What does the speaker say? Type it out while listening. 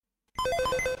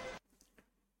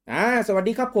สวัส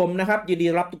ดีครับผมนะครับยินดี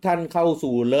รับทุกท่านเข้า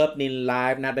สู่เลิฟนินไล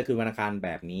ฟ์นะในคืนวันอังคารแบ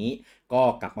บนี้ก็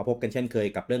กลับมาพบกันเช่นเคย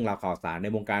กับเรื่องราวข่าวสารใน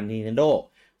วงการ Nintendo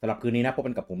สำหรับคืนนี้นะพบ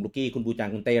กันกับผมลูกี้คุณบูจัง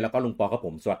คุณเต้แล้วก็ลุงปอครับผ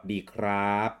มสวัสดีค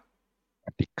รับส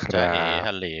วัสดีคจ้ารัเอบ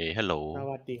ฮัลโหลฮัลโหลส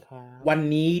วัสดีครับวัน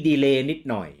นี้ดีเลย์นิด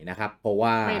หน่อยนะครับเพราะว่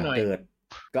าไม่หน่อยเกิด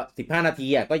ก็15นาที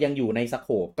ก็ยังอยู่ในสโค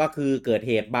ปก็คือเกิดเ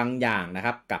หตุบางอย่างนะค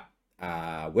รับกับ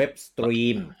เว็บสตรี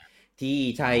มที่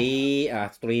ใช้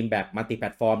สตรีมแบบมัลติแพล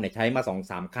ตฟอร์มเนี่ยใช้มา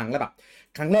 2-3 ครั้งแล้วแบบ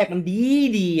ครั้งแรกมัน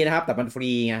ดีนะครับแต่มันฟ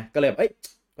รีไงก็เลย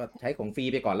ก็ใช้ของฟรี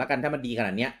ไปก่อนแล้วกันถ้ามันดีขน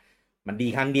าดเนี้ยมันดี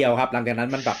ครั้งเดียวครับหลังจากนั้น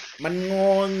มันแบบมันง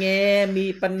อแงมี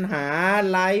ปัญหา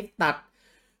ไลฟ์ตัด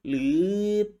หรือ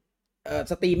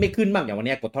สตรีมไม่ขึ้นบ้างอย่างวัน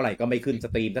นี้กดเท่าไหร่ก็ไม่ขึ้นส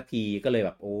ตรีมสักทีก็เลยแบ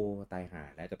บโอ้ตายห่า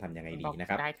แล้วจะทำยังไงดีนะ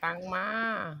ครับได้ตังค์มา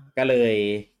ก็เลย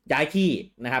ย้ายที่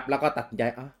นะครับแล้วก็ตัดย้า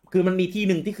ยคือมันมีที่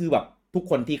หนึ่งที่คือแบบทุก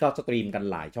คนที่เข้าสตรีมกัน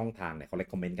หลายช่องทางเนี่ยเขาเรค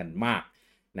คอมเมนต์กันมาก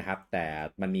นะครับแต่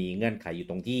มันมีเงื่อนไขอยู่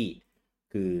ตรงที่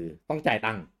คือต้องจ่าย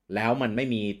ตังค์แล้วมันไม่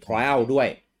มี trial ด้วย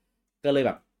ก็เลยแ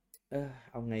บบ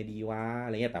เอาไงดีวะอะ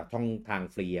ไรเงี้ยแต่ช่องทาง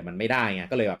ฟรีมันไม่ได้ไง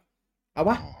ก็เลยแบบเอา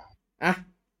วะอ่ะ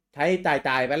ใช้จ่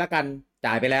ายไปแล้วกัน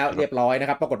จ่ายไปแล้วเรียบร้อยนะ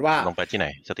ครับปรากฏว่าลงไปที่ไหน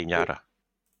สตรีมยาร์ดเหรอ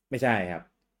ไม่ใช่ครับ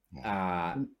อ่า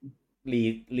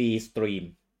รีสตรีม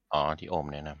ที่โอม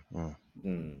เนี่ยนะ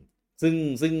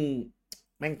ซึ่ง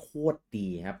แม่งโคตรดี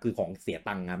ครับคือของเสีย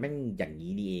ตังค์อะแม่งอย่าง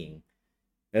นี้นี่เอง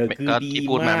คือก็ดีที่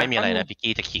พูดมามากไม่มีอะไรนะพิก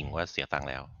กี้จะขิงว่าเสียตังค์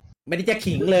แล้วไม่ได้จะ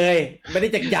ขิงเลยไม่ได้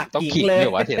จะอยากต้องขิงขิง เลย ห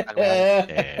รือว่าเสียตังค์แล้ว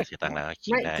เสียตังค์แล้วขิ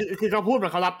งไม่ได้คือเขาพูดเหมือ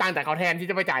นเขารับตังค์แต่เขาแทนที่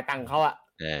จะไปจ่ายตังค์เขาอะ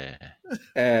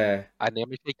เอออันนี้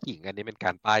ไม่ใช่ขิงอันนี้เป็นก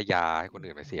ารป้ายยาให้คน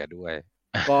อื่นไปเสียด้วย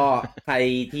ก็ใคร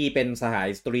ที่เป็นสหาย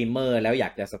สตรีมเมอร์แล้วอยา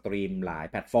กจะสตรีมหลาย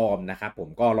แพลตฟอร์มนะครับผม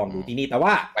ก็ลองดูที่นี่แต่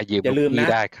ว่าไปยืม อย่าลืมนะ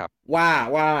ได้ครับว่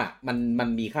ามัน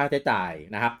มีค่าใช้จ่าย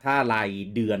นะครับถ้าราย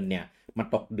เดือนเนี่ยมัน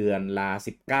ตกเดือนละ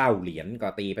19 เหรียญก็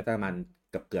ตีไปประมาณ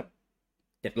เกือบ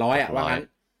700ว่างั้น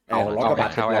100 กว่าบา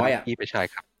ท700ที่ไปใช่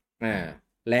ครับ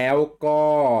แล้วก็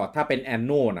ถ้าเป็นแอน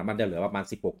นูนะมันจะเหลือประมาณ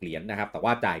16 เหรียญนะครับแต่ว่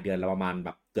าจ่ายเดือนละประมาณแบ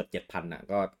บเกือบ 7,000นะ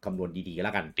ก็คำนวณดีๆแ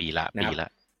ล้วกันปีละ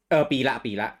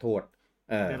ปีละโทษ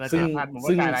ซึ่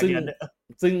ซึ่งซึ่ง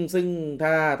ซึ่งซึ่ง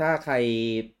ถ้าใคร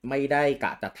ไม่ได้ก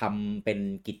ะจะทำเป็น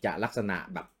กิจลักษณะ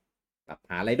แบบ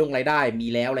หารายได้มี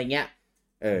แล้วอะไรเงี้ย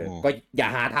ก็อย่า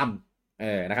หาท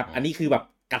ำนะครับอันนี้คือแบบ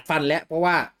กัดฟันแล้วเพราะ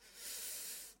ว่า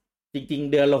จริง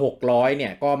ๆเดือนละ600เนี่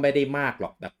ยก็ไม่ได้มากหร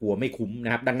อกแต่กลัวไม่คุ้มน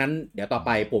ะครับดังนั้นเดี๋ยวต่อไ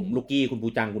ปผมลูกกี้คุณปู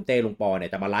จังคุณเต้ลุงปอเนี่ย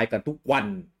จะมาไลฟ์กันทุกวัน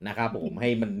นะครับผมให้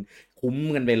มันคุ้ม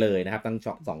กันไปเลยนะครับทั้ง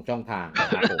2 ช่องทางนะ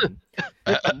ครับผม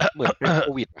เหมือนเป็นโค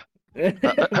วิด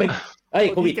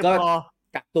โควิดก็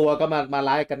กักตัวก็มาไ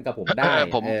ลฟ์กันกับผมได้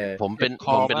ผมเป็น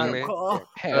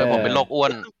โรคอ้ว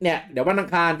นเนี่ยเดี๋ยววันอัง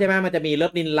คารใช่ไหมมันจะมีเลิ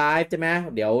ฟนินไลฟ์ใช่ไหม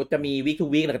เดี๋ยวจะมีวีคทู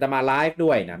วีคแล้วก็จะมาไลฟ์ด้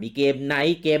วยนะมีเกมไน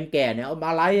ท์เกมแก่เนี่ยเอาม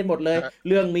าไลฟ์หมดเลย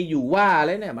เรื่องมีอยู่ว่าอะไร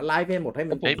เนี่ยมาไลฟ์ให้หมดให้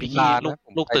มันพี่กี้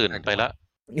ลูกตื่นไปแล้ว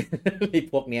ไอ้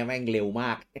พวกเนี้ยแม่งเร็วม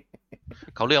าก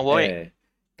เขาเรื่องเว้ย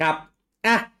ครับ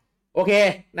โอเค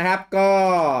นะครับก็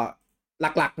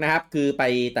หลักๆนะครับคือไป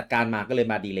จัดการมาก็เลย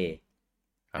มาดีเลย์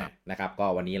นะครับก็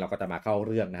วันนี้เราก็จะมาเข้าเ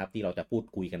รื่องนะครับที่เราจะพูด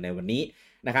คุยกันในวันนี้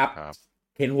นะครับ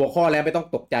เห็นหัวข้อแล้วไม่ต้อง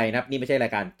ตกใจนะครับนี่ไม่ใช่รา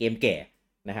ยการเกมแก่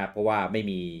นะครับเพราะว่าไม่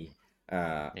มี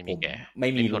ไม่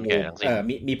มีลุงอูม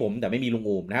มีผมแต่ไม่มีลุง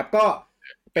อูมนะครับก็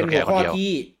เป็นหัวข้อ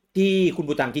ที่คุณ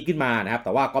บูตังคิดขึ้นมานะครับแ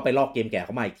ต่ว่าก็ไปลอกเกมแก่เ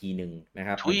ข้ามาอีกทีนึงนะค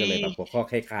รับก็เลยแบบหัวข้อ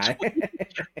คล้าย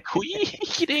ๆคุย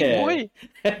คิดเองโว้ย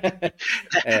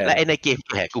และไอในเกม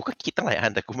แก่กูก็คิดตั้งหลายอั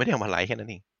นแต่กูไม่ได้เอามาไลฟ์แค่นั้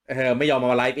นเองไม่ยอมม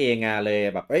าไลฟ์เองเลย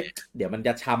แบบเดี๋ยวมันจ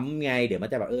ะช้ำไงเดี๋ยวมัน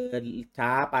จะแบบช้า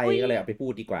ไปก็เลยเอาไปพู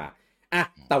ดดีกว่า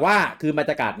แต่ว่าคือบรร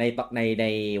ยากาศใน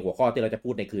หัวข้อที่เราจะพู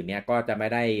ดในคืนนี้ก็จะไม่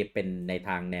ได้เป็นในท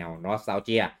างแนวนอสซาเ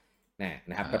จีย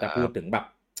นะครับก็จะพูดถึงแบบ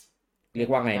เรีย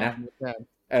กว่าไงนะ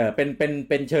เ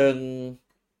ป็นเชิง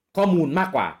ข้อมูลมาก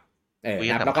กว่า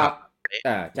นะครับแล้วก็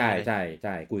ใ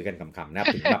ช่คุยกันขำๆนะครับ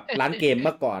ถึงแบบร้านเกมเ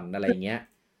มื่อก่อนอะไรเงี้ย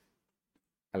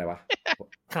อะไรวะ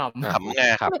ขำไง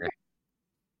ครับ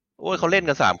โอ้ยเขาเล่น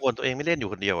กัน3 คนตัวเองไม่เล่นอยู่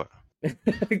คนเดียว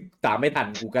ตามไม่ทัน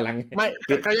กูกำลังไม่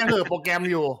ก็ยังโปรแกรม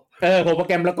อยู่โปรแ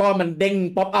กรมแล้วก็มันเด้ง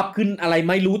ป๊อปอัพขึ้นอะไร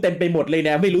ไม่รู้เต็มไปหมดเลยเ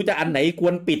นี่ยไม่รู้จะอันไหนคว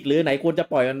รปิดหรือไหนควรจะ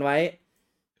ปล่อยมันไว้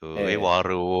วอล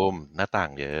ลุ่มหน้าต่า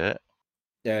งเยอะ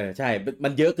ใช่มั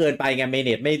นเยอะเกินไปไงเมเน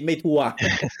จไม่ทั่ว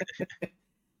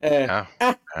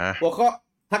หัวข้อ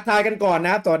ทักทายกันก่อนน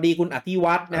ะครับสวัสดีคุณอธิ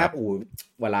วัฒน์นะครับ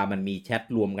เวลามันมีแชท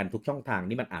รวมกันทุกช่องทาง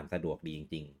นี่มันอ่านสะดวกดีจ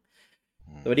ริง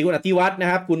ๆสวัสดีคุณอธิวัฒน์นะ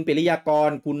ครับคุณปิริยาก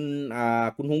รคุ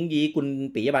ณฮุ้งยีคุณ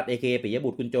ปิยบัตรเอเคปิยบุ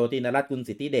ตรคุณโจตินรัตน์คุณ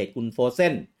สิทธิเดชคุณโฟเซ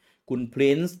นคุณพ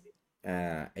รินซ์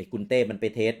ไอ้คุณเต้มันไป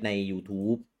เทสใน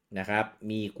YouTube นะครับ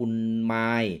มีคุณไม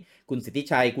ค์คุณสิทธิ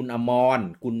ชัยคุณอมร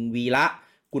คุณวีระ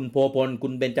คุณโพพลคุ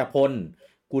ณเบญจพล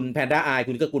คุณแพนด้าไอ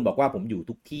คุณก็คุณบอกว่าผมอยู่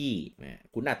ทุกที่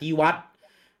คุณอธิวัฒน์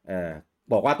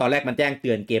บอกว่าตอนแรกมันแจ้งเตื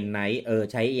อนเกมไนท์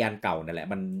ใช้อันเก่านั่นแหละ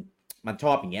มันช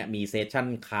อบอย่างเงี้ยมีเซสชั่น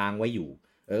ค้างไว้อยู่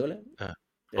แล้ว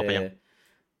ลบไปยัง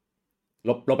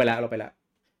ลบไปแล้ว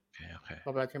โอเค คร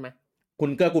บแล้วใช่ไหมคุณ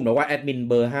เกื้อกูลบอกว่าแอดมิน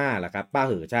เบอร์5เหรอครับป้า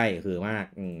เหอใช่เหอมาก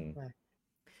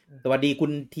สวัสดีคุ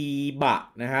ณทีบะ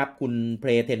นะครับคุณเพร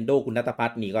เทนโดคุณณัฐพั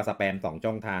ฒน์นี่ก็สแปม2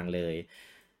ช่องทางเลย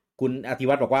คุณอธิ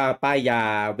วัฒน์บอกว่าป้ายยา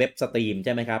เว็บสตรีมใ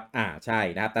ช่ไหมครับใช่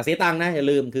นะครับแต่เสียตังค์นะอย่า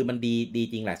ลืมคือมันดี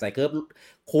จริงแหละใส่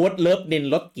โค้ดเลิฟเน้น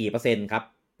ลดกี่เปอร์เซ็นต์ครับ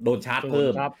โดนชาร์จเพิ่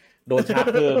ม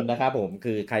นะครับผม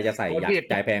คือใครจะใส่อยาก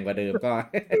จ่ายแพงกว่าเดิมก็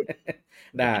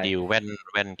ได้ดีลแ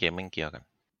ว่นเกมไม่เกี่ยวกัน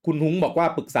คุณหุงบอกว่า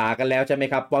ปรึกษากันแล้วใช่ไหม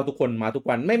ครับว่าทุกคนมาทุก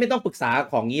วันไม่ต้องปรึกษา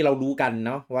ของนี้เรารู้กันเ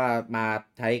นาะว่ามา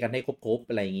ใช้กันให้ครบ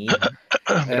อะไรอย่างนี้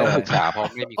ไม่ต้องปรึกษาเพราะ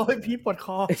ไม่มี โอ้ยพี่ปวดค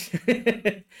อ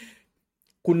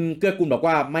คุณเกื้อกูลบอก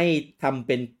ว่าไม่ทำเ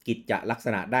ป็นกิจจลักษ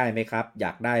ณะได้ไหมครับอย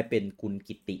ากได้เป็นคุณ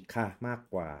กิตติค่ะมาก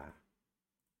กว่า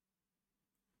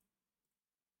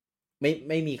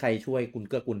ไม่มีใครช่วยคุณ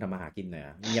เกื้อกูลทำมาหากินหน่อย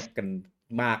เงียบกัน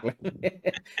มากเลย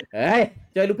เฮ้ย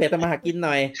ช่วยลูกเพจทำมาหากินห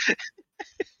น่อย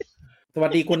สวั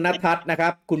สดีคุณณัฐทัศน์นะครั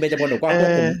บคุณเบญจพลบอกว่าพวก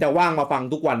ผมจะว่างมาฟัง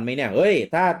ทุกวันไหมเนี่ยเฮ้ย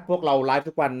ถ้าพวกเราไลฟ์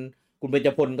ทุกวันคุณเบญจ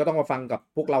พลก็ต้องมาฟังกับ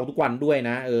พวกเราทุกวันด้วย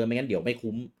นะไม่งั้นเดี๋ยวไม่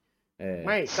คุ้มไ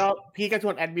ม่ก็พี่ก็ช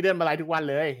วนแอดมินเดินมาไลฟ์ทุกวัน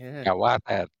เลยแต่ว่าแ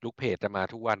ต่ลูกเพจจะมา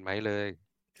ทุกวันไหมเลย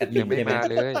แอดมินไม่มา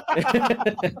เลย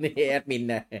นี่แอดมิน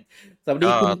นะสวัสดี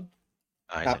คุณ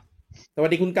ครับสวัส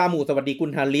ดีคุณกาหมูสวัสดีคุณ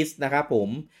ฮาริสนะครับผม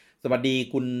สวัสดี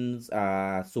คุณ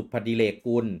สุภดิเลก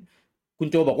กุลคุณ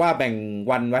โจบอกว่าแบ่ง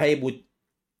วันไว้ให้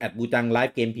บูจังไล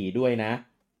ฟ์เกมผีด้วยนะ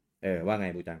ว่าไง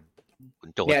บูจังคุณ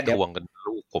โจทวงกัน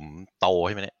ลูกผมโตใ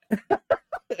ช่ไหมเนี่ย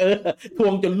ทว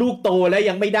งจนลูกโตแล้ว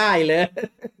ยังไม่ได้เลย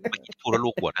พูดแล้วลู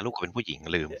กบวชนะลูกก็เป็นผู้หญิง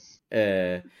ลืม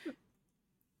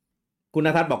คุณณ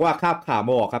ทัศน์บอกว่าคาบข่าวม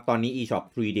าบอกครับตอนนี้ eShop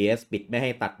 3DS ปิดไม่ให้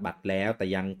ตัดบัตรแล้วแต่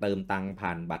ยังเติมตังค์ผ่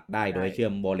านบัตรได้โดยเชื่อ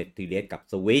ม Wallet 3DS กับ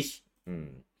Switch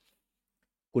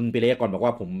คุณปิเรยก่อนบอกว่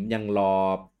าผมยังรอ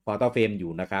Portal Frame อ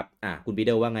ยู่นะครับคุณปีเ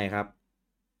ดอร์ว่าไงครับ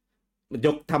ย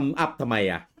กทำอัพทำไม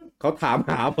เขาถาม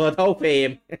หา Portal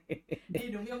Frame นี่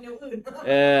ดูนิ้วอื่น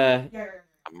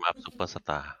ทำอัพซุปเปอร์ส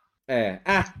ตาร์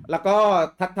แล้วก็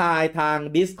ทักทายทาง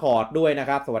Discord ด้วยนะ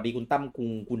ครับสวัสดีคุณตั้ม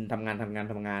คุณทำงา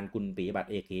นคุณปิยบัตร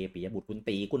AK ปิยบุตรคุณ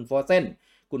ตีคุณโฟเซน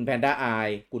คุณแพนด้าไอ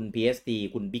คุณ PST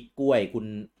คุณบิ๊กกล้วยคุณ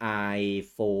ไอ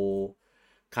โฟ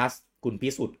คัสคุณพิ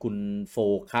สุทธิ์คุณโฟ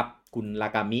ครับคุณลา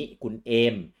กามิคุณเอ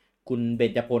มคุณเบ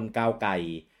ญจพลก้าวไก่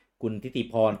คุณทิติ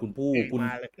พรคุณผู้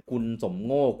คุณสมโ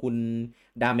ง่คุณ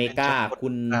ดาเมกาคุ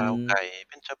ณก้าวไก่เ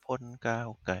ป็นชพลก้าว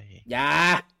ไก่ยา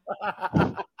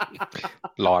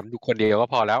หลอนดูคนเดียวก็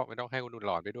พอแล้วไม่ต้องให้คนอื่นห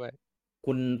ลอนไปด้วย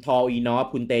คุณทออีนอฟ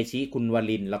คุณเตชิคุณว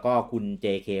ลินแล้วก็คุณ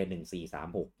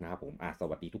JK1436 นะครับผมส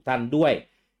วัสดีทุกท่านด้วย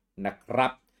นะครั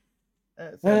บ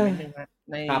เสริมนิดนึงนะ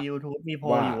ใน YouTube มีโพล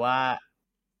อยู่ว่า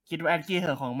คิดว่าแอดกี้เห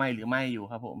อของใหม่หรือไม่อยู่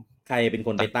ครับผมใครเป็นค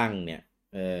นไปตั้งเนี่ย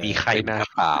มีใครหน้า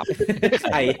ปราบ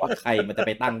ใครมันจะไ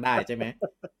ปตั้งได้ใช่ไหม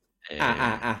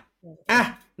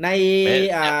ใน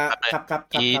ครับ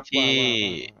ที่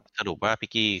สรุปว่า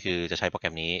พี่กี้คือจะใช้โปรแกร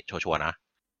มนี้ชัวร์ๆนะ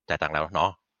จ่ายตังค์แล้วเนาะ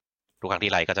ทุกครั้ง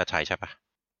ที่ไลฟ์ก็จะใช้ใช่ปะ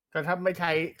ก็ถ้าไม่ใ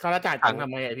ช้เขาจะจ่ายตังค์ทำ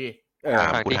ไมพี่ ท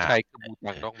างที่ใช้คือบู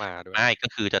ตังต้องมาด้วยไม่ก็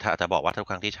คือจะบอกว่าทุก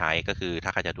ครั้งที่ใช้ก็คือถ้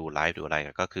าใครจะดูไลฟ์ดูอะไร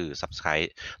ก็คือ Subscribe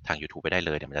ทาง YouTube ไปได้เ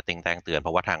ลยเดี๋ยวมันจะแจ้งเตือนเพร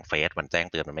าะว่าทางเฟซมันแจ้ง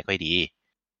เตือนมันไม่ค่อยดี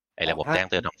ไอ้ระบบแจ้ง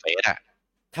เตือนของเฟซ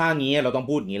ถ้างี้เราต้อง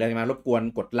พูดอย่างนี้เลยใช่ไหมรบกวน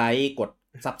กดไลค์กด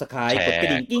Subscribe กดกระ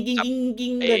ดิ่ง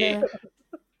กิ้งเลยนะ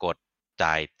กด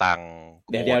จ่ายตังค์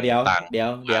เดี๋ยว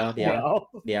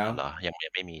เหรอยัง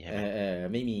ไม่มีใช่ไหม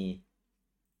ไม่มี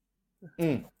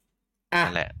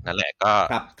นั่นแหละก็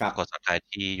กด Subscribe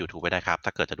ที่ YouTube ไปได้ครับถ้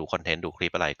าเกิดจะดูคอนเทนต์ดูคลิ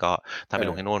ปอะไรก็ถ้าไป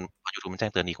ลงที่นู่น YouTube มันแจ้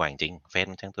งเตือนดีกว่าจริงๆเฟซ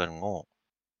มันแจ้งเตือนโง่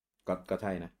ก็ใ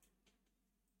ช่นะ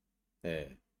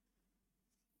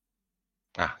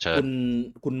เชิญ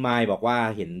คุณไมค์บอกว่า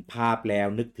เห็นภาพแล้ว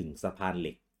นึกถึงสะพานเห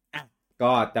ล็ก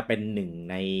ก็จะเป็นหนึ่ง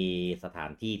ในสถา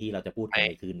นที่ที่เราจะพูดใน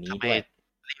คืนนี้ด้วย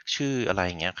เรียกชื่ออะไร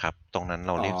อย่างเงี้ยครับตรงนั้นเ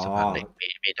ราเรียกสะพานเหล็ก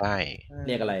ไม่ได้เ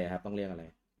รียกอะไรครับต้องเรียกอะไร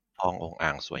ทององอ่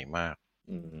างสวยมาก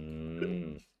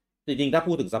จริงๆถ้า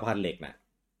พูดถึงสะพานเหล็กนะ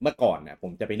เมื่อก่อนเนี่ยผ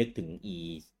มจะไปนึกถึง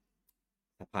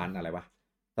สะพานอะไรวะ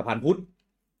สะพานพุทธ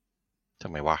ทำ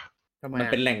ไมวะมัน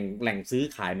เป็นแหล่งซื้อ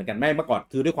ขายเหมือนกันไม่เมื่อก่อน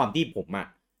คือด้วยความที่ผม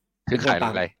คือขาย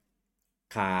อะไร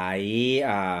ขาย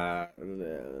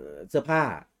เสื้อผ้า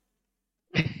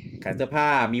ขายเสื้อผ้า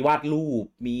มีวาดรูป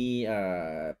มี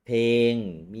เพลง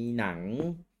มีหนัง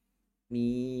มี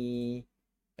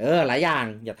หลายอย่าง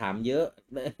อย่าถามเยอะ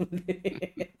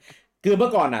คือเมื่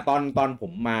อก่อนตอนผ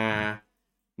ม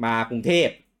มากรุงเทพ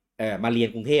มาเรียน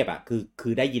กรุงเทพคื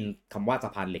อได้ยินคำว่าสะ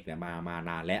พานเหล็กเนี่ยมา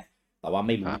นานแล้ว แต่ว่าไ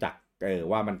ม่รู้จัก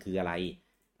ว่ามันคืออะไร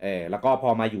แล้วก็พอ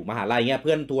มาอยู่มหาลัยเงี้ยเ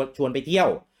พื่อนชวนไปเที่ยว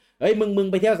เอ้ยมึง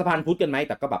ไปเที่ยวสะพานพุทธกันไหมแ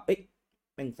ต่ก็แบบเอ้ย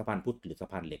แม่งสะพานพุทธหรือสะ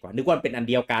พานเหล็กวะนึกว่าเป็นอัน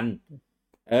เดียวกัน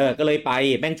ก็เลยไป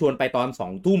แม่งชวนไปตอน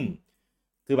2 ทุ่ม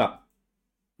คือแบบ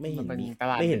ไม่เห็นมี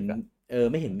ไม่เ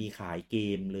ห็นมีขายเก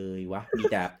มเลยวะมี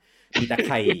แต่ไ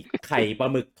ข่ปลา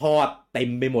หมึกทอดเต็ม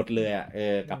ไปหมดเลยอ่ะ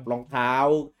กับรองเท้า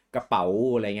กระเป๋า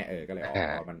อะไรเงี้ยก็เลย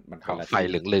มันไฟ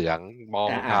เหลืองๆมอง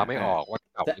เท้าไม่ออกว่า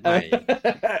เก่าหรือไม่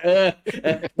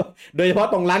โดยเฉพาะ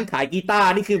ตรงร้านขายกีตา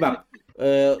ร์นี่คือแบบ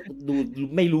ดู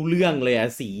ไม่รู้เรื่องเลยอ่ะ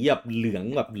สีแบบเหลือง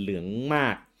แบบเหลืองมา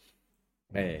ก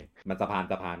มันสะพา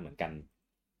นเหมือนกัน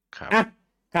ค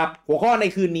รับหัวข้อใน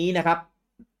คืนนี้นะครับ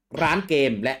ร้านเก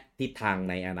มและทิศทาง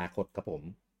ในอนาคตครับผม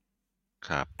ค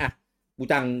รับกู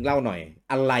จังเล่าหน่อย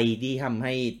อะไรที่ทำใ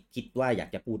ห้คิดว่าอยาก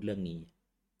จะพูดเรื่องนี้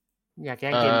อยากแก้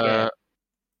เกมแก่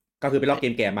ก็คือไปลอกเก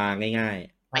มแก่มาง่าย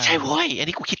ๆไม่ใช่เว้ยอัน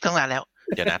นี้กูคิดตั้งนานแล้ว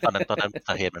เดี๋ยวนะตอนนั้นส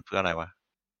าเหตุมันเพื่ออะไรวะ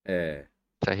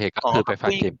สาเหตุก็คือไปฟัง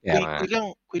เกมแก่มาคุยเรื่อง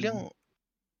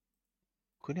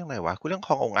อะไรวะคุยเรื่องค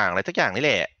ลององอ่างอะไรสักอย่างนี่แ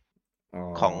หละ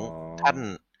ของ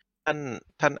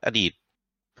ท่านอดีต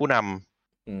ผู้น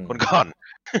ำคนก่อน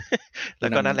แล้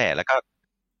วก็นั่นแหละแล้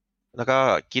วก็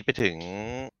คิดไปถึง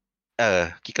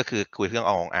คิดก็คือคุยเรื่อง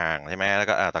องอ่างใช่ไหมแล้ว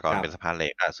ก็แต่ก่อนเป็นสะพานเหล็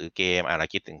กซื้อเกมแล้ว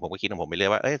คิดถึงผมก็คิดของผมไปเรื่อ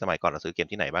ยว่าสมัยก่อนเราซื้อเกม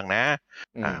ที่ไหนบ้างนะ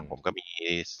ผมก็มี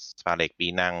สะพานเหล็กปี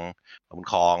นังบุญ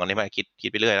คลองอันนี้มาคิด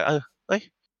ไปเรื่อยแล้ว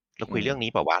เราคุยเรื่องนี้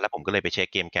เปล่าวะแล้วผมก็เลยไปเช็ค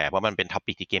เกมแก่เพราะมันเป็นท็อป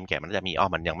ปิกที่เกมแก่มันจะมี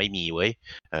มันยังไม่มีเว้ย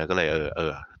ก็เลย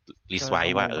ลิสต์ไว้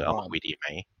ว่าเอามาคุยดีไหม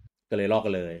ก็เลยลอกกั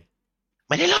นเลย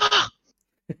ไม่ได้ลอก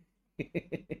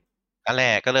นั่นแหล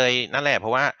ะก็เลยนั่นแหละเพรา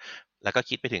ะว่าแล้วก็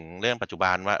คิดไปถึงเรื่องปัจจุ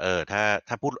บันว่า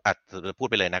ถ้าพูด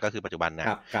ไปเลยนะก็คือปัจจุบันนะ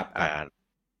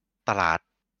ตลาด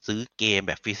ซื้อเกมแ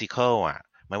บบฟิสิกอล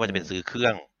ไม่ว่าจะเป็นซื้อเครื่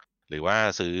องหรือว่า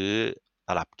ซื้อต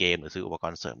ลับเกมหรือซื้ออุปก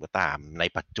รณ์เสริมก็ตามใน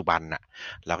ปัจจุบันน่ะ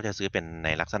เราก็จะซื้อเป็นใน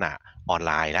ลักษณะออนไ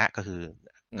ลน์แล้วก็คือ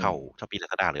เข้า Shopee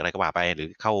Lazada หรืออะไรก็ว่าไปหรือ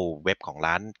เข้าเว็บของ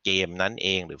ร้านเกมนั้นเอ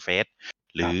งหรือเฟซ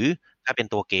หรือถ้าเป็น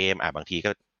ตัวเกมบางที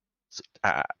ก็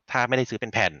ถ้าไม่ได้ซื้อเป็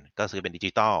นแผ่นก็ซื้อเป็นดิ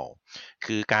จิตอล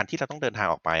คือการที่เราต้องเดินทาง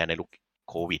ออกไปในยุค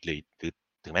โควิดหรือ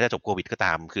ถึงแม้จะจบโควิดก็ต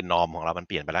ามคือนอร์มของเรามันเ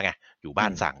ปลี่ยนไปแล้วไงอยู่บ้า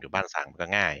นสั่งมันก็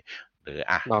ง่ายหรือ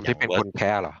นอมที่เป็นคนแ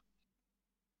ค่เหรอ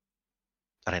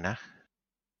อะไรนะ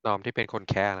นอมที่เป็นคน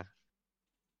แค่นะ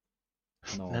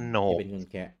นั่นโนเป็นคน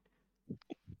แค่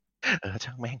ช่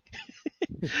างแม่ง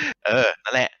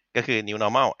นั่นแหละก็คือ new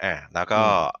normal แล้วก็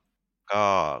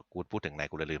กูพูดถึงไหน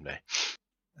กูลืมเลย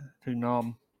ถึงนอม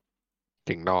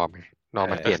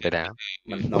มันเปลี่ยนไปแล้ว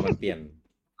มันเปลี่ยน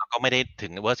แล้วก็ไม่ได้ถึ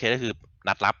ง worst case ก็คือ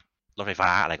นัดรับรถไฟฟ้า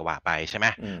อะไรก็ว่าไปใช่ไหม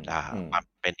ความ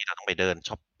เป็นที่เราต้องไปเดิน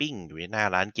ช้อปปิ้งอยู่ในหน้า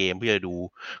ร้านเกมเพื่อดู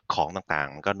ของต่าง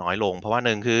ๆก็น้อยลงเพราะว่าห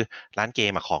นึ่งคือร้านเก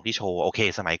มของที่โชว์โอเค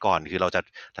สมัยก่อนคือเรา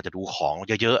จะดูของ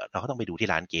เยอะๆเราก็ต้องไปดูที่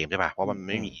ร้านเกมใช่ป่ะเพราะมัน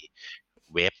ไม่มี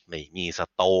เว็บไม่มีส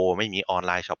โตร์ไม่มีออนไ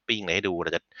ลน์ช้อปปิ้งอะไรให้ดูเร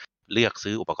าจะเลือก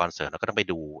ซื้ออุปกรณ์เสริมแล้วก็ต้องไป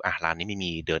ดูร้านนี้ไม่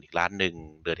มีเดินอีกร้านนึง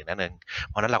เดินอีกร้านนึง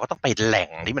เพราะนั้นเราก็ต้องไปแหล่ง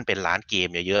ที่มันเป็นร้านเกม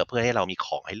เยอะๆเพื่อให้เรามีข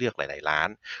องให้เลือกหลายๆร้าน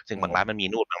ซึ่งบางร้านมันมี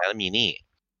นู่นบางร้านมันมีนี่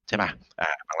ใช่ป่ะ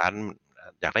บางร้าน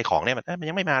อยากได้ของเนี่ยมัน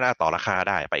ยังไม่มาต่อราคา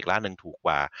ได้ไปอีกร้านนึงถูกก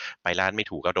ว่าไปร้านไม่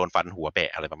ถูกก็โดนฟันหัวแปะ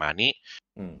อะไรประมาณนี้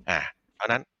เพรา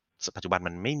ะนั้นปัจจุบัน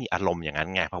มันไม่มีอารมณ์อย่างนั้น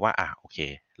ไงเพราะว่าโอเค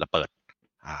เราเปิด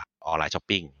ออนไลน์ช้อป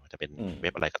ปิ้งจะเป็นเว็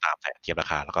บอะไรก็ตามเทียบรา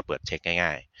คาแล้วก็เปิดเช็คง่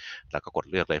ายๆแล้วก็กด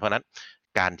เลือกเลยเพราะนั้น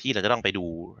การที่เราจะต้องไปดู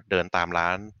เดินตามร้า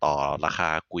นต่อราคา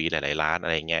คุยหลายๆร้านอะ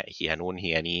ไรเงี้ยเฮียนู่นเ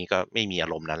ฮียนี้ก็ไม่มีอา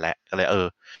รมณ์นั้นแหละก็เลย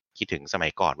คิดถึงสมั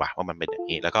ยก่อนว่ามันเป็นอย่าง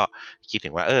นี้แล้วก็คิดถึ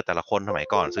งว่าแต่ละคนสมัย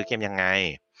ก่อนซื้อเกมยังไง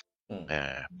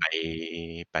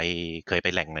ไปเคยไป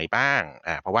แหล่งไหนบ้าง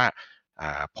เพราะว่า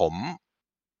ผม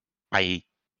ไป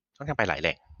ค่อนข้างไปหลายแห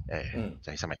ล่งใ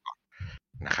นสมัยก่อน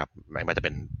นะครับไม่ว่าจะเ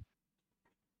ป็น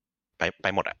ไป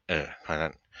หมดเพราะฉะนั้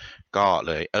นก็เ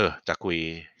ลยจะคุย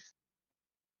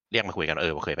เรียกมาคุยกัน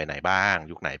ว่าเคยไปไหนบ้าง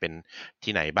ยุคไหนเป็น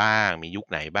ที่ไหนบ้างมียุค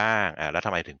ไหนบ้างแล้วท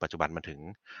ำไมถึงปัจจุบันมันถึง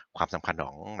ความสำคัญข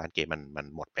องร้านเกมมัน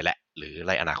หมดไปแล้วหรือใ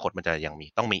นอนาคตมันจะยัง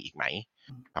ต้องมีอีกไหม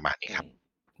ประมาณนี้ครับ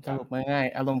สรุปง่าย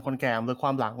ๆอารมณ์คนแก่หรือคว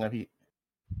ามหลังนะพี่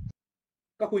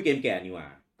ก็คุยเกมแก่นี่หว่า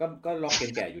ก็ล็อกเก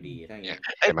มแก่อยู่ดีถ้าอย่างเงี้ย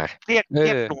ใช่ไหมเรียก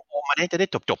ลุงโอมาเนี่ยจะได้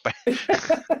จบไป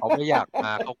เขาไม่อยากม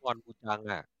าเขางอนกูจัง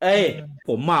ผ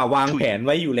มวางแผนไ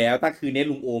ว้อยู่แล้วถ้าคืนนี้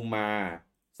ลุงโอมมา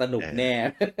สนุกแน่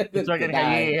ช่วยกันได้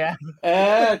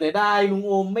แต่ได้ลุงโ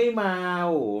อมไม่มา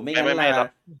ไม่งั้นอะไร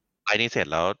ไอ้นี่เสร็จ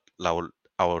แล้วเรา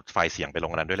เอาไฟล์เสียงไปล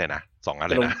งนั้นด้วยเลยนะ2อัน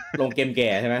เลยนะลงเกมแก่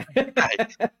ใช่ไหม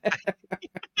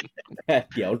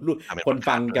เดี๋ยวคน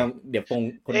ฟังจะเดี๋ยว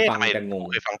คนฟังจะงง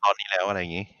เคยฟังตอนนี้แล้วอะไรอย่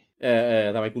างงี้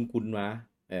ทำไมคุ้นๆวะ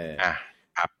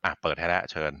ครับเปิดให้แล้ว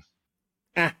เชิญ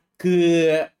คือ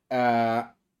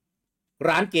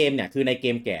ร้านเกมเนี่ยคือในเก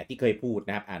มแก่ที่เคยพูดน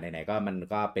ะครับไหนๆก็มัน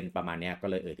ก็เป็นประมาณเนี้ยก็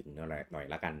เลยถึงหน่อย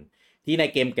ละกันที่ใน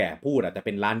เกมแก่พูดจะเ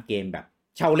ป็นร้านเกมแบบ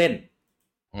เช่าเล่น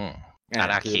อา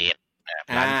ร์เคด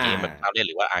ร้านเกมแบบเช่าเล่น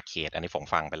หรือว่าอาร์เคดอันนี้ผม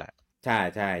ฟังไปแล้วใช่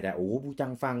โอ้ผู้จั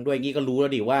งฟังด้วยงี้ก็รู้แล้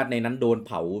วดิว่าในนั้นโดนเ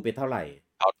ผาไปเท่าไหร่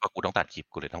เพราะกูต้องตัดคลิป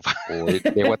กูเลยต้องฟังโอ้ย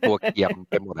เรียกว่าตัวเกียม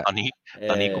ไปหมดตอน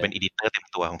นี้กูเป็นอีดิเตอร์เต็ม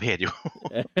ตัวของเพจอยู่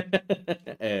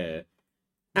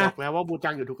บอกแล้วว่าบูจั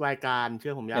งอยู่ทุกรายการเชื่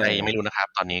อผมยังไม่รู้นะครับ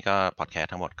ตอนนี้ก็พอดแคส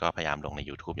ต์ทั้งหมดก็พยายามลงใน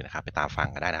YouTube อยู่นะครับไปตามฟัง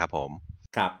กันได้นะครับผม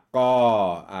ครับก็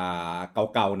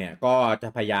เก่าๆเนี่ยก็จะ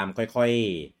พยายามค่อย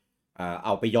ๆเอ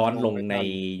าไปย้อนลงใน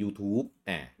YouTube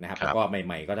นะครับแล้วก็ใ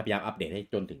หม่ๆก็จะพยายามอัปเดตให้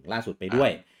จนถึงล่าสุดไปด้ว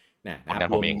ยนะครับ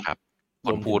ผมเองครับค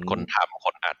นพูดคนทำค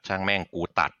นอัดช่างแม่งกู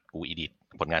ตัดกูอีดิท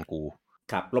ผลงานกู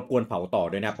ครับรบกวนเผาต่อ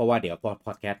ด้วยนะเพราะว่าเดี๋ยวพอพ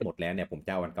อดแคสต์หมดแล้วเนี่ยผมจ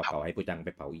ะเอาวันเก่าๆให้ผู้จังไป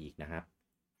เผาอีกนะครับ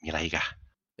มีอะไรอีกอะ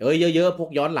เยอะๆพวก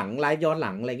ย้อนหลังไลฟ์ย้อนห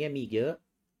ลังอะไรเงี้ยมีอีกเยอะ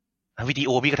วิดีโอ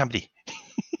พี่ก็ทำดิ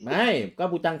ไม่ก็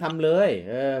ผู้จังทำเลย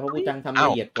เพราะผู้จังทำละ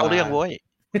เอียดกว่าเอาเรื่องเว้ย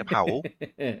จะเผา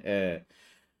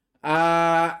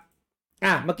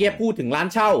เมื่อกี้พูดถึงร้าน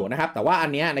เช่านะครับแต่ว่าอั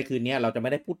นเนี้ยในคืนนี้เราจะไม่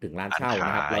ได้พูดถึงร้านเช่าน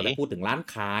ะครับเราจะพูดถึงร้าน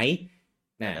ขาย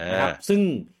นะครับซึ่ง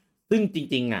จ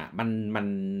ริงๆมัน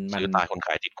ชื่อตายคนข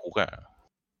ายติดคุก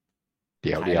เ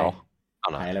ดี๋ยวข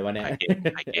ายอะไรวะเนี่ย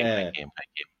ขายเกม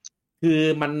คือ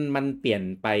มันเปลี่ยน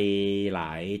ไปหล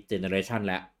ายเจเนอเรชัน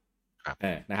แล้ว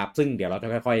นะครับซึ่งเดี๋ยวเราจะ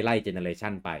ค่อยๆไล่เจเนอเรชั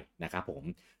นไปนะครับผม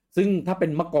ซึ่งถ้าเป็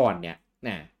นเมื่อก่อนเนี่ย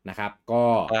นะครับก็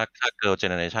ถ้าเกิร์ลเจ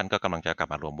เนอเรชันก็กำลังจะกลับ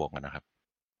มารวมวงกันนะครับ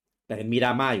แต่เห็นมีดร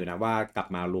าม่าอยู่นะว่ากลับ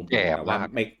มารวมกันแต่ว่า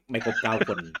ไม่ครบ9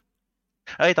 คน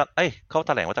เขาแ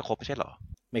ถลงว่าจะครบไม่ใช่เหรอ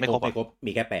ไม่ครบ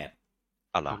มีแค่8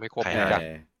เหรอไม่ครบ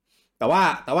แต่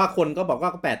ว่าคนก็บอกว่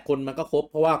า8 คนมันก็ครบ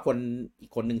เพราะว่าคนอี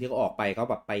กคนนึงที่เขาออกไปเขา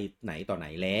แบบไปไหนต่อไหน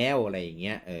แล้วอะไรอย่างเ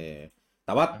งี้ยแ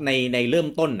ต่ว่าในเริ่ม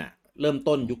ต้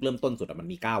นยุคเริ่มต้นสุดมัน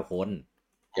มี9 คน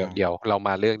เดี๋ยวเราม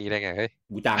าเรื่องนี้ได้ไงเฮ้ย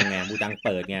บูจังเ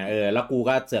ปิดไงแล้วกู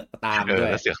ก็เสือกตามด้ว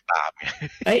ยเสือกตามไ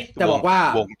งจะบอกว่า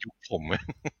วงยุคผม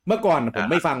เมื่อก่อนผม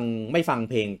ไม่ฟัง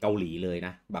เพลงเกาหลีเลยน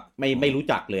ะแบบไม่รู้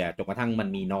จักเลยจนกระทั่งมัน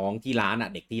มีน้องที่ร้าน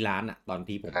เด็กที่ร้านตอน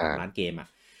ที่ผมทำร้านเกม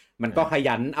มันก็ข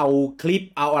ยันเอาคลิป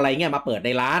เอาอะไรเงี้ยมาเปิดใน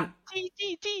ร้าน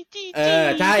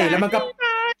ใช่แล้วมันก็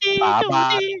สาบา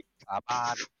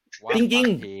นจริง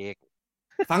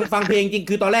ฟังเพลงจริง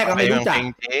คือตอนแรกเราไม่รู้จัก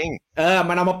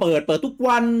มันเอามาเปิดทุก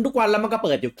วันแล้วมันก็เ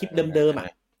ปิดอยู่คลิปเดิมหรื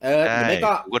อไม่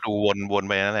ก็ดูวน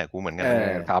ไปนั่นแหละกูเหมือนกัน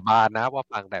สาบานนะว่า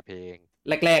ฟังแต่เพลง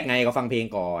แรกๆไงก็ฟังเพลง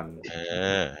ก่อน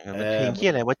เพลงเกี่ย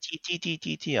อะไรว่า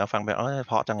จี้ฟังไปเ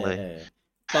พราะจังเลย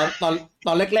ต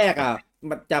อนแรก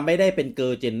มันจะไม่ได้เป็นเกิ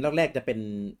ร์ลเจนแรกๆจะเป็น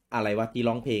อะไรวะที่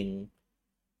ร้องเพลง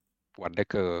วันเดอร์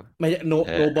เกิร์ลไม่ใช่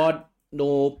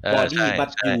nobody but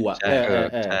you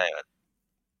ใช่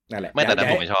นั่นแหละไม่แต่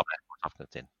ผมไม่ชอบนะชอบเกิร์ล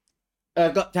เจน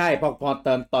ก็ใช่พอ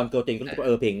ตอนเกิร์ลเจนก็รู้สึกว่า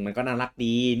เพลงมันก็น่ารัก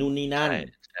ดีนู่นนี่นั่น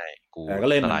ใช่กูก็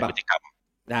เลยแบบพฤติกรรม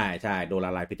ใช่โดนล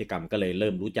ะลายพฤติกรรมก็เลยเริ่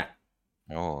มรู้จัก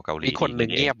เกาหลีมีคนนึง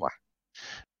เงียบว่ะ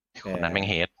คนนั้นแม่ง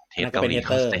เฮดเกาหลี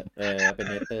เป็น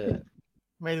เฮเตอร์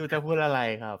ไม่รู้จะพูดอะไร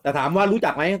ครับแต่ถามว่ารู้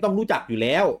จักไหมต้องรู้จักอยู่แ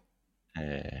ล้ว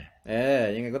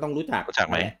ยังไงก็ต้องรู้จัก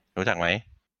ไหม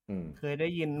เคยได้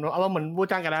ยินเอาเหมือนบู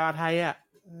จังกับดาราไทย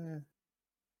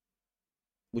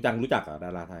บูจังรู้จักกับดา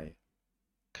ราไทย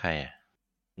ใคร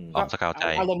ออมสกาวใจ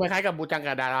อารมณ์คล้ายกับบูจัง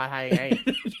กับดาราไทยไง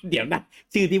เดี๋ยวนะ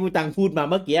ชื่อที่บูจังพูดมา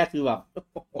เมื่อกี้คือแบบ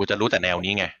กูจะรู้แต่แนว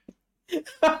นี้ไง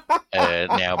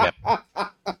แนวแบบ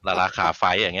ดาราขาไฟ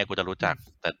อย่างเงี้ยกูจะรู้จัก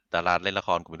แต่ดาราเล่นละค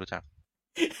รกูไม่รู้จัก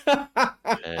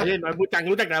พี่น้อยบูจัง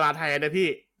รู้จักดาราไทยนะพี่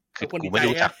คือกูไม่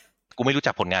รู้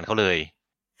จักผลงานเขาเลย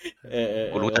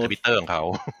กูรู้แต่ Twitter ของเขา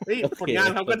ผลงาน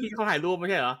เขาก็ที่เขาถ่ายรูปไม่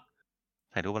ใช่เหรอ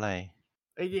ถ่ายรูปอะไร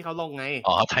ที่เขาลงไง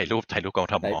ถ่ายรูปกอง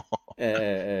ทมได้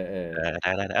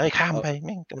ข้ามไปแ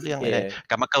ม่งกับเรื่องเลย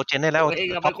กลับมาเกาเจนได้แล้ว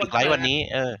ท็อปิกไลฟ์วันนี้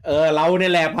เราเนี่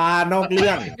ยแหละพานอกเรื่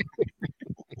อง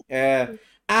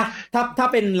ถ้า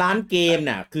เป็นร้านเกมเ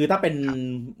นี่ยคือถ้าเป็น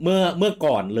เมื่อ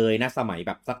ก่อนเลยนะสมัยแ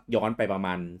บบสักย้อนไปประม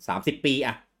าณ30 ปี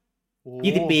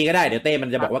20 ปีก็ได้เดี๋ยวเต้มัน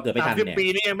จะบอกว่าเกิดไม่ทันเนี่ย30 ปี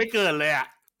นี่ยังไม่เกิดเลย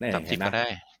30ก็ไ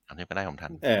ด้ผมทั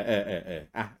น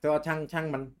ก็ช่าง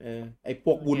มันไอ้พ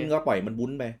วกบุญก็ปล่อยมันบุ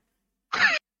ญไป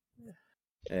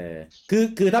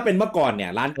คือถ้าเป็นเมื่อก่อนเนี่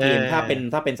ยร้านเกมถ้าเ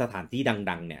ป็นสถานที่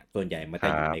ดังๆเนี่ยส่วนใหญ่มันจะ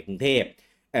อยู่ในกรุงเทพ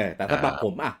แต่ถ้าแบบผ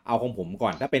มเอาของผมก่อ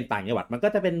นถ้าเป็นต่างจังหวัดมันก็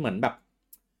จะเป็นเหมือนแบบ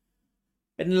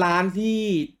เป็นร้านที่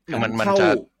มันเช่า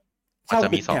แ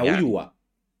ถวอยู่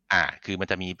คือมัน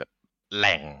จะมีแบบแห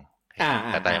ล่ง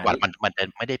แต่วัดมันจะ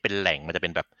ไม่ได้เป็นแหล่งมันจะเป็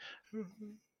นแบบ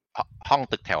ห้อง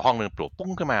ตึกแถวห้องนึงปลูกปุ้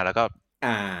งขึ้นมาแล้วก็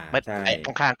ไม่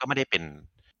ข้างๆก็ไม่ได้เป็น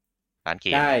ร้านเก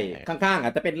มใช่ข้างๆอ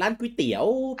าจจะเป็นร้านก๋วยเตี๋ยว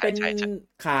เป็น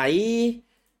ข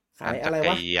ขายอะไร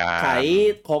วะ ยาน ขาย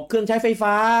ของเครื่องใช้ไฟ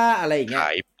ฟ้าอะไรอย่างเงี้ย ข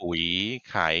ายปุ๋ย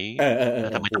ขาย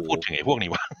ทำไมต้องพูดถึงไอ้พวกนี้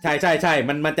วะ ใช่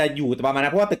มันจะอยู่ประมาณนั้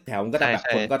นเพราะว่าตึกแถวมันก็จะแบบ ใ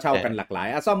ช่ คนก็เช่ากันหลากหลาย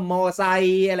ซ่อมมอไซ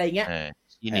ค์อะไรเงี้ย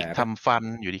คลินิกทำฟัน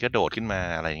อยู่ดีก็โดดขึ้นมา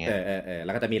อะไรเงี้ย แ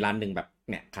ล้วก็จะมีร้านหนึ่งแบบ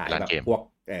เนี่ยขาย ร้าน แบบ เกม พวก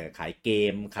ขายเก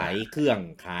มขายเครื่อง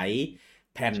ขาย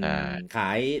แผ่น ใช่ ขา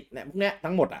ยเนี่ยพวกเนี้ย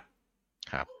ทั้งหมดอ่ะ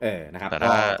ครับ นะครับ แต่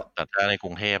ถ้าในก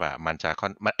รุงเทพอ่ะมันจะ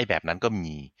ไอ้แบบนั้นก็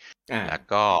มี แล้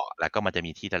วก็มันจะ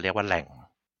มีที่จะเรียกว่าแหล่ง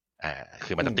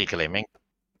คือมันจะติดกันเลยแม่ง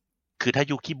คือถ้า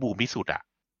ยุคที่บูมที่สุดอ่ะ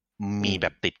มีแบ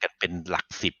บติดกันเป็นหลัก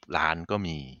10 ล้านก็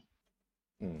มี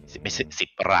ไม่ใช่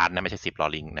10 ล้านนะไม่ใช่10 ลอ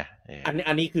ลิงนะ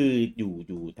อันนี้คืออ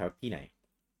ยู่แถวที่ไหน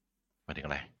หมายถึงอ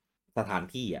ะไรสถาน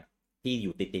ที่อ่ะที่อ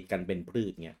ยู่ติดกันเป็นพื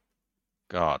ชเงี้ย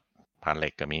ก็พานเหล็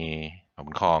กก็มี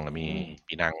บุญคลองก็มี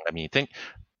ปีนังก็มีซึ่ง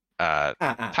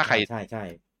ถ้าใครใช่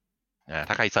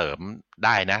ถ้าใครเสริมไ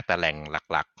ด้นะแต่แหล่ง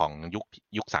หลักๆของ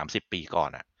ยุค30 ปีก่อน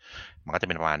อ่ะมันก็จะเ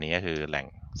ป็นประมาณนี้ก็คือแหล่ง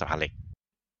สะพานเหล็ก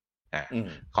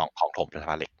ของถมสะ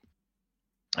พานเหล็ก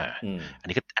อัน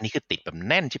นี้คือติดแบบ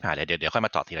แน่นชิบหายเลยเดี๋ยวค่อยม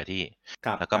าเจาะทีละที่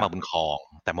แล้วก็มาบุญคลอง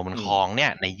แต่มาบุญคลองเนี่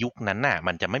ยในยุคนั้นน่ะ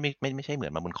มันจะไม่ใช่เหมือ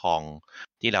นมาบุญคลอง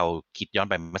ที่เราคิดย้อน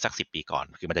ไปเมื่อสัก10 ปีก่อน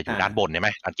คือมันจะอยู่ด้านบนใช่ไหม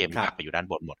ร้านเกมผักไปอยู่ด้าน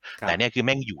บนหมดแต่เนี่ยคือแ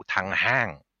ม่งอยู่ทางห้าง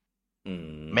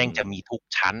แม่งจะมีทุก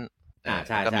ชั้น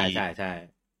ก็มี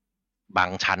บา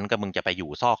งชั้นก็มึงจะไปอยู่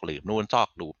ซอกหลืบนู่นซอก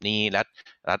หลืบนี่แล้ว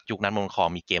ยุคนั้นบุญคลอง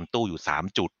มีเกมตู้อยู่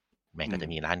3 จุดแม่งก็จะ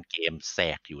มีร้านเกมแทร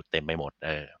กอยู่เต็มไปหมด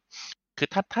คือ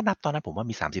ถ้านับตอนนั้นผมว่า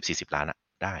มี30-40 ล้านอะ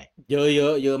ได้เ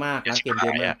ยอะมากร้านเกมเย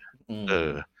อะมาก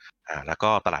แล้วก็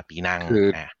ตลาดปีนัง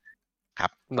ครั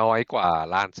บน้อยกว่า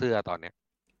ร้านเสื้อตอนเนี้ย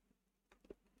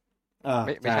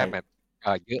ไม่ใช่แบบ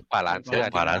เยอะกว่าร้านเสื้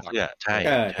อใ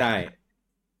ช่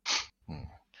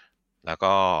แล้ว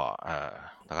ก็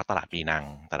ตลาดปีนัง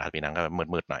ก็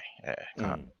มืดๆหน่อย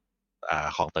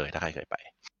ของเตยถ้าใครเคยไป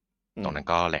ตรงนั้น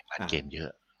ก็แหล่งร้านเกมเยอะ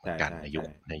กันใน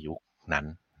ยุคนั้น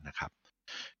นะครับ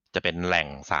จะเป็นแหล่ง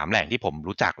3 แหล่งที่ผม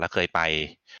รู้จักและเคยไป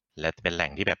และเป็นแหล่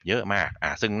งที่แบบเยอะมาก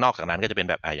ซึ่งนอกจากนั้นก็จะเป็น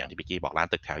แบบอย่างที่พี่กี้บอกร้าน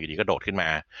ตึกแถวอยู่ดีก็โดดขึ้นมา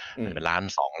เป็นล้าน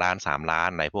2 ล้าน3 ล้าน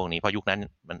อะไรพวกนี้เพราะยุคนั้น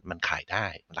มันขายได้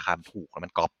ราคาถูกแล้วมั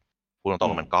นก๊อปพูดตร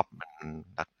งๆมันก๊อปมัน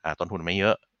ต้นทุนไม่เย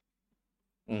อะ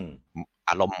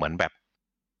อารมณ์เหมือนแบบ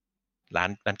ร้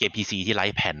านเกม PC ที่ไล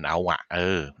ฟ์แผ่นเอา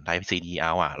ไลฟ์ซีดีเอ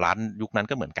าร้านยุคนั้น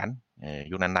ก็เหมือนกัน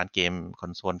ยุคนั้นร้านเกมคอ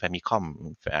นโซล Famicom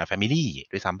Family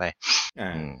ด้วยซ้ำไป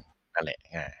นั่นแหละ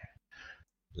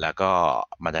แล้วก็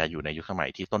มันจะอยู่ในยุคสมัย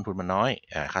ที่ต้นทุนมันน้อย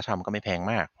ค่าเช่ามันก็ไม่แพง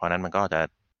มากเพราะนั้นมันก็จะ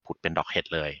ผุดเป็นดอกเห็ด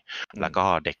เลยแล้วก็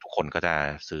เด็กทุกคนก็จะ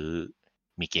ซื้อ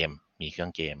มีเครื่อ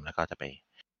งเกมแล้วก็จะไป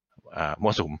มั่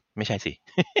วสุมไม่ใช่สิ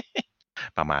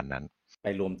ประมาณนั้นไป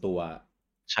รวมตัว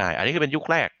ใช่อันนี้คือเป็นยุค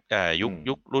แรก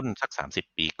ยุครุ่นสัก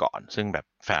30 ปีก่อนซึ่งแบบ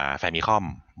แฟมิคอม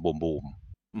บูม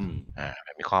แฟ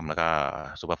มิคอมแล้วก็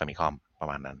ซูเปอร์แฟมิคอมประ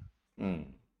มาณนั้น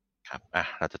ครับ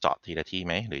เราจะเจาะทีละที่ไ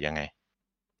หมหรือยังไง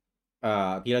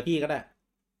ทีละที่ก็ได้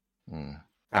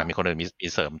มีคนอื่นมี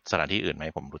เสริมสถานที่อื่นไหม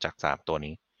ผมรู้จัก3 ตัว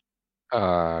นี้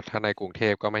ถ้าในกรุงเท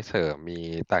พก็ไม่เสริมมี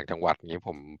ต่างจังหวัดนี้ผ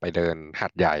มไปเดินหา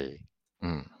ดใหญ่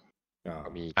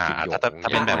มีคิมหยงถ้า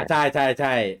เป็นแบบใช่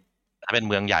ถ้าเป็น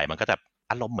เมืองใหญ่มันก็จะ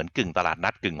อารมณ์เหมือนกึ่งตลาดนั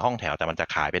ดกึ่งห้องแถวแต่มันจะ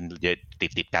ขายเป็น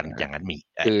ติดกันอย่างนั้นมี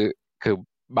คือ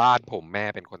บ้านผมแม่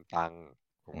เป็นคนตัง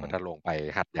ผมก็จะลงไป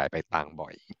หาดใหญ่ไปตังบ่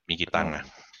อยมีกี่ตังนะ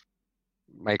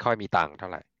ไม่ค่อยมีตังเท่า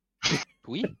ไหร่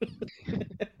ทุย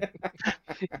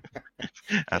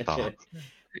ต่อ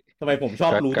ทำไมผมชอ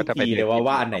บรู้ทุกทีเลย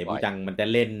ว่าอันไหนบูจังมันจะ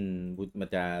เล่นมัน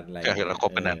จะอะไรก็คือเราคร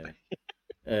บกันนั่น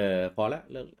พอละ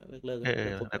เลิก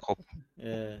ครบ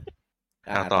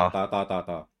ต่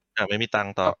อไม่มีตัง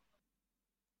ต่อ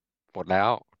หมดแล้ว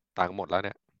ตังหมดแล้วเ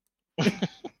นี่ย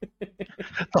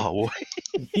ต่อโว้ย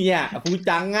เนี่ยบู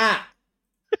จัง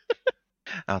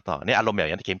ต่อเนี่ยอารมณ์แบบ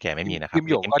นี้เกมแก่ไม่มีนะครับคิม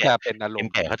หยงก็จะเป็นอารม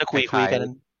ณ์แก่เขาจะคุยกัน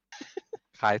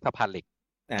ขายสะพานเหล็ก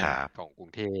ของกรุ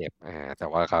งเทพแต่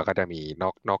ว่าเขาก็จะมี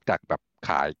นอกจากแบบ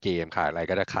ขายเกมขายอะไร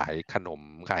ก็จะขายขนม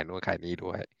ขายนู่นขายนี่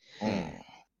ด้วย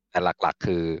แต่หลักๆ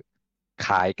คือข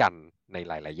ายกันใน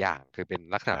หลายๆอย่างคือเป็น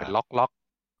ลักษณะเป็นล็อก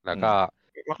แล้วก็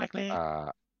ล็อกเล็ก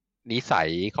นิสัย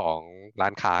ของร้า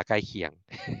นค้าใกล้เคียง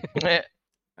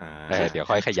เดี๋ยว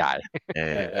ค่อยขยาย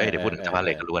เดี๋ยวพูดถึงสะพานเห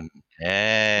ล็กล้วน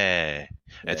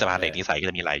สะพานเหล็กนิสัยก็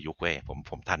จะมีหลายยุคเว้ย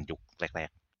ผมทันยุคแร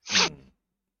ก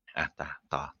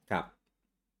ต่อครับ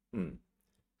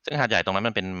ซึ่งหาดใหญ่ตรงนั้น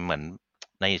มันเป็นเหมือน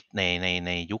ใ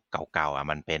นยุคเก่า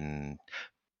ๆมันเป็น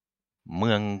เ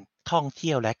มืองท่องเ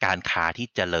ที่ยวและการค้าที่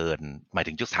เจริญหมาย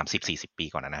ถึงยุค30-40 ปี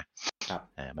ก่อนนะครับ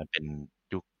มันเป็น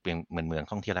ยุคเมือง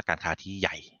ท่องเที่ยวและการค้าที่ให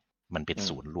ญ่มันเป็น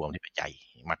ศูนย์รวมที่ใหญ่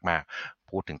มากๆ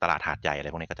พูดถึงตลาดหาดใหญ่อะไร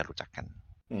พวกนี้ก็จะรู้จักกัน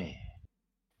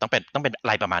ต้องเป็นอะ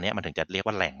ไรประมาณนี้มันถึงจะเรียก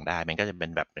ว่าแหล่งได้มันก็จะเป็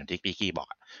นแบบอย่างที่พี่กี้บอก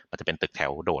มันจะเป็นตึกแถ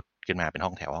วโดดขึ้นมาเป็นห้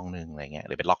องแถวห้องนึงอะไรเงี้ยห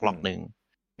รือเป็นล็อกนึง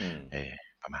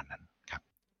ประมาณนั้นครับ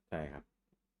ใช่ครับ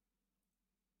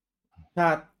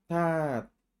ถ้า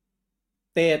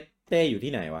เต้อยู่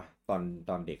ที่ไหนวะ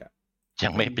ตอนเด็กอ่ะยั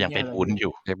งเป็นวุ้นอ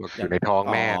ยู่ในท้อง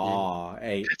แม่ไ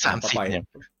อ้30เนี่ย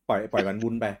ปล่อยมัน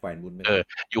วุ้นไปปล่อยวุ้นไป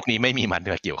ยุคนี้ไม่มีมัน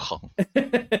เกี่ยวข้อง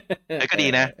ก็ดี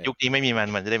นะยุคนี้ไม่มี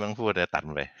มันจะได้ไม่ต้องพูดตัด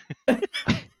มันไป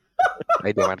ไอ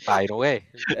เดี๋ยวมันไปนะเว้ย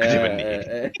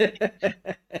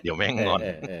เดี๋ยวแม่งงอน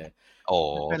โอ้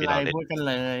เป็นไรพูดกัน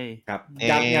เลยครับ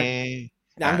อ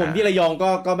ย่างผมที่ระยอง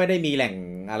ก็ไม่ได้มีแหล่ง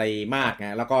อะไรมากน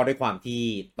ะแล้วก็ด้วยความที่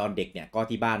ตอนเด็กเนี่ยก็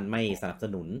ที่บ้านไม่สนับส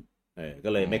นุนก็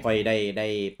เลยไม่ค่อยได้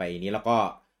ไปนี้แล้วก็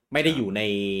ไม่ได้อยู่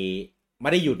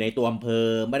ในตัวอำเภอ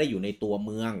ไม่ได้อยู่ในตัวเ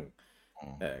มือง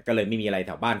ก็เลยไม่มีอะไรแ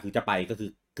ถวบ้านคือจะไปก็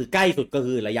คือใกล้สุดก็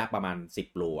คือระยะประมาณ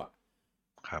10 โลอ่ะ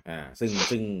ครับ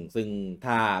ซึ่ง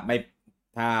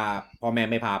ถ้าพ่อแม่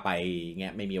ไม่พาไปเงี้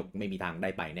ยไม่มีทางได้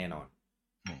ไปแน่นอน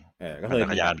ก็เลยจั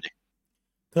กรยาน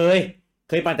เ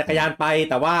คยปั่นจักรยานไป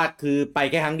แต่ว่าคือไป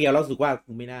แค่ครั้งเดียวแล้วรู้สึกว่า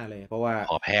ไม่น่าเลยเพราะว่า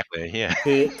ขอแพกเลยเฮีย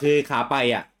คือขาไป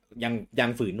อ่ะยัง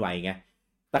ฝืนไหวไง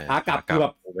แต่ขากลับคือแบ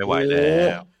บไม่ไหวแล้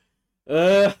ว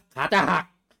ขาจะหัก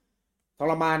ท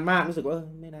รมานมากรู้สึกว่า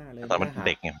ไม่น่าเลยตอนมันเ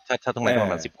ด็กไงถ้าตรงไหนปร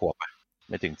ะมาณ10 ขวบอ่ะ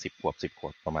ไม่ถึง10 ขวบ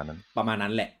ประมาณนั้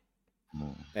นแหละ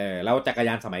แล้วจักรย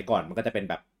านสมัยก่อนมันก็จะเป็น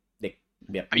แบบเด็ก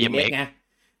แบบBMXไง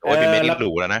โอ้ยBMXห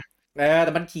รูแล้วนะแ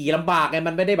ต่มันขี่ลำบากไง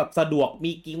มันไม่ได้แบบสะดวก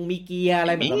มีเกียร์อะไ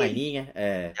รเหมือนสมัยนี้ไง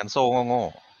ยันโซ่โง่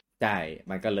ใช่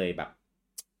มันก็เลยแบบ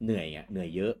เหนื่อย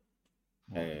เยอะ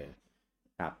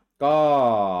ครับก็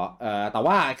แต่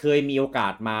ว่าเคยมีโอกา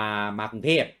สมากรุงเ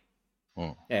ทพ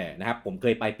นะครับผมเค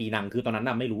ยไปปีนังคือตอนนั้น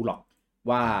น่ะไม่รู้หรอก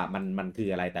ว่ามันคือ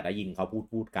อะไรแต่ได้ยินเขา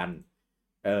พูดกัน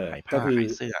ก็คือ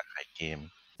เสื้อขายเกม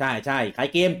ใช่ขาย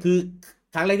เกมคือ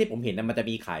ครั้งแรกที่ผมเห็นมันจะ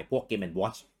มีขายพวกเกมแอนด์วอ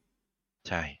ช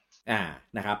ใช่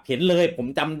นะครับเห็นเลยผม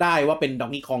จำได้ว่าเป็น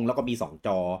Donkey Kong แล้วก็มี2 จ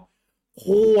อโค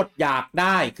ตรอยากไ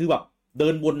ด้คือแบบเดิ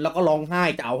นวนแล้วก็ร้องไห้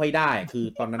จะเอาให้ได้คือ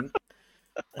ตอนนั้น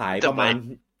ขายประ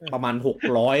มาณ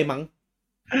600มั้ง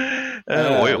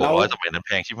โอ้ย600สมัยนั้นแ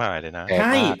พงชิบหายเลยนะใ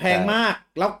ช่แพงมาก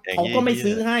แล้วเขาก็ไม่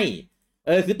ซื้อให้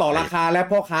คือต่อราคาแล้ว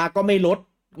พ่อค้าก็ไม่ลด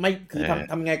ไม่คือ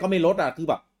ทำไงก็ไม่ลดอ่ะคือ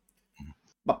แบบ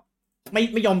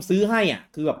ไม่ยอมซื้อให้อ่ะ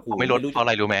คือแบบไม่ลดเพราะอะ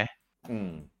ไรรู้ไหม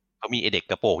เขามีเด็ก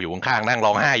กระโปรงอยู่ข้างๆนั่งร้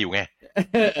องไห้อยู่ไง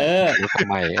ทำ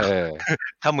ไม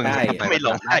ถ้ามึงไม่ร้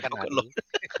องไห้ก็ลด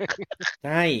ใ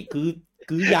ช่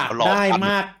คืออยากได้ม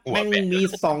ากแม่งมี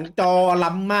2 จอ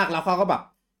ล้ำมากแล้วเขาก็แบบ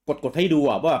กดให้ดู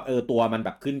อ่ะว่าตัวมันแบ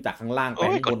บขึ้นจากข้างล่างไป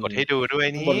ข้างบนกดให้ดูด้วย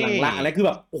นี่บนหลังๆอะไรคือแ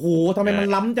บบโอ้โหทำไมมัน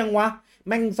ล้ำจังวะ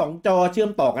แม่ง2 จอเชื่อ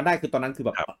มต่อกันได้คือตอนนั้นคือแ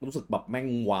บบรู้สึกแบบแม่ง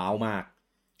ว้าวมาก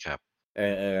ครับ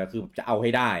คือจะเอาให้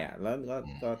ได้อ่ะแล้ว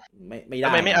ก็ไม่ได้ท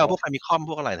ำไมไม่เอาพวกไฟมิคอม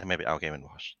พวกอะไรทำไมไปเอาเกมแอนด์ว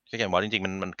อชเกมแอนด์วอชจริง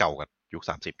ๆมันเก่ากับยุค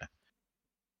30นะ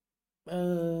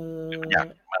อยาก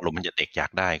อารมณ์มันจะเด็กอยา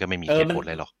กได้ก็ไม่มีเหตุผลอะ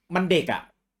ไรหรอกมันเด็กอ่ะ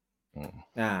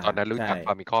ตอนนั้นรู้จักไฟ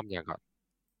มิคอมยังก่อน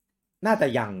น่าจะ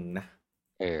ยังนะ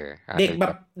เด็กแบ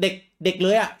บเด็กเล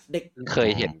ยอ่ะเด็กเคย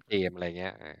เห็นเกมอะไรเงี้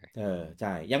ยใ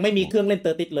ช่ยังไม่มีเครื่องเล่นเต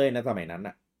อร์ติดเลยนะสมัยนั้น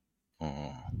อ่ะ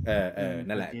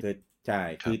นั่นแหละคือใช่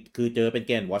คือเจอเป็นเ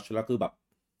กมวอชแล้วคือแบบ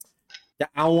จะ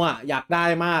เอาอ่ะอยากได้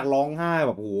มากร้องไห้แ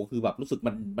บบโอ้โหคือแบบรู้สึก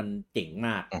มันเจ๋งม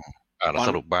ากแล้ว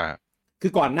สรุปว่าคื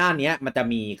อก่อนหน้านี้มันจะ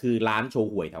มีคือร้านโชว์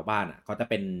หวยแถวบ้านอ่ะเขาจะ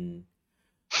เป็น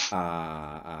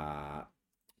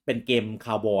เป็นเกมค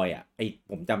าวบอยอ่ะ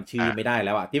ผมจำชื่อไม่ได้แ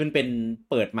ล้วอ่ะที่มันเป็น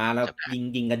เปิดมาแล้ว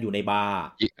ยิงกันอยู่ในบาร์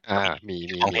มี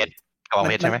กองเ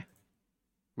พชรใช่ไหม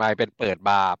ไม่เป็นเปิดบ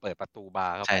าร์เปิดประตูบา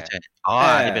ร์เข้าไปใ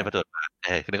ช่ที่เป็นประตูบาร์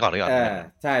นึกออก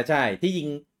ใช่ที่ยิง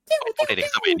เด็ก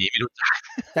สมัยนี้ไม่รู้จัก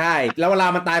ใช่แล้วเวลา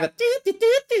มันตายแบบจืด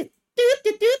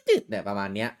เนี่ยประมาณ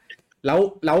เนี้ยแ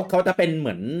ล้วเขาจะเป็นเห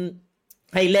มือน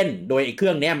ให้เล่นโดยไอ้เครื่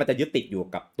องเนี้ยมันจะยึดติดอยู่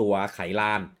กับตัวไขล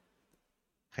าน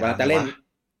เวลาจะเล่น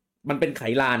มันเป็นไข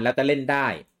ลานแล้วจะเล่นได้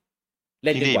เ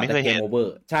ล่นจนกว่าจะเกมโอเวอ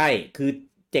ร์ใช่คือ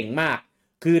เจ๋งมาก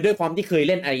คือด้วยความที่เคย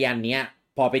เล่นไอยันเนี้ย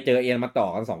พอไปเจอเอ็นมาต่อ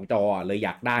กัน2 จอเลยอย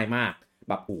ากได้มาก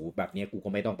แบบปู่แบบนี้กูก็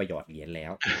ไม่ต้องไปหยอดเหรียญแล้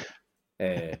ว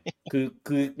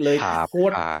คือเลยโค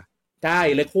ตรใช่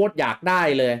เลยโคตรอยากได้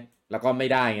เลยแล้วก็ไม่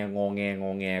ได้ไงงอแ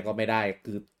งก็ไม่ได้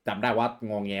คือจำได้ว่า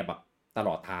งอแงแบบตล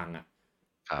อดทางอ่ะ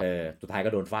สุดท้ายก็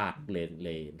โดนฟาดเล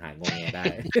ยหายงอแงได้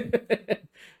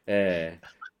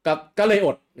ก็เลยอ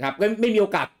ดครับก็ไม่มีโอ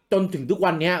กาสจนถึงทุก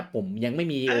วันนี้ผมยังไม่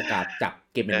มีโอกาสจับ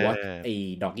เกมแอนด์วอชไอ้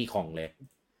ดองกี้คองเลย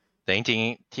แต่จริง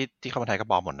ๆที่เข้ามาไทยก็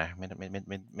ปลอมหมดนะไม่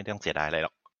ต้องเสียดายอะไรหร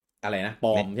อกอะไรนะปล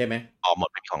อมใช่ไหมปลอมหมด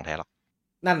ไม่มีของแท้หรอก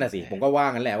นั่นน่ะสิผมก็ว่า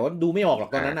งั้นแหละว่าดูไม่ออกหรอก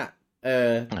ตอนนั้นอ่ะ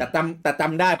แต่จ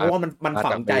ำได้เพราะว่ามัน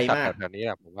ฝังใจมากแบบนี้แห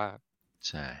ละผมว่า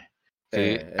ใช่คือ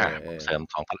เสริม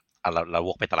ของเราว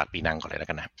กไปตลาดปีนังก่อนเลยแล้ว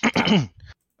กันนะ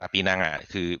ปีนังอ่ะ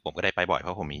คือผมก็ได้ไปบ่อยเพร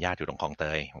าะผมมีญาติอยู่ตรงคลองเต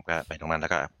ยผมก็ไปตรงนั้นแล้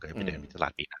วก็เคยไปเดินตลา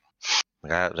ดปีนังมัน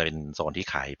ก็จะเป็นโซนที่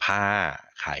ขายผ้า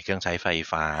ขายเครื่องใช้ไฟ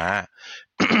ฟ้า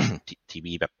ที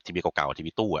วีแบบทีวีเก่าๆที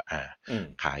วีตู้อ่ะ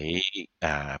ขาย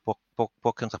พ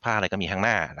วกเครื่องซักผ้าอะไรก็มีข้างห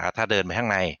น้าแล้วถ้าเดินไปข้าง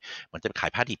ในมันจะขา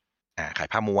ยผ้าดิบขาย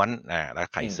ผ้าม้วนแล้ว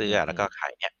ขายเสื้อแล้วก็ขา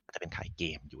ยเนี่ยจะเป็นขายเก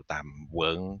มอยู่ตามเวิ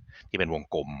ร์กที่เป็นวง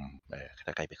กลม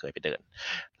ถ้าใครไปเคยไปเดิน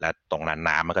แล้วตรงนั้น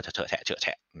น้ำมันก็จะเฉอะแฉ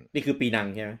ะนี่คือปีนัง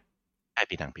ใช่ไหมใช่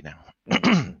ปีนัง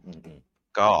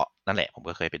ก็นั่นแหละผม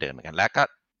ก็เคยไปเดินเหมือนกันแล้วก็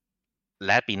แ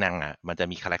ละปีนังอ่ะมันจะ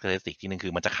มีคาแรคเตอร์สติกที่นึงคื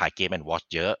อมันจะขายเกมแอนด์วอช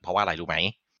เยอะเพราะว่าอะไรรู้ไหม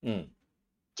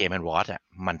เกมแอนด์วอชอ่ะ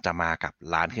มันจะมากับ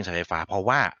ร้านเครื่องใช้ไฟฟ้าเพราะ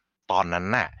ว่าตอนนั้น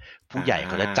น่ะผู้ใหญ่เ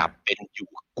ขาจะจับเป็นอยู่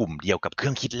กลุ่มเดียวกับเครื่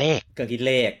องคิดเลข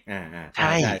ใ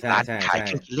ช่ร้านขายเค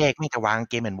รื่องคิดเลขไม่จะวาง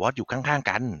เกมแอนด์วอชอยู่ข้างๆ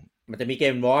กันมันจะมีเก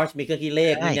มวอชมีเครื่องคิดเล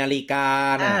ขมีนาฬิกา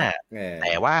แ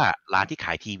ต่ว่าร้านที่ข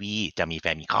ายทีวีจะมีแฟ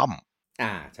มิคอม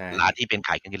ใช่ร้านที่เป็นข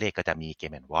ายเครื่องคิดเลขก็จะมีเก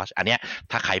มแอนด์วอชอันเนี้ย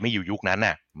ถ้าใครไม่อยู่ยุคนั้น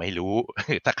น่ะไม่รู้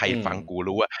ถ้าใครฟังกู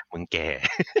รู้ว่ามึงแก่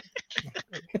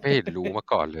ไม่รู้มา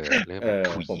ก่อนเลย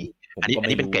คุยอัน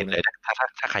นี้เป็นเกรดเลย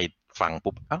ถ้าใครฟัง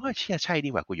ปุ๊บเชื่อใช่ดี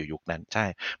กว่ากูอยู่ยุคนั้นใช่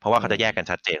เพราะว่าเขาจะแยกกัน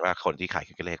ชัดเจนว่าคนที่ขายเค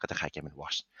รื่องคิดเลขก็จะขายเกมแอนด์วอ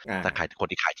ชถ้าขายคน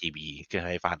ที่ขายทีวีเครื่องใ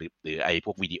ช้ไฟฟ้าหรือไอ้พ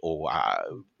วกวิดีโอ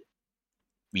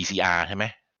VCR ใช่ไหม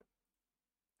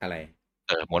อะไร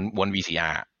ม้วน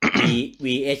VCR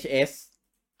VHS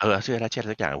ชื่ออะไร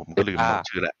สักอย่างผมก็ลืม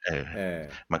ชื่อแล้ว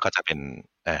มันก็จะเป็น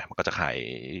มันก็จะขาย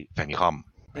แฟมิคอม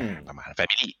ประมาณแฟ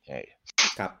มิลี่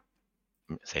ครับ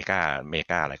เซกาเม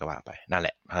กาอะไรก็ว่าไปนั่นแห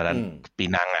ละเพราะฉะนั้นปี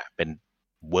นังอ่ะเป็น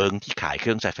เวิร์กที่ขายเค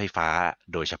รื่องใช้ไฟฟ้า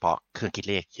โดยเฉพาะเครื่องคิด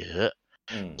เลขเยอะ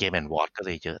เกมแอนด์วอชก็เล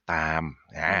ยเยอะตาม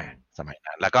สมัย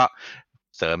นั้นแล้วก็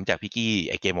เสริมจากพี่กี้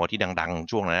ไอเกมโมที่ดัง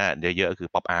ๆช่วงนั้นเยอะๆคือ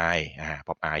ป๊อปอาย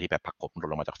ป๊อปอายที่แบบผักกบหล่น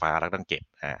ลงมาจากฟ้าแล้วต้องเก็บ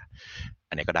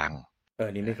อันนี้ก็ดัง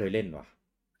นี่ไม่เคยเล่นว่ะ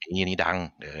นี่ดัง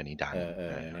นี่ดัง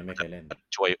นี่ไม่เคยเล่น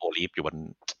ช่วยโอลิฟอยู่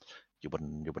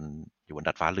บน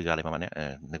ดัดฟ้าเรืออะไรประมาณนี้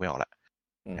นึกไม่ออกละ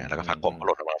แล้วก็ผักกบห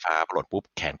ล่นลงมาฟ้าหล่นปุ๊บ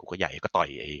แขนกูก็ใหญ่ก็ต่อย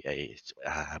ไอ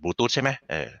บลูทูธใช่ไหม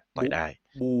ต่อยได้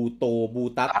บู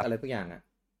ตัสอะไรพวกอย่าง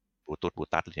บลูทูธ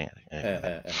เนี่ย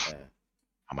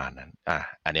ประมาณนั้น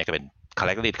อันนี้ก็เป็นคาแ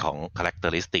รคเตอ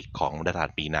ริสติกของตลาด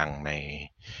ปีนังใน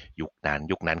ยุค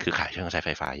นั้นคือขายเครื่องใช้ไฟ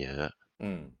ฟ้าเยอะ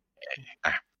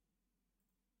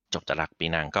จบจากหลักปี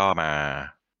นังก็มา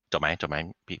จบไหม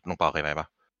พี่น้องปอเคยไปปะ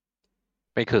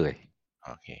ไม่เคยโ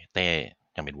อเคเต้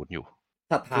ยังเป็นวุฒิอยู่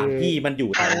สถานที่มันอยู่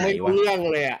แถวไหนวะเรื่อง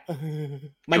เลยอ่ะ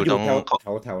มันอยู่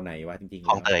แถวไหนวะจริงๆค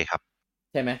ลองเตยครับ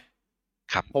ใช่ไหม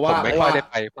ครับเพราะว่าไม่ค่อยได้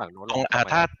ไปฝั่งโน้น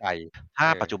ถ้า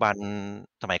ปัจจุบัน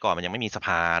สมัยก่อนมันยังไม่มีสะพ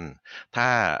านถ้า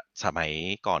สมัย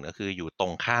ก่อนก็คืออยู่ตร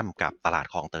งข้ามกับตลาด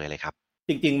คลองเตยเลยครับ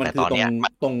จริงๆมันคือ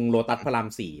ตรงโลตัสพระราม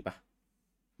4ป่ะ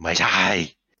ไม่ใช่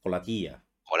คนละที่อ่ะ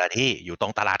คนละที่อยู่ตร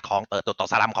งตลาดคลองเตยตรง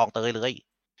สลัมคลองเตยเลย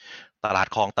ตลาด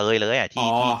คลองเตยเลย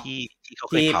ที่เขา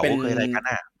เคยเผาเคยอะไรกัน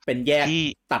เป็นแยก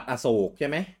ตัดอโศกใช่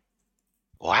ไหม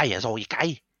ว้ายอโศกอีกไกล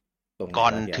ก่อ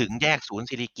นถึงแยกศูนย์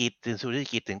ศิริกิติ์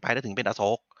ถึงไปแล้วถึงเป็นอโศ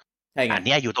กอัน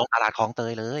นี้อยู่ตรงตลาดคลองเต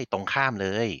ยเลยตรงข้ามเล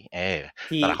ย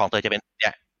ตลาดคลองเตยจะเป็นเนี่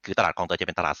ยคือตลาดคลองเตยจะเ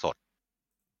ป็นตลาดสด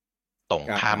ตรง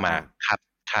ข้ามมา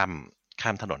ข้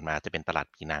ามถนนมาจะเป็นตลาด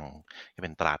ปีนังจะเ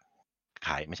ป็นตลาด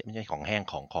ขายไม่ใช่ของแห้ง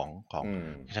ของเค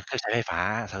รื่องใช้ไฟฟ้า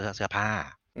เสื้อผ้า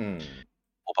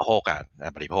อุปโภค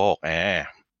บริโภค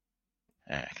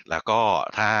แล้วก็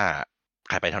ถ้า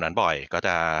ใครไปแถวนั้นบ่อยก็จ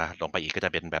ะลงไปอีกก็จ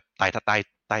ะเป็นแบบใ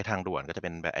ต้ทางด่วนก็จะเป็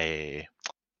นแบบ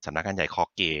สำนักงานใหญ่คอ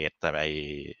เกตแต่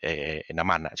น้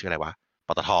ำมันชื่ออะไรวะป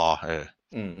ตท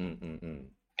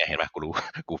เห็นไหมกูรู้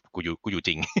กูอยู่จ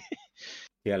ริง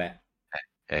เชื่อแหละ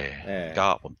ก็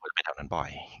ผมไปแถวนั้นบ่อย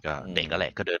ก็เด็กก็แหล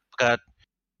ะก็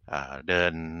เดิ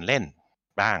นเล่น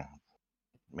บ้าง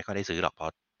ไม่ค่อยได้ซื้อหรอกเพรา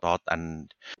ะ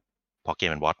พอเก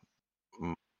มแอนด์วอช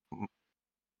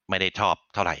ไม่ได้ชอบ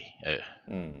เท่าไหร่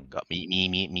ก็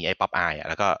มีไอ้ป๊อปอาย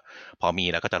แล้วก็พอมี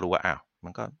แล้วก็จะรู้ว่าอ้าวมั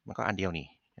นก็อันเดียวนี่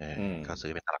ก็ซื้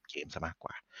อเป็นตลับเกมซะมากก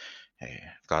ว่า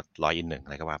ก็101อะ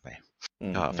ไรก็ว่าไป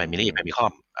ก็แฟมิลี่แฟมิคอ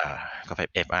มก็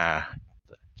FR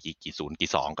กี่0กี่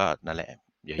2ก็นั่นแหละ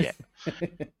เยอะแยะ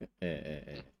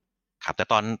ครับแต่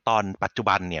ตอนปัจจุ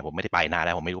บันเนี่ยผมไม่ได้ไปนานแ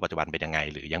ล้วผมไม่รู้ปัจจุบันเป็นยังไง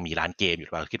หรือยังมีร้านเกมอยู่ห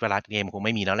รือเปล่าคิดว่าร้านเกมคงไ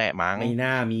ม่มีแล้วแหละมั้งไม่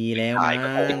น่ามีแล้วมั้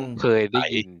งเคยได้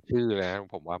ยินชื่อแล้ว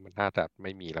ผมว่ามันน่าจะไ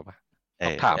ม่มีแล้วป่ะต้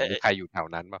องถามใครอยู่แถว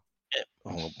นั้นป่ะ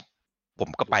ผม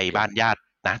ก็ไปบ้านญาติ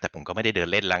นะแต่ผมก็ไม่ได้เดิน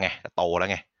เล่นแล้วไงโตแล้ว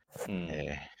ไง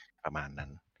ประมาณนั้น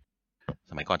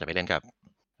สมัยก่อนจะไปเล่นกับ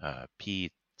พี่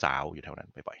สาวอยู่แถวนั้น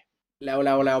บ่อยๆแ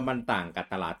ล้วมันต่างกับ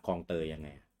ตลาดคลองเตยยังไง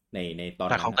ในตอน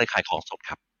นั้นคลองเตยขายของสด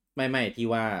ครับไม่ที่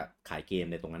ว่าขายเกม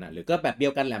ในตรงนั้นหรือก็แบบเดีย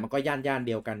วกันแหละมันก็ย่านเ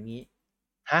ดียวกันงี้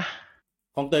ฮะ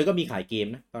คลองเตยก็มีขายเกม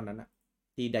นะตอนนั้น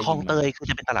ที่ได้ คลองเตยคือ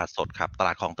จะเป็นตลาดสดครับตล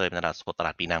าดคลองเตยเป็นตลาดสดตล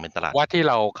าดปีนังเป็นตลาดว่าที่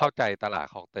เราเข้าใจตลาด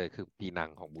คลองเตยคือปีนัง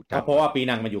ของบูจังเพราะว่าปี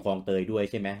นังมันอยู่คลองเตยด้วย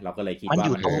ใช่ไหมเราก็เลยคิดว่ามันอ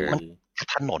ยู่ตรงมัน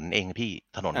ถนนเองพี่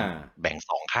ถนนแบ่ง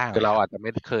สองข้างคือเราอาจจะไ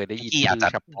ม่เคยได้ยินอาจจ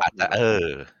ะอา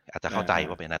จจะเข้าใจ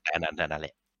ว่าเป็นแต่นั่นแหล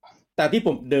ะแต่ที่ผ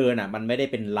มเดินมันไม่ได้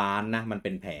เป็นร้านนะมันเ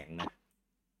ป็นแผงนะ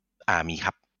มีค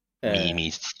รับมี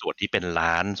ส่วนที่เป็น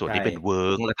ร้านส่วนที่เป็นเวิ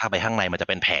ร์กแล้วถ้าไปข้างในมันจะ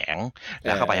เป็นแผงแ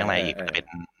ล้วเข้าไปข้างในอีกจะเ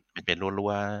ป็นรั่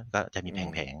วๆก็จะมีแ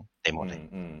ผงเต็มหมดเลย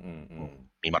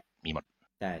มีหมด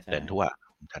ใช่เดินทั่ว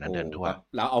ฉะนั้นเดินทั่ว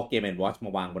แล้วเอาเกมแอนด์วอชม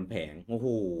าวางบนแผงโอ้โห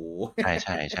ใ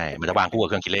ช่มันจะวางคู่กับ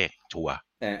เครื่องคิดเลขชัวร์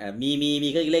มี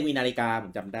เครื่องคิดเลขมีนาฬิกาผ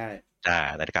มจำได้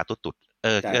นาฬิกาตุ๊ด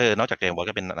นอกจากเกมวอช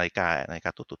ก็เป็นนาฬิกา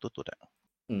ตุ๊ดอ่ะ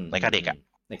นาฬิกาเด็ก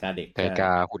นาฬิกาเด็กนาฬิกา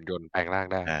หุ่นยนต์แปลงร่าง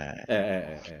ได้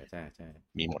ใช่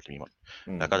มีหมด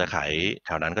แล้วก็จะขายแถ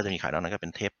วนั้นก็จะมีขายนอกนั้นก็เป็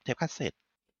นเทปคาสเซ็ต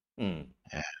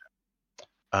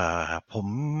ผม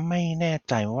ไม่แน่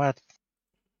ใจว่า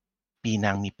ปีน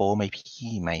างมีโป้ไหม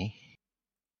พี่ไหม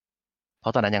เพรา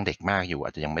ะตอนนั้นยังเด็กมากอยู่อ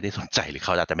าจจะยังไม่ได้สนใจหรือเข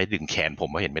าอาจจะไม่ดึงแขนผม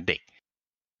เพราะเห็นเป็นเด็ก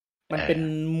มันเป็น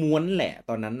ม้วนแหละ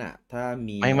ตอนนั้นน่ะถ้า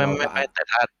มีไม่แต่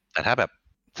ถ้าแบบ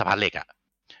สะพานเหล็ก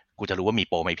กูจะรู้ว่ามี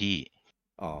โป้ไหมพี่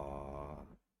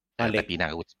แต่ปีนาง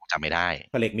กูจำไม่ได้ส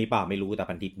ะพานเหล็กมีเปล่าไม่รู้แต่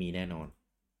พันทิปมีแน่นอน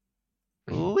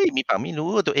อุ้ยมีเปล่าไม่รู้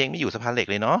ตัวเองไม่อยู่สะพานเหล็ก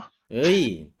เลยเนาะเอ้ย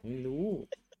ไม่รู้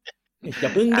อย่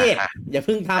าพึ่งเด็กอย่า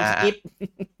พึ่งทำสกิป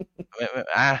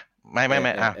ไม่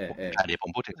เดี๋ยวผ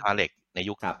มพูดถึงสะพานเหล็กใน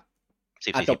ยุค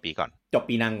10-40 ปีก่อนจบ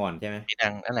ปีนังก่อนใช่ไหมปีนั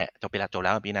งนั่นแหละจบแ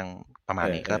ล้วปีนังประมาณ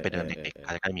นี้ก็ไปเดินเด็กๆก็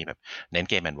จะมีแบบเน้น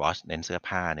เกมแอนด์วอชเน้นเสื้อ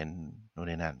ผ้าเน้นนู่น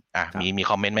นี่นั่นมี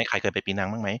คอมเมนต์ไหมใครเคยไปปีนัง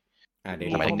บ้างไหม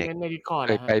สมัยเด็กเ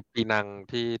คยไปปีนัง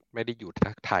ที่ไม่ได้อยู่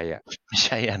ไทยไม่ใ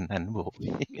ช่อันนั้นบุ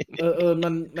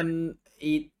มัน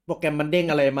อีโปรแกรมมันเด้ง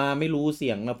อะไรมาไม่รู้เสี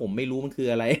ยงนะผมไม่รู้มันคือ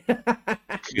อะไร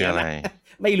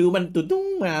ไม่รู้มันตุ้ง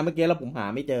มาเมื่อกี้แล้วผมหา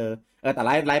ไม่เจอแต่ไ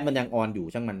ลฟ์มันยังออนอยู่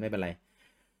ช่างมันไม่เป็นไร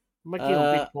เมื่อกี้ผม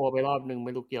ปิดโพลไปรอบนึงไ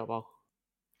ม่รู้เกี่ยวเปล่า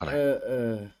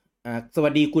สวั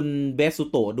สดีคุณเบสสุ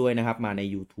โตะด้วยนะครับมาใน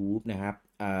YouTube นะครับ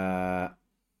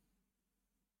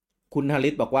คุณฮาริ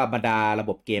สบอกว่าบรรดาระ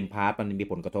บบเกมพาสมันมี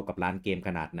ผลกระทบกับร้านเกมข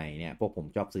นาดไหนเนี่ยพวกผม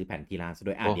ชอบซื้อแผ่นที่ร้านซะ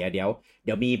ด้วยเ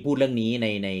ดี๋ยวมีพูดเรื่องนี้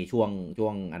ในช่ว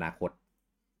งอนาคต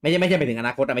ไม่ใช่ไปถึงอน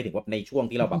าคตแต่ไม่ถึงว่าในช่วง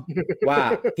ที่เราแบบว่า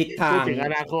ทิศท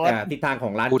างข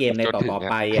องร้านเกมในต่อ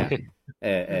ไป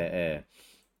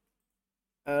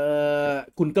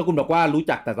คุณบอกว่ารู้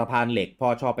จักแต่สะพานเหล็กพ่อ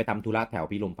ชอบไปทำธุระแถว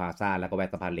พิรมพลาซ่าแล้วก็แวะ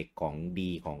สะพานเหล็กของดี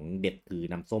ของเด็ดคือ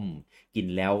น้ำส้มกิน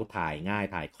แล้วถ่ายง่าย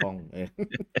ถ่ายคล่อง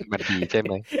มันดีใช่ไ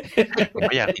หมผมไ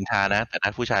ม่อยากนินทานะแต่ถ้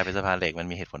าผู้ชายไปสะพานเหล็กมัน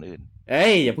มีเหตุผลอื่น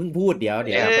อย่าเพิ่งพูดเดี๋ยว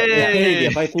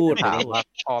ค่อยพูดถามว่า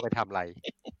พ่อไปทำอะไร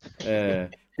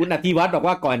คุณอธิวัฒน์บอก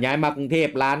ว่าก่อนย้ายมากรุงเทพ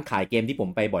ร้านขายเกมที่ผม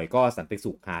ไปบ่อยก็สันติ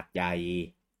สุขหาดใหญ่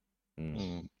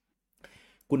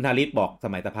คุณธาริศบอกส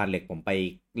มัยสะพานเหล็กผมไป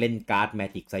เล่นการ์ดแม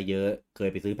จิกซะเยอะเคย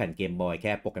ไปซื้อแผ่นเกมบอยแ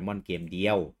ค่โปเกมอนเกมเดี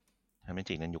ยวถ้าไม่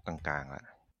จริงนั้นยุคกลางๆละ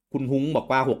คุณฮุ้งบอก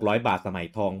ว่า600 บาทสมัย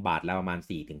ทองบาทแล้วประมาณ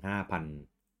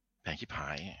 4-5,000 แพงชิบหา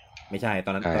ยไม่ใช่ตอ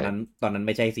นนั้นไ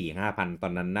ม่ใช่ 4-5,000 ตอ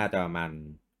นนั้นน่าจะประมาณ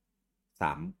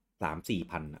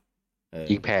 3-4,000 อ่ะ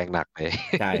ยิ่งแพงหนักเลย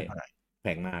ใช่แพ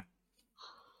งมาก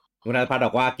คุณอาพัฒน์บ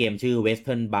อกว่าเกมชื่อ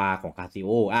Western Bar ของ Casio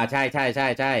ใ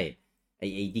ช่ไ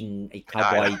อ้ยิงไอ้คาว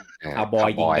บอย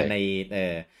ยิงกันใน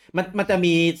มันจะ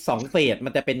มี2เฟสมั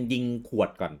นจะเป็นยิงขวด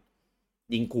ก่อน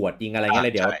ยิงขวดยิงอะไรเงี้ยเล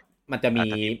ยเดี๋ยวมันจะมี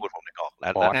พูดผมไม่ออกแล้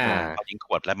วเขายิงข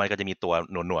วดแล้วมันก็จะมีตัว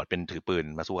หนวดเป็นถือปืน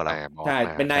มาสู้กับเราใช่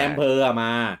เป็นนายอำเภอม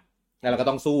าแล้วเราก็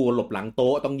ต้องสู้หลบหลังโ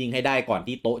ต๊ะต้องยิงให้ได้ก่อน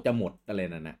ที่โต๊ะจะหมดอะไร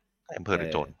นั่นน่ะอำเภอหรือ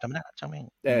โจรจำไม่ได้ช่างแม่ง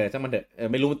ช่างมันเถอะ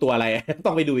ไม่รู้ตัวอะไรต้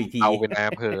องไปดูอีกทีเอาเป็นนาย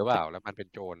อำเภอเปล่าแล้วมันเป็น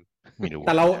โจรไม่รู้แ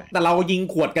ต่เรายิง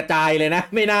ขวดกระจายเลยนะ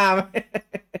ไม่น่าเ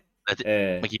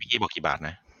มื่อกี้พี่บอกกี่บาทน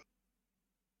ะ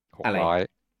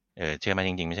600เชื่อมาจ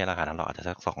ริงๆไม่ใช่ราคานั้นหรอกอาจจะ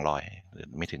สัก200หรือ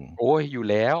ไม่ถึงโอ้ยอยู่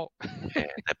แล้ว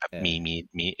แต่แบบ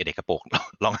มีเด็กกระโปรง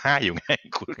ร้องไห้อยู่ไง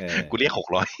กูเรียก600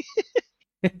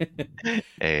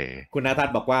คุณณทัศ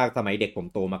น์บอกว่าสมัยเด็กผม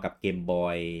โตมากับเกมบ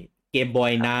อ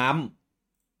ยน้ำ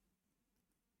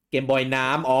ไ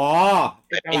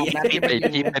อ้ที่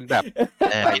เป็นแบบ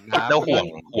แล้วห่วง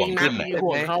ขึ้นห่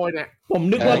วงเข้าเนี่ยผม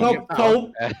นึกว่า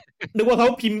เขา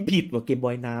พิมพ์ผิดว่าเกมบ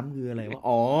อยน้ำคืออะไรวะ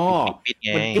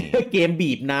มันเกม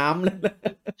บีบน้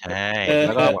ำใช่แ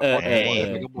ล้วก็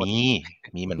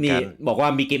มีเหมือนกันบอกว่า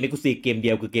มีเกมเอ็กซ์คลูซีฟเกมเดี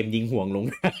ยวคือเกมยิงห่วงลง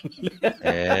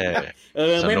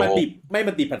ไม่มา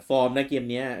ติดแพลตฟอร์มนะเกม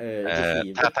เนี้ย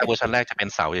ถ้าเวอร์ชันแรกจะเป็น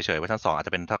เสาเฉยๆเวอร์ชัน2อาจจ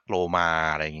ะเป็นทักโลมา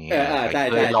อะไรอย่างเงี้ยใช่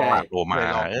ลองโลมา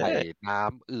ใส่น้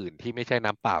ำอื่นที่ไม่ใช่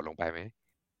น้ำเปล่าลงไปไหม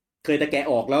เคยแต่แกะ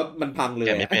ออกแล้วมันพังเลย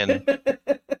ไม่เป็น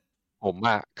ผม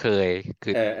เคยคื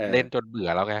อเล่นจนเบื่อ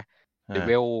แล้วไงเล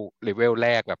เวลแร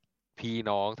กแบบ พี่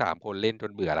น้อง3คนเล่นจ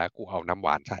นเบื่อแล้วกูเอาน้ำหว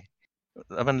านใส่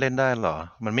แล้วมันเล่นได้เหรอ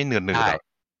มันไม่หนืดได้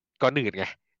ก็หนืดไง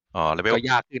เลเวลก็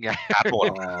ยากขึ้นไงฮาร์ดโหม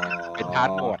ดเป็นฮาร์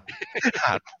ดโหมด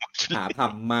หาท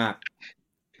ำมาก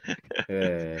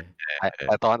แ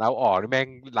ต่ตอนเอาออกนี่แม่ง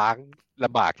ล้างล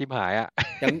ำบากที่หายอ่ะ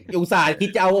ยังอุตส่าห์คิด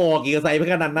จะเอาออกกี่กระใสไป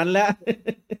ขนาดนั้นแล้ว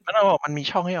มันเอาออกมันมี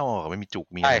ช่องให้เอาออกมันมีจุก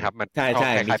มีใช่ครับมันใช่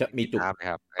มีจุกค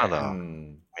รับเหรอ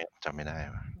จำไม่ได้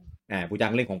ผู้จั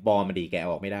งเล่นของปลอมมาดีแก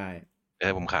ออกไม่ได้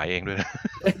ผมขายเองด้วย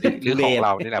หรือของเร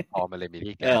านี่แหละปลอมมันเลยมี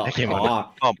ที่แก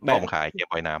ผมขายเก็บ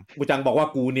ไว้น้ำผู้จังบอกว่า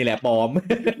กูนี่แหละปลอม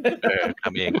ท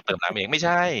ำเองเติมน้ำเองไม่ใ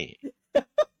ช่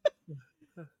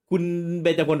คุณเบ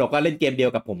ญจพลบอกว่าเล่นเกมเดีย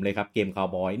วกับผมเลยครับเกมคาว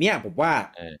บอยเนี่ยผมว่า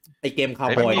ไอเกมคาว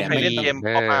บอยเนี่ยไม่เล่นเกม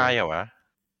ป๊อปอายเหรอวะ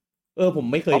ผม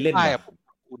ไม่เคยเล่นนะผม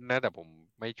คุ้นนะแต่ผม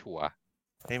ไม่ชัวร์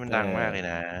ให้มันดังมากเลย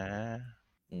นะ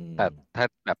แต่ถ้า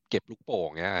แบบเก็บลูกโป่ง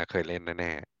เนี้ยเคยเล่นแ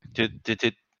น่ๆ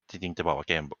จริงจะบอกว่า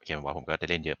เกมว่าผมก็ได้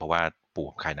เล่นเยอะเพราะว่าปู่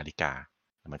ขายนาฬิกา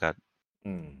มันก็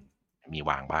มี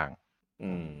วางบ้าง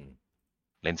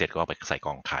เล่นเสร็จก็ไปใส่ก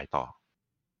ล่องขายต่อ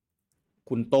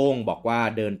คุณโต้งบอกว่า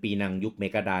เดินปีนังยุคเม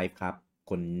กาไดฟ์ครับ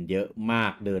คนเยอะมา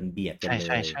กเดินเบียดกันเล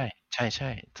ยใช่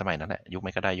สมัยนั้นแหละยุคเม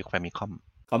กาไดฟ์ยุคแฟมิคอม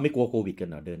เขาไม่กลัวโควิดกัน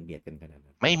เหรอเดินเบียดกันขนาด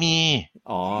นั้นไม่มี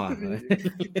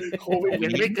โควิดยั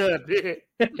งไม่เกิดพี่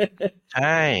ใ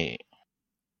ช่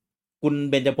คุณ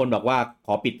เบญจพลบอกว่าข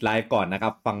อปิดไลฟ์ก่อนนะครั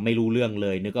บฟังไม่รู้เรื่องเล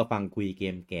ยนึกว่าฟังคุยเก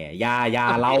มแก่ยา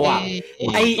เราอ่ะ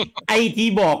ไอที่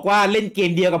บอกว่าเล่นเก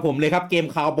มเดียวกับผมเลยครับเกม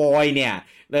คาวบอยเนี่ย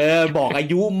บอกอา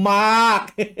ยุมาก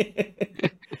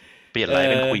เปลี่ยนไลฟ์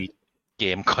เป็นคุยเก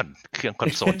มก่อนเครื่องคอ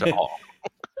นโซลจะออก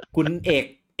คุณเอ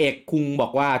กคุงบอ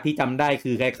กว่าที่จำได้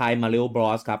คือคล้ายๆ Mario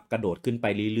Bros ครับกระโดดขึ้นไป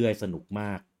เรื่อยๆสนุกม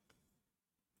าก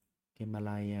เกมอะไ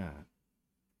รอ่ะ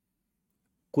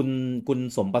คุณ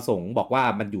สมประสงค์บอกว่า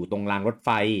มันอยู่ตรงรางรถไฟ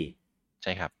ใ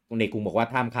ช่ครับคุณเอกคุงบอกว่า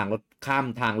ข้ามทา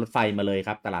งรถไฟมาเลยค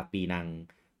รับตลาดปีนัง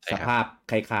สภาพ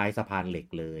คล้ายๆสะพานเหล็ก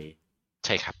เลยใ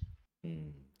ช่ครับ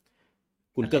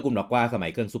คุณเกื้อกูลบอกว่าสมั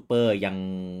ยเครื่องซุปเปอร์ยัง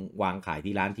วางขาย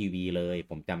ที่ร้านทีวีเลย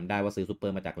ผมจำได้ว่าซื้อซุปเปอ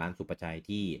ร์มาจากร้านสุประชัย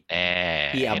ที่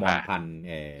อมรพันธ์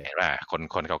เห็นป่ะค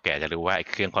นเก่าแก่จะรู้ว่า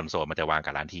เครื่องคอนโซลมันจะวาง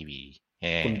กับร้านทีวี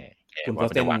คุณโปร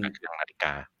เซนวางกับเครื่องนาฬิก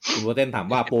าคุณโปรเซนถาม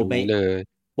ว่าโปร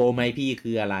ไหมพี่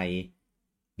คืออะไร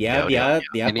เดี๋ยว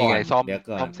ก่อนซ่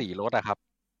อมสีรถอะครับ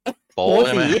โป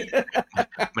สี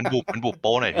มันบุบโป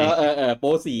หน่อยพี่โป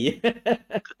สี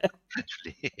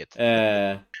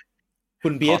คุ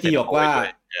ณพีเอสทีบอกว่า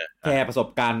แชร์ประสบ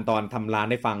การณ์ตอนทำร้าน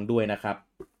ให้ฟังด้วยนะครับ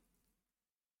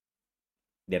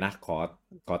เดี๋ยวนะ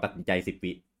ขอตัดสินใจ10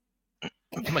 วิ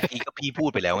เมื่อกี้ก็พี่พูด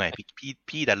ไปแล้วไง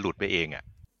พี่ดันหลุดไปเองอ่ะ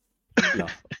เหรอ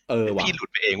ว่ะพี่หลุด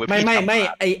ไปเองไม่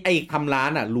ไอทำร้า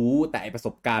นอ่ะรู้แต่ประส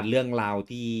บการณ์เรื่องราว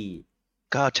ที่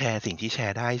ก็แชร์สิ่งที่แช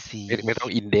ร์ได้สิไม่ต้อง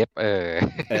อินเดป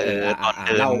ตอน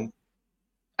เล่า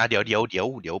เดี๋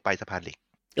ยวไปสะพานเหล็ก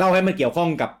เล่าให้มันเกี่ยวข้อง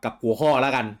กับหัวข้อแ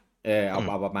ล้วกันเอ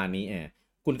าประมาณนี้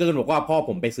คุณก็บอกว่าพ่อผ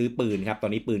มไปซื้อปืนครับตอ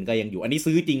นนี้ปืนก็ยังอยู่อันนี้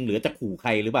ซื้อจริงหรือจะขู่ใคร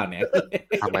หรือเปล่าเนี่ย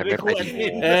ทำไมไม่ค่อย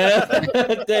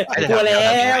กลัวแล้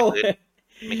ว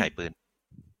ไม่ขายปืน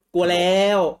กลัวแล้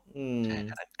ว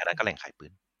อันนั้นก็แหล่งขายปื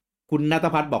นคุณณัฐ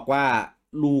พัฒน์บอกว่า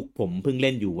ลูกผมเพิ่งเ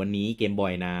ล่นอยู่วันนี้เกมบอ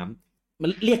ยน้ำมัน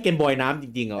เรียกเกมบอยน้ำจ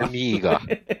ริงๆเหรอมีอีกเหรอ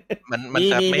มัน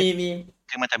จะไม่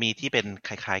คือมันจะมีที่เป็นค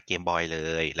ล้ายๆเกมบอยเล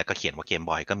ยแล้วก็เขียนว่าเกม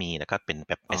บอยก็มีแล้วก็เป็น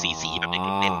แบบสีแบบเ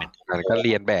น้นๆเป็นก็เ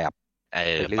รียนแบบ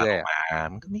เรื่อย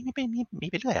ๆมันก็มีไป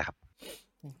เรื่อยครับ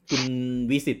คุณ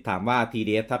วิสิตถามว่า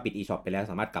TDS ถ้าปิด eShop ไปแล้ว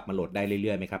สามารถกลับมาโหลดได้เ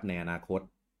รื่อยๆไหมครับในอนาคต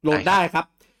โหลดได้ครับ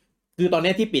คือตอน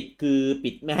นี้ที่ปิดคือปิ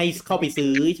ดไม่ให้เข้าไปซื้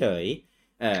อเฉย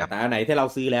แต่อันไหนที่เรา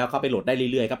ซื้อแล้วเข้าไปโหลดได้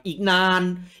เรื่อยๆครับอีกน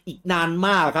านม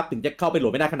ากครับถึงจะเข้าไปโหล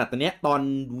ดไม่ได้ขนาดตอนนี้ตอน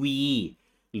V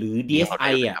หรือ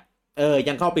DSi อ่ะ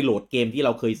ยังเข้าไปโหลดเกมที่เร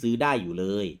าเคยซื้อได้อยู่เล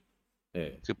ย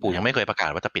คือปู่ยังไม่เคยประกาศ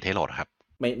ว่าจะปิดให้โหลดครับ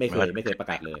ไม่เคยประ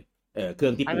กาศเลยเครื่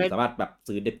องที่ปู่สามารถแบบ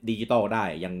ซื้อดิจิตอลได้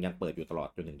ยังเปิดอยู่ตลอด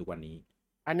จนถึงทุกวันนี้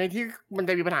อันนี้ที่มัน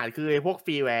จะมีปัญหาคือพวกฟ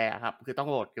รีแวร์ครับคือต้อง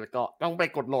โหลดก็ต้องไป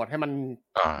กดโหลดให้มัน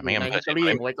ไม่งั้นมันจะรี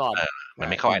ไว้ก่อนมัน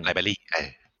ไม่เข้าไลบรารี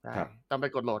ต้องไป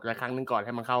กดโหลดไว้ครั้งนึงก่อนใ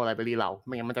ห้มันเข้าไลบรารีเราไ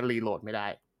ม่งั้นมันจะรีโหลดไม่ได้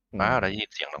ได้ยิน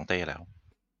เสียงน้องเต้แล้ว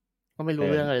ก็ไม่รู้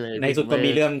เรื่องอะไรเลยในสุดก็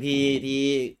มีเรื่อง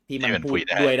ที่มันพูด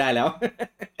ด้วยได้แล้ว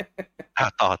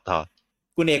ต่อ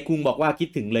คุณเอกคุงบอกว่าคิด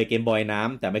ถึงเลยเกมบอยน้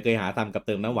ำแต่ไม่เคยหาทำกับเ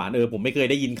ติมน้ำหวานผมไม่เคย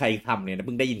ได้ยินใครทำเนี่ยเ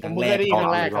พิ่งได้ยินครั้งแรก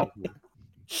ครับ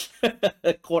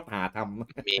โคตรหาท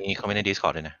ำมีคอมเมนต์ใน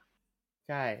Discord ด้วยนะ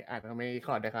ใช่อ่านคอมเมนต์ใน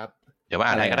Discord นะครับเดี๋ยวว่า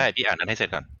อ่านอะไรก็ได้พี่อ่านนั้นให้เสร็จ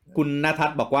ก่อนคุณณทั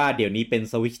ศน์บอกว่าเดี๋ยวนี้เป็น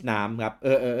สวิตช์น้ำครับ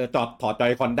ถอดจอ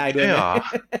ยคอนได้ด้วยเหรอ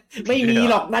ไม่มี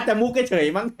หรอกน่าจะมุกเฉย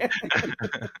มั้ง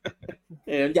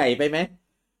ใหญ่ไปไหม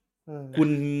คุณ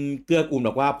เกื้อกูลบ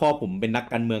อกว่าพ่อผมเป็นนัก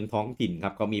การเมืองท้องถิ่นค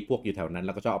รับเขามีพวกอยู่แถวนั้นแ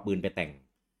ล้วก็ชอบเอาปืนไปแต่ง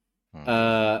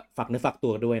ฝ ฝากเนื้อฝากตั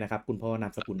วด้วยนะครับคุณพ่อนา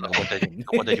มสกุลอะไร คนจ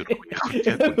ะหยุดคุย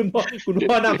คุณ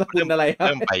พ่อนามสกุลอะไรครับเ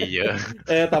ริ่มไปเยอะ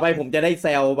ต่อไปผมจะได้แซ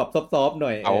วแบบซอฟๆหน่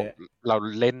อยเรา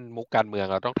เล่นมุกการเมือง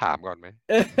เราต้องถามก่อนไหม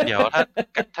เดี๋ยว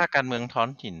ถ้าการเมืองท้อง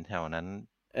ถิ่นแถวนั้น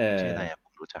ชื่ออะไรผ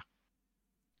มรู้จัก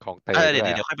ของเตเ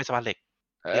ดี๋ยวค่อยไปสะพานเหล็ก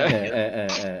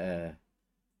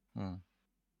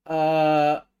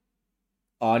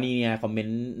นี่เนี่ยคอมเมน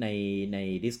ต์ใน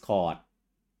Discord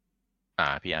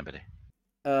พี่อ่านไปเลย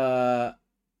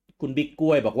คุณบิ๊กกล้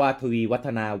วยบอกว่าทวีวัฒ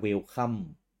นาเวลคัม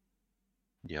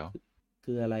เดี๋ยว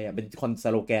คืออะไรอ่ะเป็นคอนส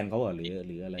โลแกนเขาเหรอห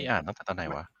รืออะไรพี่อ่านตั้งแต่ตอนไหน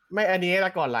วะไม่อันนี้ล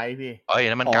ะก่อนไลฟ์พี่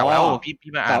นั่นมันเก่าแล้ว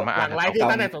พี่มาอ่านหลังไลฟ์ที่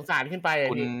ตั้งแต่สงสารขึ้นไป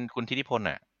คุณธิติพล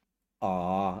น่ะ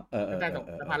แต่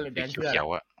สะพานเหล็กแดนเชื่อ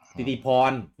อ่ะธิติพ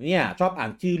รเนี่ยชอบอ่า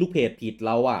นชื่อลูกเพจผิดเ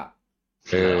ราอ่ะ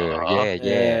แ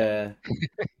ย่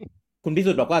คุณพิ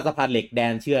สุทธิ์บอกว่าสะพานเหล็กแด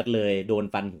นเชือดเลยโดน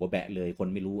ฟันหัวแบะเลยคน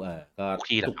ไม่รู้ก็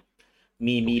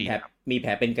มีแผ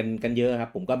ลเป็นกันเยอะครับ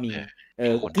ผมก็มี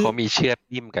เขามีเชือด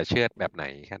นิ่มกับเชือดแบบไหน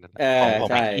แค่นั้นของ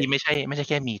พี่ไม่ใช่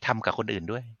แค่มีทำกับคนอื่น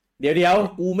ด้วยเดี๋ยว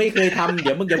กูไม่เคยทำเ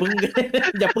ดี๋ยวมึงอย่าเ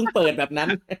พิ่งเปิดแบบนั้น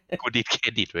กูดิดเคร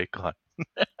ดิตไว้ก่อน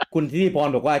คุณธิติพร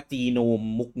บอกว่าจีโนม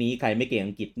มุกนี้ใครไม่เก่ง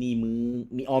อังกฤษนี่มึง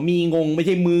มีงงไม่ใ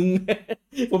ช่มึง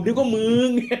ผมนึกว่ามึง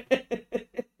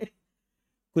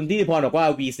คุณธิติพรบอกว่า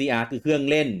VCR คือเครื่อง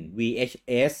เล่น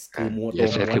VHS คือมูโต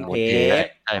โมเทป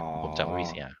ผมจำ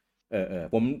VCR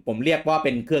ผมเรียกว่าเ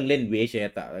ป็นเครื่องเล่น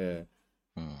VHS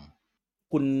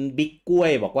คุณบิ๊กกล้ว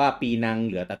ยบอกว่าปีนังเ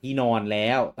หลือแต่ที่นอนแล้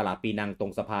วตลาดปีนังตร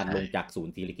งสะพานลงจากศูน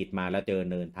ย์ศิริกิติ์มาแล้วเจอ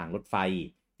เนินทางรถไฟ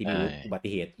ที่มีอุบัติ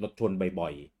เหตุรถชนบ่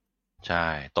อยๆใช่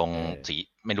ตรงสี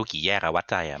ไม่รู้กี่แยกวัด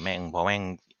ใจแม่งพอแม่ง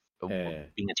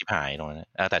วิ่งกันชิบหายตรงนั้น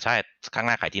แต่ใช่ข้างห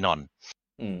น้าขายที่นอน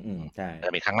ใช่แต่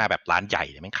เป็นข้างหน้าแบบร้านใหญ่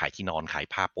แม่งขายที่นอนขาย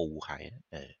ผ้าปูขาย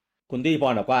คุณธิติพ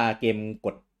รบอกว่าเกมก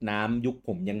ดน้ำยุคผ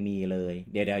มยังมีเลย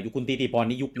เดี๋ยวยุคคุณธิติพร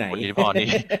นี่ยุคไหนคุณธิติพรนี่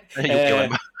ยุคเดียวกั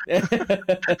น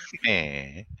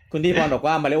คุณธิติพรบอก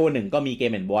ว่า Mario 1ก็มีเก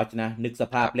มแอนด์วอชนะนึกส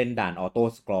ภาพเล่นด่านออโต้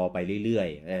สครอลไปเรื่อย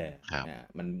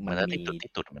ๆมันมี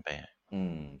ตุดมันไป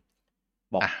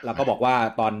บอกแล้วก็บอกว่า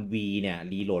ตอน V เนี่ย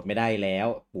รีโหลดไม่ได้แล้ว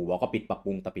ปู่บอกก็ปิดปรับป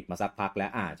รุงแต่ปิดมาสักพักแล้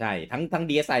วใช่ทั้ง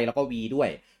DSi แล้วก็ V ด้วย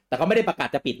แต่เขาไม่ได้ประกาศ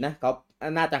จะปิดนะเขา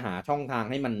น่าจะหาช่องทาง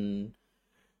ให้มั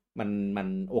น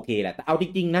โอเคแหละแต่เอาจ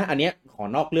ริงๆนะอันเนี้ยขอ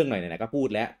นอกเรื่องหน่อยไหนๆก็พูด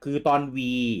แล้วคือตอน V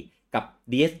กับ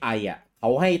DSi เข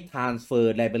าให้ transfer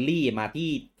library มาที่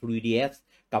 3DS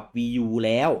กับ Wii U แ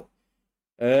ล้ว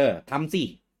ทำสิ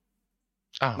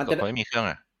มันจะไม่มีเครื่อง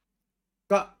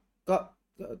ก็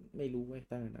ไม่รู้เว้ย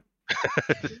ตั้งนั้น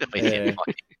ไม่เห็น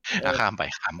ข้ามไป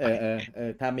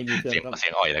ถ้าไม่มีเครื่องเสี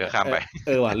ยงอ่อยแล้วก็ข้ามไป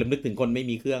ว่ะลืมนึกถึงคนไม่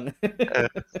มีเครื่อง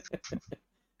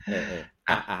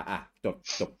จ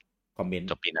บคอมเมนต์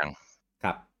จบปีนังค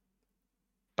รับ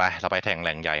ไปเราไปแข่งแห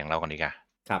ล่งใหญ่ของเราก่อนดีกว่า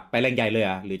ครับไปแหล่งใหญ่เลย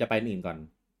หรือจะไปอื่นก่อน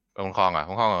มุนคลอง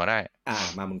มุนคลองก็ได้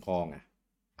มามุนคลอง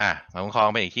มามุนคลอง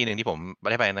เป็นอีกที่หนึ่งที่ผมไม่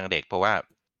ได้ไปตั้งแต่เด็กเพราะว่า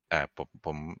ผ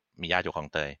มมีญาติอยู่คลอง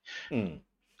เตย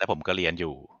และผมก็เรียนอ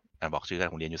ยู่บอกชื่อ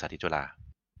ผมเรียนอยู่สาธิตจุฬา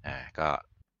ก็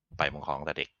ไปมุนคลองตั้ง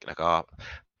แต่เด็กแล้วก็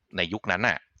ในยุคนั้น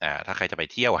ถ้าใครจะไป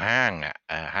เที่ยวห้าง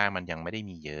ห้างมันยังไม่ได้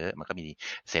มีเยอะมันก็มี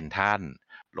เซ็นทรัล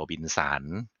โรบินสัน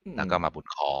แล้วก็มาบุญ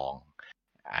คลอง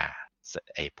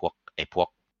ไอ้พวก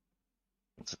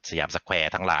สยามสแคว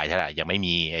ร์ทั้งหลายใช่ไหมยังไม่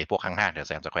มีไอ้พวกข้างๆแถว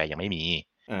สยามสแควร์ยังไม่มี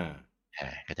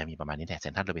ก็จะมีประมาณนี้แหละเซ็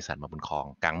นทรัลโรบินสันมาบุญคลอง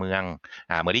กลางเมือง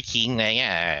เมอร์ลี่คิงไงเงี้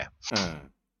ย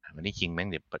เมอร์ลี่คิงแม่ง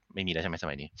เดี๋ยวไม่มีแล้วใช่ไหมส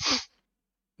มัยนี้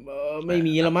ไม่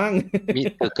มีแล้วมั้งมี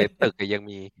ตึกยัง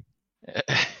มี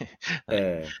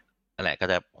นั่นแหละ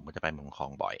ผมก็จะไปเมืองคลอ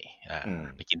งบ่อย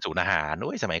ไปกินศูนย์อาหารด้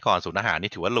วยสมัยก่อนศูนย์อาหาร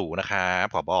นี่ถือว่าหรูนะคะ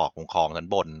พอบอกเมืองคลองชั้น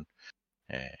บน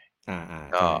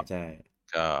ใช่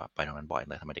ก็ไปตรงนั้นบ่อย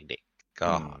เลยสมัยเด็กๆก็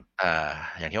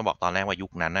อย่างที่ผมบอกตอนแรกว่ายุ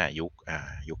คนั้น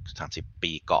ยุค30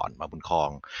 ปีก่อนมาบุญคลอง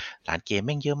ร้านเกมแ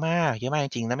ม่งเยอะมากจ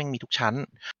ริงๆนะแม่งมีทุกชั้น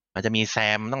มันจะมีแซ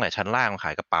มตั้งแต่ชั้นล่างข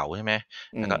ายกระเป๋าใช่ไหม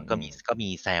แล้วก็มี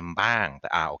แซมบ้างแต่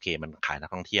โอเคมันขายนัก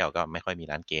ท่องเที่ยวก็ไม่ค่อยมี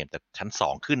ร้านเกมแต่ชั้น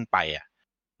2ขึ้นไป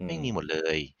ไม่มีหมดเล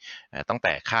ยตั้งแ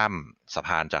ต่ข้ามสะพ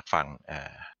านจากฝั่ง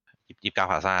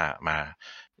29พลาซ่ามา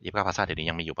29พลาซ่าเดี๋ยวนี้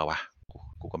ยังมีอยู่ป่าวะ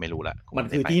กูก็ไม่รู้ละมัน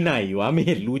คือที่ไหนวะไม่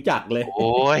เห็นรู้จักเลยโ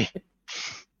อ้ย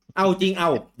เอาจริง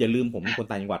อย่าลืมผมเป็นคน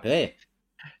ต่างจังหวัดเฮ้ย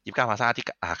29พลาซ่าที่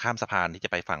ข้ามสะพานที่จ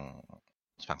ะไปฝั่ง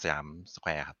สยามสแค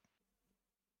วร์ครับ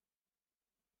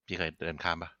พี่เคยเดินข้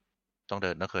ามปะต้องเดิ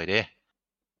นต้องเคยเด้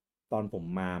ตอนผม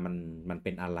มามันเ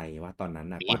ป็นอะไรวะตอนนั้น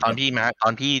ตอน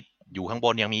ที่อยู่ข้างบ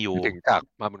นยังมีอยู่ถึงจาก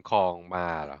มาบนคลองมา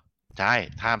เหรอใช่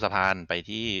ข้ามสะพานไป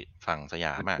ที่ฝั่งสย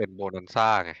ามเป็นโบนันซ่า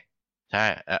ไงใช่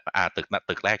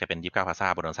ตึกแรกจะเป็น29พลาซ่า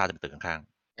โบนันซ่าจะเป็นตึกข้าง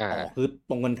ๆคือ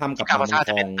ตรงกันข้ามกับ29พลาซ่า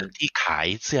จะเป็นตึกที่ขาย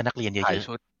เสื้อนักเรียนเยอะ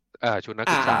ๆชุดนัก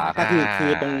ศึกษาก็คื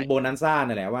อตรงโบนันซ่า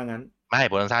นั่นแหละว่างั้น ไม่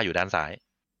โบนันซ่าอยู่ด้านซ้าย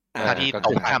ถ้าที่ตร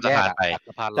งข้ามสะพานไปส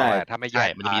ะพานลอยถ้าไม่แยก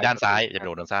มันจะมีด้านซ้ายจะเป็น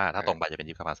โบนันซ่าถ้าตรงไปจะเป็น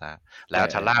ยิปคาพาซ่าแล้ว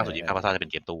ชั้นล่างสุดยิปคาพาซ่าจะเป็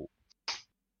นเกมตู้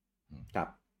ครับ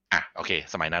โอเค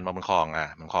สมัยนั้นมันคลอง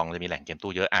มันคลองจะมีแหล่งเกม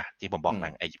ตู้เยอะที่ผมบอกแห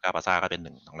ล่งไอยิปคาพาซ่าก็เป็นห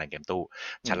นึ่งของแหล่งเกมตู้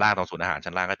ชั้นล่างตรงศูนย์อาหาร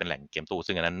ชั้นล่างก็เป็นแหล่งเกมตู้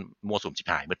ซึ่งอันนั้นมั่วสุมชิบ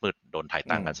หายมืดๆโดนถ่าย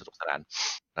ตั้งกันสนุกสนาน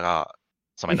แล้วก็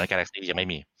สมัยนั้น Galaxy ยังไม่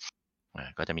มี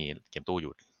ก็จะมีเกมตู้อ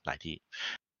ยู่หลายที่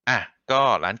ก็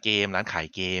ร้านเกมร้านขาย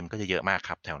เกมก็จะเยอะมากค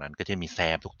รับแถวนั้นก็จะมีแซ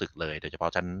มทุกตึกเลยโดยเฉพา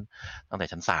ะชั้นตั้งแต่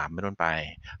ชั้น3เป็นต้นไป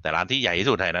แต่ร้านที่ใหญ่ที่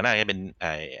สุดแถวนั้นน่าจะเป็น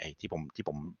ไอ้ที่ผ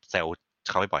มเซล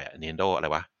เข้าไปบ่อยNintendo อะไร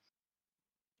วะ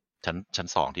ชั้น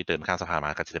2ที่เดินข้ามสะพานม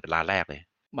าก็จะเป็นร้านแรกเลย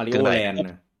Mario Land น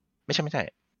ะไม่ใช่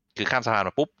คือข้ามสะพาน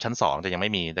มาปุ๊บชั้น2จะยังไ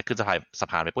ม่มีแต่ขึ้นสะ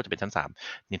พานไปปุ๊บจะเป็นชั้น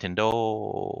3 Nintendo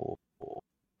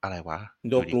อะไรวะ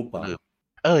Nintendo Group เหร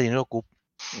อNintendo Group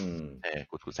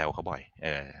กูแซวเขาบ่อย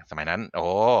สมัยนั้นโอ้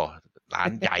ร้า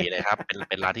นใหญ่เลยครับ เ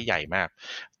ป็นร้านที่ใหญ่มาก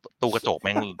ตู้กระจกแ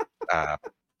ม่ง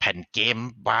แผ่นเกม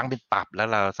วางเป็นตับแล้ว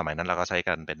เราสมัยนั้นเราก็ใช้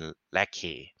กันเป็นแลกเค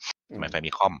สมัยไฟ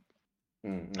มีคอม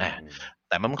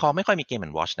แต่มันคอมไม่ค่อยมีเกมเหมื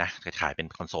อนวอชนะขายเป็น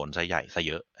คอนโซลซะใหญ่ซะ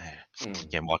เยอะ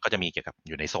เกมวอชก็จะมีเกี่ยวกับอ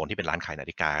ยู่ในโซนที่เป็นร้านขายนา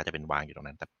ฬิกาก็จะเป็นวางอยู่ตรง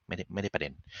นั้นแต่ไม่ได้ประเ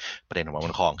ด็นของ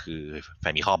มันคองคือไฟ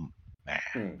มีคอม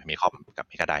ไฟมีคอมกับ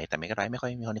เมกาไดแต่เมกาไดไม่ค่อ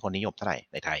ยมีคนนิยมเท่าไหร่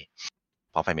ในไทย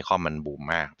พอแฟมิคอมมันบูม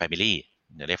มาก Family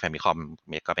เดี๋ยวเรียกแฟมิคอม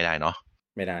ก็ไม่ได้เนาะ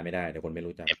ไม่ได้เดี๋ยวคนไม่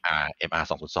รู้จัก FR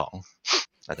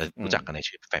 2.2อาจจะรู้จักกันใน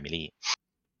ชื่อ Family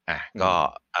ก็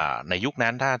ในยุค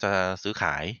นั้นถ้าจะซื้อข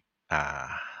าย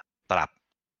ตลับ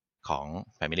ของ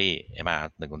Family FR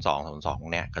 1.2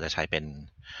 2.2 เนี่ยก็จะใช้เป็น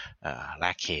แล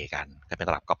กเคกันก็เป็น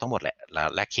ตลับก๊อปทั้งหมดแหละแล้ว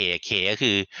แลกเคก็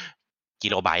คือกิ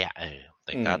โลไบต์แ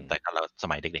ต่เราส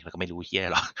มัยเด็กๆเราก็ไม่รู้เหี้ย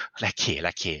หรอกแลกเค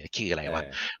คืออะไรวะ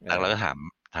แล้วเราก็ถาม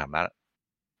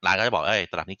ร้านก็จะบอก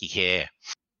ตลับนี้กี่เค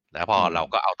แล้วพอเรา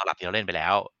ก็เอาตลับที่เราเล่นไปแล้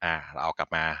วเราเอากลับ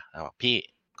มาเราบอกพี่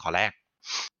ขอแลก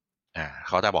เ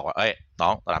ขาจะบอกว่าน้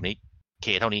องตลับนี้เค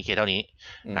เท่านี้แล้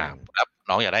ว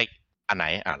น้องอยากได้อันไหน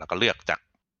เราก็เลือกจาก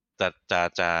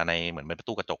จะในเหมือนเป็น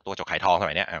ตู้กระจกขายทองส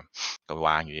มัยเนี้ยก็ว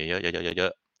างอยู่เยอ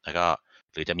ะๆแล้วก็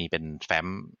หรือจะมีเป็นแฟ้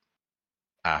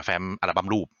มอัลบั้ม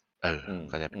รูป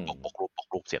ก็จะเป็นปก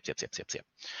รูปเสียบ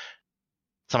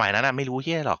สมัยนั้นไม่รู้เ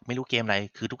หี้ยหรอกไม่รู้เกมอะไร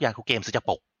คือทุกอย่างทุกเกมซื้อจะ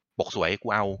ปกสวยกู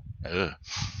เอา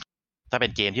ถ้าเป็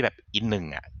นเกมที่แบบอิน1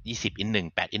 20อิน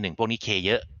1 8อิน1พวกนี้เคเ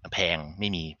ยอะแพงไม่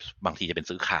มีบางทีจะเป็น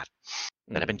ซื้อขาดแ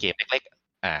ต่ถ้าเป็นเกมเล็ก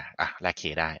ๆแลกเค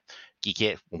ได้กี่เค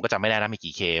ผมก็จำไม่ได้นะมี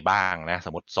กี่เคบ้างนะส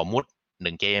มมติ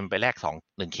1เกมไปแลก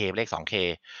1เคไปแลก2เค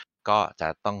ก็จะ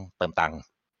ต้องเติมตังค์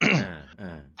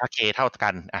ถ้าเคเท่ากั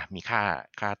นมี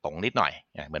ค่าตรงนิดหน่อย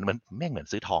เหมือนแม่งเหมือน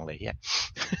ซื้อทองเลยเฮีย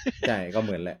ใช่ก็เห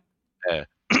มือนแหละ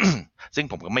ซึ่ง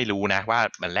ผมก็ไม่รู้นะว่า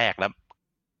มันแลกแล้ว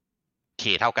เค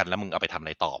เท่ากันแล้วมึงเอาไปทำอะไ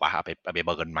รต่อวะเอาไปเ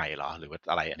บิร์นใหม่เหรอหรือว่า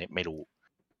อะไรอันนี้ไม่รู้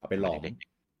เอาไปหลอม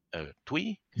ทุย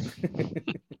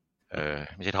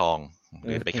ไม่ใช่ทองห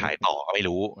รือไปขายต่อก็ไม่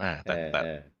รู้แต่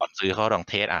ตอนซื้อเขาลอง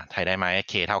เทสไทยได้ไหม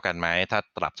เคเท่ากันไหมถ้า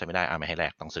ตลับใช้ไม่ได้ไม่ให้แล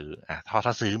กต้องซื้อถ้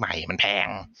าซื้อใหม่มันแพง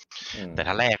แต่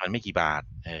ถ้าแลกมันไม่กี่บาท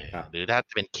หรือถ้า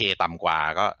เป็นเคต่ำกว่า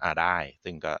ก็ได้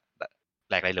ซึ่งก็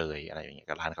แลกได้เลยอะไรอย่างเงี้ย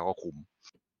ก็ร้านเขาก็คุ้ม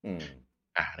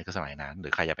นี่ก็สมัยนั้นหรื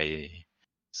อใครจะไป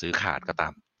ซื้อขาดก็ตา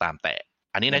มแต่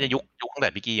อันนี้น่าจะยุคตั้งแ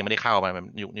ต่พี่กี้ยังไม่ได้เข้ามา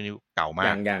ยุคนี้เก่ามา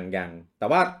กยังแต่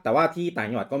ว่าที่ต่าง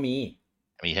จังหวัดก็มี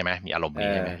ใช่ไหมมีอารมณ์นี้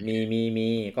ใช่ไหมมี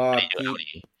ก็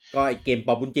ไอเกมป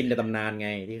อบุญจินในตำนานไง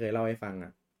ที่เคยเล่าให้ฟัง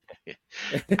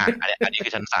อันนี้คื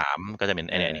อชั้น3ก็จะเป็น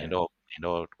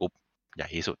Nintendo Group ใหญ่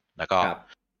ที่สุดแล้ว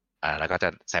ก็จะ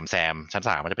แซมชั้น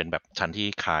3มันจะเป็นแบบชั้นที่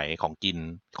ขายของกิ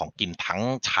นทั้ง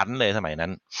ชั้นเลยสมัยนั้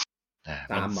น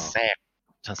มันแทรก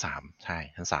ชั้น3ใช่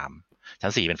ชั้น3ชั้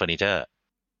น4เป็นเฟอร์นิเจอร์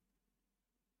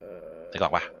จะบ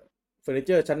อกว่าเฟอร์นิเ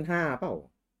จอร์ชั้น5เปล่า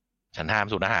ชั้น5เป็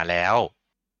นศูนย์อาหารแล้ว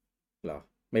เหรอ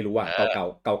ไม่รู้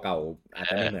เก่าอาจ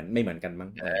จะไม่เหมือนกันมั้ง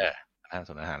ชั้น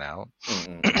ศูนย์อาหารแล้ว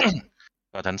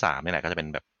ก็ชั้น3นี่แหละก็จะเป็น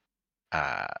แบบ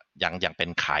ยังเป็น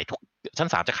ขายทุกชั้น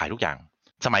3จะขายทุกอย่าง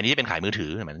สมัยนี้เป็นขายมือถื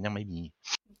อเหมือนยังไม่มี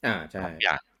ใช่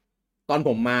ตอนผ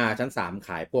มมาชั้น3ข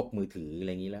ายพวกมือถืออะไร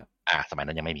อย่างนี้แล้วสมัย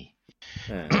นั้นยังไม่มี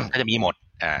ก็จะมีหมด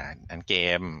อันเก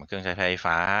มเครื่องใช้ไฟ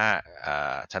ฟ้า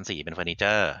ชั้น4เป็นเฟอร์นิเจ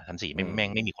อร์ชั้น4ไ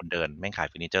ม่มีคนเดินแม่งขาย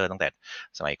เฟอร์นิเจอร์ตั้งแต่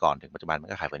สมัยก่อนถึงปัจจุบันมัน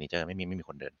ก็ขายเฟอร์นิเจอร์ไม่มี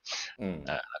คนเดิน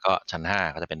แล้วก็ชั้น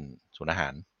5ก็จะเป็นศูนย์อาหา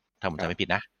รถ้าผมจำไม่ผิด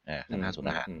นะชั้น5ศูนย์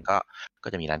อาหารก็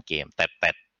จะมีร้านเกมแต่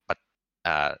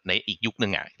ในอีกยุคนึ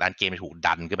งร้านเกมถูก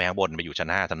ดันขึ้นไปข้างบนไปอยู่ชั้น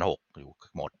5ชั้น6อยู่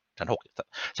หมดชั้น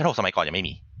6สมัยก่อนยังไม่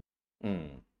มี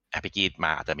พี่กีดม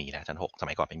าอาจจะมีนะชั้น6ส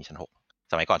มัยก่อนไม่มีชั้น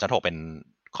6สมัยก่อนชั้น6เป็น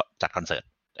จัดคอนเสิร์ต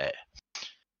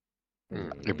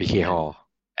หรือ BK Hall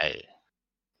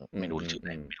ไม่รู้ชื่ออะไ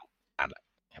รไม่รู้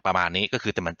ประมาณนี้ก็คื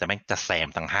อแต่มันจะแม่งจะแซม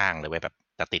ทั้งห้างเลยเว้ยแ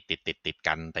บบ จะติด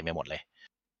กันเต็มไปหมดเลย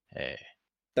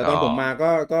แต่ตอนผมมา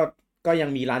ก็ยัง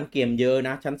มีร้านเกมเยอะน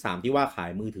ะชั้น3ที่ว่าขา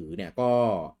ยมือถือเนี่ยก็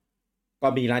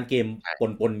มีร้านเกม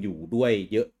ปนอยู่ด้วย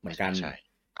เยอะเหมือนกัน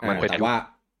มันเป็นว่า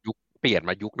ยุคเปลี่ยน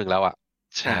มายุคนึงแล้วอ่ะ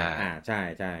ใช่ใ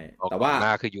ช่แต่ว่าหน้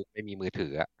าคือยุคไม่มีมือถื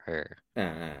ออ่ะ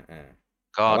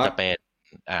ก็จะเป็น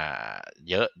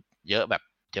เยอะแบบ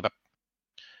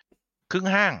ครึ่ง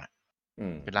ห้าง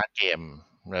เป็นร้านเกม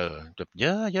แบบเ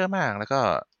ยอะมากแ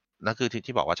ล้วคือ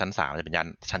ที่บอกว่าชั้น3จะเป็น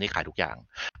ชั้นที่ขายทุกอย่าง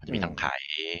มันจะมีทั้งขาย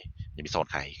จะมีโซน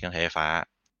ขายเครื่องใช้ไฟฟ้า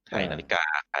ขายนาฬิกา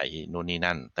ขายนู่นนี่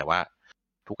นั่นแต่ว่า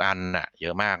ทุกอันน่ะเยอ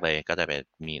ะมากเลยก็จะเป็น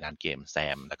มีร้านเกมแซ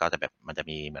มแล้วก็จะแบบมันจะ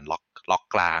มีเหมือนล็อก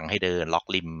กลางให้เดินล็อก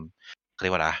ริมเรี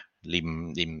ยกว่าอะไร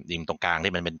ริมตรงกลาง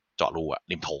ที่มันเป็นเจาะรูอะ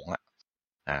ริมโถงอะ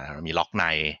มีล็อกใน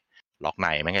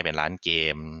ไม่ใช่เป็นร้านเก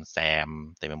มแซม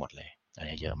เต็มไปหมดเลยอัน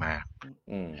นี้เยอะมาก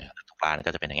ทุกร้าน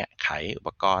ก็จะเป็นอย่างเงี้ยขายอุป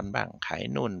กรณ์บ้างขาย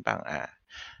นุ่นบ้าง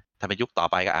ถ้าเป็นยุคต่อ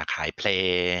ไปก็ขายเพล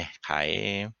ย์ขาย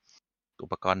อุ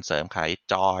ปกรณ์เสริมขาย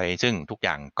จอยซึ่งทุกอ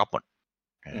ย่างก๊อปหมด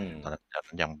ตอนนั้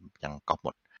นยังก๊อปหม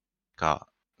ดก็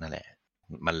นั่นแหละ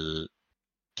มัน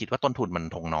คิดว่าต้นทุนมัน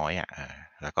ทงน้อย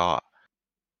แล้วก็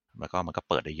มันก็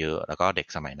เปิดได้เยอะแล้วก็เด็ก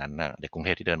สมัยนั้นนะเด็กกรุงเท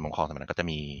พที่เดินมงคลสมัยนั้นก็จะ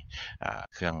มี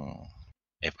เครื่อง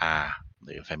FR ห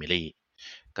รือ Family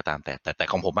ก็ตามแต่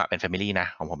ของผมเป็น Family นะ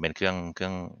ของผมเป็นเครื่อ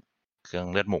ง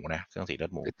เลือดหมูนะเครื่องสีเลือ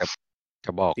ดหมูจ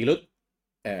ะบอกสีเลือด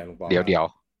เดี๋ยว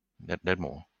เลือดห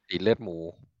มูสีเลือดหมู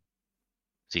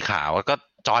สีขาวก็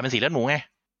จอยเป็นสีเลือดหมูไง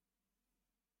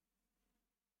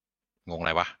งงอะไ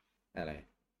รวะอะไร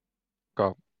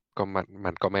ก็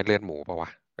มันก็ไม่เลือดหมูป่ะว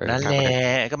ะนั่นแหล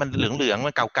ะก็มันเหลือง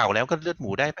มันเก่าๆแล้วก็เลือดห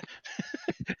มูได้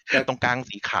ตรงกลาง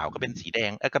สีขาวก็เป็นสีแด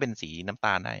งก็เป็นสีน้ำต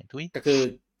าลได้ทุยก็คือ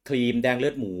ครีมแดงเลื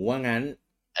อดหมูว่างั้น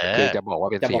คือจะบอกว่า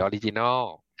เป็นสีออริจินอล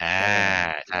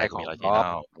ใช่ของออริจินอ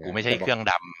ลกูไม่ใช่เครื่อง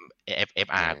ดำ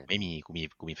FR ไม่มี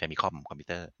กูมี Famicom คอมพิว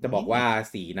เตอร์จะบอกว่า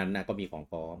สีนั้นนะก็มีของ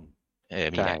ปลอม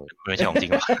มีแหละไม่ใช่ของจริ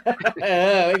งหรอก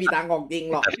ไม่มีตังของจริง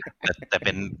หรอกแต่เ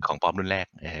ป็นของปลอมรุ่นแรก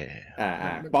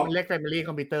ปลอมเรียก Family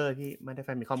Computer ที่ไม่ได้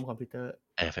Famicom Computer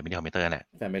Family Computer แหละ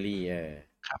Family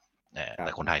ครับแ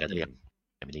ต่คนไทยก็จะเรียก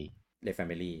Family เรียก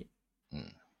Family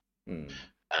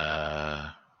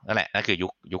นั่นแหละนั่นคือ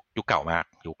ยุคเก่ามาก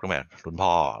ยุคตั้งแต่รุ่นพ่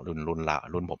อ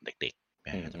รุ่นผมเด็ก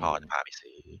ๆพ่อจะพาไป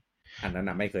ซื้ออันนั้น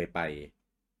น่ะไม่เคยไป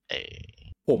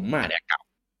ผม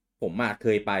เค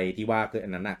ยไปที่ว่าคืออั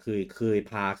นนั้นน่ะเคย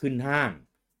พาขึ้นห้าง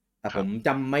แต่ผมจ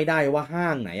ำไม่ได้ว่าห้า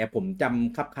งไหนผมจ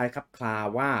ำคับคลา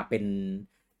ว่าเป็น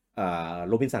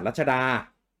โรบินสันรัชดา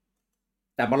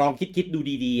แต่มาลองคิดดู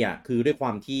ดีๆคือด้วยคว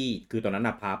ามที่คือตอนนั้น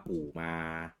น่ะพาปู่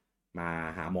มา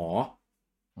หาหมอ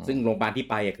ซึ่งโรงพยาบาลที่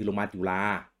ไปคือโรงพยาบาลจุฬา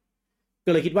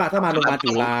ก็เลยคิดว่าถ้ามาโรงพยาบาล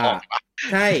จุฬา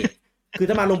ใช่คือ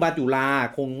ถ้ามาโรงพยาบาลจุฬา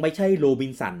คงไม่ใช่โรบิ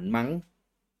นสันมั้ง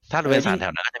ถ้าโรบินสันแถ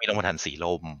วนั้นก็จะมีโรงพยาบาลสีล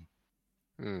ม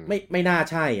ไม่น่า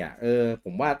ใช่ผ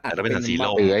มว่าอาจจะเป็นสีล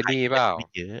มหรือไอ้นี่เปล่า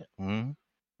เยอะ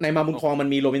ในมาบุญครองมัน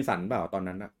มีโรบินสันเปล่าตอน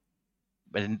นั้นนะ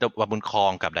เป็นมาบุญครอ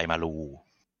งกับไดมารู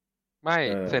ไม่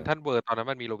เซนทรัลเวิร์ตอนนั้น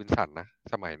มันมีโรบินสันนะ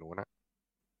สมัยนู้นนะ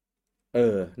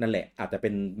นั่นแหละอาจจะเป็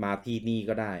นมาที่นี่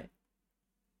ก็ได้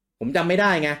ผมจำไม่ไ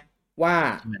ด้ไงว่า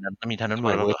มันมีทันนั้นเว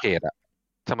อร์เทด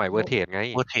สมัยเวอร์เทดไง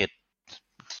เวอร์เทด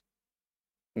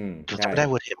จะไม่ได้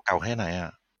เวอร์เทดเก่าแค่ไหน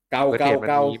เก่า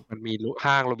มันมี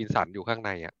ห้างโรบินสันอยู่ข้างใ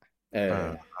น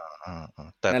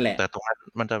แต่ตรงนั้น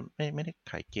มันจะไม่ได้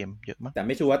ขายเกมเยอะมั้งแต่ไ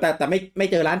ม่ชัวร์แต่ไม่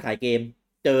เจอร้านขายเกม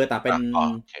เจอแต่เ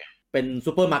ป็น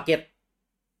ซูเปอร์มาร์เก็ต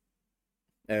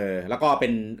แล้วก็เป็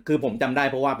นคือผมจำได้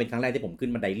เพราะว่าเป็นครั้งแรกที่ผมขึ้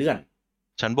นบันไดเลื่อน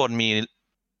ชั้นบนมี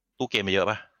ตู้เกมมาเยอะ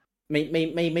ปะไ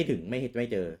ม่ถึงไม่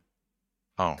เจอ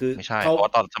คือไม่ใช่เพรา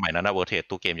ะตอนสมัยนั้นนะเวอร์เทส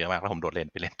ตู้เกมเยอะมากแล้วผมโดดเล่น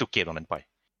ไปเล่นตู้เกมตรงนั้นปล่อย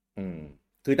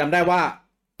คือจำไ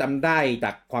ด้จ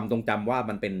ากความทรงจำว่า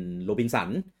มันเป็นโรบินสัน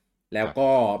แล้วก็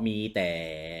มีแต่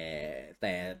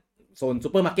โซนซู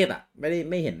เปอร์มาร์เก็ต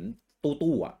ไม่เห็น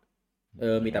ตู้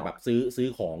มีแต่แบบซื้อ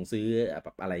ของซื้อแบ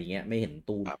บอะไรอย่างเงี้ยไม่เห็น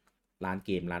ตู้ร้านเ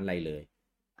กมร้านอะไรเลย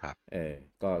ครับ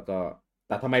ก็แ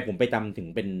ต่ทำไมผมไปจำถึง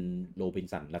เป็นโรบิน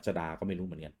สันรัชดาก็ไม่รู้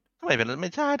เหมือนกันทำไมเป็นไ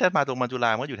ม่ใช่แต่มาตรงมาจุฬ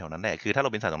ามันก็อยู่แถวนั้นแหละคือถ้าโร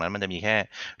บินสันตรงนั้นมันจะมีแค่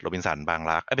โรบินสันบาง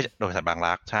รักไม่ใช่โรบินสันบาง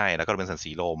รักใช่แล้วก็โรบินสัน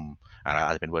สีลมอ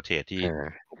าจจะเป็นเวอร์เทสที่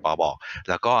ปอบอก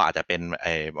แล้วก็อาจจะเป็น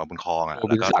มาบุญคลองแล้วก็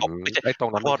ไอ้ตร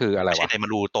งนั้นคืออะไรวะไม่ใช่มา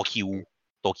ดูโตคิว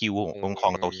บุญคลอ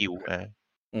งโตคิว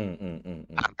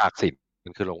ตากสินมั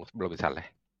นคือโรบินสันเลย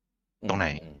ตรงไหน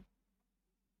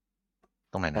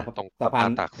นะตรงสะพาน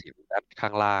ตากสินด้านข้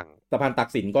างล่างสะพานตาก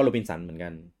สินก็โรบินสันเหมือนกั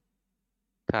น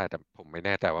ใช่แต่ผมไม่แ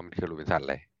น่ใจว่ามันคือโรบินสัน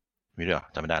เลยมีด้วย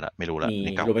จำไม่ได้ละไม่รู้ละ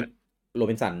นี่เก่าโร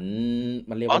บินสัน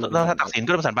มันเรียกว่าแล้วถ้าตักสิน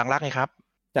ก็โรบินสันบางรักไงครับ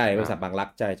ใช่โรบินสันบางรัก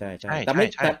ใช่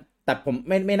แต่ผม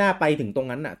ไม่น่าไปถึงตรง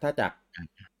นั้นน่ะถ้าจาก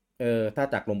ถ้า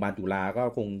จากโรงพยาบาลจุฬาก็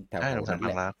คงแถว ใช่ ๆ โรงพยาบาล นั้น บาง แ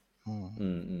หละ รัก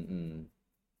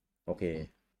โอเค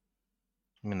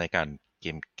มันรายการเก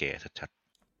มเก๋ชัด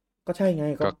ก็ใช่ไง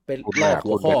ก็เป็น คุณ ลอก คุ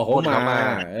หัว ณ ข้อ ไป เขา ปล้น มา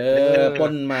ปล้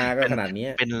นมาก็ขนาดนี้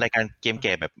เป็นรายการเกมเ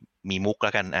ก๋แบบมีมุกแ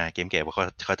ล้วกันเกมเก๋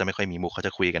เขาจะไม่ค่อยมีมุกเขาจ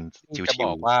ะคุยกันชิวๆ จะบ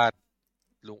อกว่า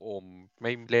ลุงโอมไ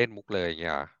ม่เล่นมุกเลยเ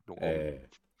งี้ยลุงโอม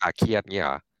เครียดเงี้ย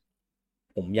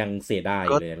ผมยังเสียดาย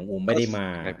เลยลุงโอมไม่ได้มา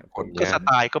ผม ก็สไ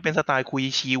ตล์ก็เป็นสไตล์คุย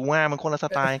ชิวมันคนละส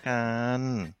ไตล์กัน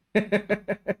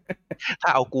ถ้า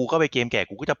เอากูก็ไปเกมแก่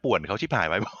กูก็จะป่วนเขาชิบหาย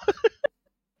ไว้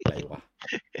อะไรวะ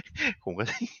ผมก็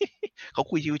เขา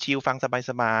คุยชิวๆฟัง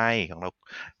สบายๆของเ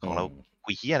รา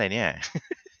คุยขี้อะไรเนี่ย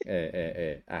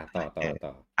ต่อ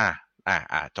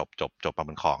จบประม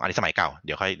าณของอันนี้สมัยเก่าเ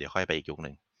ดี๋ยวค่อยไปอีกยุคนึ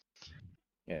ง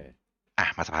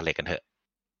มาสะพานเหล็กกันเถอะ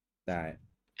ได้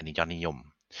อันนี้ยอดนิยม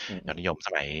ส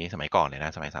มัยก่อนเลยน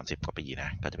ะสมัย30 กว่าปีนะ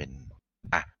ก็จะเป็น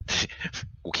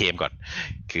กูเคมก่อน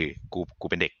คือกู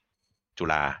เป็นเด็กจุ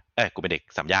ฬากูเป็นเด็ก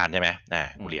สามย่านใช่ไหม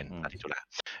กูเรียนที่จุฬา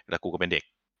แล้วกูก็เป็นเด็ก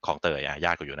ของเตยญ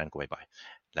าติกูอยู่นั่นกูไปบ่อย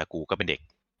แล้วกูก็เป็นเด็ก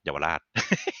เยาวราช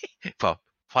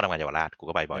พ่อทำงานเยาวราชกู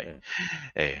ก็ไปบ่อย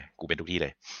กูเป็นทุกที่เล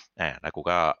ยแล้วกู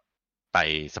ก็ไป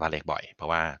สะพานเหล็กบ่อยเพราะ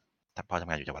ว่าพ่อทำ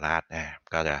งานอยู่เยาวราช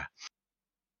ก็จะ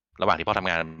ระหว่างที่พ่อทำ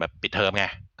งานแบบปิดเทอมไง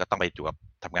ก็ต้องไปอยู่กับ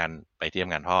ทำงานไปที่ท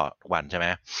ำงานพ่อทุกวันใช่ไหม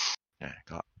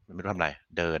ก็ไม่รู้ทำอะไร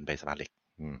เดินไปสะพานเหล็ก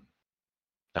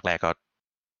แรก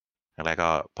ก็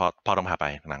พ่อต้องพาไป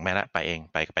หลังแม่ละไปเอง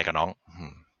ไปกับน้อง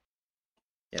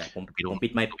เดี๋ยวผมปิ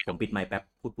ดไมค์แป๊บ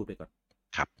พูดไปก่อน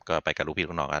ครับก็ไปกับลูกพี่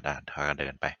ลูกน้องก็เดิ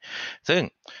นไปซึ่ง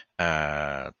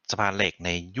สะพานเหล็กใน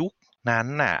ยุคนั้น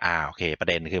น่ะโอเคประ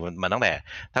เด็นคือมันตั้งแต่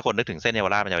ถ้าคนนึกถึงเส้นเยาว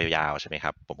ราชมันยาวๆใช่ไหมค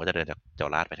รับผมก็จะเดินจากเยาว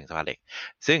ราชไปถึงสะพานเหล็ก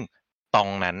ซึ่งตรง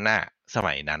นั้นน่ะส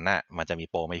มัยนั้นน่ะมันจะมี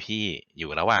โปรไหมพี่อยู่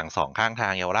ระหว่าง2ข้างทา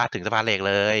งเยาวราชถึงสะพานเหล็ก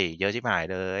เลยเยอะชิบหาย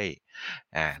เลย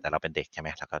แต่เราเป็นเด็กใช่ไหม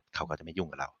แล้วก็เขาก็จะไม่ยุ่ง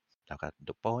กับเราก็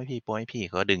ดูโป้ให้พี่เ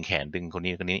ขาก็ดึงแขนดึงคน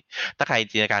นี้ถ้าใคร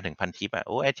จินตนาการถึงพันทิปโ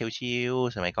อ้ยชิว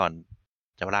ๆสมัยก่อน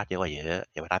เยาวราชเยอะกว่าเยอะ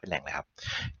เยาวราชเป็นแหล่งเลยครับ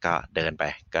ก็เดินไป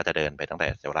ก็จะเดินไปตั้งแต่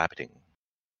เยาวราชไปถึง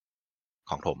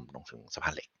ของถมลงถึงสะพา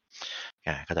นเหล็ก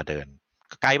ก็จะเดิน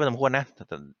ไกลพอสมควรนะ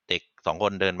เด็ก2 ค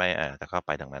นเดินไปแต่ก็ไ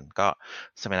ปทางนั้นก็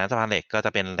สมัยนั้นสะพานเหล็กก็จ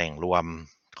ะเป็นแหล่งรวม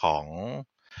ของ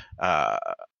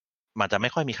มันจะไม่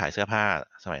ค่อยมีขายเสื้อผ้า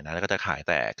สมัยนั้นก็จะขายแ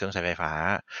ต่เครื่องใช้ไฟฟ้า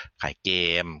ขายเก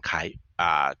มข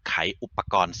ายอุป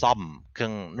กรณ์ซ่อมเครื่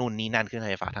องนู่นนี่นั่นเครื่องใ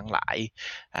ช้ไฟฟ้าทั้งหลาย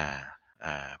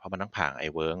เพราะมันต้องผ่านไอ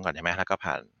เวิร์กก่อนใช่ไหมแล้วก็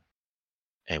ผ่าน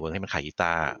ไอเวิร์กให้มันขายกีต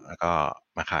าร์แล้วก็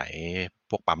มาขาย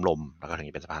พวกปั๊มลมแล้วก็ถึง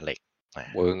จะเป็นสะพานเหล็ก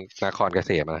เวิร์กนครเก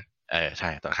ษมนะใช่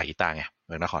ตอนขายกีตาร์ไงเ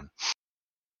วิร์กนคร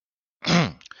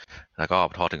แล้วก็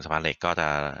พอถึงสะพานเหล็กก็จะ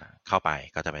เข้าไป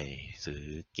ก็จะไปซื้อ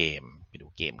เกมไปดู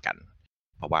เกมกัน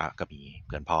เพราะว่าก็มีเ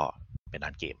พื่อนพ่อเป็นร้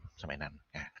านเกมสมัยนั้น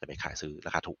ก็จะไปขายซื้อร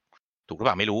าคาถูกหรือเ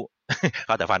ปล่าไม่รู้ เข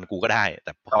าแต่ฟันกูก็ได้แ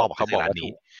ต่พ่อบอกเขาบอกร้าน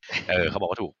นี้เขาบอก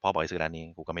ว่าถูกพ่อบอกให้ซื้อร้านนี้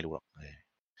กูก็ไม่รู้หรอก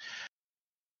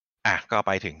ก็ไ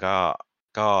ปถึง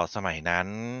ก็สมัยนั้น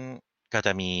ก็จ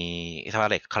ะมีสะพาน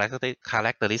เหล็ก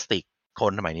characteristic ค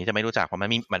นสมัยนี้จะไม่รู้จักเพราะมัน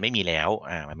ไม่มีแล้ว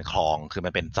มันเป็นคลองคือมั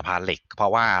นเป็นสะพานเหล็กเพรา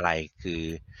ะว่าอะไรคือ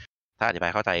ถ้าอธิบา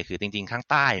ยเข้าใจคือจริงๆข้าง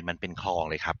ใต้มันเป็นคลอง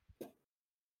เลยครับ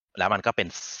แล้วมันก็เป็น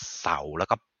เสาแล้ว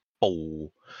ก็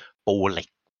ปูเหล็ก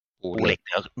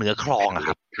เนื้อคลองอะค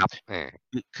รับ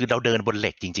คือเราเดินบนเห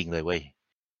ล็กจริงๆเลยเว้ย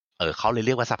เขาเลยเ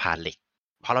รียกว่าสะพานเหล็ก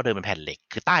เพราะเราเดินบนแผ่นเหล็ก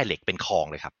คือใต้เหล็กเป็นคลอง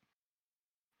เลยครับ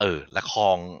และคลอ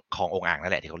งองอ่างนั่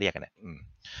นแหละที่เขาเรียกกันเนี่ย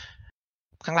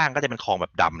ข้างล่างก็จะเป็นคลองแบ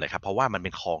บดำเลยครับเพราะว่ามันเป็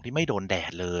นคลองที่ไม่โดนแด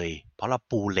ดเลยเพราะเรา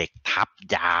ปูเหล็กทับ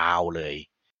ยาวเลย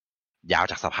ยาว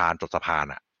จากสะพานจนสะพาน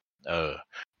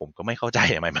ผมก็ไม่เข้าใจ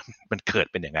ทำไมมันเกิด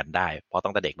เป็นอย่างนั้นได้เพราะ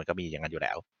ตั้งแต่เด็กมันก็มีอย่างนั้นอยู่แ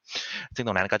ล้วซึ่งต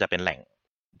รงนั้นก็จะเป็นแหล่ง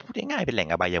พูดง่ายๆเป็นแหล่ง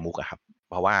อบายมุขอะครับ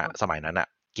เพราะว่าสมัยนั้นอะ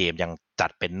เกมยังจั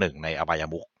ดเป็นหนึ่งในอบาย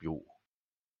มุขอยู่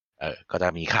ก็จะ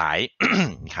มีขาย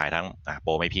มีขายทั้งโป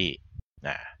รไม่พี่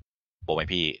โปรไม่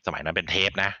พี่สมัยนั้นเป็นเท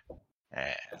ปนะ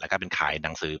แล้วก็เป็นขายห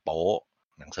นังสือโป๊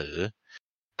หนังสือ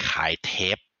ขายเท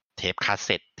ปคาสเ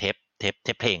ซ็ตเท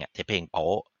ปเพลงเทปเพลงโป๊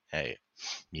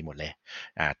มีหมดเลย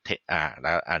แ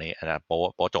ล้วอันนี้โ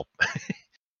ป๊จบ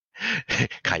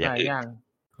ขายอย่างอื่น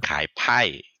ขายไพ่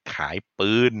ขาย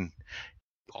ปืน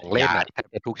ของเล่น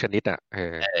ทุกชนิด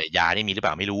ยานี่มีหรือเป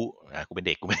ล่าไม่รู้กูเป็นเ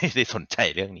ด็กกูไม่ได้สนใจ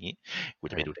เรื่องนี้กู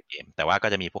จะไปดูแต่เกมแต่ว่าก็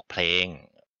จะมีพวกเพลง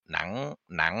ห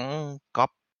นังก๊อ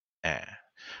ป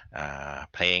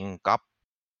เพลงก๊อป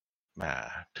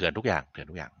เถื่อนทุกอย่าง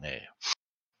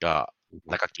ก็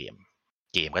แล้วก็เก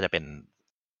มก็จะเป็น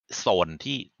โซน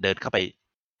ที่เดินเข้าไป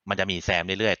มันจะมีแซม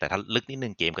เรื่อยๆแต่ถ้าลึกนิดนึ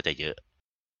งเกมก็จะเยอะ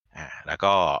แล้ว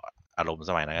ก็อารมณ์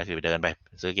สมัยนั้นก็คือไปเดินไป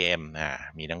ซื้อเกม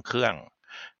มีทั้งเครื่อง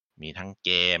มีทั้งเ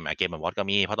กมแบบวอตก็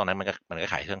มีเพราะตอนนั้นมันก็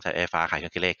ขายเครื่องใช้ไฟฟ้าขายเครื่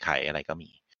องคิดเลขขายอะไรก็มี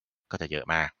ก็จะเยอะ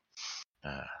มาก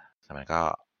สมัย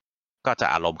ก็จะ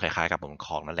อารมณ์คล้ายๆกับหมอนค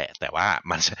องนั่นแหละแต่ว่า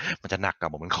มันจะหนักกับ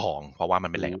หมอนคองเพราะว่ามั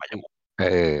นเป็นแหล่งอบายมุข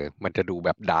มันจะดูแบ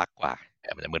บดาร์กกว่า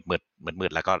มันจะมื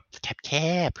ดแล้วก็แค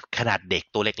บขนาดเด็ก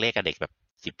ตัวเล็กๆกับเด็กแบบ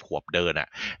10 ขวบเดิน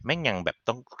แม่งยังแบบ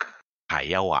ต้องไถ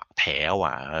เอาแถว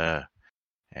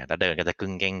แล้วเดินก็จะกึ่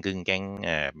งแกง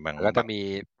มันก็จะมี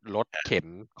รถเข็น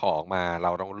ของมาเร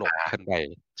าต้องหลบขึ้นไป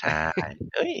ใช่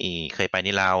เคยไป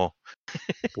นี่เรา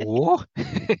โอ้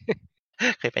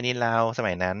เคยไปนี่เราส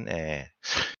มัยนั้น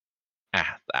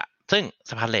ซึ่ง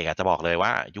สะพานเหล็กจะบอกเลยว่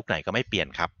ายุคไหนก็ไม่เปลี่ยน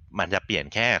ครับมันจะเปลี่ยน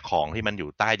แค่ของที่มันอยู่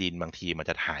ใต้ดินบางทีมัน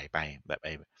จะหายไปแบบไ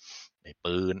อ้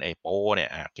ปืนไอ้โป้เนี่ย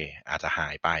โอเคอาจจะหา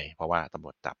ยไปเพราะว่าตำร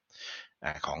วจจับ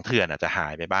ของเถื่อนอาจจะหา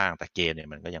ยไปบ้างแต่เกมเนี่ย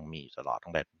มันก็ยังมีตลอด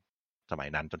ตั้งแต่สมัย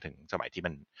นั้นจนถึงสมัยที่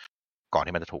มันก่อน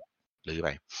ที่มันจะถูกรื้อไป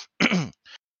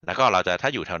แล้วก็เราจะถ้า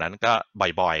อยู่แถวนั้นก็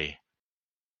บ่อย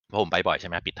ๆเพราะผมไปบ่อยใช่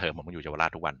ไหมปิดเทอมผมอยู่เยาวราช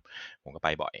ทุกวันผมก็ไป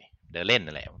บ่อยเดินเล่น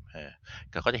นั่นแหละ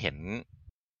ก็จะเห็น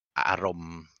อารม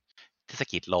ณ์เทศ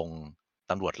กิจลง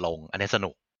ตำรวจลงอันนี้ส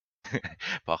นุก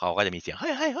พอเขาก็จะมีเสียงเฮ้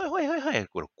ย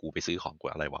กูไปซื้อของกู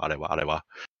อะไรวะ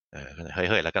เฮ้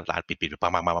ยแล้วก็ร้านปิดปั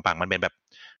งมันเป็นแบบ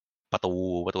ประตู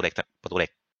เหล็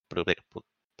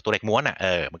กม้วน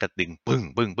มันก็ดึงปึ้ง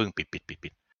ปิ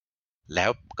ดแล้ว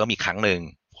ก็มีครั้งหนึ่ง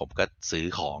ผมก็ซื้อ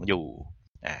ของอยู่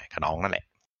กับน้องนั่นแหละ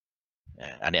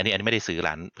อันนี้ไม่ได้ซื้อ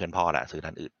ร้านเพื่อนพ่อละซื้อร้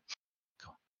านอื่น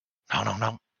น้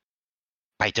อง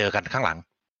ไปเจอกันข้างหลัง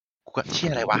กูก็เชี่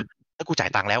ยอะไรวะแล้วกูจ่า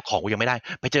ยตังค์แล้วของกูยังไม่ได้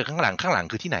ไปเจอข้างหลัง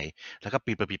คือที่ไหนแล้วก็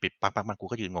ปิดปังกู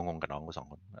ก็ยืนงงกับน้องกู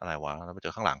2 คนอะไรวะแล้วไปเจ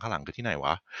อข้างหลังคือที่ไหนว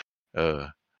ะ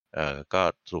ก็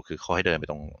สรุปคือเขาให้เดินไป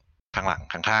ตรงข้างหลัง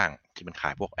ข้างๆที่มันขา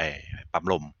ยพวกปั๊ม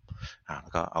ลมแล้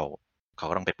วก็เขา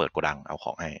ก็ต้องไปเปิดโกดังเอาข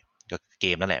องให้ก็เก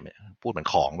มนั่นแหละพูดเหมือน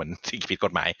ของเหมือนสิ่งผิดก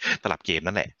ฎหมายตลับเกม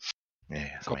นั่นแหละ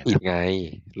ก็ผิดไง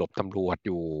หลบตำรวจอ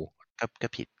ยู่ก็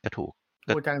ผิดก็ถูก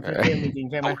พูดจังซื้อเกมจริง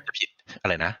ใช่ไหมจะผิดอะ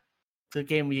ไรนะซื้อ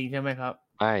เกมจริงใช่ไหมครับ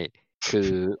ไม่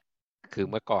คือ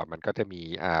เมื่อก่อนมันก็จะมี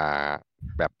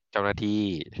แบบเจ้าหน้าที่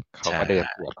เขามาเดิน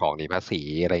ตรวจของหนีภาษี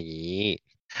อะไรอย่างนี้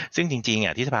ซึ่งจริง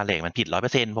ๆที่สะพานเหล็กมันผิด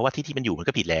 100% เพราะว่าที่มันอยู่มัน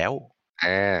ก็ผิดแล้ว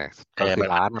ก็คือ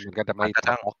ร้านมันก็จะไม่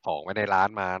ตั้งของไว้ในร้าน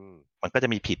มันก็จะ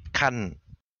มีผิดขั้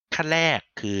นแรก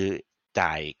คือจ่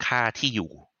ายค่าที่อ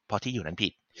ยู่เพราะที่อยู่นั้นผิ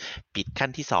ดขั้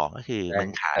นที่2ก็คือมึง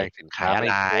ขายสินค้าอะไ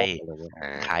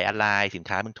รสิน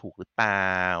ค้ามึงถูกหรือเปล่า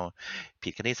ผิ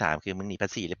ดขั้นที่3คือมึงหนีภา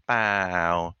ษีหรือเปล่า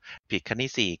ผิดขั้น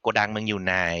ที่4โกดังมึงอยู่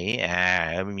ไหน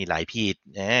มันมีหลายผิด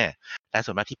และส่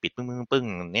วนมากที่ปิดปึ้ง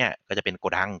เนี่ยก็จะเป็นโก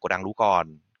ดังรู้ก่อน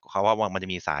เขาว่ามันจะ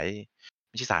มีสาย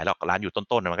ไม่ใช่สายหรอกร้านอยู่ต้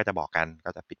นๆมันก็จะบอกกัน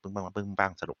ก็จะปิดปึ้ง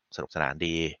สนุกสนาน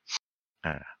ดี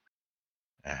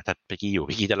ถ้าพี่กี้อยู่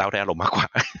พี่กี้จะเล่าได้อารมณ์มากกว่า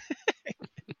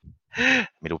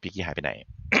ไม่รู้พี่กี้หายไปไหน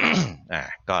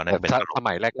ก็นั่นเป็นส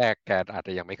มัยแรกๆแกอาจจ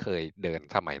ะยังไม่เคยเดิน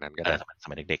สมัยนั้นก็ได้ส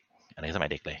มัยเด็กๆอันนี้สมัย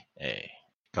เด็กเลย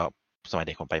ก็สมัยเ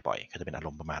ด็กผมไปบ่อยก็จะเป็นอาร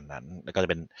มณ์ประมาณนั้นแล้วก็จะ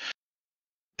เป็น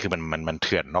คือมันเ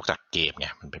ถื่อนนอกจากเกมไง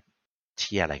มันเป็นเ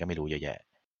ชี่ยอะไรก็ไม่รู้เยอะแยะ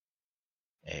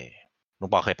ลุง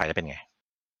ปอเคยไปแล้วเป็นไง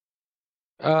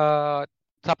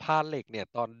สะพานเหล็กเนี่ย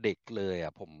ตอนเด็กเลย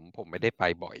ผมไม่ได้ไป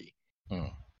บ่อย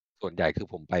ส่วนใหญ่คือ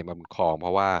ผมไปมาบนคลองเพ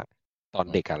ราะว่าตอน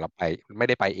เด็กเราไปไม่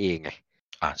ได้ไปเองไง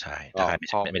ใช่พ่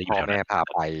อแม่พา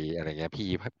ไปอะไรเงี้ย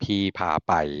พี่พา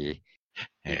ไป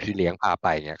พี่เลี้ยงพาไป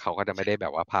เงี้ยเขาก็จะไม่ได้แบ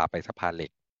บว่าพาไปสะพานเหล็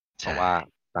กเพราะว่า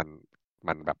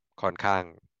มันแบบค่อนข้าง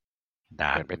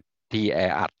เหมือนเป็นที่แอ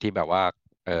อัดที่แบบว่า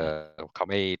เขา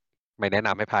ไม่แนะน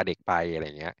ำให้พาเด็กไปอะไร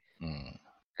เงี้ย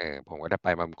ผมก็ได้ไป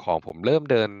มาคลองผมเริ่ม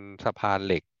เดินสะพานเ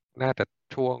หล็กน่าจะ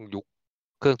ช่วงยุค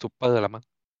เครื่องซูเปอร์แล้วมั้ง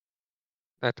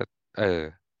น่าจะ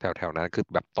แถวนั้นคือ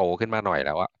แบบโตขึ้นมาหน่อยแ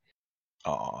ล้วอะ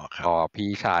พอพี่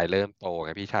ชายเริ่มโตไ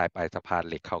งพี่ชายไปสะพาน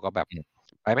เหล็กเขาก็แบบ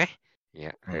ไปไหมเ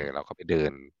งี้ยเราก็ไปเดิ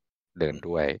น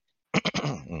ด้วย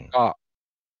ก็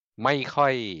ไม่ค่อ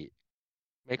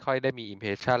ยได้มีอิมเพร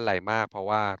สชั่นอะไรมากเพราะ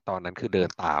ว่าตอนนั้นคือเดิน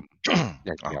ตามอ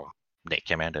ย่างเดียวเด็กใ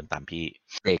ช่ไหมเดินตามพี่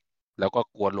เด็กแล้วก็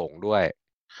กลัวหลงด้วย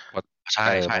ใช่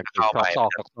เข้าไปซอก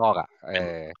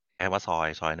แค่ว่าซอย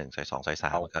1ซอย2ซอย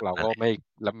3เราก็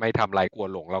ไม่ทำอะไรกลัว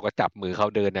หลงเราก็จับมือเขา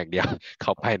เดินอย่างเดียวเข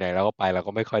าไปไหนเราก็ไปเรา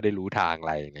ก็ไม่ค่อยได้รู้ทางอะ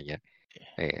ไรอย่างเงี้ย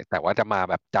แต่ว่าจะมา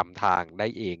แบบจำทางได้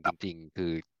เองจริงๆคื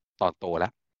อตอนโตแล้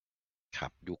วครั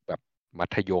บยุคแบบมั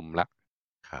ธยมแล้ว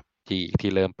ครับที่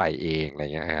เริ่มไปเองอะไร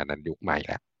เงี้ยนั้นยุคใหม่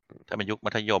แล้วถ้าเป็นยุค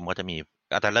มัธยมก็จ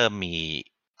ะเริ่มมี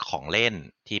ของเล่น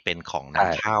ที่เป็นของน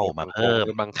ำเข้ามาเพิ่ม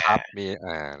บังคับมี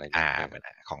อะไร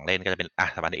ของเล่นก็จะเป็น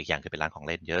สถาบันอีกอย่างคือเป็นร้านของเ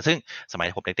ล่นเยอะซึ่งสมัย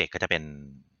ผมเด็กๆก็จะเป็น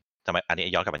สมัยอันนี้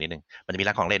ย้อนกลับไปนิดนึงมันจะมี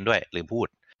ร้านของเล่นด้วยลืมพูด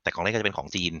แต่ของเล่นก็จะเป็นของ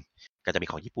จีนก็จะมี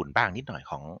ของญี่ปุ่นบ้างนิดหน่อย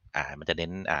ของมันจะเน้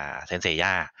นเซนเซย่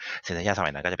าสมั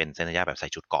ยนั้นก็จะเป็นเซนเซย่าแบบใส่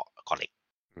ชุดเกาะเหล็ก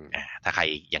ถ้าใคร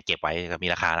ยังเก็บไว้ก็มี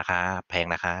ราคาแพง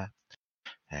นะคะ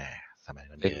สมัย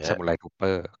นั้นเล่นซามูไรทูเป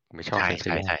อร์ไม่ชอบ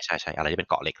ใช่อะไรที่เป็น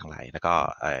เกาะเหล็กทั้งหลายแล้วก็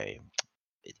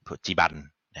จีบัน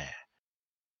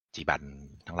จีบัน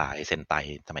ทั้งหลายเซนไต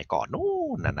สมัยก่อนนู่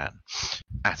นนั่น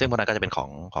ซึ่งพวกนั้นก็จะเป็นขอ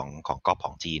งก๊อปข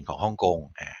องจีนของฮ่องกง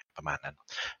ประมาณนั้น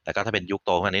แล้วก็ถ้าเป็นยุคโ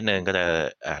ตขึ้นนิดนึงก็จะ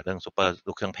เรื่องซูเปอร์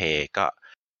ลูกเครื่องเพย์ก็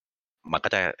มันก็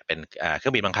จะเป็นเครื่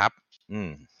องบินบังคับ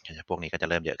พวกนี้ก็จะ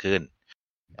เริ่มเยอะขึ้น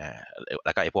แ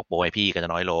ล้วก็ไอ้พวกโปรไอพีก็จะ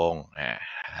น้อยลง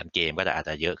อันเกมก็จะอาจจ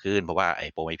ะเยอะขึ้นเพราะว่าไอ้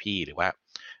โปรไอพีหรือว่า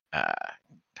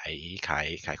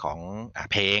ขายของ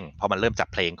เพลงเพราะมันเริ่มจับ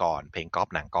เพลงก่อนเพลงก๊อป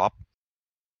หนังก๊อป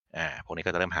พวกนี้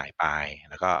ก็จะเริ่มหายไป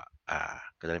แล้วก็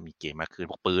ก็จะมีเกมมากขึ้น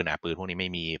พวกปืนปืนพวกนี้ไม่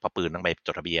มีเพราะปืนต้องไปจ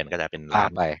ดทะเบียนก็จะเป็นข้า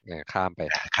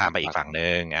มไปอีกฝั่งนึ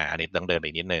งอันนี้ต้องเดินไป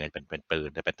นิดนึงเป็นปืน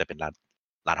จะเป็น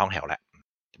ร้านห้องแถวแหละ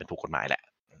จะเป็นถูกกฎหมายแหละ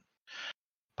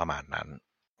ประมาณนั้น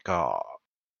ก็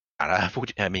แล้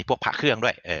วมีพวกพระเครื่องด้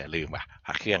วยลืมว่ะพ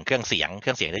ระเครื่องเสียง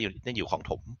จะอยู่ของ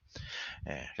ถม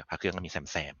พระเครื่องก็มีแ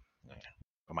ซม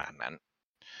ประมาณนั้น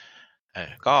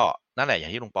ก็นั่นแหละอย่า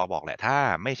งที่ลุงปอบอกแหละถ้า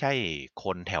ไม่ใช่ค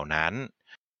นแถวนั้น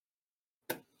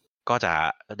ก็จะ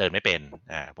เดินไม่เป็น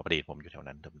ปกติผมอยู่แถว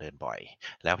นั้นเดินบ่อย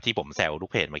แล้วที่ผมแซวลู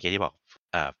กเพจเมื่อกี้ที่บอก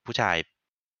ผู้ชาย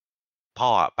พ่อ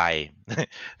ไป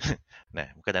นะ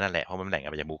ก็จะนั่นแหละเพราะมันแหล่งอ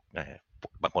บายมุข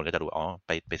บางคนก็จะดู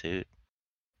ไปซื้อ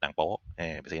หนังโป๊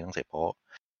ไปซื้อหนังสือโป๊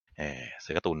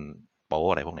ซื้อการ์ตูนโป๊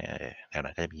อะไรพวกนี้แถว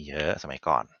นั้นก็จะมีเยอะสมัย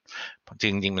ก่อนจ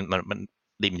ริงมัน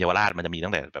ริมเยาวราชมันจะมี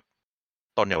ตั้งแต่แบบ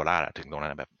ต้นเยาวราชถึงตรงนั้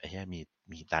นแบบไอ้เหี้ย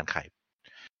มีร้านขาย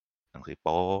หนังสือโ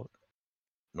ป๊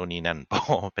นู่นนี่นั่นโป๊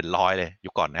เป็นร้อยเลยยุ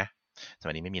คก่อนนะส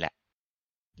มัยนี้ไม่มีแหละ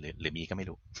หรือมีก็ไม่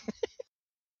รู้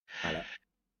มาแล้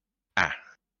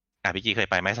วพี่จีเคย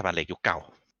ไปไหมสะพานเหล็กยุคเก่า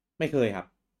ไม่เคยครับ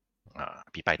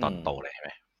พี่ไปตอนโตเลยใช่ไหม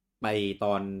ไปต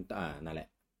อนนั่นแหละ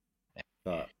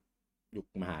ก็ยุค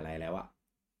มหาลัยแล้วอะ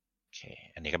โอเค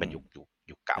อันนี้ก็เป็นยุค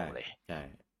เก่าเลยใช่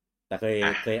แต่เ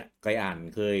คยอ่าน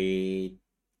เคย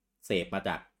เสพมาจ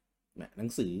ากหนั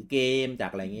งสือเกมจา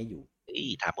กอะไรเงี้ยอยู่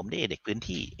ถามผมได้เด็กพื้น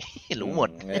ที่ รู้หมด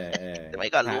สมัย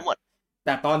ก่อนรู้หมดแ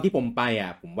ต่ตอนที่ผมไป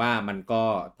ผมว่ามันก็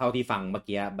เท่าที่ฟังเมื่อ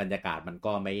กี้บรรยากาศมัน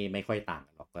ก็ไม่ค่อยต่าง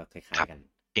หรอกก็คล้ายๆกัน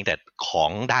เพียงแต่ขอ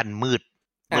งด้านมืด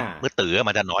ตื่อ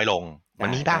มันจะน้อยลงมัน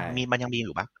มีบ้างมันยังมีอ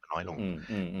ยู่บ้างน้อยลง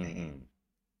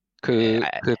คื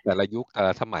อแต่ละยุคแต่ล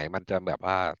ะสมัยมันจะแบบ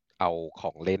ว่าเอาข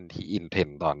องเล่นที่อินเทรน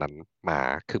ด์ตอนนั้นมา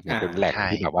คือมันเป็นแหล่ง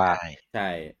ที่แบบว่าใช่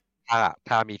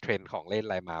ถ้ามีเทรนด์ของเล่นอ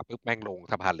ะไรมาปุ๊บแม่งลง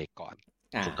สะพานเหล็กก่อน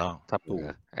ถูกต้อง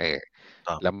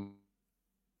แล้ว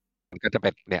มันก็จะเป็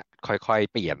นเนี่ยค่อย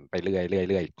ๆเปลี่ยนไปเ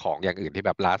รื่อยๆของอย่างอื่นที่แ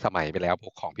บบล้าสมัยไปแล้วพ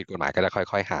วกของผิดกฎหมายก็จะค่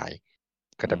อยๆหาย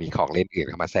ก็จะมีของเล่นอื่น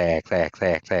เข้ามาแทรกใ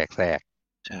ช่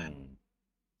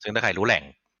ซึ่งถ้าใครรู้แหล่ง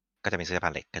ก็จะไปซื้อสะพา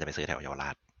นเหล็กก็จะไปซื้อแถวเยาวรา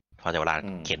ชพอเยาวราช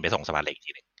เข็นไปส่งสะพานเหล็กที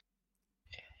นึง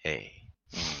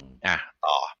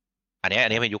ต่ออัน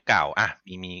นี้เป็นยุคเก่า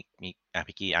มี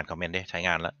พี่กี้อ่านคอมเมนต์ได้ใช้ง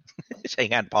านแล้ว ใช้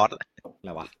งานพอดแ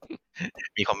ล้ววะ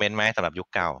มีคอมเมนต์ไหมสำหรับยุค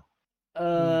เก่า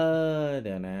เ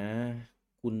ดี๋ยวนะ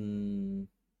คุณ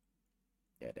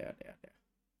เดี๋ยว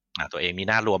ตัวเองมี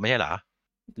หน้ารวมไม่ใช่เหรอ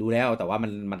รู้แล้วแต่ว่ามั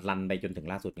นรันไปจนถึง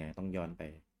ล่าสุดไงต้องย้อนไป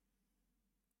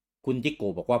คุณจิโก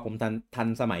บอกว่าผมทัน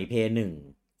สมัยเพย์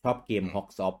1ชอบเกม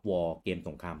Hawks of War เกมส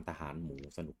งครามทหารหมู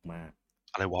สนุกมาก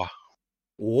อะไรวะ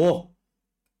โอ้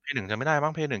เพย์1จะไม่ได้บ้า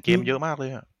งเพย์1เกมเยอะมากเล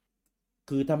ยอะ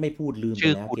คือถ้าไม่พูดลืมไป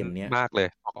แล้วเกมเนี้ยมากเลย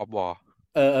Hawks of War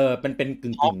เป็น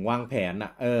กึ่งวางแผนอ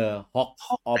ะHawks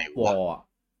of War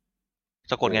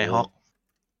สะกดไง Hawk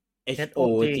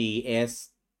HOGS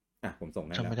ผมส่งใ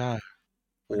ห้แล้วจำไม่ได้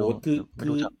โอ้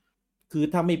คือ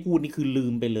ถ้าไม่พูดนี่คือลื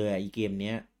มไปเลยไอ้เกมเ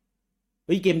นี้ยเ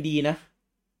ฮ้ยเกมดีนะ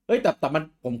เฮ้ยแต่มัน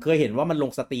ผมเคยเห็นว่ามันล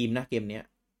งสตรีมนะเกมเนี้ย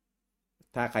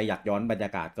ถ้าใครอยากย้อนบรรย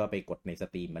ากาศก็ไปกดในส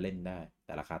ตรีมมาเล่นได้แ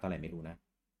ต่ราคาเท่าไหร่ไม่รู้นะ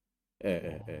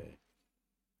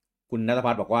คุณณัฐ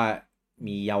พัฒน์บอกว่า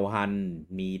มีเยาฮัน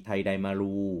มีไทไดมา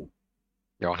รู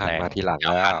เยาฮันมาทีหลัง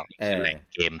แล้วแหล่ง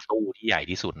เกมสู้ที่ใหญ่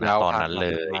ที่สุดนะตอนนั้นเล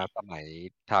ยสมัย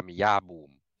ทามิยาบู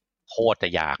มโคตรจะ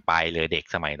อยากไปเลยเด็ก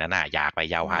สมัยนั้นน่ะอยากไป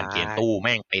เยาฮันเกมตู้แ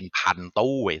ม่งเป็นพัน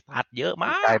ตู้ไอ้สัตว์เยอะม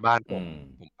ากใกล้บ้านผม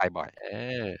ไปบ่อย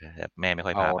แม่ไม่ค่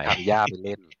อยพาไปทามิยาไปเ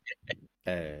ล่น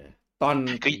ตอน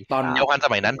เยาฮันส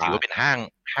มัยนั้นถือว่าเป็นห้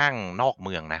างนอกเ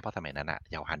มืองนะเพราะสมัยนั้นน่ะ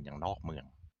เยาฮันยังนอกเมือง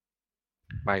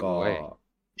ไม่เว้ย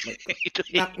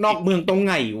นอกเมืองตรงไ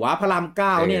หนวะพระราม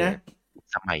9เนี่ยนะ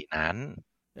สมัยนั้น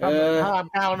พระราม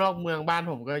9นอกเมืองบ้าน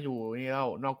ผมก็อยู่นี่แล้ว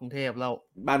นอกกรุงเทพแล้ว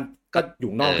บ้านก็อ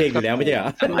ยู่นอกเพลงอยู่แล้วไม่ใช่เหรอ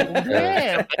กรุงเท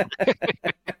พ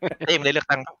ไม่ได้เลือก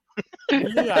ตั้ง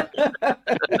เลือก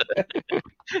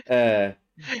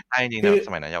ใช่จริงๆส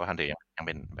มัยนั้นเยาวชนถือยังเ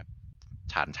ป็นแบบ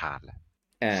ชาญแหละ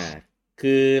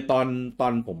คือตอ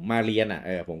นผมมาเรียน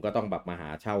ผมก็ต้องแบบมาหา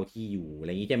เช่าที่อยู่อะไ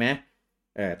รอย่างนี้ใช่ไหม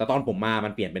แต่ตอนผมมามั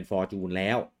นเปลี่ยนเป็นฟอร์จูนแล้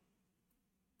ว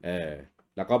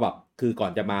แล้วก็แบบคือก่อ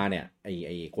นจะมาเนี่ยไ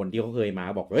อคนที่เขาเคยมา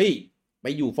บอกเฮ้ยไป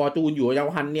อยู่ฟอร์จูนอยู่เยาว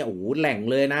ฮันเนี่ยโอ้โหแหล่ง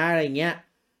เลยนะอะไรเงี้ย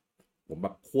ผมแบ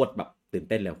บโคตรแบบตื่น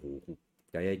เต้นเลยโอ้โห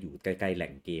จะอยู่ใกล้ๆแหล่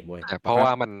งเกมเว้ยเพราะว่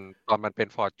ามันตอนมันเป็น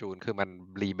ฟอร์จูนคือมัน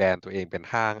รีแบรนด์ตัวเองเป็น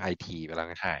ห้างไอทีไปแล้ว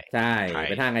ไงใช่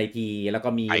เป็นห้างไอทีแล้วก็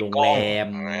มีโรงแรม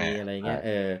อะไรเงี้ย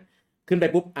ขึ้นไป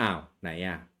ปุ๊บอ้าวไหน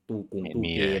อ่ะตู้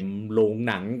เกมโรง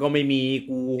หนังก็ไม่มี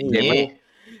กูโอ้โห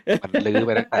มันลื้อไป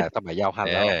ตั้งแต่สมัยยาวฮัน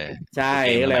แล้วใช่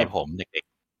เลยผมเด็ก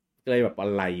ๆเลยแบบอะ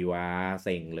ไรวะเ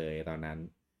ซ็งเลยตอนนั้น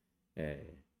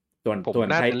ผม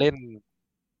น่าจะเ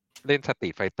ล่นสตรี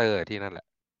ทไฟเตอร์ที่นั่นแหละ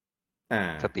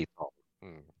สตรีท2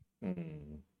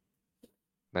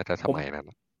น่าจะสมัยนั้น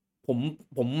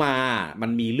ผมมามั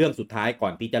นมีเรื่องสุดท้ายก่อ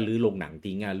นที่จะลื้อโรงหนัง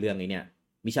ทิ้งเรื่องไอ้เนี่ย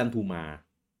มิชชั่นทูมา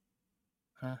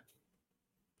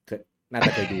น่าจ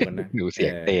ะเคยดูกันนะดูเสี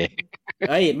ยงเต้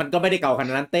มันก็ไม่ได้เก่าขน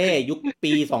าดนั้นเต้ยุค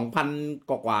ปี2000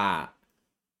กว่า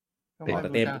แ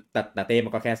ต่เต้มั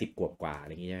นก็แค่10กว่าอะไ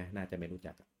รอย่างเงี้ยน่าจะไม่รู้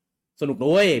จักสนุก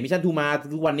ด้วยมิชชั่นทูมา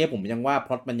ทุกวันนี้ผมยังว่าพ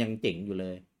ล็อตมันยังเจ๋งอยู่เล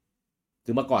ยคื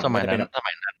อเมื่อก่อนสมัยนั้น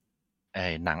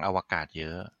หนังอวกาศเย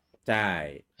อะใช่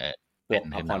เป็น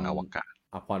หนังอวกาศ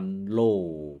อพอลโล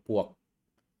พวก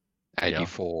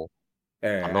ID4 อ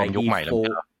พอลโลยุคใหม่แล้ว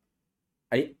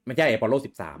ไม่ใช่อพอลโล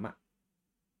13อ่ะ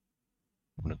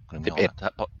นึกไม่อ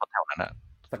อกแถวนั้นอ่ะ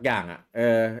สักอย่างอ่ะ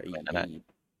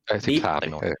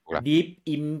13 Deep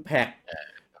Impact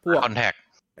พวก Contact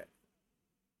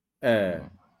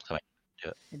สมัยเย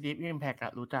อะ Deep Impact อ่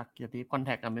ะรู้จักเกี่ยวกับ Deep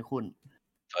Contact ไม่คุ้น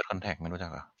First Contact ไม่รู้จั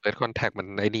กเหรอ First Contact มัน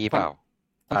ไอ้นี่เปล่า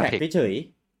Contact เฉย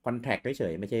ๆ Contact เฉ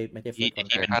ยๆไม่ใช่ First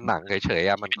Contact เป็นหนังเฉยๆ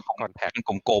อ่ะมัน Contact เป็น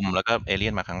กลมๆแล้วก็เอเลี่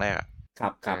ยนมาครั้งแรกอ่ะครั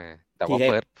บแต่ว่า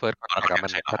First Contact มั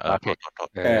น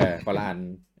คนละอัน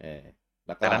แ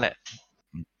ล้วก็นั่นแหละ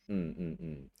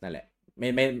นั่นแหละไ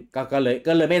ม่ก็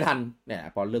เลยไม่ทันเนี่ย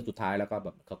พอเรื่องสุดท้ายแล้วก็แบ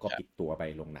บเขาก็ปิดตัวไป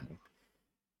ลงหนัง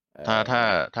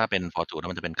ถ้าเป็น Fortune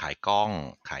มันจะเป็นขายกล้อง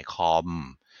ขายคอม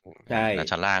ใช่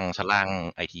ชั้นล่าง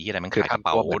ไอทีอะไรมันขายกระเ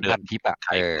ป๋าเดินทิปอ่ะข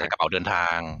ายกระเป๋าเดินทา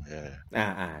ง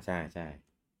ใช่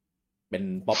เป็น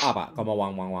ป๊อปอัพอ่ะก็มา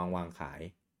วางขาย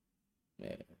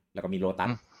แล้วก็มีโลตัส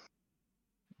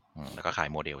แล้วก็ขาย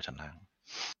โมเดลชั้นล่าง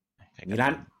มีร้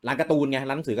านการ์ตูนไง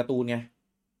ร้านหนังสือการ์ตูนไง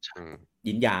ห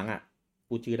ยินหยางอ่ะ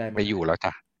พูดชื่อได้ไม่อยู่แล้วจ้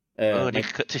ะนี่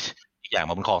อีกอย่าง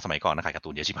มาบุญครองสมัยก่อนนะขายการ์ตู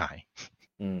นเยอะชิบหาย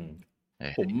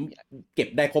ผมเก็บ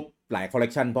ได้ครบหลายคอลเล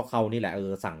กชันเพราะเขานี่แหละ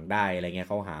สั่งได้อะไรเงี้ย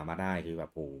เขาหามาได้คือแบ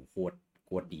บโอ้โ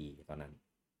คตรดีตอนนั้น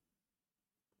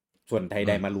ส่วนไทยไ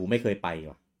ดมารูไม่เคยไป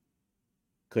ว่ะ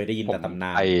เคยได้ยินแต่ตำน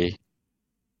าน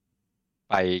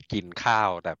ไปกินข้าว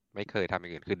แต่ไม่เคยทำอย่า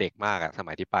งอื่นคือเด็กมากอะส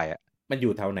มัยที่ไปอะมันอ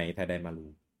ยู่แถวไหนไทยไดมารู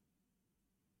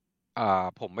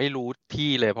ผมไม่รู้ที่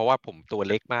เลยเพราะว่าผมตัว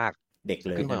เล็กมากเด็ก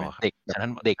เลยใช่ไหมเ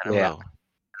ด็กเลย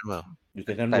อยู่เซ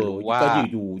นทรัลเวิลด์ก็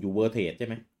อยู่เวอร์เทจใช่ไ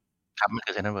หมครับมัน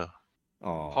คือเซนทรัลเวิลด์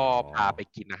พ่อพาไป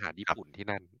กินอาหารญี่ปุ่นที่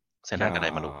นั่นเซนทรัลกันได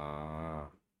มารู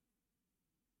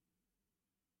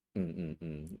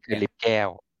ลิฟแก้ว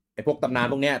ไอพวกตำนาน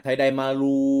พวกเนี้ยไทยไดมา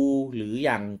รูหรืออ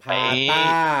ย่างพาต้า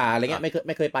อะไรเงี้ยไ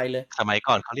ม่เคยไปเลยสมัย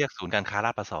ก่อนเขาเรียกศูนย์การค้าล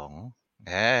าดประสงค์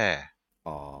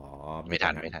ไม่ทั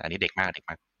นอันนี้เด็กมาก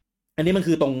อันนี้มัน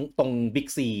คือตรงบิ๊ก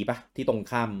ซีป่ะที่ตรง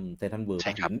ข้ามเซนทรัลเวิลด์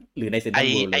หรือในเซนทรัล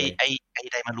เวิลด์เลยไอ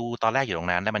ไดมารูตอนแรกอยู่ตรง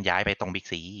นั้นแล้วมันย้ายไปตรงบิ๊ก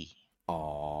ซี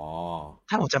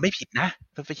ถ้าผมจะไม่ผิดนะ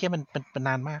ไปเที่ยวมันน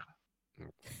านมาก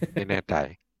ไม่แน่ใจ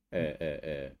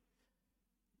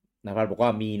นะครับบอกว่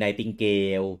ามีไนติงเก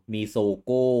ลมีโซโ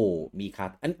ก้มีคา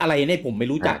อะไรเนี่ยผมไม่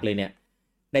รู้จักเลยเนี่ย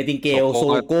ไนติงเกลโซ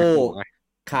โก้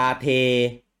คาเท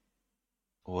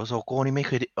โอ้โซโก้นี่ไม่เ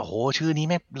คยโอ้โหชื่อนี้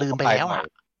แม่ลืมไปแล้วอ่ะ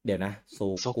เดี๋ยวนะโ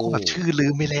ซโก้แบบชื่อลื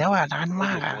มไปแล้วอ่ะนานม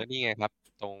ากอ่ะนี่ไงครับ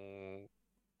ตรง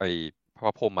ไอ้พร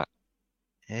ะพรหมอ่ะ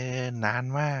นาน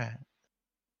มาก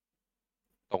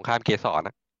ตรงข้ามเกสรน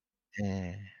ะ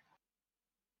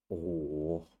โอ้โห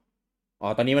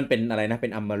ตอนนี้มันเป็นอะไรนะเป็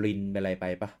นอมรินทร์เป็นอะไรไป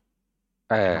ปะ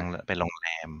เป็นโรงแร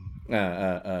ม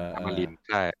อมรินทร์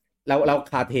ใช่แล้ว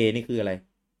คาเทนี่คืออะไร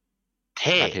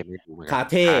คา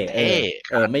เท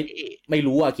ไม่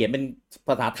รู้อ่ะเขียนเป็นภ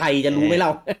าษาไทยจะรู้ไหมเร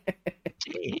า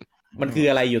มันคือ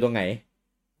อะไรอยู่ตรงไหน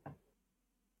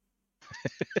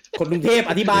คนกรุงเทพ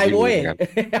อธิบายโว้ย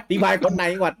อธิบายคนไหน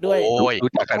วัดด้วย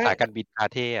รู้จักสายการบินคา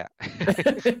เทอ่ะ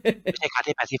ไม่ใช่คาเท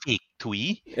แปซิฟิกถุย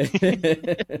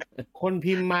คน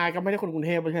พิมพ์มาก็ไม่ได้คนกรุงเ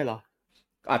ทพไม่ใช่เหรอ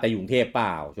อาจจะอยู่กรุงเทพเปล่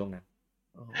าช่วงนั้น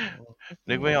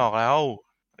นึกไม่ออกแล้ว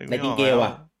ในติงเกลอ่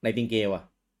ะในติงเกล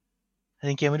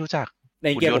ไม่รู้จักใน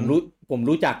เกลผม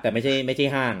รู้จักแต่ไม่ใช่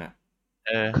ห้างอ่ะ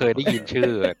เคยได้ยินชื่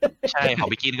อใช่ของ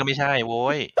บิกินก็ไม่ใช่โว้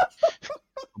ย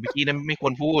ของบิกินนั้นไม่คว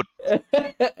รพูด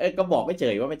ก็บอกไม่เฉ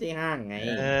ยว่าไม่ใช่ห้างไง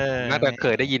น่าจะเค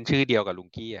ยได้ยินชื่อเดียวกับลุง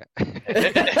กี้อ่ะ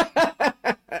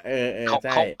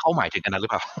เขาหมายถึงกันนั้นหรือ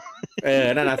เปล่า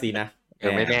นั่นน่ะสินะ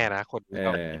ไม่แน่นะคน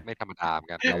ไม่ธรรมดาเหมือน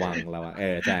กันระวัง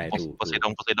ใช่ถูกโพไซ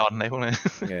ดอนอะไรพวกนั้น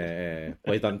โพ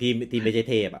ไซดอนที่ไม่ใช่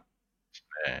เทพ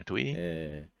ถุย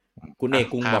คุณเอก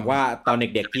กุงบอกว่าตอนเ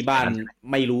ด็กๆที่บ้าน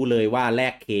ไม่รู้เลยว่าแล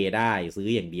กเคได้ซื้อ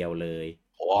อย่างเดียวเลย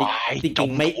จริ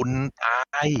งๆไม่ตา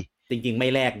ยจริงๆไม่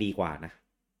แลกดีกว่านะ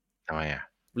ทำไมอ่ะ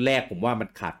แลกผมว่ามัน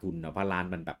ขาดทุนเพราะร้าน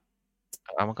มันแบบ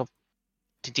มันก็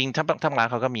จริงๆถ้าร้าน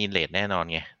เขาก็มีเรทแน่นอน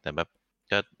ไงแต่แบบ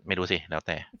ก็ไม่รู้สิแล้วแ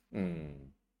ต่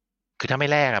คือถ้าไม่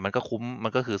แลกอ่ะมันก็คุ้มมั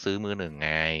นก็คือซื้อมือหนึ่งไ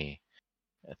ง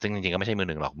ซึ่งจริงๆก็ไม่ใช่มือห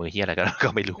นึ่งหรอกมือเหี้ยอะไรก็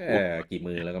ไม่รู้กี่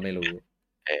มือแล้วก็ไม่รู้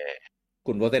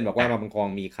คุณโบเซนบอกว่ามังคอง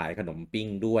มีขายขนมปิ้ง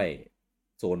ด้วย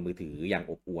โซนมือถืออย่าง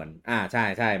อบอวลใ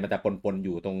ช่มันจะปนอ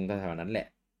ยู่ตรงแถวๆนั้นแหละ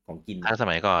ของกินถ้าส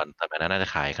มัยก่อนสมัยนั้นน่าจะ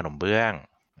ขายขนมเบื้อง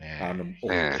ขนม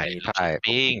ขาย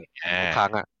ปิ้งครั้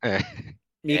ง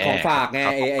มีของฝากไง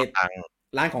ไอ้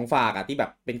ร้านของฝากที่แบ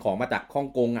บเป็นของมาจากฮ่อง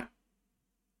กง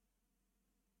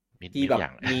ที่แบบ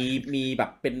มีแบ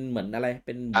บเป็นเหมือนอะไรเ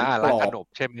ป็นหมูกรอบขนม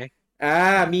ใช่ไหม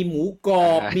มีหมูกรอ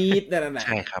บมีนั่นแหละใ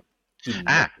ช่ครับ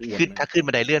ขึ้นถ้าขึ้น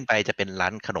บันไดเลื่อนไปจะเป็นร้า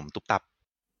นขนมตุ๊บตับ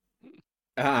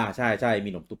ใช่มี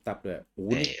ขนมตุ๊บตับด้วย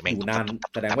อยู่นาน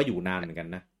แสดงว่าอยู่นานเหมือนกัน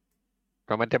นะ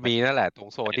ก็มันจะมีนั่นแหละตรง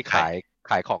โซนที่ข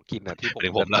ายของกินที่ผม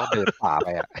ต้องเดินป่าไป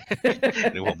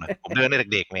หรือผมนะผมเดินใน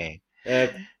เด็กๆแม่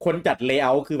คนจัดเลเยอ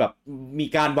ร์คือแบบมี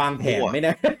การวางแผนไหมน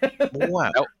ะมั่ว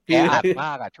แล้วแออัดม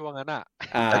ากช่วงนั้น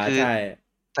ใช่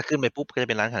ถ้าขึ้นไปปุ๊บก็จะ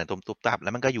เป็นร้านขนมตุ๊บตับแล้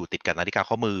วมันก็อยู่ติดกับนาฬิกา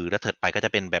ข้อมือแล้วเถิดไปก็จ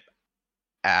ะเป็นแบบ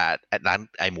ร้าน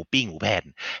ไอหมูปิ้งหมูแผ่น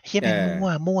เฮียเป็น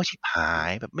มั่วชิบหา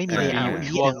ยแบบไม่มีเลเยอร์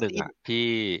ช่วงหนึ่งที่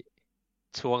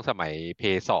ช่วงสมัยเพ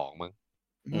ย์2มั้ง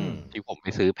ที่ผมไป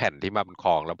ซื้อแผ่นที่มาบนคล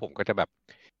องแล้วผมก็จะแบบ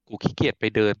กูขี้เกียจไป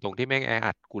เดินตรงที่แม่งแอ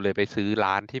อัดกูเลยไปซื้อ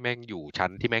ร้านที่แม่งอยู่ชั้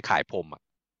นที่แม่งขายพรม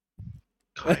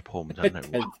ขายพรมชั้นไหน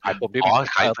ขายพรมที่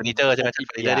ขายเฟอร์นิเจอร์ใช่ไหมเ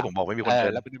ฟอร์นิเจอร์ที่ผมบอกไม่มีคนเดิ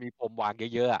นแล้วมันจะมีพรมวาง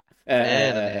เยอะๆ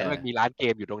แล้วมันมีร้านเก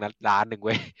มอยู่ตรงนั้นร้านหนึ่งเ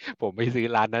ว้ยผมไปซื้อ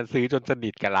ร้านนั้นซื้อจนสนิ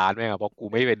ทกับร้านแม่งเพราะกู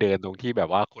ไม่ไปเดินตรงที่แบบ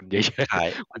ว่าคนเยอะๆขาย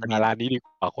มันจะมีร้านนี้ดีก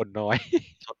ว่าคนน้อย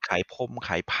ขายพรมข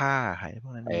ายผ้าขายพว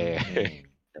กนั้น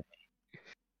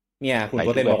เนี่ยคุณโก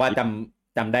เต้นบอกว่า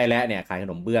จำได้แล้วเนี่ยขายข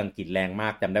นมเบื้องกลิ่นแรงมา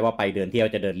กจำได้ว่าไปเดินเที่ยว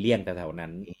จะเดินเลี่ยงแถวๆนั้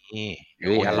น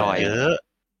อร่อยเยอะ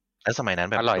แล้วสมัยนั้น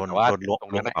แบบโดนลวก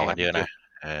เอากันเยอะนะ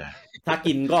ถ้า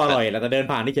กินก็อร่อยแล้วแต่เดิน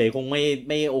ผ่านเฉยคงไ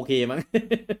ม่โอเคมั้ง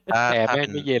แอร์แม่ง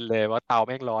ไม่เย็นเลยว่าเตาแ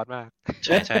ม่งร้อนมาก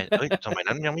ใช่สมัย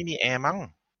นั้นยังไม่มีแอร์มั้ง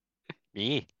มี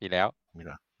แล้วมีเห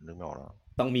รอนึกไม่ออกแล้ว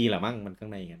ต้องมีแหละมั้งมันข้า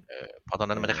งในกันเพราะตอน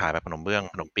นั้นมันจะขายแบบขนมเบื้อง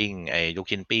ขนมปิ้งไอ้ลูก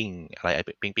ชิ้นปิ้งอะไรไอ้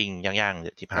ปิ้งย่าง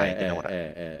ๆที่พายเป็นหมด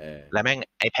แล้วแม่ง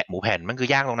ไอ้แผ่นหมูแผ่นมันคือ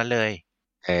ย่างตรงนั้นเลย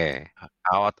เ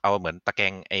อาเหมือนตะแกร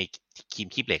งไอ้ครีม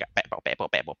คีบเหล็กแปะ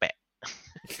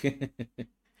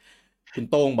คุณ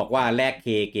โต้งบอกว่าแลกเค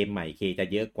เกมใหม่เคจะ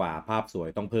เยอะกว่าภาพสวย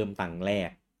ต้องเพิ่มตังค์แล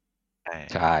ก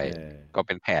ใช่ก็เ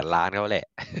ป็นแผนร้านเขาแหละ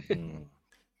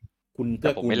คุณเกื้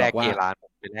อกูลบอกว่าร้านผ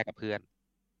มไปแลกกับเพื่อน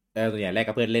ส่วนใหญ่แลก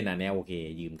กับเพื่อนเล่นเนี่ยโอเค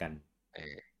ยืมกัน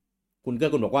คุณเกื้อ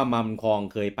กูลบอกว่ามัมคอง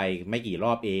เคยไปไม่กี่ร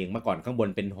อบเองเมื่อก่อนข้างบน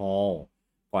เป็นฮอลล์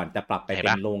ก่อนจะปรับไปเป็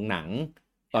นโรงหนัง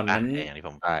ตอนนั้น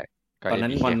ตอนนั้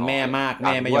นงอนแม่มากแ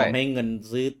ม่ไม่ยอมให้เงิน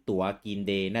ซื้อตั๋วกินเ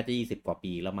ดย์น่าจะ20 กว่า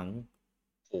ปีแล้วมั้ง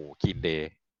กินเดย์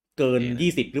เกิน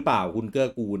20หรือเปล่าคุณเกื้อ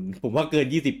กูลผมว่าเกิน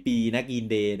20ปีนะกิน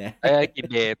เดย์นะกิน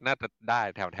เดย์น่าจะได้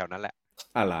แถวนั้นแหละ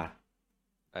ล่ะ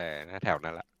น่าแถว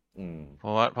นั้นแหละเพร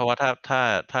าะว่า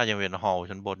ถ้ายังเป็นฮอลล์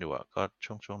ชั้นบนอยู่อ่ะก็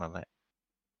ช่วงนั้นแหละ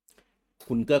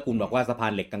คุณเกื้อกูลบอกว่าสะพา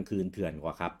นเหล็กกลางคืนเถื่อนก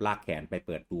ว่าครับลากแขนไปเ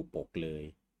ปิดดูปกเลย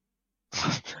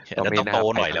ต้องโต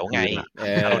หน่อยแล้วไง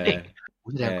ถ้าเราเด็ก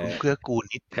แต่คุณเกื้อกูล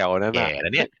นี่แถวนั้นแหละ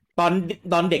เนี่ยต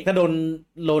อนเด็กถ้าโ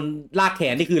ดนลากแข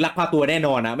นนี่คือลักพาตัวแน่น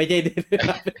อนนะไม่ใช่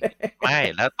ไม่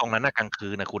แล้วตรงนั้นกลางคื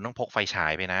นคุณต้องพกไฟฉา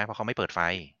ยไปนะเพราะเขาไม่เปิดไฟ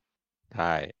ใ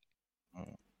ช่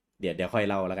เดี๋ยวค่อย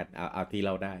เล่าแล้วกันเอาที่เ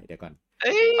ล่าได้เดี๋ยวก่อน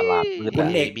ตลาดมืดคุณ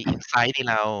เอกมีอินไซต์ที่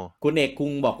เราคุณเอกคุ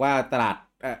งบอกว่าตลาด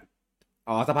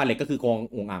สะพานเหล็กก็คือโครง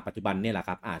องค์อ่างปัจจุบันเนี่ยแหละค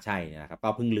รับใช่นะครับก็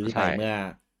เพิ่งรื้อไปเมื่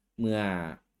อ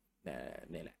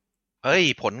เนี่ยแหละเฮ้ย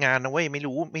ผลงานนะเว้ยไม่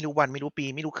รู้วันไม่รู้ปี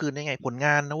ไม่รู้คืนได้ไงผลง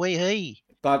านนะเว้ยเฮ้ย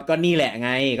ก็นี่แหละไง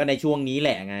ก็ในช่วงนี้แห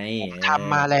ละไงผมท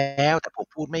ำมาแล้วแต่ผม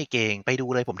พูดไม่เก่งไปดู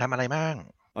เลยผมทำอะไรบ้าง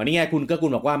นี่ไงคุณก็คุ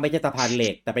ณบอกว่าไม่ใช่สะพานเหล็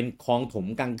กแต่เป็นคลองถม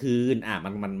กลางคืน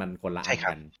มันคนละอัน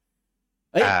กัน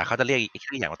เขาจะเรียกอีก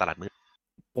ชื่ออย่างว่าตลาดมืด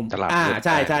ตลาดใ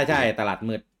ช่ตลาด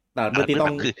มืดที่ต้อ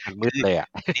งมืดเลย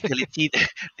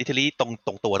ลิเทอรี่ต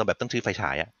รงตัวต้องแบบต้องถือไฟฉา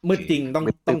ยมืดจริงต้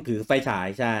องถือไฟฉาย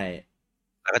ใช่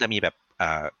แล้วก็จะมีแบบ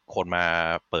คนมา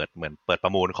เปิดเหมือนเปิดปร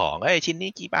ะมูลของชิ้นนี้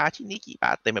กี่บาทชิ้นนี้กี่บ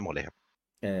าทเต็มไปหมดเลยครับ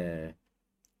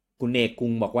คุณเอกกุ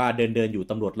งบอกว่าเดินอยู่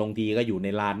ตำรวจลงทีก็อยู่ใน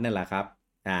ร้านนั่นแหละครับ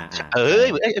ผมเ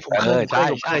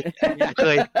ค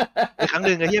ยครั้งห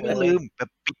นึ่งไอ้เหี้ยไม่ลืมแบบ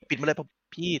ปิดมาเลย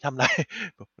พี่ทำไร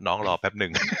น้องรอแป๊บหนึ่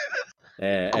ง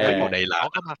เขาไม่อยู่ในร้าน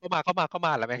เข้าม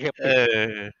าแล้วแม่ง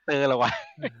เตอแล้ววะ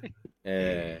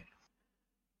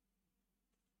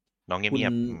น้องเงีย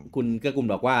บคุณก็กุม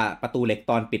บอกว่าประตูเหล็ก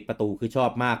ตอนปิดประตูคือชอ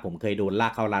บมากผมเคยโดนลา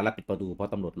กเข้าร้านแล้วปิดประตูเพรา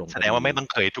ะตำรวจลงแสดงว่าไม่ต้อง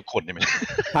เคยทุกคนใช่ไหม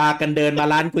พากันเดินมา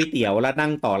ร้านก๋วยเตี๋ยวแล้วนั่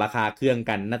งต่อราคาเครื่อง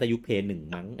กันน่าจะยุคเพย์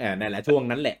1มั้งนั่นแหละช่วง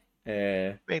นั้นแหละ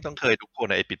ไม่ต้องเคยทุกคน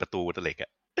ไอ้ปิดประตูตัวเหล็กอ่ะ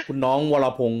คุณน้องวร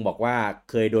พงศ์บอกว่า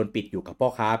เคยโดนปิดอยู่กับพ่อ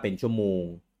ค้าเป็นชั่วโมง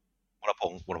วรพ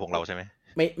งศ์เราใช่ไหม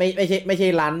ไม่ใช่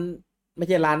ร้านไม่ใ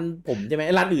ช่ร้านผมใช่ไหม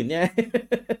ร้านอื่นเนี่ย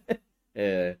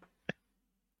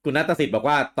คุณณัฐศิษย์บอก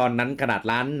ว่าตอนนั้นขนาด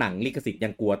ร้านหนังลิขสิทธิ์ยั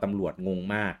งกลัวตำรวจงง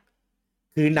มาก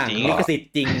คือหนังลิขสิท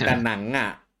ธิ์จริงแต่หนังอ่ะ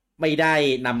ไม่ได้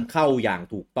นำเข้าอย่าง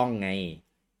ถูกต้องไง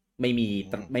ไม่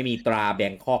มีตราแบ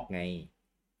งคอกไง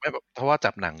ไม่เพราะว่า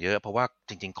จับหนังเยอะเพราะว่า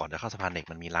จริงๆก่อนจะเข้าสะพานเหล็ก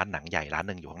มันมีร้านหนังใหญ่ร้าน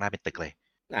นึงอยู่ข้างหน้าเป็นตึกเลย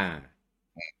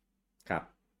ครับ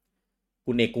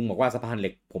คุณเอกกุ้งบอกว่าสะพานเหล็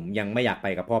กผมยังไม่อยากไป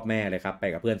กับพ่อแม่เลยครับไป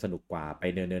กับเพื่อนสนุกกว่าไป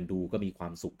เดินดูก็มีควา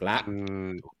มสุขละ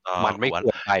มันไม่ควร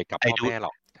ไปกับพ่อแม่หร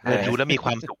อกดูแล้วมีคว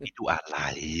ามสุขที่ดูอะไร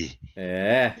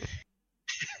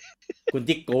คุณ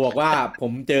จิ๊กโกบอกว่าผ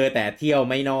มเจอแต่เที่ยว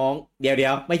ไม่น้องเดี๋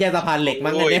ยวไม่ใช่สะพานเหล็ก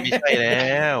มั้งเนี่ยไม่ใช่แ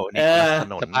ล้วถ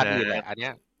นนสะพานอื่นแหละอันเนี้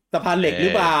ยสะพานเหล็กหรื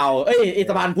อเปล่า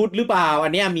สะพานพุทธหรือเปล่าอั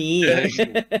นเนี้ยมี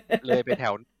เลยไปแถ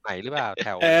วไหนหรือเปล่าแถ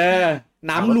ว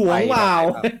น้ำหลวงเปล่า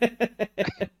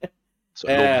ส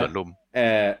วนลุม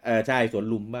ใช่สวน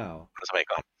ลุมเปล่าสมัย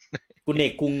ก่อนคุณเอ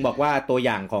กคุงบอกว่าตัวอ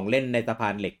ย่างของเล่นในสะพา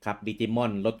นเหล็กครับดิจิมอ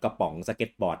นรถกระป๋องสเก็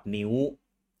ตบอร์ดนิ้ว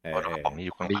รถกระป๋องนี่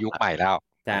ยุคใหม่แล้ว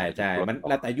ใช่มันแ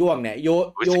ล้วแต่ย่วงเนี่ยโย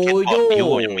ยังมีอ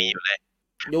ยู่เลย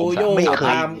โยไม่เค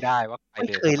ยได้ว่าไม่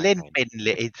เคยเล่นเป็นเล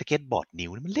ยไอ้สเก็ตบอร์ดนิ้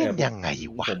วมันเล่นยังไง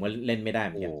วะผมเล่นไม่ได้เ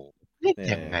หมือนกันเล่น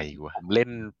ยังไงวะผมเล่น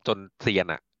จนเซียน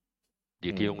อ่ะอ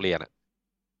ยู่ที่โรงเรียนอ่ะ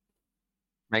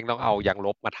แม่งต้องเอายางล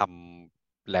บมาท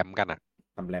ำแรมกันอ่ะ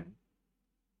ทำแรม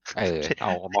เอ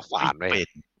ามาฝานไว้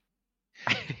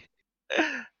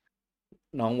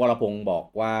น้องวรพงศ์บอก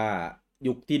ว่า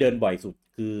ยุคที่เดินบ่อยสุด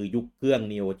คือยุคเครื่อง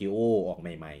Neo Geo ออกใ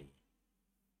หม่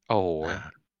ๆโอ้โห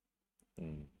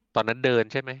ตอนนั้นเดิน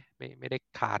ใช่ไหมไม่ได้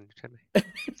คานใช่ไหม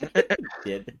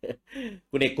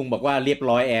คุณเอกคุงบอกว่าเรียบ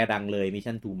ร้อยแอร์ดังเลยมิช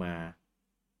ชั่น2มา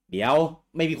เดี๋ยว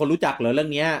ไม่มีคนรู้จักเหรอเรื่อ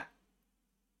งเนี้ย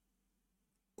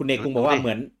คุณเอกคุงบอกว่าเห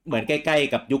มือนใกล้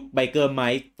ๆกับยุคไบเกอร์ไม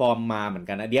ค์ฟอร์มมาเหมือน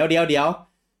กันนะเดี๋ยว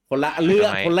คนละเรื่อ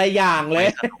งคนละอย่างเลย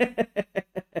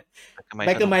ไบ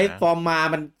เกอร์ไมค์ฟอร์มมา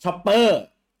มันช็อปเปอร์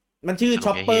มันชื่อ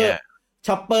ช็อปเป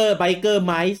อร์ไบเกอร์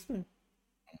ไมค์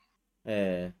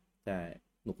ใช่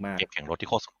หนุกมากเกมแข่งรถที่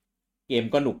โคตรเกม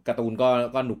ก็หนุกการ์ตูน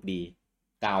ก็หนุกดี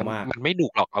กาวมากมันไม่หนุ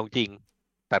กหรอกเอาจริง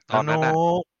แต่ตอนนั้นนะ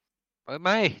ไ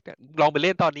ม่ลองไปเ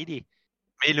ล่นตอนนี้ดิ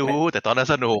ไม่รู้แต่ตอนนั้น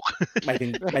สนุกหมาย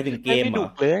ถึงเกมเหรอ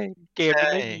เลยเกมไ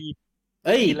ม่มี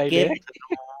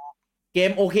เก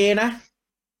มโอเคนะ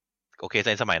โอเคใ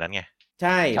นสมัยนั้นไงใ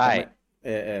ช่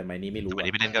หมายนี้ไม่รู้สมัย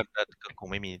นี้ไปเล่นก็คง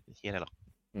ไม่มีที่อะไรหรอก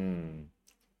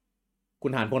คุ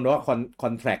ณหานพลว่าคอ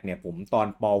นแทรคเนี่ยผมตอน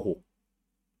ป.6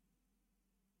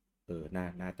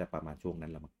น่าจะประมาณช่วงนั้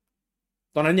นแล้วมั้ง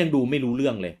ตอนนั้นยังดูไม่รู้เรื่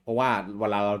องเลยเพราะว่าเว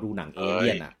ลาเราดูหนังเอเลี่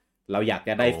ยนอะเราอยากจ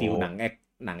ะได้ฟีลหนัง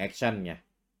แอคชั่นไง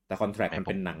แต่คอนแทรคมัน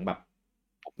เป็นหนังแบบ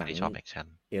หนังชอบแอคชั่น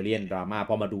เอเลี่ยนดราม่า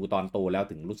พอมาดูตอนโตแล้ว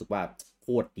ถึงรู้สึกว่าโค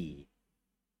ตรดี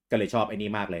ก็เลยชอบไอ้นี่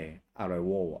มากเลย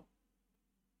Arrival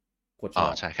โคตรชอ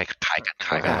บใช่คล้ายกัน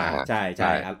ใ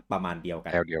ช่ประมาณเดียว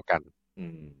กัน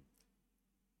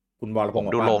คุณวรพงศ์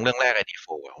ดูโรงเรื่องแรกไอดีโฟ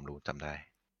ผมรู้จำได้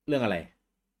เรื่องอะไร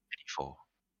ไอดีโฟ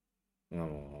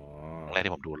แรก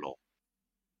ที่ผมดูโรง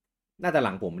น่าจะห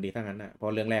ลังผมดีทั้งนั้นนะเพรา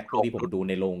ะเรื่องแรกที่ผมดู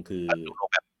ในโรงคือดูโรง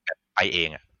แบบไปเอง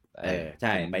ใ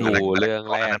ช่ดูเรื่อง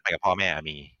แรกไปกับพ่อแม่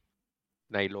มี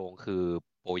ในโรงคือ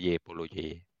โปโลเย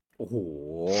โอ้โห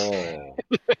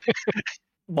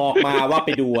บอกมาว่าไป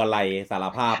ดูอะไรสาร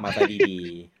ภาพมาซะดี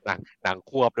ๆหนัง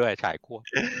ควบด้วยฉายควบ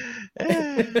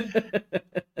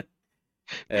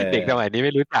เด็กสมัยนี้ไ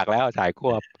ม่รู้จักแล้วฉายค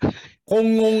วบคง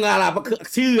งงอะไรว่า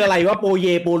ชื่ออะไรว่าโป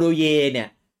โลเยเนี่ย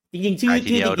จริงๆชื่อ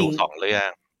จริง2 เรื่อง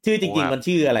ชื่อจริงๆมัน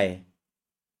ชื่ออะไร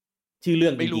ชื่อเรื่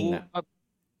องจริงๆอ่ะ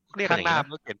เรียกข้างหน้า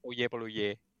มันเขียนโปโลเย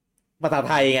ภาษา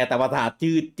ไทยไงแต่ภาษา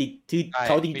ชื่อเ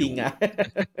ขาจริงๆอ่ะ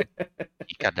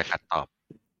อีกการจะขัดตอบ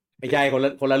ไม่ใช่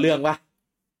คนละเรื่องวะ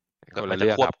ก็มันจะ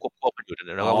ควบกันอยู่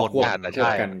แล้วก็วนกันนะใ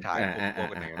ช่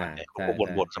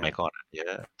วนสมัยก่อนเยอ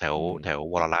ะแถว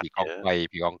วรรัตน์เยอะ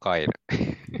พี่กองก้อย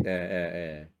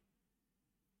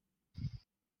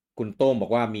คุณโต้มบอ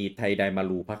กว่ามีไทยไดมา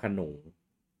รูพระขนง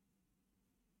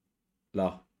เหรอ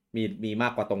มีมา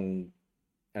กกว่าตรง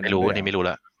ไม่รู้อันนี้ไม่รู้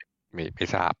ละไม่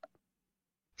ทราบ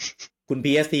คุณ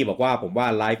PST บอกว่าผมว่า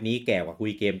ไลฟ์นี้แก่กว่าคุ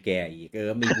ยเกมแก่อีก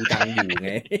มีกูจังอยู่ไ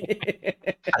ง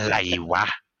อะไรวะ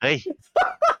เฮ้ย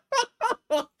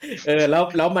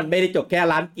แล้วมันไม่ได้จบแค่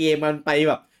ร้านเกมมันไป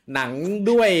แบบหนัง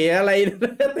ด้วยอะไร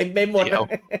เต็มไปหมด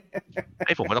ไ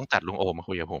อ้ผมก็ต้องจัดลุงโอมา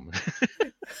คุยกับผม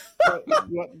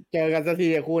เจอกันสักที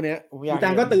คู่เนี้ยจั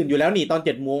งก็ตื่นอยู่แล้วนี่ตอน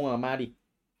7 โมงมาดิ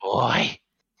โอ้ย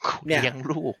เนี่ยยัง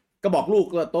ลูกก็บอกลูก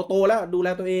โตแล้วดูแล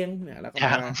ตัวเองเนี่ยแล้วก็ม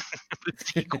า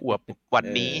4 ขวบวัน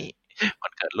นี้วั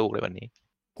นเกิดลูกเลยวันนี้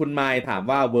คุณไมค์ถาม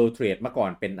ว่า World Trade เมื่อก่อน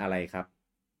เป็นอะไรครับ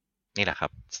นี่แหละครั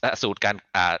บศูนย์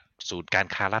การ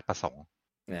ค้าลาดประสงค์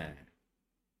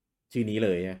ชื่อนี้เล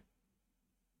ย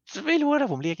ไม่รู้นะ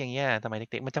ผมเรียกอย่างเงี้ยทำไมเ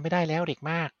ด็กๆมันจะไม่ได้แล้วเด็ก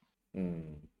มาก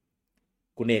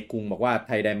คุณเอกกุงบอกว่าไ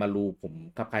ทยไดมารูผม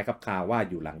คับคล้ายคับคาว่า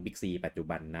อยู่หลังบิ๊กซีปัจจุ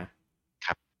บันนะค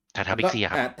รับแถวบิ๊กซี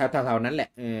ครับแถวนั้นแหละ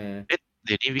เ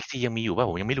ดี๋ยวนี้บิ๊กซียังมีอยู่ป่ะ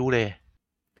ผมยังไม่รู้เลย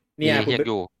เนี่ย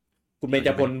คุณเบญจ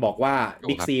พลบอกว่า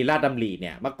บิ๊กซีลาดดำริเ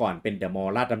นี่ยเมื่อก่อนเป็นเดอะมอล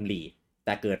ล์ลาดดำริแ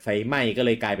ต่เกิดไฟไหม้ก็เล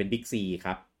ยกลายเป็นบิ๊กซีค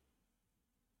รับ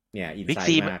เนี่ยอินไซ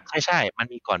ด์มากใช่มัน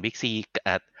มีก่อนบิ๊กซี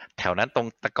แถวนั้นตรง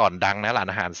แต่ก่อนดังนะร้าน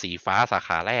อาหารสีฟ้าสาข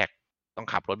าแรกต้อง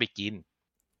ขับรถไปกิน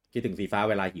คิดถึงสีฟ้า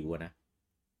เวลาหิวนะ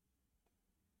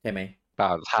ใช่ไหมเปล่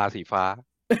าทาสีฟ้า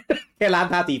แค่ร้าน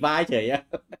ทาสีฟ้าเฉย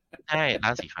ใช่ร้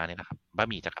านสีฟ้านี่นะครับบะ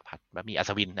หมี่จักรพรรดิบะหมี่อั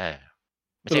ศวิน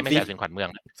ไม่ใช่อัศวินขวัญเมือง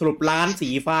สรุปร้านสี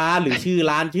ฟ้าหรือชื่อ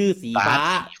ร้านชื่อสีฟ้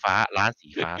าร้านสี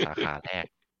ฟ้าสาขาแรก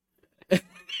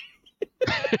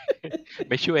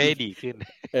ไม่ช่วยให้ดีขึ้น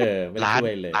ไม่ช่ว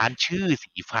ยเลยร้านชื่อ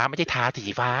สีฟ้าไม่ใช่ทาสี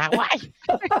ฟ้าว้าย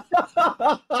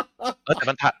แต่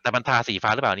มันทาสีฟ้า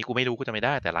หรือเปล่านี่กูไม่รู้กูจะไม่ไ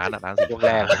ด้แต่ร้านสีแ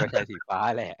รกมันก็ใช้สีฟ้า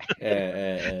แหละ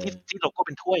ที่โลโก้เ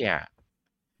ป็นถ้วย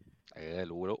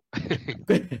รู้แล้ว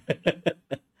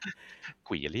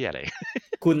คุยเรื่องอะไร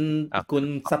คุณ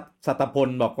สัตพล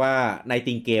บอกว่าใน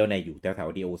ติงเกลเนี่ยอยู่แถว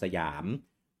ดีโอสยาม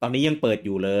ตอนนี้ยังเปิดอ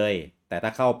ยู่เลยแต่ถ้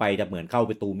าเข้าไปจะเหมือนเข้า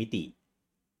ประตูมิติ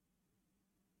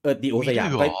ดีโอส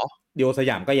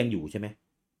ยามก็ยังอยู่ใช่ไหม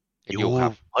อยู่ครั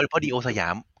บเพราะดีโอสยา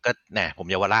มก็เนี่ยผม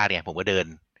เยาวราชเนี่ยผมก็เดิน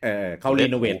เขารี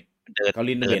โนเวท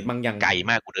มั่งยังไกล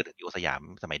มากกูเดินถึงดีโอสยาม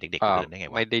สมัยเด็กๆเดินได้ไง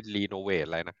วะไม่ได้รีโนเวท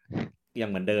อะไรนะยัง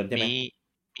เหมือนเดิมใช่ไหม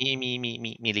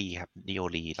มีรีครับดีโอ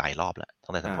รีหลายรอบแล้วตั้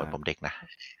งแต่สมัยผมเด็กนะ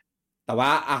แต่ว่า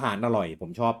อาหารอร่อยผม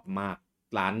ชอบมาก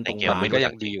ร้านตรงนั้นก็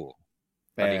ยังดีอยู่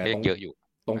แต่ก็ยังเยอะอยู่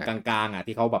ตรงกลางๆ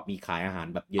ที่เขาแบบมีขายอาหาร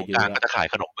แบบเยอะๆกลางก็จะขาย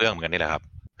ขนมเบื้องเหมือนกันนี่แหละครับ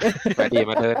ไปดี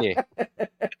มาเดินดิ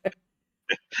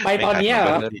ไปตอนนี้เหร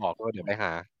อเดินบอกด้วยเดี๋ยวไปห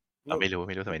าเราไม่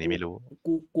รู้สมัยนี้ไม่รู้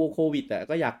กูกลัวโควิด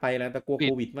ก็อยากไปแล้วแต่กลัวโ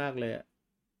ควิดมากเลย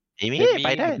มีไป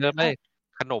ได้เดินเลย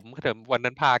ขนมวัน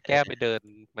นั้นพาแก้ไปเดิน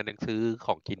มันยังซื้อข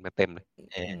องกินมาเต็มเลย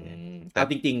แต่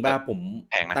จริงๆป่ะผม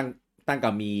ตั้ง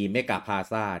กับมีเมกาพลา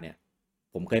ซ่าเนี่ย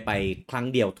ผมเคยไปครั้ง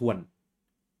เดียวท่วน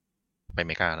ไปเ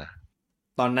มกานะ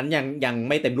ตอนนั้นยัง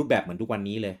ไม่เต็มรูปแบบเหมือนทุกวัน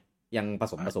นี้เลยยังผ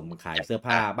สมขายเสื้อ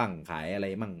ผ้าบ้างขายอะไร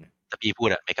บ้างแต่พี่พูด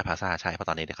เมกาพลาซ่าใช่เพราะ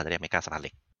ตอนนี้เขาจะเรียกเมกาสะพานเห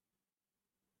ล็ก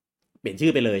เปลี่ยนชื่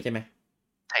อไปเลยใช่ไหม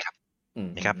ใช่ครับ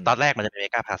ครับตอนแรกมันจะเป็นเม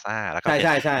กาพลาซ่าแล้วก็เป็น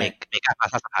เมกาพลา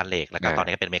ซ่าสะพานเหล็กแล้วก็ตอน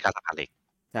นี้ก็เป็นเมกาสะพานเหล็ก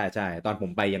ใช่ตอนผ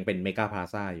มไปยังเป็นเมกาพลา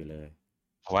ซ่าอยู่เลย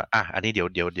เพราะว่าอันนี้เดี๋ย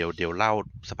วเล่า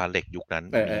สะพานเหล็กยุคนั้น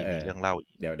มีเรื่องเล่า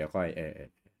เดี๋ยวค่อย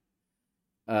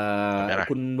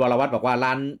คุณวรวัฒน์บอกว่า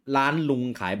ร้านลุง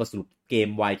ขายบทสรุปเกม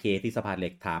YK ที่สะพานเหล็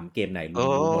กถามเกมไหนลุง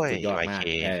รู้หมดสุดยอดมาก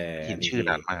หินชื่อ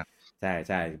นานมาก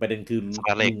ใช่ประเด็นคือสะพ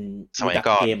านเหล็กสมัย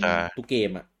ก่อนทุกเกม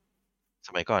ส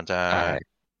มัยก่อนจะ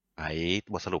ขาย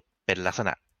บทสรุปเป็นลักษณ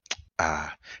ะ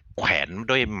แขวน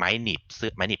ด้วยไม้หนีบเสื้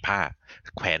อไม้หนีบผ้า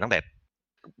แขวนตั้งแต่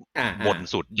บน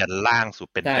สุดยันล่างสุด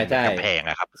เป็นกำแพง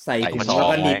ครับใส่ถุงแล้ว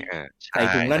ก็หนีบใส่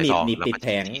ถุงแล้วหนีบติดแผ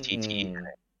ง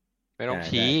ไม่ต้อง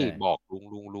ชี้บอกลุง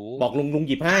รู้บอกลุงห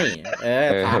ยิบให้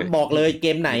ถามบอกเลยเก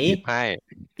มไหนหยิบให้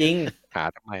จริงหา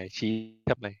ทำไมชี้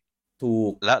ทำไมถู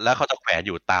กแล้วเขาจะแขวนอ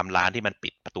ยู่ตามร้านที่มันปิ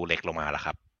ดประตูเหล็กลงมาแล้วค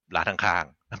รับร้านข้าง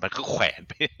ๆมันก็แขวนไ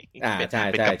ปใช่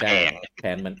แขว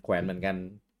นเหมือนแขวนเหมือนกัน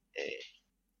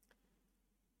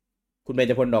คุณเบญ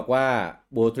จพลบอกว่า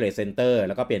World Trade Center แ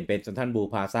ล้วก็เปลี่ยนเป็น Central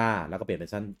World Plaza แล้วก็เปลี่ยนเป็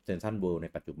น Central World ใน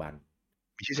ปัจจุบัน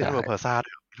มีชื่อ Central World Plaza ด้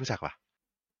วยไม่รู้จักว่ะ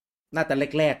น่าจะ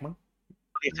แรกๆมั้ง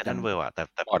เรียก Central World แต่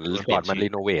ก่อนมันรี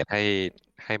โนเวท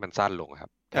ให้มันสั้นลงครับ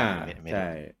ใ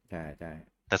ช่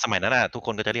แต่สมัยนั้นทุกค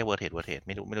นก็จะเรียก World Trade ไ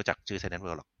ม่รู้จักชื่อ Central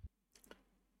World หรอก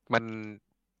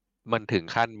มันถึง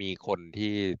ขั้นมีคน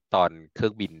ที่ตอนเครื่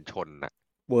องบินชน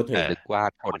นึกว่า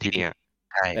ชนที่เนี่ย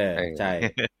ใช่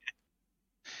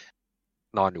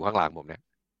นอนอยู่ข้างหลังผมเนี่ย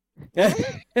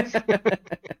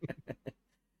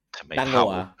ดังโ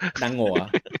ง่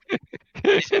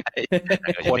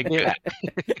คนนี่แหละ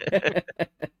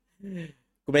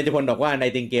คุณเบญจพลบอกว่าใน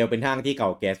ติงเกลเป็นห้างที่เก่า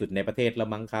แก่สุดในประเทศแล้ว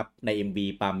มั้งครับใน MV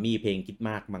ปามมี่เพลงคิด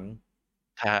มากมั้ง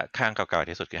ห้างเก่าๆ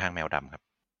ที่สุดคือห้างแมวดำครับ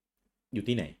อยู่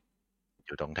ที่ไหนอ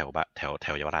ยู่ตรงแถ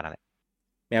วเยาวราชนั่นแหละ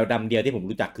แมวดำเดียวที่ผม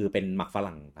รู้จักคือเป็นหมักฝ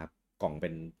รั่งครับกล่องเป็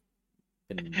น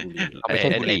เป็นบุหรี่ ไม่ใช่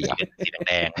บุหรี่ สีแ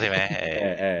ดงใช่ไหม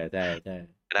ใช่ใช่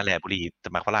นั่นแหละบุหรี่ส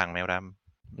มัครฝรั่งแมวด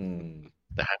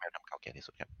ำแต่ห้างแมวดำเก่าแก่ที่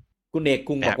สุดครับคุณเอก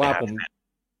คุงบอกว่า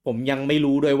ผมยังไม่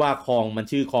รู้ด้วยว่าคลองมัน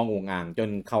ชื่อคลองโอ่งอ่างจน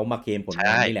เขามาเคลมผลง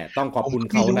านนี่แหละต้องขอบคุณ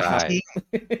เขานะครับ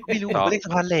ไม่รู้ผมก็เรียกส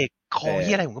ะพานเหล็กคลอง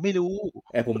ที่อะไรผมก็ไม่รู้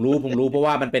ผมรู้เพราะ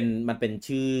ว่ามันเป็น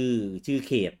ชื่อเ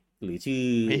ขตหรือชื่อ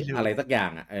อะไรสักอย่า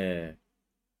งอ่ะ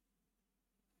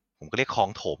ผมก็เรียกคลอง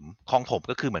ถม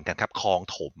ก็คือเหมือนกันครับคลอง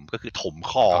ถมก็คือถม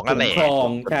คลองนั่นแหละคลอ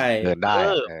งใช่เดินได้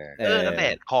นั่นแหล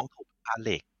ะคลองถมสะพานเห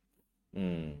ล็ก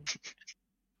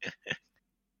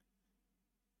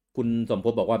คุณสมภ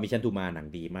พบอกว่ามิชชั่นทูมาหนัง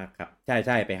ดีมากครับใ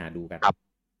ช่ไปหาดูกันครับ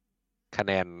คะแ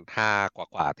นน5ก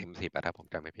ว่าเต็ม10ถ้าผม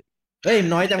จำไม่ผิดเฮ้ย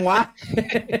น้อยจังวะ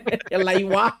อะไร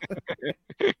วะ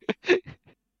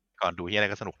ก่อนดูที่อะไร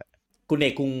ก็สนุกแหละคุณเอ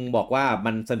กคุงบอกว่า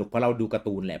มันสนุกเพราะเราดูการ์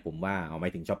ตูนแหละผมว่าเอาหมา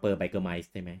ยถึงชอปเปอร์ไบเกอร์ไม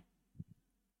ส์ใช่ไหม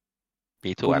ปี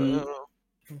ส่วน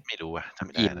ไม่รู้อ่ะมัน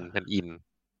อิน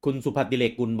คุณสุภัทรดิเล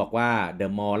กกุลบอกว่าเดอ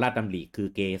ะมอลล์ลาดดำริคือ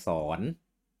เกสร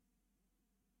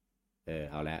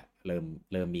เอาละเ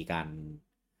ริ่มมีการ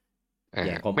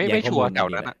ไม่ชัวร์แถว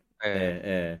นั้น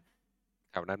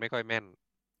แถวนั้นไม่ค่อยแม่น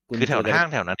คือแถวห้าง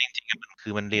แถวนั้นจริงๆมันคื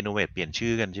อมันรีโนเวทเปลี่ยน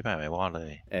ชื่อกันใช่ไหมไม่ว่าเล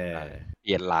ยเป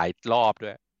ลี่ยนหลายรอบด้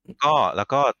วยแล้ว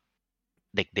ก็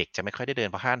เด็กๆจะไม่ค่อยได้เดิน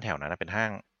เพราะห้างแถวนั้นเป็นห้า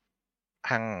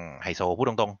งไฮโซพูด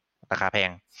ตรงๆราคาแพง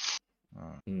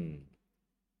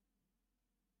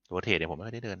ตัวเทรดเนี่ยผมไม่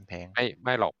ค่อยได้เดินแพงไ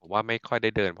ม่หรอกผมว่าไม่ค่อยได้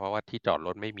เดินเพราะว่าที่จอดร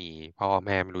ถไม่มีพ่อแ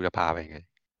ม่ไม่รู้จะพาไปไง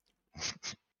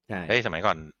ใช่เฮ้ยสมัยก่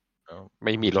อนไ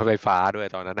ม่มีรถไฟฟ้าด้วย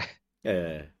ตอนนั้น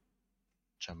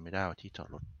จำไม่ได้ว่าที่จอด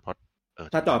รถเพราะ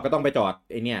ถ้าจอดก็ต้องไปจอด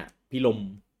ไอเนี่ยพี่ลม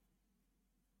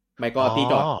ไม่ก็ที่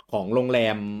จอดของโรงแร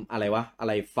มอะไรวะอะไ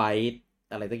รไฟ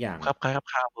อะไรสักอย่างครับ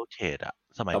ข้างเวิร์เทรดอะ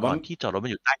สมัยก่อนที่จอดรถมั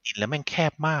นอยู่ใต้ดินแล้วแม่งแค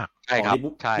บมากใช่ครับ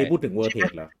ที่พูดถึงเวิร์เทร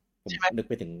ดเหรอผมนึก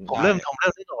ไปถึงผมเริ่ม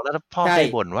ที่จอดแล้วพ่อไป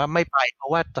บ่นว่าไม่ไปเพรา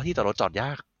ะว่าที่จอดรถจอดย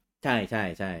ากใช่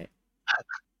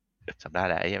จำได้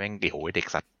แหละไอ้แม่งเดี๋ยวเด็ก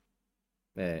สัตว์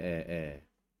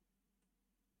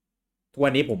ทุกวั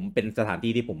นนี้ผมเป็นสถาน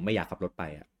ที่ที่ผมไม่อยากขับรถไป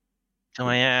อ่ะทำไ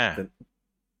มอ่ะ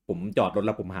ผมจอดรถแ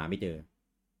ล้วผมหาไม่เจอ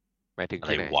หมายถึงอะไ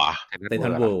รวะเซนทรั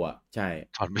ลเวิลด์อ่ะใช่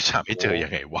จอดไม่เจอยั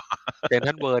งไงวะเซนท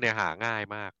รัลเวิลด์เนี่ยหาง่าย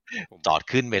มากจอด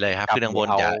ขึ้นไปเลยครับขึ้นข้างบน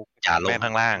อย่าลงข้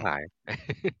างล่าง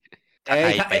ถ้าใคร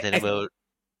ไปเซนทรัลเวิลด์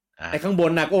ไอ้ข้างบ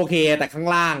นน่ะก็โอเคแต่ข้าง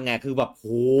ล่างไงคือแบบโห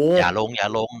อย่าลง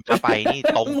ถ้าไปนี่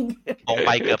ตรงไ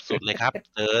ปเกือบสุดเลยครับ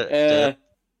เ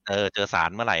จอศาล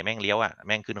เมื่อไหร่แม่งเลี้ยวอ่ะแ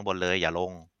ม่งขึ้นข้างบนเลยอย่าล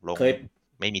ง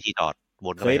ไม่มีที่จอดว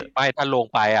นเคยไปถ้าลง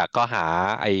ไปอ่ะก็หา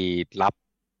ไอ้รั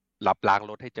บล้าง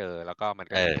รถให้เจอแล้วก็มัน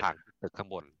ก็ทางตึกข้าง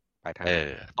บนไปทาง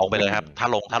ตรงไปเลยครับถ้า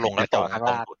ลงแล้วตรง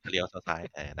สุดเลี้ยวซ้าย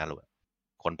น่ารู้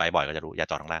คนไปบ่อยก็จะรู้อย่า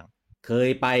จอดข้างล่างเคย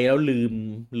ไปแล้ว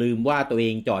ลืมว่าตัวเอ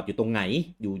งจอดอยู่ตรงไหน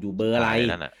อยู่เบอร์อะไร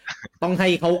ต้องให้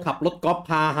เขาขับรถกอล์ฟ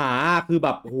พาหาคือแบ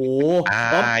บโห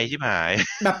ตายชิบหาย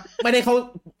แบบไม่ได้เ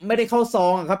ข้าซอ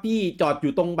งครับพี่จอดอ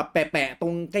ยู่ตรงแบบแปะตร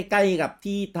งใกล้ๆกับ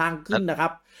ที่ทางขึ้นนะครั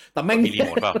บแต่แม่งมีรีโ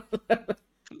มทเปล่า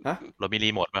ฮะรถมีรี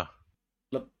โมทเปล่า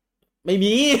ไม่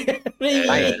มี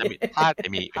ถ้าจะ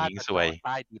มีสวยใ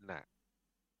ต้ดินน่ะ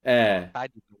ใต้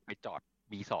ดินไปจอด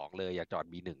B2 เลยอย่าจอด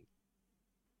B1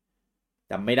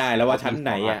จำไม่ได้แล้วว่าชั้นไ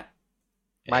หนอ่ะ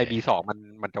ไม่ B2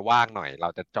 มันจะว่างหน่อยเรา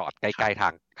จะจอดใกล้ๆ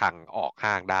ทางออก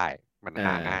ห้างได้มันห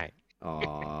าง่าย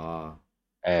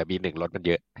B1 รถมันเ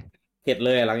ยอะเข็ดเล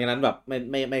ยหลังจากนั้นแบบ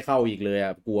ไม่เข้าอีกเลยอ่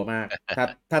ะกลัวมาก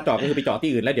ถ้าจอดก็คือไปจอดที่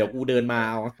อื่นแล้วเดี๋ยวกูเดินมา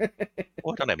เอาโอ้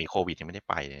ตั้งแต่มีโควิดยังไม่ได้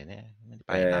ไปเลยเนี่ยไม่ได้ไ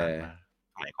ปนานมาก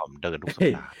สมัยก่อนเดินทุกสัป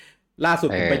ดาห์ล่าสุด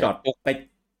ผมไปจอดผ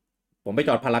มไปจ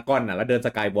อดพารากอนน่ะแล้วเดินส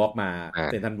กายวอล์กมา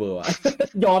เซ็นทรัลเวิลด์อ่ะ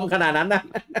ยอมขนาดนั้นนะ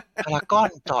พารากอน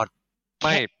จอดไ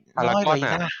ม่พารากอนน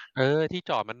ะที่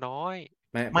จอดมันน้อย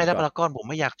ไม่แล้วพารากอนผม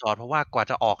ไม่อยากจอดเพราะว่ากว่า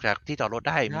จะออกจากที่จอดรถ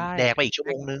ได้แดกไปอีกชั่ว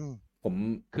โมงนึงผม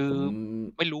คือ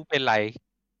ไม่รู้เป็นไร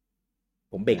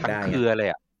ผมเบ่งได้คืออะไร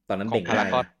อ่ะตอนนั้นเบ่งได้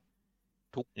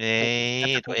ทุก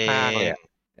ตัวเอ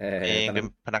งเป็น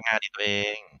พนักงานตัวเอ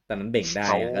งตอนนั้นเบ่งได้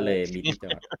ก็เลยมีที่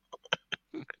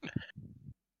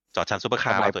จอดชั้นซุปเปอร์ค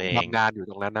าร์ตัวเองทำงานอยู่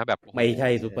ตรงนั้นนะแบบไม่ใช่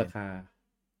ซุปเปอร์คาร์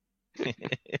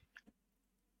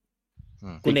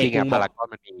คุณเอกพารากอน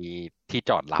มันมีที่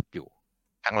จอดลับอยู่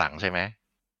ข้างหลังใช่ไหม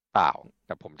เปล่าแ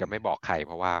ต่ผมจะไม่บอกใครเ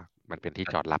พราะว่ามันเป็นที่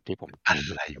จอดลับที่ผม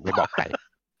ไม่บอกใคร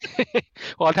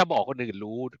เพราะถ้าบอกคนอื่น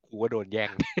รู้กูว่าโดนแย่ง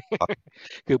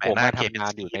คือผมมาทำงา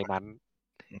นอยู่ในนั้น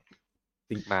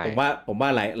ผมว่า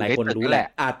หลายคนรู้แหละ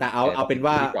แต่เอาเป็น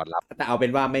ว่าแต่เอาเป็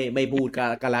นว่าไม่พูด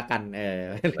ก็แล้วกัน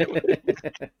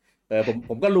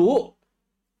ผมก็รู้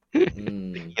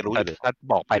ถ้า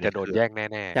บอกไปจะโดนแย่งแ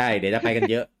น่ๆใช่เดี๋ยวจะไปกัน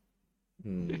เยอะ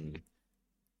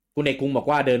คุณเอกกรุงบอก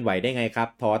ว่าเดินไหวได้ไงครับ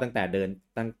ท้อตั้งแ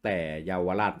ต่เยาว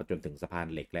ราชมาจนถึงสะพาน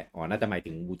เหล็กแล้วอ๋อน่าจะหมาย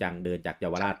ถึงบูจังเดินจากเยา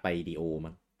วราชไปดีโอ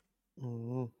มั้ง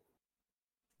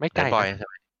ไม่ไกล บ่อยใช่ไ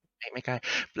หมไม่ไกล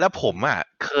แล้วผม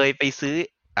เคยไปซื้อ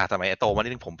สมัยโตมานิ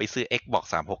ดนึงผมไปซื้อ Xbox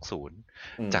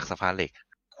 360จากสะพานเหล็ก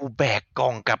กูแบกกล่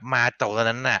องกลับมาตอน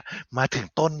นั้นน่ะมาถึง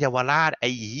ต้นเยาวราชไอ้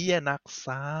เหี้ยนัก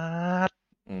ซัด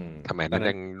ทำไมนั้น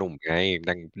ยังหนุ่มไง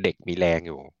ยังเด็กมีแรงอ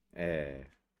ยู่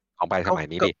เอาไปสมัย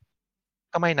นี้ดิ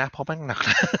ก็ไม่นะเพราะแม่งหนัก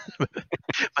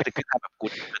มาถึงขึ้นแบบกู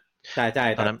ใช่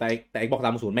แต่ Xbox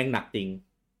 360แม่งหนักจริง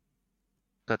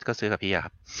ก็ซื้อกับพี่ค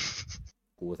รับ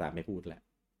กูสาไม่พูดแหละ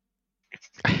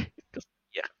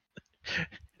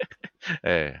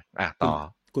ต่อ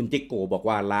คุณจิกโกบอก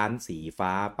ว่าร้านสีฟ้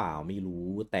าเปล่าไม่รู้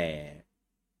แต่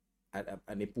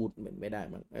อันนี้พูดไม่ได้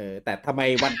มั้งแต่ทำไม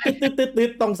วันตึ๊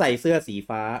ดต้องใส่เสื้อสี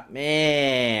ฟ้าแม่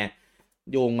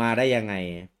โยงมาได้ยังไง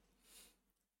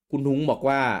คุณนุ้งบอก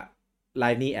ว่าไล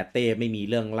น์นี้แอดเต้ไม่มี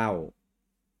เรื่องเล่า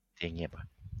เงียบ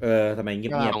ทำไมเงี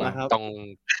ยบๆนะครับต้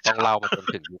องเล่ามาจน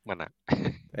ถึงยุคมัน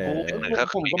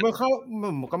ผมก็ไม่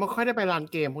ค่อยได้ไปร้าน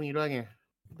เกมพวกนี้ด้วยไง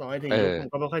ต่อให้ถึงยุคผม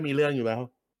ก็ไม่ค่อยมีเรื่องอยู่แล้ว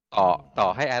ต่อ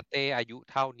ให้แอดเต้อายุ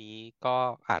เท่านี้ก็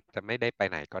อาจจะไม่ได้ไป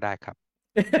ไหนก็ได้ครับ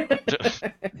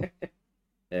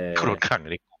โดนขัง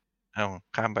เลย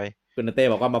ข้ามไปคุณเต้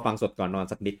บอกว่ามาฟังสดก่อนนอน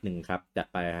สักนิดหนึ่งครับจัด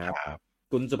ไปครับ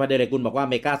คุณสุภาเดชกุลบอกว่า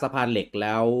เมกาสะพานเหล็กแ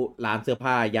ล้วร้านเสื้อ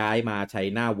ผ้าย้ายมาใช้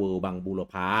หน้าเวิลด์บางบูร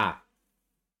พา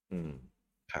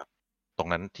ครับตรง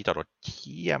นั้นที่จอดรถเ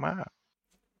หี้ยมาก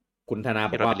คุณธนา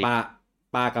บอกว่า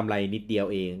ป้ากำไรนิดเดียว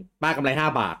เองป้ากำไร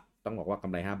5 บาทต้องบอกว่าก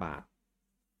ำไร5 บาท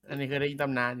อันนี้เคยได้ยินต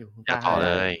ำนานอยู่จะต่อเ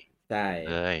ลยใช่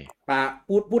เลยป้า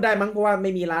พูดได้มั้งเพราะว่าไ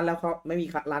ม่มีร้านแล้วเขาไม่มี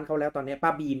ร้านเขาแล้วตอนนี้ป้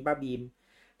าบีม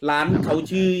ร้านเขา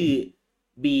ชื่อ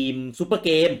บีมซุปเปอร์เ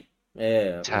กม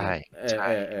ใช่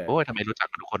โอ้ยทำไมรู้จัก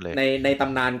ทุกคนเลยในต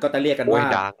ำนานก็จะเรียกกันว่า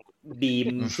บีม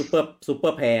ซุปเปอ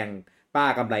ร์แพงป้า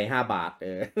กำไร5 บาท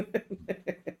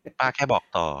ป้าแค่บอก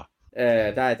ต่อ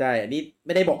ใช่อันนี้ไ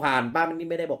ม่ได้บอกผ่านป้านี่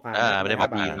ไม่ได้บอกผ่านไม่ได้บอ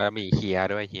กบีมแล้วมีเฮีย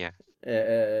ด้วยเฮีย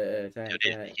ใช่เ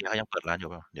ดี๋ยวเขายังเปิดร้านอยู่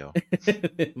เปล่าเดี๋ยว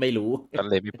ไม่รู้กัน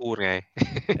เลยไม่พูดไง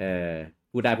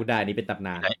พูดได้นี่เป็นตำน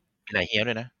านมีไหนเฮีย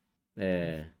ด้วยนะ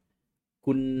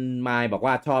คุณไมค์บอก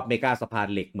ว่าชอบเมกาสะพาน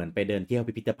เหล็กเหมือนไปเดินเที่ยว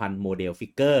พิพิธภัณฑ์โมเดลฟิ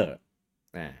กเกอร์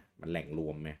มันแหล่งร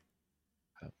วมไหม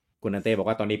คุณนันเต้บอก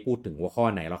ว่าตอนนี้พูดถึงหัวข้อ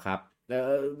ไหนแล้วครับ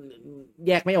แ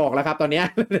ยกไม่ออกแล้วครับตอนนี้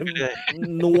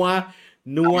นัว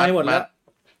หมดแล้ว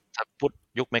พูด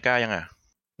ยุคเมกายัง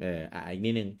อีก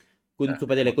นิดนึงคุณสุ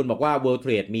ภาเจริญกุลบอกว่า World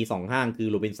Trade มี2 ห้างคือ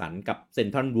โรบินสันกับ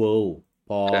Central World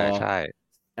พอใช่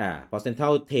พอ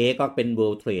Central Take ก็เป็น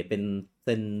World Trade เป็น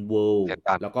Cent World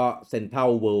แล้วก็ Central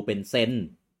World เป็นเซน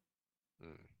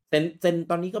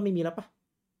ตอนนี้ก็ไม่มีแล้วปะ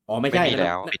อ๋อไม่ใช่แ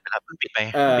ล้วปิดไปแล้ว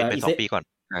ปิดไป2 ปีก่อน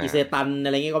อีเซตันอะ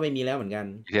ไรเงี้ยก็ไม่มีแล้วเหมือนกัน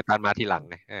อีเซตันมาทีหลัง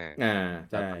ไง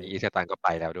ใช่อีเซตันก็ไป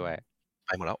แล้วด้วยไป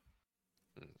หมดแล้ว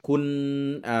คุณ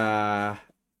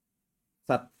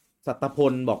สัตพ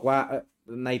ลบอกว่า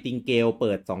ในติงเกลเ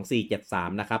ปิด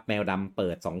2473นะครับแมวดำเปิ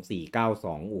ด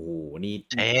2492โอ้โหนี่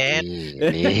เช็ด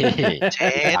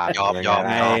ยอม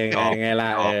ไงล่ะ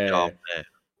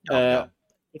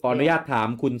ขออนุญาตถาม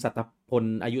คุณสัตพล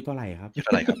อายุเท่าไหร่ครับ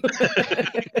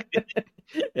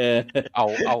เอ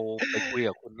าไปคุย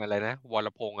กับคุณอะไรนะวร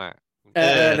พงษ์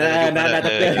น่าจ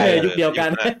ะเป็นยุคเดียวกัน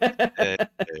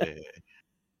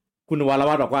คุณวร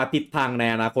วัฒน์บอกว่าทิศทางใน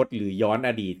อนาคตหรือย้อน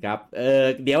อดีตครับ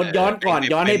เดี๋ยวย้อนก่อน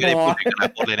ย้อนให้พอ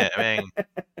เลยเนี่ยแม่ง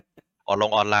อ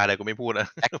อนไลน์อะไรกูไม่พูดนะ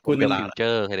คุณฟิวเจ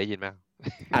อร์เคยได้ยินไหม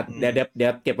เดี๋ย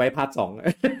วเก็บไว้พาร์ท 2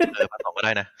พาร์ท 2ก็ไ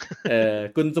ด้นะ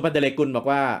คุณสุพันเดลกุลบอก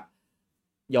ว่า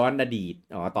ย้อนอดีต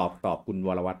ตอบคุณว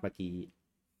รวัฒน์เมื่อกี้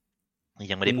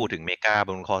ยังไม่ได้พูดถึงเมกาบ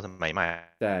นคอสมัยใหม่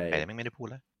ใช่แต่ไม่ได้พูด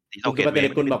แล้วคุณสุพันเดล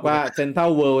กุลบอกว่าเซ็นทรัล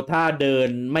เวิลด์ถ้าเดิน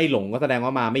ไม่หลงก็แสดงว่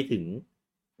ามาไม่ถึง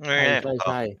ใ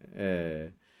ช่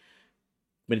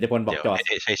เบญจพลบอกจอด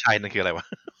ใช่นั่นคืออะไรวะ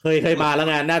เคยมาแล้ว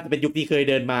ไงน่าจะเป็นยุคที่เคย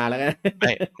เดินมาแล้วไง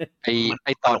ไอ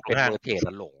ตอนเป็นเวอร์เทส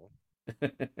หลง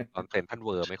ตอนเซนทันเว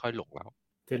อร์ไม่ค่อยหลงแล้ว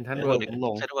เซนทันเวอร์หล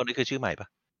งเซนทันเวอร์นี่คือชื่อใหม่ปะ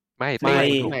ไม่ที่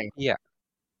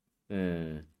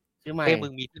ชื่อใหม่มึ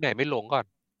งมีที่ไหนไม่หลงก่อน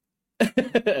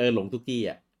หลงทุกที่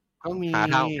ก็มีหา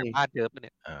ทางแค่พลาดเยอะปะเ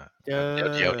นี่ยเดี๋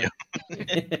ยว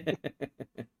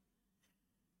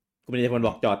คุณเป็นคนบ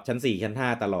อกจอดชั้น4ชั้น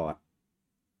5ตลอด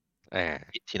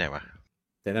ที่ไหนวะ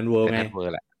เซนทรัลเวิลด์ไง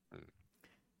แหละ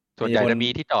ส่วนใหญ่จะมี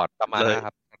ที่จอดประมาณนะค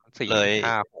รับ4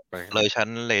 5 6เลยชั้น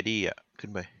เลดี้ขึ้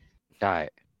นไปใช่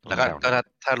แล้วก็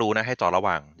ถ้ารู้นะให้จอดระห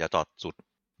ว่างอย่าจอดสุด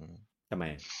ทำไม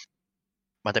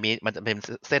มันจะเป็น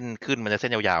เส้นขึ้นมันจะเส้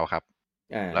นยาวๆครับ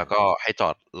แล้วก็ให้จอ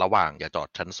ดระหว่างอย่าจอด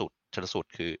ชั้นสุด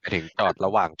คือถึงจอดร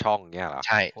ะหว่างช่องเงี้ยเหรอ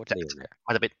ใช่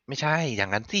มันจะเป็นไม่ใช่อย่า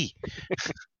งนั้นสิ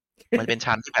มันเป็น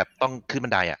ชั้นที่แบบต้องขึ้นบั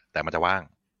นไดอ่ะแต่มันจะว่าง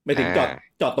ไม่ถึง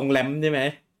จอดตรงแรมใช่ไหม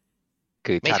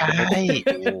คือไม่ใช่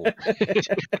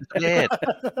เลด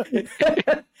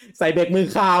ใส่เบรกมือ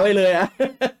คาไว้เลยอ่ะ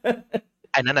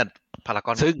ไอ้นั้นน่ะพาราก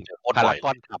อนซึ่งพาราก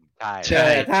อนทำใ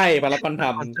ช่พารากอนท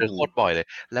ำเจอโคตรบ่อยเลย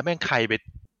แล้วแม่งใครไป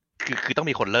คือต้อง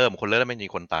มีคนเริ่มแล้วไม่มี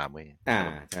คนตามเว้ย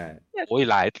ใช่โอ้ย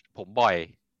หลายผมบ่อย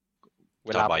เ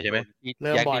วลาบ่อยใช่ไหม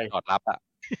แยกที่จอดรับอ่ะ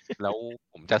แล้ว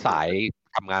ผมจะสาย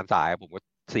ทำงานสายผมก็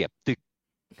เสียบตึก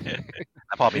แ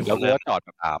ล้วพอมีแล้วก็จอด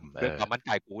ตามเรื่องความมั่นใจ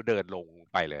กูเดินลง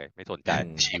ไปเลยไม่สนใจ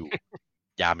ชิว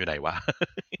ยามอยู่ไหนวะ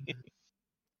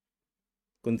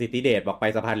คุณสิทธิเดชบอกไป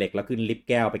สะพานเหล็กแล้วขึ้นลิฟต์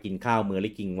แก้วไปกินข้าวเมอร์ลิ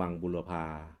กิงวังบุรพา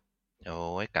โอ้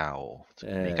ยเก่า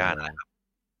ไม่กล้านะครับ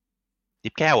ลิ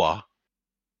ฟต์แก้วเหรอ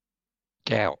แ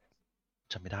ก้ว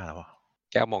จำไม่ได้แล้ววะ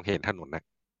แก้วมองเห็นถนนนะ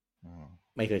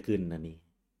ไม่เคยขึ้นนะนี่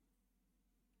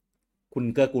คุณ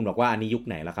เกื้อกูลบอกว่าอันนี้ยุค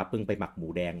ไหนแล้วครับเพิ่งไปหมักหมู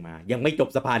แดงมายังไม่จบ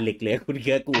สะพานเหล็กเลยคุณเ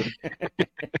กื้อกูล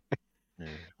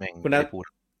คุณณ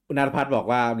พัฒน์บอก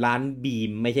ว่าร้านบี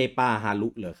มไม่ใช่ป้าฮารุ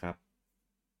เหรอครับ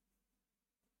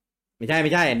ไม่ใช่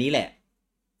อันนี้แหละ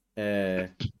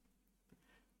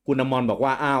คุณอมรบอกว่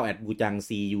าอ้าวแอดบูจัง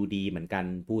CUD เหมือนกัน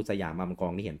ผู้สยามมัมกอ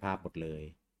งที่เห็นภาพหมดเลย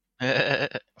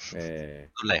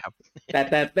รุ่นอะไรครับแ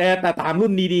ต่ตามรุ่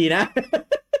นดีๆนะ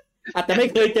อาจจะไม่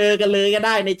เคยเจอกันเลยก็ไ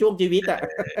ด้ในช่วงชีวิตอ่ะ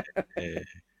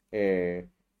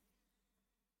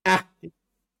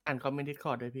อ่านคอมเมนต์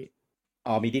Discord ด้วยพี่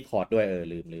มี Discord ด้วย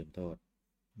ลืมโทษ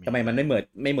ทำไมมันไม่เหมื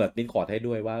อน Discord ให้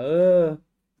ด้วยว่า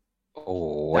โอ้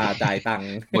จ่ายตัง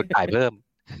ค์บนจ่ายเพิ่ม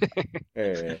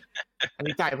อัน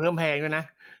นี้จ่ายเพิ่มแพงด้วยนะ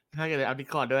ถ้าเกิดเอา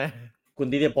Discord ด้วยคุณ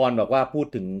ธิติพรบอกว่าพูด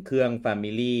ถึงเครื่อง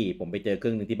Family ผมไปเจอเค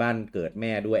รื่องนึงที่บ้านเกิดแ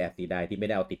ม่ด้วยแอบเสียดายที่ไม่ไ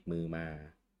ด้เอาติดมือมา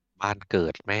บ้านเกิ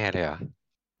ดแม่เลยเหรอ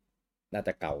น่าจ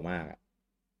ะเก่ามาก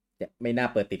จะไม่น่า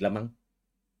เปิดติดแล้วมั้ง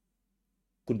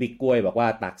คุณบิ๊กกล้วยบอกว่า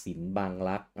ตากสินบาง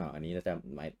รักอันนี้น่าจะ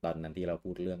หมายตอนนั้นที่เราพู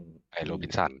ดเรื่องโรบิ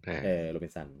นสันโรบิ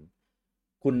นสัน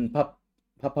คุณ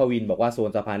พัพวินบอกว่าโซ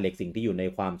นสะพานเหล็กสิ่งที่อยู่ใน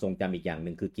ความทรงจำอีกอย่างห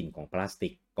นึ่งคือกลิ่นของพลาสติ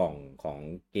กกล่องของ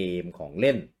เกมของเ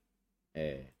ล่น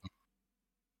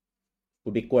คุ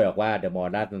ณบิ๊กกล้วยบอกว่าเดอะมอล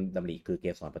ล์ราชดำริคือเก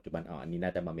สรปัจจุบันอันนี้น่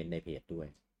าจะมาเม้นในเพจด้วย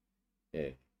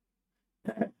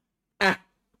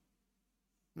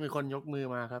มีคนยกมือ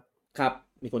มาครับครับ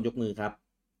มีคนยกมือครับ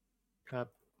ครับ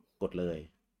กดเลย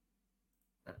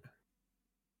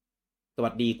สวั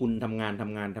สดีคุณทำงานค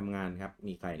รับ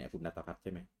มีใครเนี่ยคุณณัฐพัฒน์ใ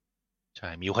ช่ไหมใช่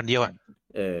มีอยู่คนเดียวอ่ะ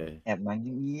แอบมาเ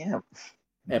งียบ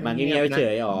เฉ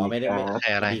ยไม่ได้แช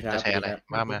ร์อะไร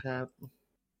มาครับ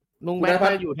ลุงแม่ถ้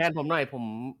าอยู่แทนผมหน่อยผม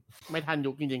ไม่ทัน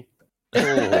ยุคจริงๆ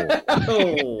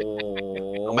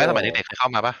ลุงแม่สมัยเด็กๆเคยเข้า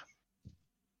มาปะ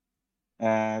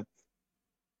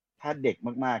ถ้าเด็ก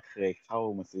มากๆเคยเข้า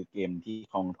มาซื้อเกมที่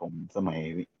คลองถมสมัย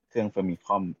เครื่อง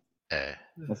Famicom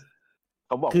เ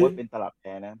ขาบอกว่าเป็นตลับแ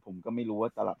ท้นะผมก็ไม่รู้ว่า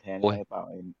ตลับแท้ได้หรือเปล่า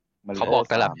เขาบอก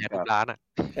ตลับแท้ทุกร้านอ่ะ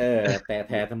แต่แ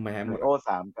ท้ทำไมมาริโอ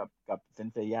3กับเซน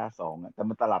เซีย2อ่ะแต่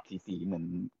มันตลับสีเหมือ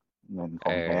นข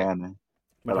องแท้นะ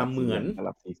มันทำเหมือนต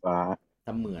ลับสีฟ้าท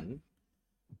ำเหมือน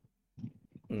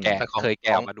เคยแก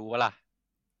ะมาดูวะล่ะ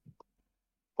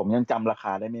ผมยังจำราค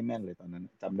าได้ไม่แม่นเลยตอนนั้น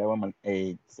จำได้ว่ามัน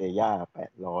เซย่า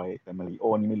800แต่มาริโอ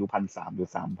นี่ไม่รู้ 1,300 หรือ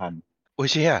 3,000 โอ้ย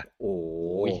เชี่ยโ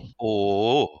อ้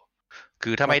คื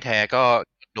อถ้าไม่แท้ก็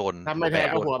โดนถ้าไม่แท้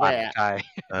ก็หัวแบะใช่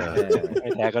ไ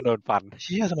ม่แท้ก็โดนฟันเ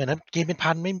ชี่ยสมัยนั้นเกมเป็น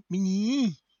พันไม่มี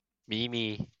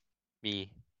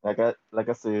แล้ว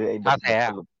ก็ซื้อไอ้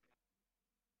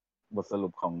บทสรุ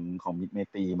ปของมิดเม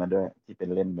ตีมาด้วยที่เป็น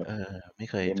เล่นแบบไม่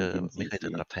เคยเจอ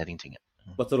ตลับแท้จริงๆอ่ะ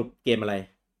บทสรุปเกมอะไร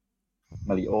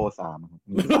มาริโอ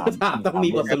3ต้องมี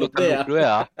บทสรุปด้วยเ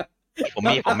หรอผม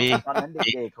มีตอนนั้นเ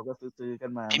ด็กๆเขาก็ซื้อกัน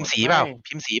มาพิมพ์สีเปล่า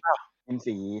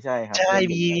ใช่ครับใช่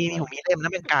มีผมมีเล่มแล้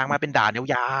วเป็นกลางมาเป็นด่านย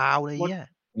าวๆเลยเนี่ย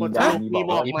มี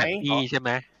บอกไหมใช่ไหม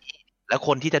แล้วค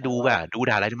นที่จะดูดู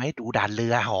ด่านอะไรรู้ไหมดูด่านเรื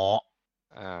อเหาะ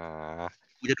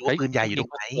กูจะดูปืนใหญ่อยู่ตร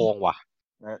งไหนโกงว่ะ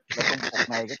แล้วตรงปก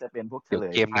ในก็จะเป็นพวกเฉล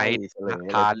ยเกมไหน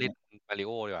พาเล่นมาริโ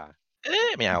อดีกว่า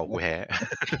ไม่เอากูแพ้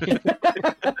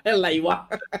อะไรวะ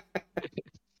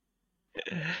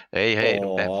เฮ้ย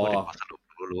แต่พูดถึงสรุป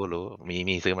รู้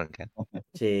มีซื้อเหมือนกัน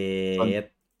เชด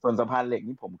ส่วนสะพานเหล็ก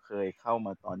นี่ผมเคยเข้าม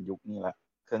าตอนยุคนี้แหละ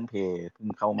เครื่องเพย์เพิ่ง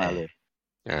เข้ามาเลย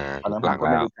ตอนนั้นผมก็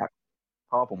ไม่รู้จัก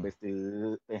พ่อผมไป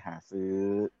หาซื้อ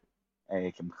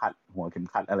เข็มขัดหัวเข็ม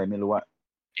ขัดอะไรไม่รู้อะ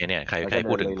เนี่ยใคร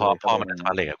พูดถึงพ่อมันสะพา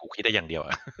นเหล็กกูคิดได้อย่างเดียวอ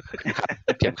ะ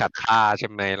เข็มขัดผ้าใช่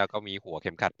ไหมแล้วก็มีหัวเ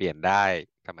ข็มขัดเปลี่ยนได้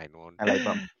สมัยโน้นอะไรแบ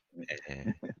บ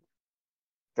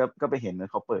ก็ไปเห็น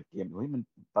เขาเปิดเกมเฮ้ยมัน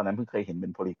ตอนนั้นเพิ่งเคยเห็นเป็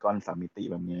นโพลีกอน3 มิติ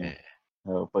แบบนี้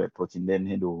เปิดโทชินเดนใ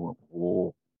ห้ดูโอ้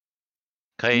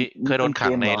เคยโดนขัง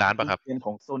ในร้านป่ะครับเกมข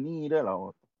องโซนี่ด้วยเหรอ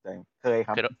เคยค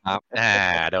รับ เดี๋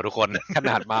ยวทุกคน ข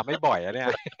นาดมาไม่บ่อยอะเนี่ย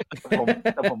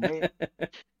แต่ผม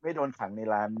ไม่โดนขังใน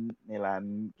ร้าน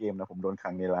เกมนะผมโดนขั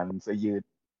งในร้านเสื้อยืด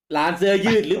ร้านเสื้อ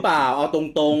ยืดหรือเปล่าเอาต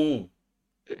รง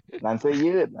ร้านเสื้อ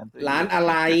ยืด ๆร้านอะ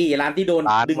ไรร้านที่โดน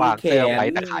ดึงแขน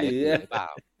หรือเปล่า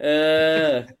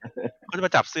เขาจะม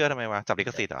าจับเสื้อทำไมวะจับลิ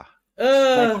ขสิทธิ์เหรอ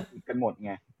ไม่ปิดกันหมดไ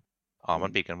งมั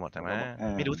นปิดกันหมดใช่ไหม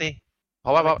ไม่รู้สิเพร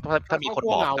าะว่าถ้ามีคน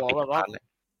บอกจะปิดร้านเลย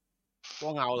พว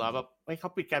กเงาเหรอแบบไม่เขา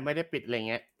ปิดกันไม่ได้ปิดอะไร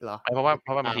เงี้ยเหรอเพราะ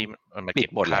ว่าบางทีมันปิด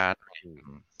หมดแล้ว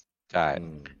ใช่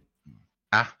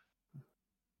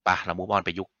ป่ะเรามูฟออนไป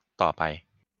ยุคต่อไป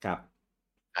ครับ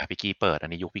พี่กี้เปิดอัน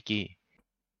นี้ยุคพี่กี้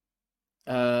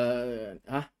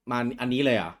มาอันนี้เ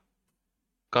ลยเหรอ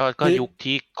ก็ยุค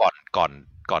ที่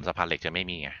ก่อนสะพานเหล็กจะไม่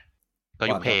มีไงก็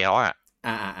ยุคเพลแล้ว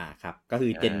ครับก็คื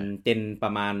อเจนปร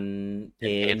ะมาณเพ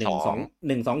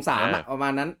1-2-1-2-3ประมา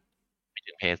ณนั้นไม่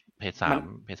ถึงเพจ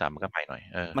3มันก็ไปหน่อย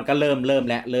มันก็เ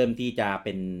ริ่มที่จะเ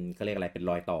ป็นเขาเรียกอะไรเป็น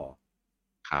รอยต่อ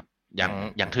ครับ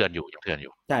ยังเถื่อนอยู่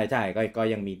ใช่ก็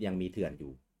ยังมีเถื่อนอ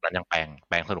ยู่มันยังแ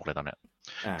ปลงสนุกเลยตอนนี้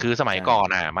คือสมัยก่อน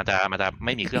มันจะไ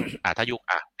ม่มีเครื่องถ้ายุค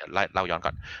เดี๋ยวเราย้อนก่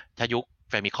อนถ้ายุค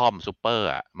Famicom Super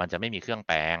มันจะไม่มีเครื่องแ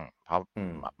ปลงเพราะ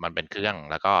มันเป็นเครื่อง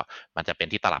แล้วก็มันจะเป็น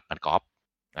ที่ตลับมันก๊อป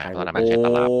เพราะฉะนั้นมันใช้ต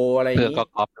ลับเครื่องก็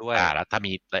ก๊อปด้วยแล้วถ้า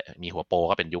มีหัวโปร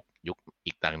ก็เป็นยุค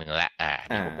อีกต่างหนึ่งแหละ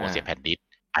มีหัวโปรเสียบแผ่นดิส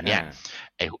อันเนี้ย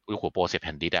ไอ้หัวโปรเสียบแ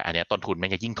ผ่นดิสอันเนี้ยต้นทุนแม่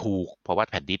งจะยิ่งถูกเพราะว่า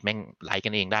แผ่นดิสแม่งไลฟ์กั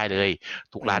นเองได้เลย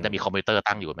ทุกร้านจะมีคอมพิวเตอร์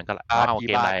ตั้งอยู่มันก็เอาเ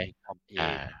กมอะไร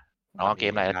เก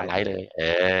มอะไรไลฟ์เลย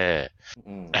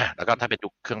แล้วก็ถ้าเป็นยุ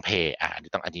คเครื่องเพย์อัน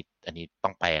นี้ต้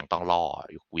องแปลงต้องล่อ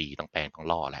ยุควีต้องแปลงต้อง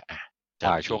ล่อแหละ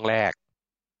ช่วงแรก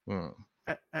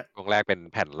เป็น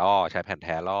แผ่นล่อใช้แผ่นแ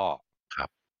ท้ล่อครับ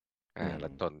แล้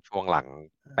วจนช่วงหลัง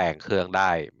แปลงเครื่องได้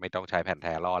ไม่ต้องใช้แผ่นแ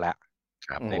ท้ล่อแล้ว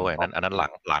ครับโอ้ยอันนั้นห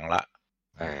ลังละ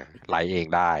ไลฟ์เอง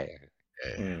ได้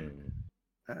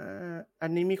อั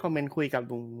นนี้มีคอมเมนต์คุยกับ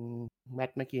ลุงแมท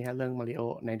เมื่อกี้ฮะเรื่องมาริโอ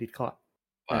ใน Discord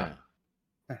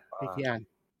พี่กี้อ่าน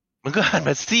มึงก็อ่านม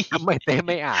าสิทำไมเต้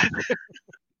ไม่อ่าน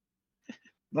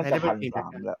น่าจะ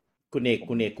1,300แล้วคุณเอก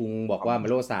กุงบอกว่ามา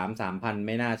โล3,000ไ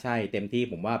ม่น่าใช่เต็มที่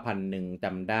ผมว่า 1,000 จ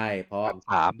ำได้เพราะ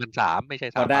 1,300ไม่ใช่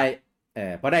พอได้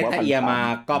พอได้ถ้าเอียมา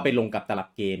ก็ไปลงกับตลับ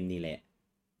เกมนี่แหละ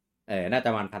น่าจะ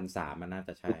ประมาณ 1,300 มันน่าจ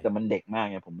ะใช่แต่มันเด็กมาก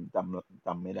ไงผมจ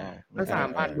ำไม่ได้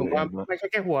3,000ผมว่าไม่ใช่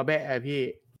แค่หัวแบะพี่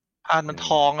อ่านมันท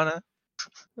องแล้วนะ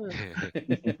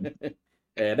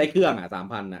ได้เครื่อง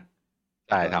3,000น่ะ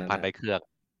ใช่ 3,000 ได้เครื่อง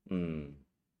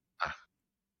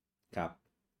ครับ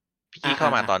พี่เข้า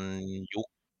มาตอนยุค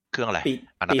เครื่องอะไรปี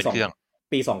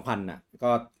ปี 2000 น่ะก็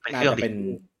น่าจะเป็น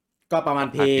ก็ประมาณ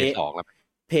เพ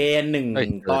ย์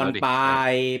1ตอนปลา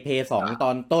ยเพย์2ต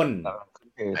อนต้น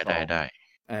ได้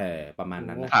ประมาณ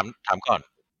นั้นถามก่อน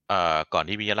ก่อน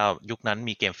ที่พี่จะเล่ายุคนั้น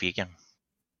มีเกมฟรีกยัง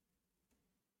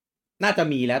น่าจะ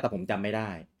มีแล้วแต่ผมจำไม่ได้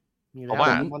เพราะว่า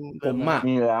ผม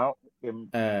มีแล้วเกม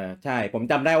ใช่ผม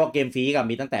จำได้ว่าเกมฟรีกับ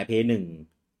มีตั้งแต่เพย์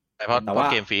1เพรา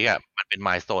ะเกมฟรีกมันเป็นม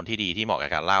ายสโตนที่ดีที่เหมาะกับ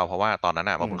การเล่าเพราะว่าตอนนั้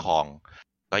นมาบุญครอง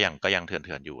ก็ยังเ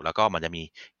ถื่อนอยู่แล้วก็มันจะมี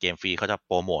เกมฟรีเขาจะโ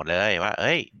ปรโมทเลยว่า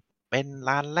เป็น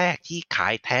ร้านแรกที่ขา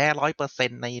ยแท้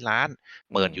 100% ในร้าน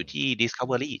เปิดอยู่ที่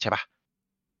Discovery ใช่ป่ะ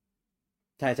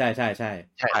ใช่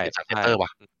เซ็นเตอร์ว่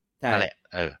ะนั่นแหละ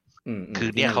คือ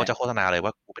เนี่ยเขาจะโฆษณาเลยว่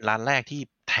ากูเป็นร้านแรกที่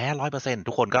แท้ 100%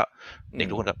 ทุกคนก็เด็ก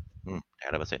ทุกคนก็แท้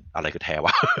 100% อะไรคือแท้ว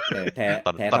ะแ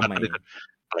ท้ทำไม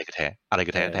อะไรคือแ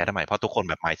ท้ทำไมเพราะทุกคน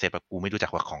แบบ mindset แบบกูไม่รู้จั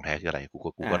กว่าของแท้คืออะไรกู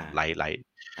ก็ไล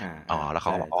แล้วเข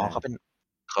าบอกเข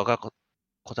าก็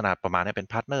โฆษณาประมาณนี้เป็น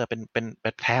พาร์ทเนอร์เ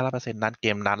ป็นแท้ 100% ร้านเก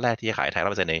มร้านแรกที่จะขายแท้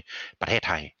 100% ในประเทศไ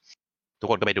ทยทุก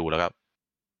คนก็ไปดูแล้วก็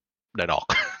เดินออก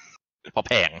เพราะ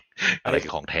แพงอะไรคื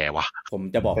อของแท้วะผม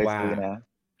จะบอกว่า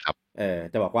ครับ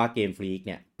จะบอกว่าเกมฟรีกเ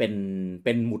นี่ยเ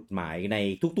ป็นหมุดหมายใน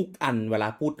ทุกๆอันเวลา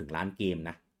พูดถึงร้านเกม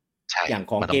นะอย่าง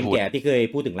ของเกมแก่ที่เคย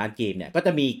พูดถึงร้านเกมเนี่ยก็จ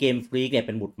ะมีเกมฟรีกเนี่ยเ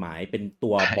ป็นหมุดหมายเป็นตั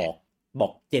วบอ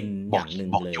กเจนอย่างหนึ่ง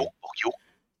เลยบอกยุค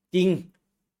จริง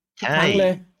ทุกครั้งเล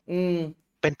ย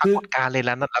เป็นปรากฏการณ์เลยแ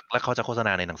ล้วเขาจะโฆษณ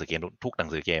าในหนังสือเกมทุกหนัง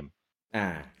สือเกม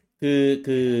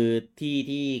คือ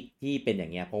ที่เป็นอย่า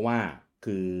งเงี้ยเพราะว่า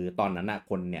คือตอนนั้นนะ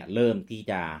คนเนี่ยเริ่มที่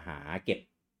จะหาเก็บ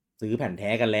ซื้อแผ่นแท้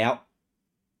กันแล้ว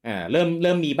เ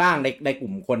ริ่มมีบ้างในก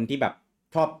ลุ่มคนที่แบบ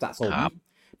ชอบสะสม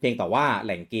เพียงแต่ว่าแห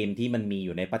ล่งเกมที่มันมีอ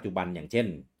ยู่ในปัจจุบันอย่างเช่น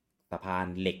สะพาน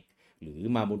เหล็กหรือ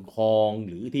มาบุญครอง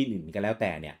หรือที่อื่นกันแล้วแ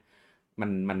ต่เนี่ย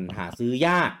มันหาซื้อย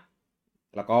าก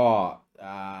แล้วก็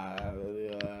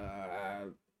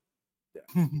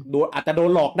อาจจะโด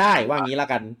นหลอกได้ว่างี้ละ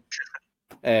กัน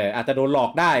อาจจะโดนหลอ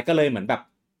กได้ก็เลยเหมือนแบบ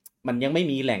มันยังไม่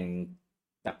มีแหล่ง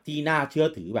แบบที่น่าเชื่อ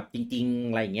ถือแบบจริงๆ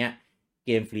อะไรเงี้ยเก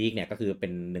มฟรีกเนี่ยก็คือเป็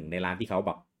นหนึ่งในร้านที่เขาแ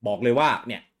บบบอกเลยว่า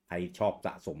เนี่ยใครชอบส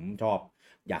ะสมชอบ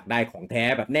อยากได้ของแท้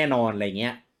แบบแน่นอนอะไรเงี้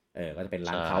ย ก็จะเป็น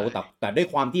ร้านเขาแต่ด้วย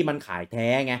ความที่มันขายแท้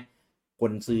ไงค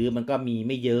นซื้อมันก็มีไ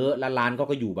ม่เยอะแล้วร้านก็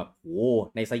อยู่แบบโอ้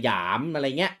ในสยามอะไร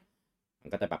เงี้ยมั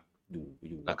นก็จะแบบอยู่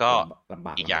แล้วก็ลำบ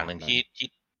ากอีกอย่างหนึ่งที่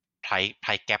ไพร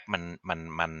แก๊ป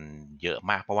มันเยอะ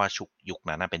มากเพราะว่ายุค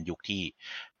นั้นเป็นยุคที่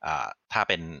ถ้า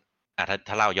เป็น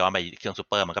ถ้าเล่าย้อนไปเครื่องซู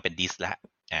เปอร์มันก็เป็นดิสแล้ว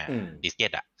ดิสเก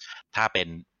ตถ้าเป็น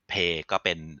เพย์ก็เ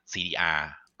ป็น CDR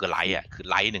ก็ไลท์คือ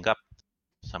ไลท์หนึ่งก็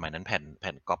สมัยนั้นแ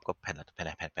ผ่นก๊อปก็แผ่นละ100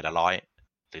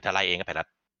หรือถ้าไลท์เองก็แผ่นละ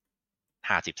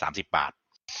50-30 บาท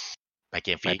ไปเก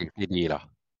มฟรีดีเหรอ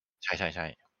ใช่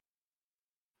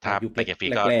ถ้าไปเกมฟรี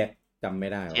ก็จำไม่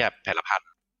ได้เทียบแผ่นละพัน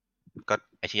ก็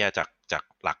ไอเทียจาก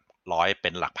หลักร้อยเป็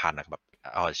นหลักพันแบบ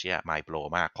เชียไมโปร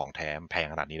มากของแถมแพง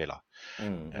ขนาดนี้เลยเหรอ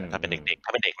ถ้าเป็นเด็กๆถ้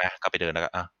าเป็นเด็กนะก็ไปเดินแล้วก็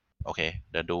โอเค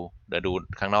เดินดู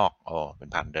ข้างนอกเป็น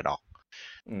พันเดินออก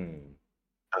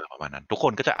ประมาณนั้นทุกค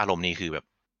นก็จะอารมณ์นี้คือแบบ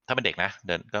ถ้าเป็นเด็กนะเ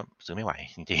ดินก็ซื้อไม่ไหว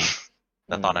จริงๆแ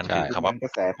ล้วตอนนั้นคือคำว่ากร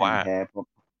ะแสแพงแท้เ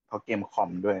พราะเกมคอม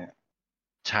ด้วย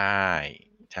ใช่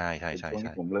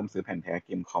ผมเริ่มซื้อแผ่นแท้เก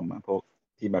มคอมพวก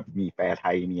ที่แบบมีแปลไท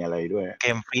ยมีอะไรด้วยเก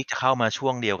มฟรีจะเข้ามาช่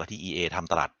วงเดียวกับที่ EA ท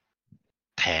ำตลาด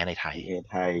แท้ในไทย EA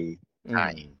ไทยใช่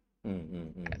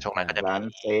ช่วงนั้นก็จะมีร้าน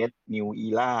เซตนิวอี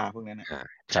ล่าพวกนั้น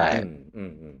ใช่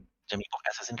จะมีพวก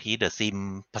Assassin's Creed The Sim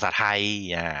ภาษาไทย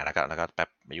แล้วก็แบบ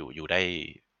อยู่ได้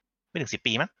ไม่ถึง10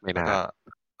 ปีมั้งแล้วก็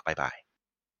บาย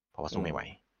เพราะว่าสู้ไม่ไหว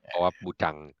เพราะว่าบู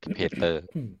จังเพเตอร์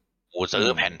ซื้อ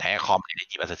แผ่นแท้คอมได้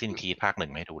หยิบ Assassin's Creed ภาค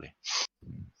 1ไม่ดูเลย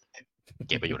เ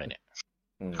ก็บไปอยู่ในเนี่ย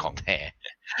ของแท้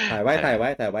ถ่ายไ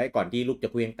ว้ก่อนที่ลูกจะ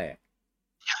เคลื่อนแตก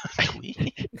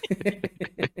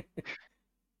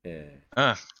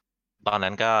ตอน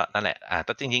นั้นก็นั่นแหละแ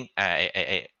ต่จริงๆไ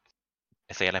อ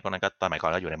เซอะไรพวกนั้นก็ตอนใหม่ก่อ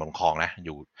นก็อยู่ในเมืองคลองนะอ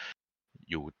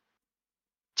ยู่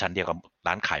ชั้นเดียวกับ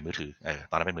ร้านขายมือถือ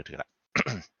ตอนนั้นเป็นมือถือละ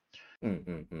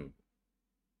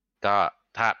ก็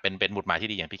ถ้าเป็นหมุดหมายที่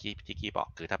ดีอย่างพี่กี้บอก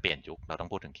คือถ้าเปลี่ยนยุคเราต้อง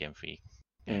พูดถึงเกมฟรี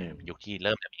ยุคที่เ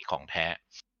ริ่มจะมีของแท้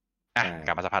ก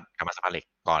ลับมาสะพานเหล็ก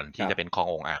ก่อนที่จะเป็นคลอง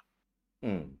องค์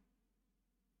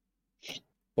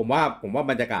ผมว่า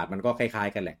บรรยากาศมันก็คล้าย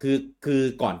ๆกันแหละคือ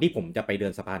ก่อนที่ผมจะไปเดิ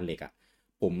นสะพานเหล็ก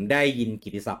ผมได้ยินกิ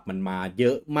ตติศัพท์มันมาเย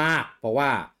อะมากเพราะว่า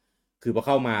คือพอเ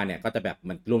ข้ามาเนี่ยก็จะแบบ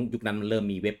มันยุคนั้นมันเริ่ม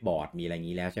มีเว็บบอร์ดมีอะไรอย่าง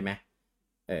นี้แล้วใช่ไหม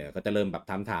ก็จะเริ่มแบบ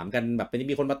ถามกันแบบ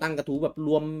มีคนมาตั้งกระทู้แบบร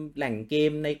วมแหล่งเก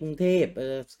มในกรุงเทพ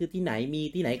คือที่ไหนมี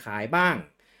ที่ไหนขายบ้าง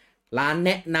ร้านแ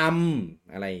นะน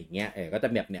ำอะไรอย่างเงี้ยก็จะ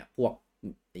แบบเนี่ยพวก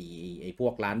ไอ้พว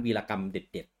กร้านวีรกรรมเ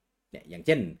ด็ดๆเนี่ยอย่างเ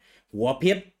ช่นหัวเพ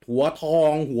ชรหัวทอ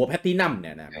งหัวแพตตินัมเ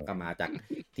นี่ยนะมันก็มาจาก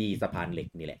ที่สะพานเหล็ก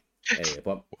นี่แหละเพร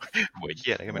าะหัวเหี้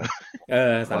ยอะไรกันมัน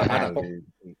สารพัด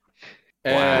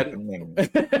หัว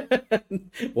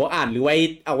อ่านหรือไว้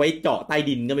เอาไว้เจาะใต้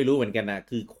ดินก็ไม่รู้เหมือนกันนะ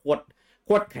คือโคต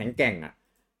รแข็งแกร่ง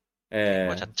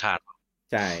หัวชาติ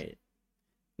ใช่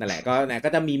นั่นแหละก็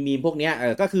จะมีพวกเนี้ย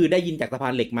ก็คือได้ยินจากสะพา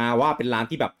นเหล็กมาว่าเป็นร้าน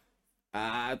ที่แบบ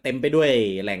เต็มไปด้วย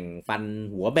แหล่งฟัน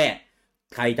หัวแบะ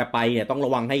ใครจะไปเนี่ยต้องร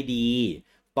ะวังให้ดี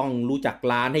ต้องรู้จัก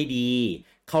ร้านให้ดี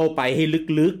เข้าไปให้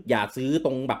ลึกๆอย่าซื้อต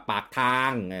รงแบบปากทา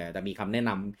งจะมีคำแนะน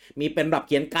ำมีเป็นแบบเ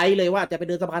ขียนไกด์เลยว่าจะไปเ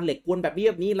ดินสะพานเหล็กควรแบบ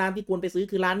นี้ร้านที่ควรไปซื้อ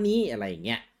คือร้านนี้อะไรอย่างเ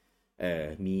งี้ย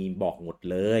มีบอกหมด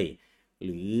เลยห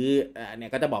รือเนี่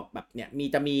ยก็จะบอกแบบเนี่ย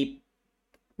จะมี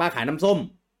ป้าขายน้ำส้ม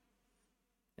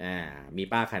มี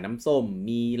ป้าขายน้ำส้ม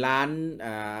มีร้าน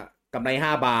กำไร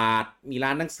5 บาทมีร้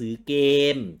านหนังสือเก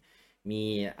มมี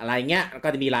อะไรเงี้ยก็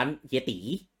จะมีร้านเฮียตี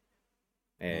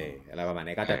อะไรประมาณ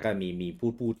นี้ก็มี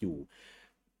พูดอยู่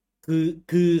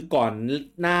คือก่อน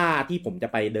หน้าที่ผมจะ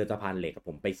ไปเดินสะพานเหล็กผ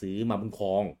มไปซื้อมาบุญคล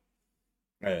อง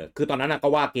คือตอนนั้นก็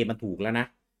ว่าเกมมันถูกแล้วนะ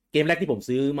เกมแรกที่ผม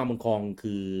ซื้อมาบุญคลอง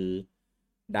คือ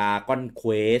Dragon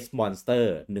Quest Monster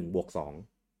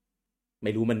 1+2 ไ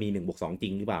ม่รู้มันมี 1+2 จริ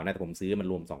งหรือเปล่านะแต่ผมซื้อมัน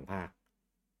รวม2 ภาค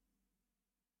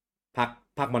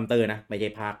มอนเตอร์นะไม่ใช่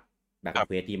ภาค Dragon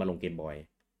Quest ที่มาลงเกมบอย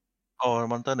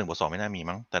มอนเตอร์ 1+2 ไม่น่ามี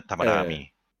มั้งแต่ธรรมดามี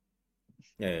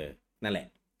นั่นแหละ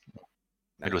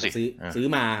ไม่รู้สิซื้อ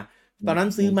มาตอนนั้น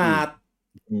ซื้อมา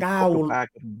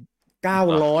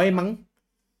900มั้ง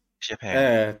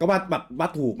ก็ว่า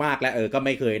ถูกมากแล้วก็ไ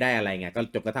ม่เคยได้อะไรไงก็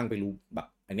จนกระทั่งไปรู้แบบ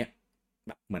อันเนี้ยแ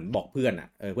บบเหมือนบอกเพื่อน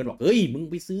เพื่อนบอกเฮ้ยมึง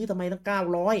ไปซื้อทำไมตั้ง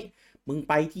900มึง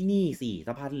ไปที่นี่สิส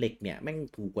ะพานเหล็กเนี่ยแม่ง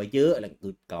ถูกกว่าเยอะอะไรคื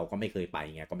อเราก็ไม่เคยไป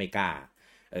ไงก็ไม่กล้า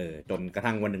จนกระ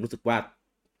ทั่งวันหนึ่งรู้สึกว่า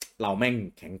เราแม่ง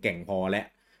แข็งแกร่งพอแล้ว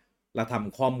เราท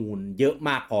ำข้อมูลเยอะม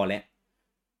ากพอแล้ว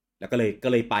ก็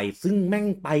เลยไปซึ่งแม่ง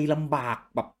ไปลำบาก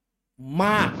แบบม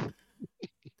าก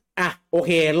โอเ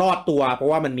ครอดตัวเพรา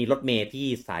ะว่ามันมีรถเมล์ที่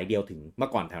สายเดียวถึงเมื่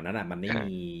อก่อนแถวนั้นมันไม่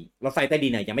มีรถไฟใต้ดิ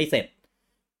นยังไม่เสร็จ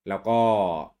แล้วก็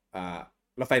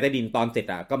รถไฟใต้ดินตอนเสร็จ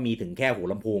ก็มีถึงแค่หัว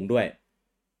ลำโพงด้วย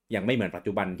ยังไม่เหมือนปัจ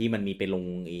จุบันที่มันมีไปลง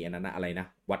อันนั้นอะไรนะ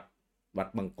วัด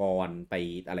มังกรไป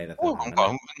อะไรต่างๆขอ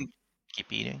ง กี่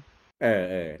ปีนึง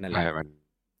นั่นแหละ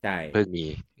ใช่เพิ่งมี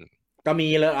ก็มี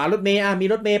เลยรถเมย์มี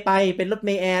รถเมย์ไปเป็นรถเม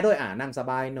ย์แอร์ด้วยนั่งส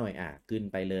บายหน่อยขึ้น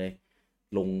ไปเลย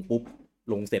ลงปุ๊บ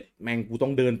ลงเสร็จแม่งกูต้อ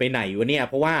งเดินไปไหนวะเนี่ย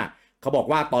เพราะว่าเขาบอก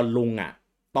ว่าตอนลง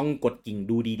ต้องกดกิ่ง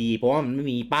ดูดีๆเพราะว่ามันไม่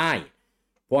มีป้าย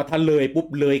เพราะถ้าเลยปุ๊บ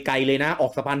เลยไกลเลยนะออ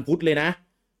กสะพานพุทธเลยนะ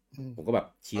ผมก็แบบ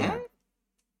เชียร์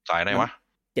สายไหนวะ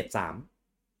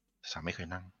73ไม่เคย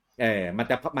นั่งมั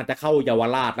นจะเข้าเยาว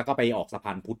ราชแล้วก็ไปออกสะพ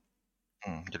านพุทธ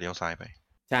จะเลี้ยวซ้ายไป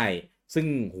ใช่ซึ่ง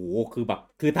โหคือแบบ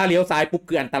คือถ้าเลี้ยวซ้ายปุ๊บ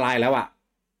คืออันตรายแล้ว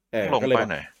ลงไป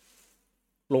ไหน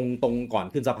ลงตรงก่อน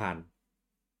ขึ้นสะพาน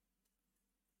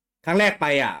ครั้งแรกไป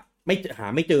ไ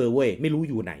ม่เจอเว้ยไม่รู้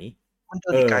อยู่ไหนมันเ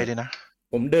ดินไกลเลยนะ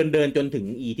ผมเดินจนถึง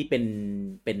ที่เ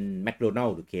ป็นแมคโดนัล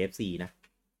ด์หรือ KFC นะ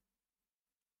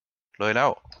เลยแล้ว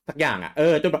สักอย่าง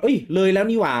จนแบบเลยแล้ว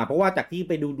นี่หว่าเพราะว่าจากที่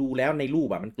ไปดูแล้วในรูป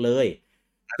มันเลย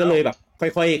ก็เลยแบบ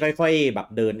ค่อยๆแบบ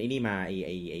เดินไอ้นี่มาไ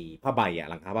อ้ผ้าใบ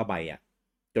หลังคาผ้าใบ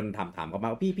จนถามเขามา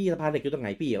พี่สะพานเหล็กอยู่ตรงไหน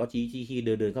พี่เขาชี้เ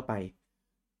ดินเข้าไป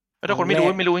ถ้าคนไม่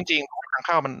รู้จริงๆทางเ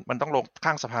ข้ามันต้องลง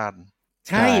ข้างสะพาน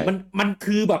ใช่มัน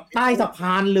คือแบบใต้สะพ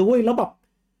านเลยเว้ยแล้วแบบ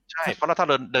ใช่เพราะถ้า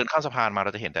เดินข้ามสะพานมาเร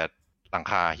าจะเห็นแต่หลัง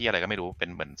คาที่อะไรก็ไม่รู้เป็น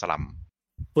เหมือนสลัม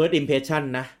First impression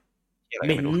นะเ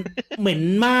หม็น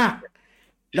มาก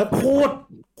แล้วโค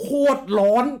ตร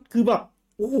ร้อนคือแบบ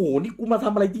โอ้โหนี่กูมาท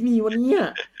ำอะไรที่นี่วะเนี่ย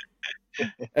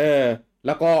แ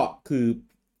ล้วก็คือ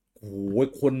โอ้โห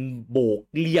คนโบก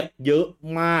เรียกเยอะ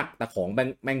มากแต่ของ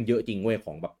แม่งเยอะจริงเว้ยข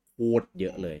องแบบโคตรเยอ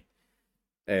ะเลย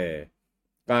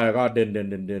ก็เ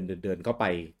ดินเข้าไป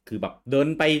คือแบบเดิน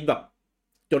ไปแบบ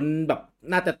จนแบบ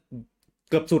น่าจะ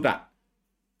เกือบสุด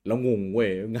แล้วงงเว้ย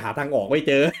หาทางออกไม่เ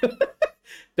จอ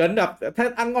จนแบบถ้า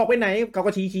ทางออกไปไหนเขา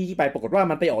ก็ชี้ไปปรากฏว่า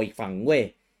มันไปออกอีกฝั่งเว้ย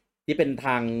ที่เป็นท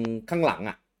างข้างหลัง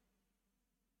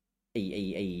ไ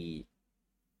อ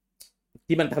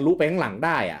ที่มันทะลุไปข้างหลังไ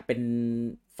ด้เป็น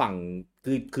ฝั่ง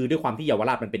คือด้วยความที่เยาว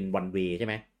ราชมันเป็นวันเวย์ใช่ไ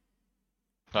หม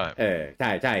ใ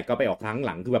ช่ก็ไปออกทางห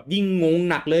ลังคือแบบยิ่งงง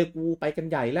หนักเลยกูไปกัน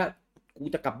ใหญ่แล้วกู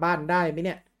จะกลับบ้านได้ไหมเ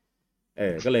นี่ย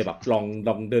ก็เลยแบบลอ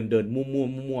งเดิน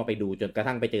มั่วไปดูจนกระ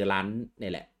ทั่งไปเจอร้าน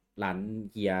นี่แหละร้าน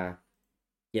เกีย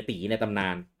ร์ตีในตำนา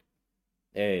น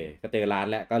ก็เจอร้าน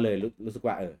แล้วก็เลยรู้สึก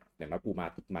ว่าอย่างน้อยกู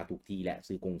มาถูกที่แหละ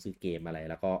ซื้อเกมอะไร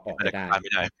แล้วก็ออกไม่ได้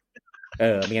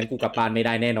ไม่งั้นกูกลับบ้านไม่ไ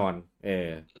ด้แน่นอน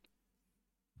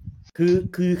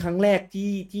คือครั้งแรก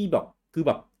ที่แบบคือแ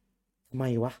บบทำไม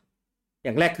วะอ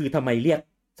ย่างแรกคือทำไมเรียก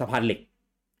สะพานเหล็ก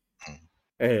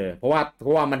เพราะ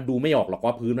ว่ามันดูไม่ออกหรอก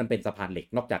ว่าพื้นมันเป็นสะพานเหล็ก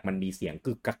นอกจากมันมีเสียง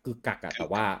กึกกักแต่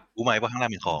ว่ารู้ไหมว่าข้างล่า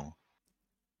งเป็นของ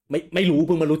ไม่รู้เ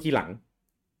พิ่งมารู้ทีหลัง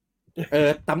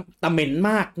ตเหม็น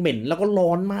มากเหม็นแล้วก็ร้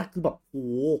อนมากคือแบบโห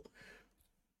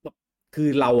คือ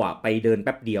เราไปเดินแ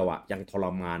ป๊บเดียวยังทร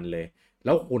มานเลยแ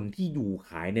ล้วคนที่อยู่ข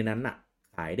ายในนั้น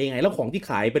ขายได้ไงแล้วของที่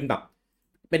ขายเป็นแบบ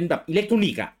อิเล็กทรอ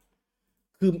นิกส์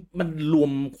คือมันรว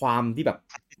มความที่แบบ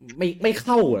ไม่เ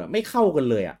ข้ากัน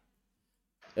เลย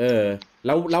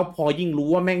แล้วพอยิ่งรู้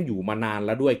ว่าแม่งอยู่มานานแ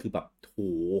ล้วด้วยคือแบบโห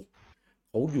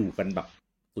เขาอยู่กันแบบ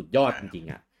สุดยอดจริง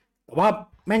ๆแต่ว่า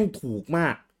แม่งถูกมา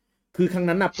กคือครั้ง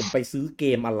นั้นผมไปซื้อเก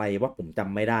มอะไรว่าผมจ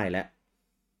ำไม่ได้แล้ว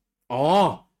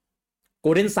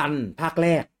Golden Sun ภาคแร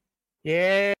กเย้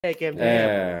เกม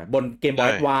บนเกมบอ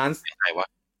ย Advance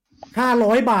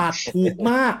 500 บาทถูก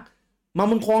มากมาเ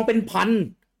มืองทองเป็นพัน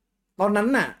ตอนนั้น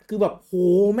คือแบบโห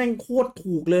แม่งโคตร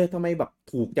ถูกเลยทำไมแบบ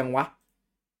ถูกจังวะ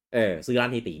ซื้อร้า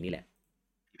นที่ตีนี่แหละ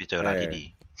ไปเจอร้านที่ดี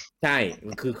ใช่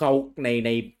คือเขาใน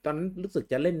ตอนนั้นรู้สึก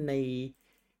จะเล่นใน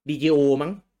DGO มั้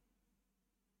ง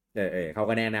เขา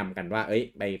ก็แนะนำกันว่า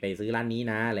ไปซื้อร้านนี้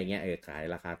นะอะไรเงี้ยขาย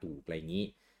ราคาถูกอะไรอย่างนี้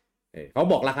เขา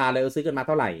บอกราคาเลยซื้อกันมาเ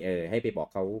ท่าไหร่ให้ไปบอก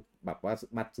เขาแบบว่า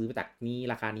มาซื้อจากนี้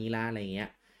ราคานี้ละอะไรเงี้ย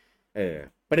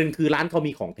ประเด็นคือร้านเขา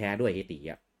มีของแท้ด้วยเฮติ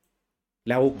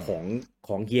แล้วข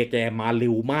องเฮียแกมาเร็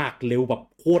วมากเร็วแบบ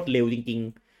โคตรเร็วจริง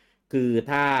ๆคือ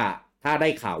ถ้าได้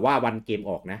ข่าวว่าวันเกม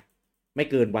ออกนะไม่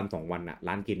เกินวัน2 วัน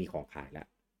ร้านเกมมีของขายแล้ว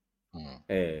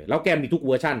แล้วแกมีทุกเ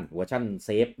วอร์ชันเซ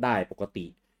ฟได้ปกติ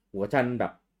เวอร์ชันแบ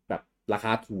บราค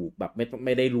าถูกแบบไ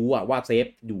ม่ได้รู้ว่าเซฟ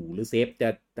อยู่หรือเซฟจะ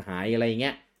หายอะไรเ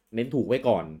งี้ยเน้นถูกไว้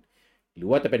ก่อนหรือ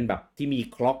ว่าจะเป็นแบบที่มี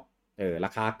คล็อกรา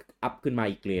คาอัพขึ้นมา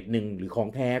อีกเกรดนึงหรือของ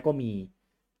แท้ก็มี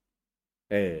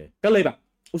ก็เลยแบบ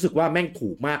รู้สึกว่าแม่งถู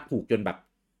กมากถูกจนแบบ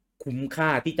คุ้มค่า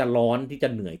ที่จะร้อนที่จะ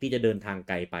เหนื่อยที่จะเดินทาง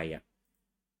ไกลไป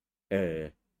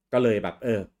ก็เลยแบบ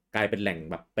กลายเป็นแหล่ง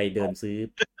แบบไปเดินซื้อ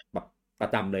แบบปร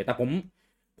ะจำเลยแต่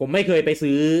ผมไม่เคยไป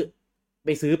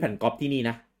ซื้อแผ่นก๊อปที่นี่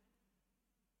นะ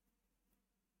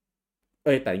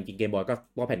แต่จริงๆเกมบอย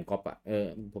ก็แผ่นก๊อป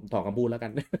ผมถอนคำพูดแล้วกั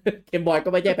นเกมบอยก็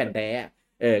ไม่ใช่แผ่นแท้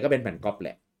ก็เป็นแผ่นก๊อปแห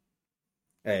ละ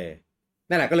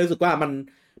นั่นแหละก็รู้สึกว่า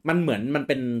มันเหมือนมัน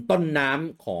เป็นต้นน้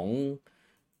ำข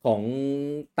อง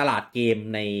ตลาดเกม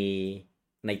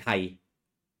ในไทย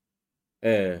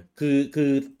คื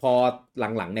อพอ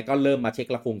หลังๆเนี่ยก็เริ่มมาเช็ค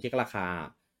ราคา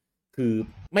คือ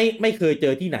ไม่เคยเจ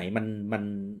อที่ไหน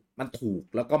มันถูก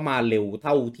แล้วก็มาเร็วเ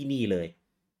ท่าที่นี่เลย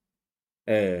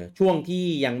ช่วงที่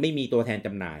ยังไม่มีตัวแทนจ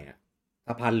ำหน่ายอ่ะส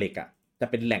ะพานเหล็กอ่ะจะ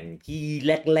เป็นแหล่งที่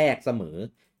แรกๆเสมอ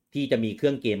ที่จะมีเครื่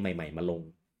องเกมใหม่ๆมาลง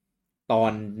ตอ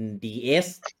น DS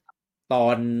ตอ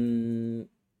น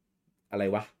อะไร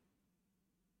วะ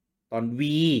ตอน V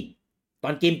ตอ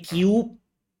นเกมคิวบ์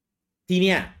ที่เ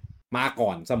นี่ยมาก่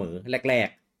อนเสมอแรก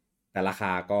ๆแต่ราค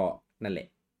าก็นั่นแหละ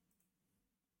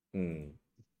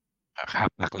ราคา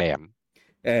ปักแหลม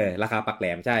ราคาปักแหล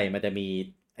มใช่มันจะมี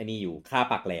ไอ้นี่อยู่ค่า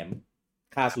ปักแหลม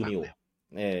ค่าซูนิว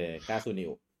ค่าซูนิ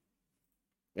ว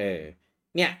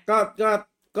เนี่ย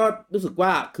ก็รู้สึกว่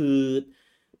าคือ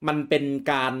มันเป็น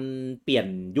การเปลี่ยน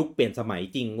ยุคเปลี่ยนสมัย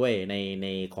จริงเว้ยใน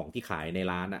ของที่ขายใน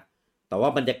ร้านอะแต่ว่า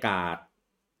บรรยากาศ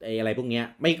อะไรพวกเนี้ย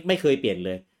ไม่เคยเปลี่ยนเ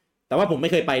ลยแต่ว่าผมไ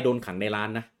ม่เคยไปโดนขังในร้าน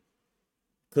นะ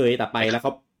เคยแต่ไปแล้วเข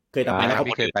าเคยแต่ไปแล้วเขา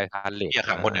เคยไปทานเหล็ก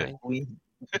ขังคนอื่น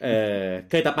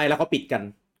เคยแต่ไปแล้วเขาปิดกัน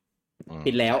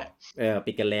ปิดแล้ว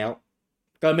ปิดกันแล้ว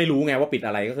ก็ไม่รู้ไงว่าปิดอ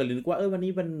ะไรก็คือนึกว่าวัน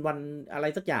นี้วันอะไร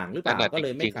สักอย่างหรือเปล่าก็เล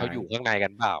ยไม่เขาอยู่ข้างในกั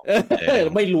นเปล่า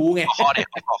ไม่รู้ไงข้อเด็ก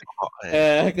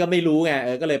ก็ไม่รู้ไง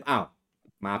ก็เลย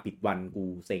มาปิดวันกู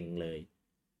เซ็งเลย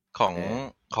ข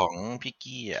องพี่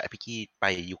กี้พี่กี้ไป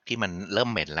ยุคที่มันเริ่ม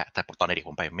เหม็นแล้วแต่ตอนเด็ก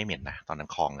ผมไปไม่เหม็นนะตอนนั้น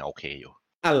คลองเนี่ยโอเคอยู่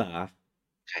เหรอ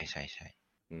ใช่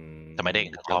แต่ไม่ได้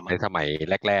รอบในสมัย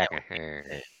แรกๆ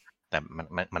แต่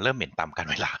มันเริ่มเหม็นตามกัน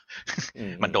เวลา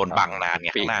มันโดนบังนานไง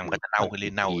ข้างล่างมันก็จะเน่าขึ้นเรื่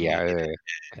อยๆเน่า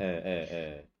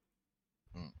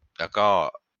แล้ว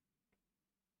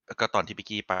ก็ตอนที่พี่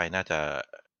กี้ไปน่าจะ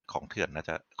ของเถื่อนน่าจ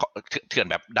ะเถื่อน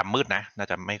แบบดำมืดนะน่า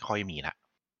จะไม่ค่อยมีละ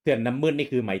เถื่อนน้ำมืดนี่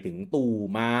คือหมายถึงตู่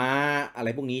ม้าอะไร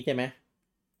พวกนี้ใช่ไหม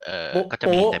ก็จะ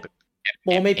มีแต่โป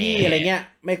ไม่พี่อะไรเงี้ย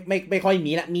ไม่ค่อย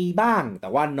มีละมีบ้างแต่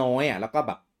ว่าน้อยแล้วก็แ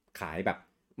บบขายแบบ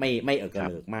ไม่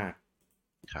เลิกมาก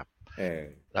ครับ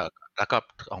แล้วก็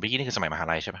ของพี่กี้นี่คือสมัยมหา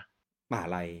ลัยใช่ไหมมหา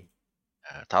ลัย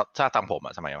ถ้าตามผม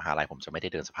สมัยมหาลัยผมจะไม่ได้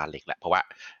เดินสะพานเหล็กแหละเพราะว่า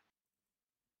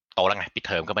โตแล้วไงปิดเ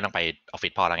ทอมก็ไม่ต้องไปออฟฟิ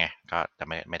ศพ่อแล้วไงก็จะ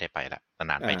ไม่ได้ไปละ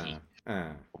นานๆไปที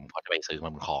ผมก็จะไปซื้อม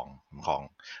าบนคลอง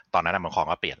ตอนนั้นบนคลอง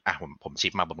ก็เปลี่ยนผมชิ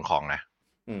ปมาบนคลองนะ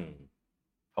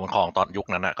บนคลองตอนยุค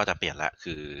นั้นก็จะเปลี่ยนละ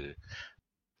คือ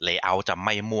เลเยอร์จะไ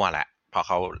ม่มั่วแหละเพราะเ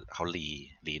ขา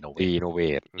รีโนเว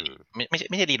ทไม่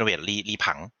ใช่รีโนเวทรี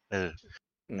ผัง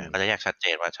ก็จะแยกชัดเจ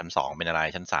นว่าชั้น2เป็นอะไร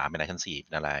ชั้น3เป็นอะไรชั้น4เ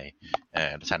ป็นอะไร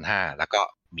ชั้น5แล้วก็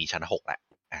มีชั้น6แหละ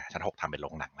ชั้น6ทำเป็นโร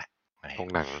งหนังแหละโรง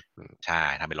หนังใช่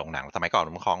ทำเป็นโรงหนังสมัยก่อน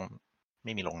บนคลองไ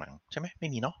ม่มีโรงหนังใช่ไหมไม่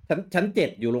มีเนาะชั้น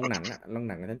7อยู่โรงหนังโรง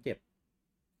หนังชั้น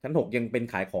7ชั้น6ยังเป็น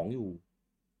ขายของอยู่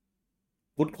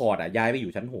ฟู้ดคอร์ทย้ายไปอ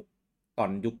ยู่ชั้น6ตอน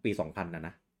ยุคปี2000น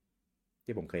ะ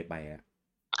ที่ผมเคยไป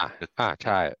ใ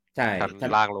ช่ชั้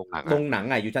นล่างโรงหนัง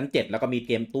อยู่ชั้น7แล้วก็มี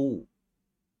เกมตู้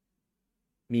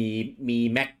มี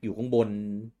แม็กอยู่ข้างบน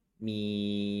มี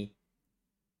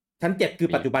ชั้น7คือ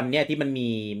ปัจจุบันเนี่ยที่มัน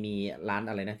มีร้าน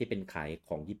อะไรนะที่เป็นขาย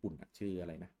ของญี่ปุ่นชื่ออะ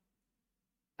ไรนะ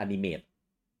อนิเมต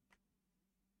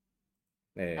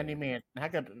อนิเมตถ้า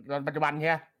เกิดปัจจุบันใช่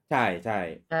ไหมใช่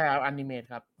ครับอนิเมต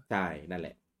ครับใช่นั่นแหล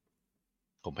ะ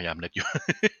ผมพยายามนึกอยู่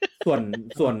ส่ว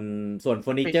นเฟ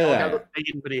อร์นิเจอร์ได้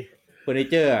ยินพอดีเฟอร์นิ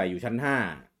เจอร์อยู่ชั้น5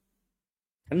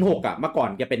ชั้น6เมื่อก่อน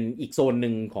จะเป็นอีกโซนห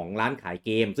นึ่งของร้านขายเ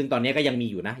กมซึ่งตอนนี้ก็ยังมี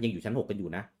อยู่นะยังอยู่ชั้น6กันอยู่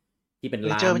นะที่เป็น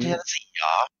ร้านเฟอร์นิเจอร์ไม่ใช่ชั้น4หร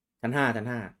อชั้น5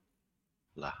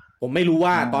เหรอผมไม่รู้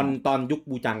ว่าตอนยุค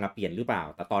บูจังเปลี่ยนหรือเปล่า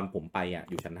แต่ตอนผมไป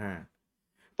อยู่ชั้น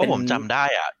5เพราะผมจำได้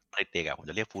ในเด็กผม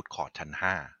จะเรียกฟู้ดคอร์ทชั้น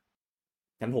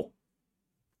5ชั้น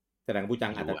6แสดงบูจั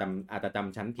งอาจจะจ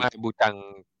ำชั้นผิดบูจัง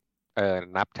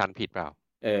นับชั้นผิดเปล่า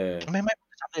ไม่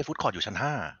จำได้ฟู้ดคอร์ทอยู่ชั้น5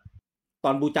ต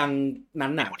อนบูจังนั้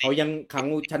นเขายัง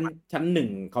ชั้น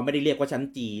1เขาไม่ได้เรียกว่าชั้น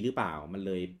G หรือเปล่ามันเ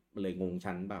ลยงง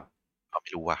ชั้นเปล่าไ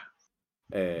ม่รู้ว่ะ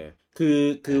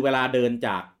คือเวลาเดินจ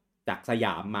ากสย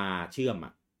ามมาเชื่อม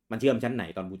มันเชื่อมชั้นไหน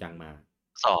ตอนบูจังมา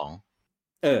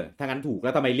2ถ้างั้นถูกแล้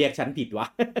วทำไมเรียกชั้นผิดวะ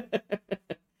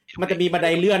มันจะมีบันได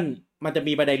เลื่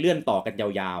อนต่อกันย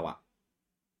าว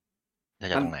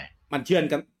จะตรงไหนมันเชื่อม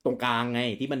กันตรงกลางไง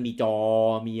ที่มันมีจอ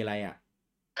มีอะไร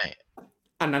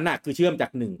อันนั้นคือเชื่อมจา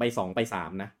ก1ไป2ไป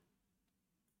3นะ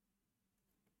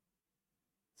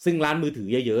ซึ่งร้านมือถือ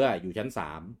เยอะๆอยู่ชั้น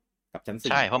3กับชั้น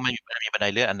4ใช่เพราะมันมีบันได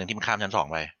เลื่อนอันนึงที่มันข้ามชั้น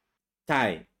2ไปใช่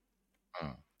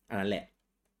อันนั้นแหละ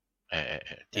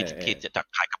ที่จาก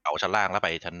ขายกระเป๋าชั้นล่างแล้วไป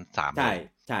ชั้น3ใช่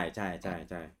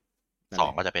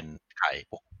2ก็จะเป็นขาย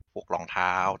พวกรองเท้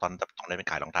าตอนนั้นเป็น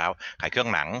ขายรองเท้าขายเครื่อง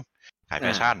หนังขายแฟ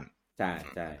ชั่นใช่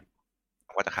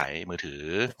ก็จะขายมือถือ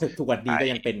ทุกวันนี้ก็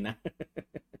ยังเป็นนะ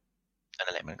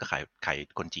นั่นแหละมันก็ขาย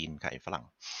คนจีนขายฝรั่ง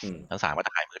ชั้น3ก็จ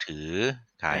ะขายมือถือ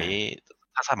ขาย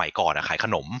ถ้าสมัยก่อนขายข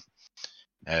นม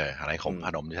อะไรข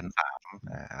นมชั้น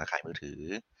3ขายมือถือ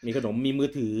มีขนมมีมือ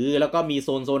ถือแล้วก็มีโ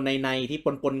ซนในที่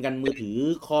ปนกันมือถือ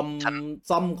คอม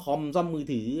ซ่อมมือ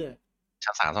ถือ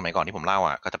ชั้น3สมัยก่อนที่ผมเล่า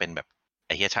ก็จะเป็นแบบไ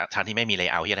อ้เหี้ยชั้นที่ไม่มีเลเย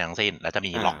อร์เหี้ยอะไรทั้งสิ้นแล้วจะ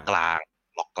มีล็อกกลาง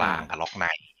กับล็อกใน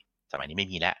สมัยนี้ไม่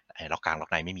มีแล้วไอ้ล็อกกลางล็อ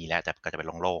กในไม่มีแล้วก็จะเป็น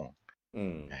โล่ง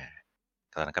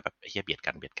ๆตอนนั้นก็แบบไอ้เหี้ยเบียด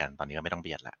กันตอนนี้ก็ไม่ต้องเ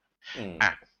บียดละ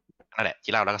นั่นแหละ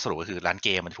ที่เล่าแล้วก็สรุปก็คือร้านเก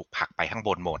มมันถูกผลักไปข้างบ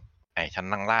นหมดไอ้ชั้น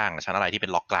ล่างชั้นอะไรที่เป็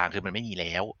นล็อกกลางคือมันไม่มีแ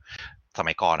ล้วส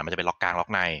มัยก่อนมันจะเป็นล็อกกลางล็อก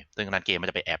ในซึ่งร้านเกมมัน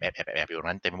จะไปแอบอยู่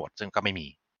นั้นเต็มไปหมดซึ่งก็ไม่มี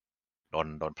โ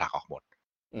ดนผลักออกหมด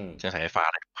เครื่องใช้ไฟฟ้าอ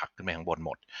ะไรผลักขึ้นไปข้างบนห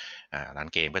มดร้าน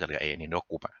เกมก็จะเหลือNintendo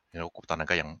Group Nintendo Group ตอนนั้น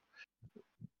ก็ยัง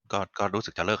ก็รู้สึ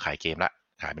กจะเลิกขายเกมละ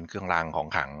ขายเป็นเครื่องรางของ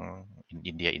ขลัง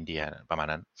อินเดียประมาณ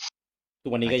นั้นทุ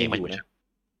กวันนี้ก็ยังอยู่นะ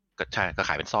ก็ใช่ก็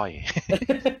ขายเป็นสร้อย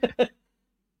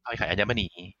ขายอัญมณี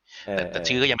แต่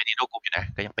ชื่อก็ยังเป็นNintendo Groupอยู่นะ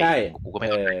ก็ยังเป็นกูก็ไม่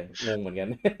เข้าใจงงเหมือนกัน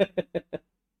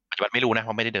ปัจจุบันไม่รู้นะเพร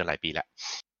าะไม่ได้เดินหลายปีแล้ว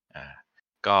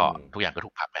ก็ทุกอย่างก็ถู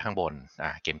กผลักไปข้างบน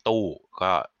เกมตู้ก็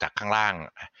จากข้างล่าง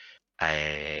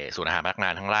ศูนย์อาหารพนักงา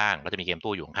นข้างล่างก็จะมีเกม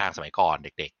ตู้อยู่ข้างๆสมัยก่อน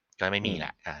เด็กๆก็ไม่มีแหล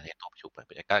ะเรียนตบชุบ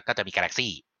ก็จะมี Galaxy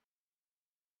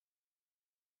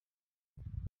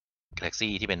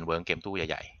ที่เป็นเวิร์กเกมตู้ใ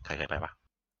หญ่ๆเคยไปปะ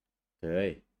เคย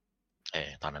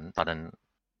ตอนนั้น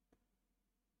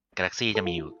Galaxy จะ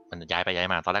มีอยู่มันย้ายไปย้าย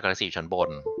มาตอนแรก Galaxy อยู่ชั้นบน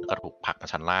แล้วก็ถูกผลักมา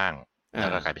ชั้นล่างแล้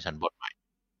วก็กลายเป็นชั้นบนใหม่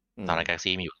ตอนนั้น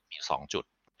Galaxy มีอยู่2 จุด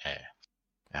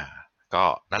ก็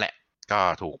นั่นแหละก็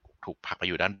ถูกผลักไปอ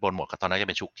ยู่ด้านบนหมดก็ตอนนั้นจะ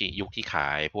เป็นยุคที่ขา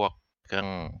ยพวกเครื่อง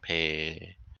เพย์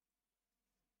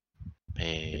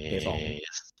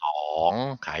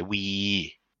2ขาย V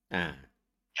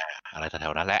อะไรแถ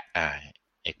วๆนั้นแหละ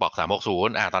Xbox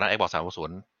 360ตอนนั้น Xbox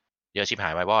 360เยอะชิบห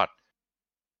ายไว้บอด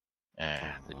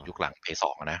ยุคหลัง PS2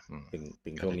 นะถึ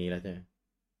งตรงนี้แล้วใช่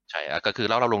ใช่ก็คือ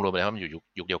เรารวมๆไปแล้วมันอยู่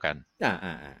ยุคเดียวกัน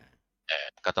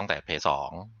ก็ตั้งแต่ PS2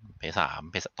 PS3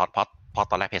 เพราะ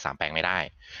ตอนแรก PS3 แปลงไม่ได้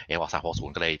Xbox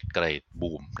 360ก็เลย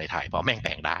บูมในไทยเพราะแม่งแป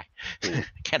ลงได้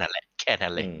แค่นั้นเ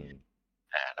ลย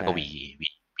แล้วก็ V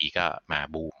ก็มา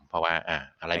บูมเพราะว่า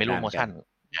อะไรไม่รู้โมชั่น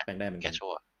แปลงได้เหมือนกัน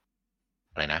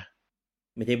อะไรนะ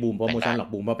ไม่ใช่บูมเพราะโมชั่นหรอก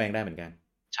บูมเพราะแปลงได้เหมือนกัน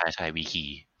ใช่V key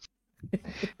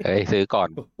เฮ้ยซื้อก่อน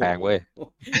แปลงเว้ย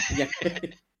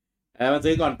มัน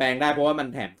ซื้อก่อนแปลงได้เพราะว่ามัน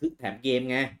แถมเกม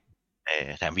ไง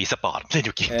แถม V Sport เล่นอ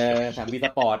ยู่เกมแถม V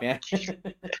Sport เนี่ย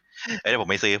แต่ผม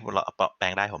ไม่ซื้อแปล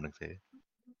งได้ผมถึงซื้อ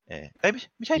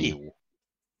ไม่ใช่ดิ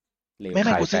ไม่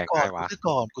กูซื้อก่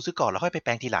อนแล้วค่อยไปแป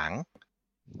ลงทีหลัง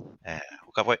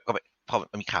ก็พอ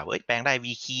มีข่าวแปลงได้ V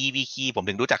key ผม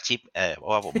ถึงรู้จักชิปเพรา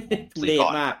ะว่าผมซื้อก่อ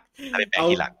นไปแปลง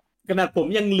ทีหลังขนาดผม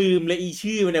ยังลืมเลยอี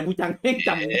ชื่อมันเนี่ยผู้จังแม่งจ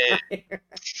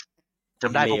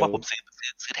ำได้เพราะว่าผม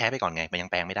ซื้อแท้ไปก่อนไงมันยัง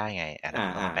แปลงไม่ได้ไง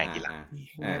แปลงทีหลัง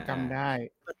จำได้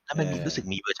แล้วมันรู้สึก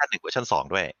มีเวอร์ชัน1เวอร์ชัน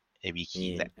2ด้วยV key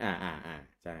แหละ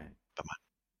ใช่ประมาณ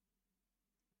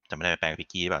จะไม่ได้แปลงV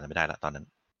keyหรือเปล่าจะไม่ได้ละตอนนั้น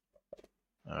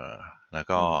แล้ว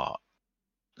ก็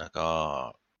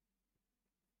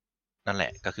นั่นแหล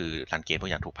ะก็คือร้านเกมพวก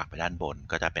อย่างถูกผลักไปด้านบน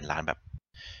ก็จะเป็นร้านแบบ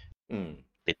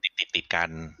ติดกัน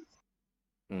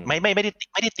ไม่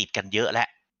ได้ติดกันเยอะแหละ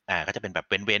ก็จะเป็นแบบ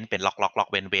เว้นเป็นล็อก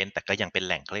เว้นแต่ก็ยังเป็นแ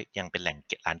หล่ง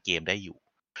ร้านเกมได้อยู่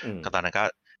ก็ตอนนั้นก็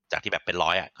จากที่แบบเป็น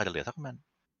100ก็จะเหลือสักประมาณ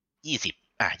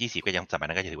20ก็ยังสมัย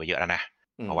นั้นก็ถือว่าเยอะแล้วนะ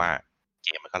เพราะว่าเก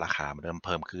มมันก็ราคามันเริ่มเ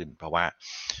พิ่มขึ้นเพราะว่า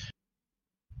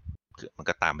มัน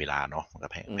ก็ตามเวลาเนาะมันก็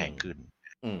แพงขึ้น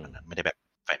ไม่ได้แบบ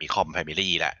แฟมิคอมแฟมิ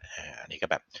ลี่แหละอันนี้ก็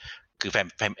แบบคือแ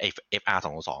ฟมFR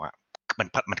 202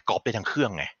มันก๊อปได้ทั้งเครื่อ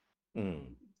งไง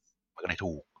มันก็เลย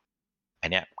ถูกอั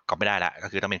นเนี้ยก๊อปไม่ได้ละก็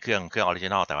คือต้องเป็นเครื่องออริจิ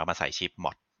นอลแต่ว่ามาใส่ชิปม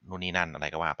อดนู่นนี่นั่นอะไร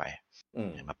ก็ว่าไป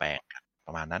มาแปลงป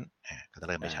ระมาณนั้นก็จะ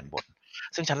เริ่มไปชั้นบน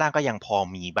ซึ่งชั้นล่างก็ยังพอ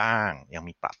มีบ้างยัง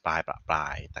มีปรับปลา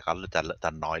ยแต่ก็จะ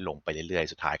น้อยลงไปเรื่อย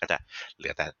ๆสุดท้ายก็จะเหลื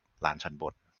อแต่ร้านชั้นบ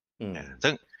น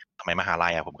ซึ่งสมัยมหาลั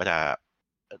ยผมก็จะ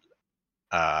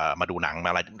มาดูหนังมา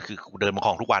อะไรคือเดินมาคล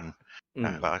องทุกวัน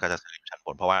ก็จะซื้อชั้นบ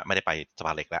นเพราะว่าไม่ได้ไปสภ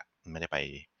าเหล็กแล้วไม่ได้ไป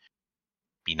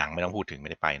ปีหนังไม่ต้องพูดถึงไม่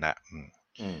ได้ไปนะ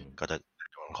ก็จะ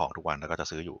ของทุกวันแล้วก็จะ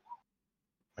ซื้ออยู่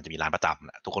มันจะมีร้านประจำ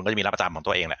นะทุกคนก็จะมีร้านประจำของ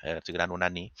ตัวเองแหละซื้อร้านนู้นร้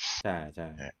านนี้ใช่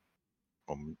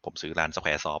ผมซื้อร้าน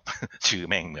Square Soft ชื่อ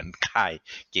แม่งเหมือนค่าย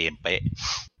เกมเป๊ะ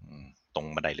ตรง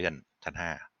บันไดเลื่อนชั้น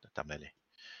5จำได้เลย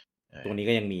ตรงนี้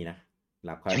ก็ยังมีนะ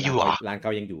ร้านเข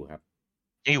ายังอยู่ครับ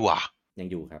ยังอยู่ยัง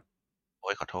อยู่ครับโ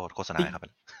อ้ยขอโทษโฆษณาครับ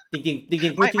จริง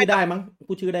พูดชื่อได้มั้ง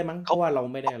เพราะว่าเรา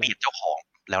ไม่ได้อะไรเปลี่ยนเจ้าของ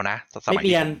แล้วนะไม่เป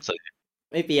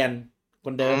ลี่ยนค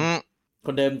นเดิ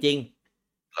มจริง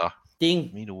เหรอจริง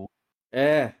ไม่รู้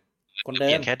คนเดิ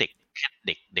มแค่เ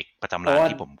ด็กประจำร้าน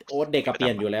ที่ผมเด็กก็เป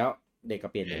ลี่ยนอยู่แล้ว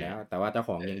แต่ว่าเจ้าข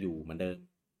องยังอยู่เหมือนเดิม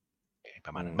ป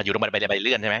ระมาณมันอยู่ตรงบันไดเ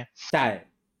ลื่อนใช่ไหมใช่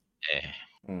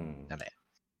นั่นแหละ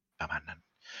ประมาณนั้น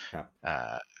ครับ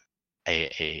ไอ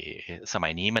สมั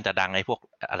ยนี้มันจะดังไอ้พวก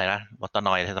อะไรนะมอตน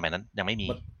อยสมัยนั้นยังไม่มี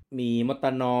มอต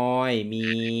นอย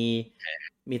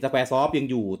มีสแควร์ซอฟยัง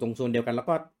อยู่ตรงโซนเดียวกันแล้ว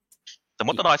ก็แต่ม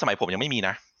อตนอยสมัยผมยังไม่มีน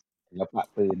ะศิลปะ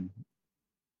ปืน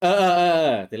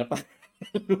ศิลปะ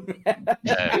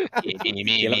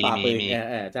มี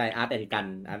ใช่อาร์ตแอนด์กัน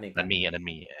มันมีอันนั้น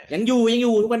มียังอ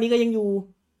ยู่ทุกวันนี้ก็ยังอยู่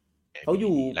เขาอ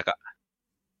ยู่แล้วก็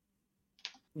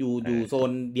อยู่โซ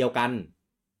นเดียวกัน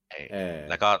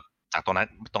แล้วก็จากตรงนั้น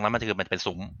มันคือมันเป็น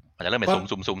ซุ้มมันจะเริ่มเป็น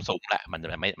ซุ้มแหละ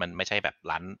มันไม่ใช่แบบ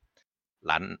ร้าน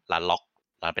ล็อก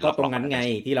ร้านเป็นล็อกตรงนั้นไง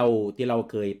ที่เรา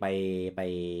เคยไป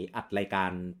อัดรายกา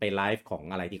รไปไลฟ์ของ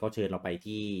อะไรที่เขาเชิญเราไป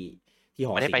ที่ห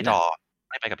อศิลป์ไม่ได้ไปต่อ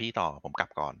ไม่ไปกับพี่ต่อผมกลับ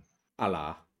ก่อนเหรอ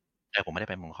ผมไม่ได้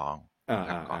ไปเมืองทอง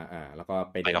แล้วก็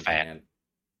ไปกาแฟ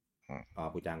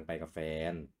ปูจังไปกับแฟ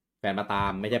นมาตา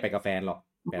มไม่ใช่ไปกับแฟนหรอก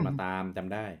แฟนมาตามจ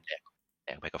ำได้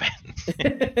ไปกับแฟน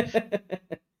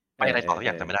ไปอะไรต่อทุกอ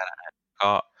ย่างจำไม่ได้แล้ว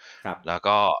ก็แล้ว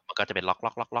ก็มันก็จะเป็นล็อ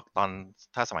กตอน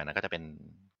ถ้าสมัยนั้นก็จะเป็น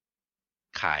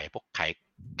ขายพวกข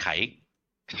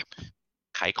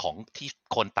ายของที่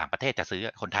คนต่างประเทศจะซื้อ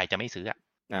คนไทยจะไม่ซื้อ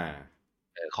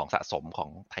ของสะสมของ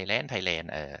ไทยแลนด์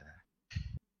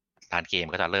ร้านเกม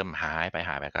ก็จะเริ่มหายไป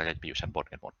ก็จะไปอยู่ชั้นบน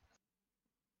กันหมด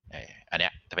อันเนี้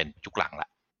ยจะเป็นยุคหลังละ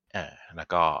แล้ว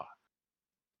ก็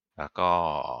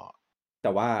แ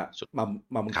ต่ว่า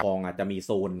มัมคองจะมีโ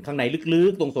ซนข้างในลึ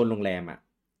กๆตรงโซนโรงแรม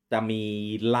จะมี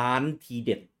ร้านทีเ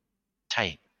ด็ดใช่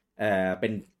เป็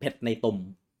นเพชรในตม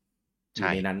อยู่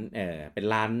ในนั้นเป็น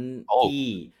ร้านที่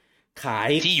ขาย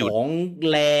ของ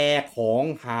แลของ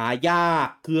หายาก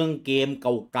เครื่องเกม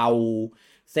เก่า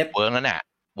ๆเซ็ตเวิร์ก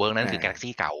นั้นคือ Galaxy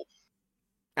เก่า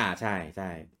ใช่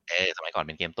สมัยก่อนเ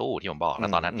ป็นเกมตู้ที่ผมบอกแล้ว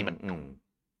ตอนนั้นที่มัน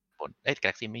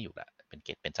Galaxy ไม่อยู่ละเ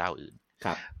ป็นเจ้าอื่นค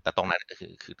รับแต่ตรงนั้นก็คื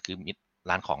อ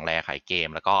ร้านของแลขายเกม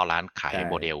แล้วก็ร้านขาย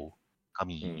โมเดลก็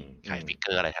มีขายฟิกเก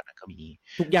อร์อะไรทั้งนั้นก็มี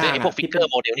ทุกอย่างไอ้พวกฟิกเกอร์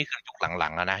โมเดลนี่คือยุคหลั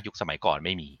งๆแล้วนะยุคสมัยก่อนไ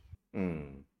ม่มี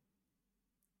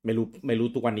ไม่รู้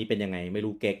ทุกวันนี้เป็นยังไงไม่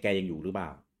รู้แกยังอยู่หรือเปล่า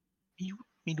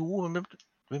ไม่รู้มัน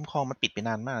เว็บคองมันปิดไปน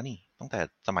านมากนี่ตั้งแต่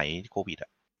สมัยโควิด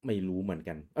ไม่รู้เหมือน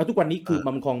กันทุกวันนี้คือ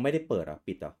มัมคองไม่ได้เปิด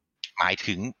ปิดเหรอหมาย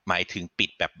ถึงปิด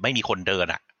แบบไม่มีคนเดิน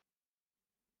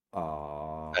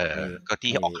ก็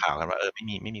ที่ออกข่าวกันว่าไ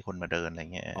ม่มีคนมาเดินอะไร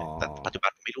เงี้ยแต่ปัจจุบั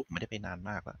นไม่รู้ผมไม่ได้ไปนาน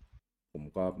มากแล้วผม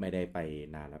ก็ไม่ได้ไป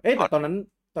นานแล้วแต่ตอน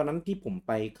นั้นที่ผมไ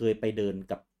ปเคยไปเดิน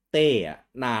กับเต้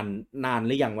นานห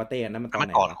รือยังว่าเต้นั้นมันตอนไ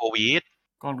หนก่อนโควิด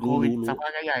สักพั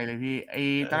กใหญ่เลยพี่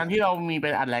ตอนนั้นที่เรามีไป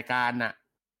อัดรายการน่ะ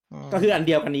ก็คืออันเ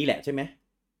ดียวกันนี้แหละใช่ไหม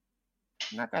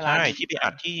ใช่ที่ไปอั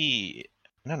ดที่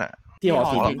นั่นน่ะที่หอ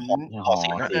ศิล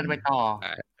ป์เดินไปต่อ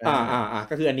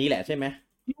ก็คืออันนี้แหละใช่ไหม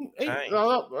แล้ว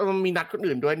มีนัดคน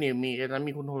อื่นด้วยนี่มีนั้น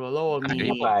มีคุณโทโรโร่มี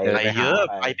ไปเยอะ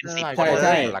ไปเป็น10 คนใ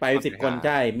ช่ไป10 คนใ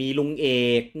ช่มีลุงเอ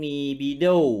กมีบีเด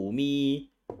ลมี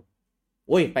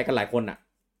ไปกันหลายคนเ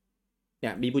นี่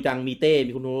ยมีบูจังมีเต้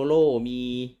มีคุณโทโรโร่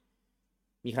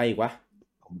มีใครอีกวะ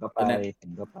ผมก็ไป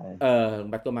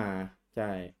แบ็คก็มาใช่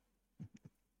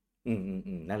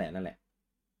นั่นแหละ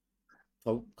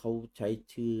เขาใช้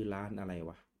ชื่อร้านอะไร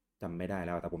วะจำไม่ได้แ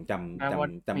ล้วแต่ผมจ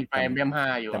ำมีไปM5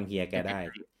 อยู่จำเฮียแกได้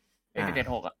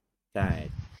76ใช่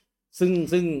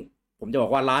ซึ่งผมจะบอ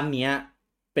กว่าร้านเนี้ย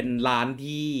เป็นร้าน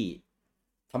ที่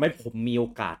ทำให้ผมมีโอ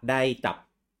กาสได้จับ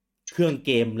เครื่องเ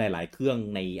กมหลายๆเครื่อง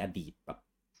ในอดีตแบบ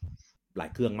หลาย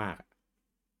เครื่องมาก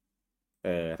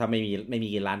ถ้าไม่มี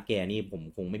ร้านแกนี่ผม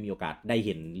คงไม่มีโอกาสได้เ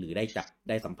ห็นหรือได้จับ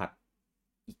ได้สัมผัส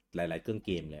อีกหลายๆเครื่องเ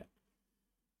กมเลย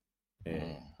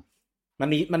มั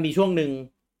นมีช่วงห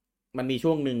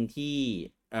นึ่งที่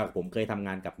ผมเคยทำง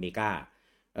านกับเมกา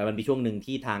มันมีช่วงหนึ่ง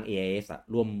ที่ทาง AIS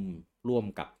ร่วม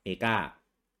กับเมกา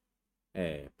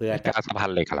เพื่อจะสัมพัน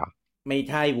ธ์เลยเหรอไม่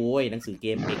ใช่โว้ยหนังสือเก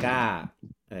มเมกา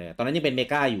ตอนนั้นยังเป็นเม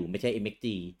กาอยู่ไม่ใช่ MXG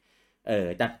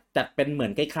จัดเป็นเหมือ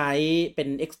นคล้ายๆเป็น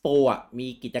เอ็กซ์โปมี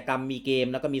กิจกรรมมีเกม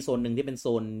แล้วก็มีโซนหนึ่งที่เป็นโซ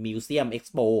นมิวเซียมเอ็ก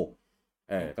ซ์โป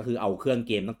ก็คือเอาเครื่องเ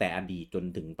กมตั้งแต่อดีตจน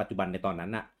ถึงปัจจุบันในตอนนั้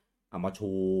นเอามาโช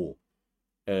ว์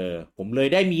ผมเลย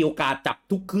ได้มีโอกาสจับ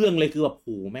ทุกเครื่องเลยคือแบบโห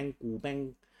แม่ง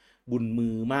บุญมื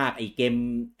อมากไอเกม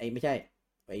ไม่ใช่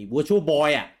ไอ Virtual Boy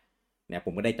เนี่ยผ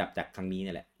มก็ได้จับจากครั้งนี้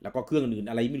นี่แหละแล้วก็เครื่องอื่น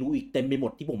อะไรไม่รู้อีกเต็มไปหม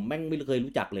ดที่ผมแม่งไม่เคย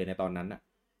รู้จักเลยในตอนนั้น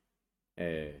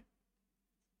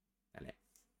นั่นแหละ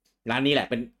ร้านนี้แหละ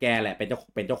เป็นแกแหละเป็นเ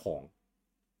จ้าของ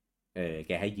แ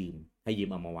กให้ยืม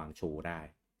เอามาวางโชว์ได้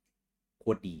โค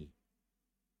ตรดี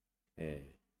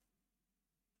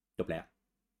จบแ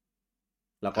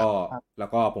ล้ว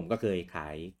ก็ผมก็เคยขา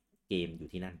ยเกมอยู่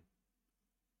ที่นั่น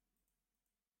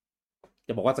จ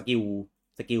ะบอกว่าส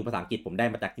กิลภาษาอังกฤษผมได้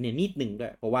มาจากที่นี่นิดนึงด้ว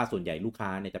ยเพราะว่าส่วนใหญ่ลูกค้า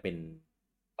เนี่ยจะเป็น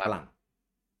ฝรั่ง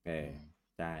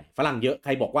ใช่ฝรั่งเยอะใค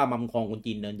รบอกว่ามัมคองคน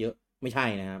จีนเดินเยอะไม่ใช่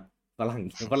นะครับฝ ฝ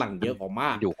รั่งเยอะกว่าม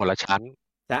ากอยู่คนละชั้น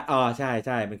ใ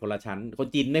ช่เป็นคนละชั้นคน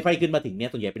จีนไม่ค่อยขึ้นมาถึงเนี่ย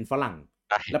ส่วนใหญ่เป็นฝรั่ง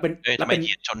แล้วเป็น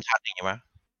ชนชั้นอย่างงี้มั้ย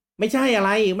ไม่ใช่อะไ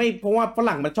รไม่เพราะว่าฝ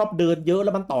รั่งมันชอบเดินเยอะแ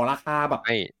ล้วมันต่อราคาแบบ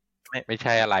ไม่ใ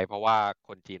ช่อะไรเพราะว่าค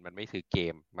นจีนมันไม่ซื้อเก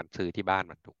มมันซื้อที่บ้าน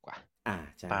มันถูกกว่า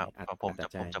ใช่ผม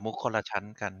จะมุกคนละชั้น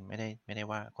กันไม่ได้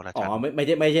ว่าคนละชั้นไ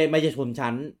ม่ใช่ชน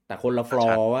ชั้นแต่คนละฟลอ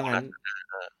ร์ว่างั้น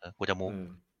กูจะมุก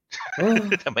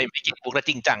ทำไมไม่กินมุกแล้ว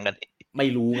จริงจังกันไม่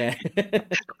รู้ไง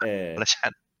ละชั้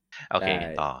นโอเค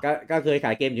ต่อก็เคยข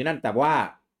ายเกมอยู่นั่นแต่ว่า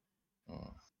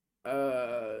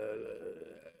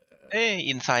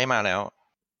อินไซต์มาแล้ว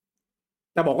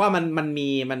แต่บอกว่ามัน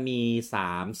มี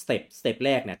3 สเต็ปแร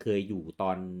กเนี่ยเคยอยู่ต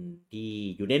อนที่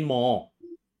อยู่เดนมอล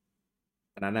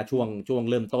อันนั้นนะช่วง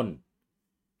เริ่มต้น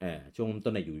ช่วงต้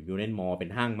นน่ะอยู่เดนมอลเป็น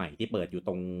ห้างใหม่ที่เปิดอยู่ต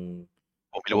รง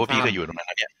ผมไม่รู้ว่าพี่เคยอยู่ตรงนั้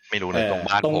นเนี่ยไม่รู้เลยตรง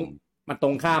บ้านผมมันตร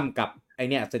งข้ามกับไอ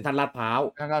เนี่ยเซ็นทรัลลาดพร้าว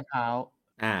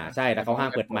ใช่แต่เขาห้าง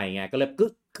เปิดใหม่ไงก็เลย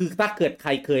คือถ้าเกิดใคร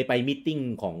เคยไปมีตติ้ง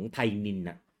ของไทยนิน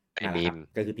น่ะ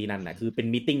ก็คือที่นั่นน่ะคือเป็น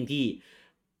มีตติ้งที่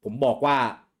ผมบอกว่า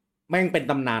แม่งเป็น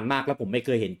ตำนานมากแล้วผมไม่เค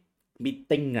ยเห็นมีต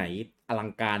ติ้งไหนอลัง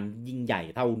การยิ่งใหญ่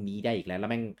เท่านี้ได้อีกแล้ว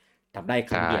แม่งทำได้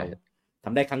ครั้งเดียว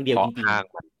จริงๆ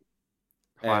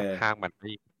ห้าง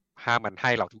มันใ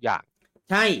ห้เราทุกอย่าง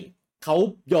ใช่เขา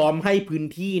ยอมให้พื้น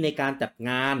ที่ในการจัด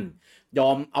งานยอ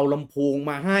มเอาลำโพง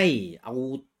มาให้เอา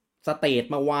สเตจ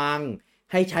มาวาง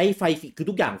ให้ใช้ไฟคือ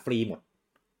ทุกอย่างฟรีหมด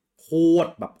โ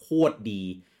คตรดี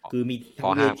คือมีทั้ง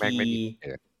เวที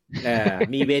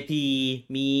มีเวที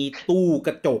มีตู้ก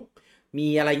ระจกมี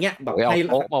อะไรเงี้ยแบบให้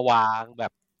โต๊ะมาวางแบ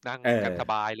บนั่งกันส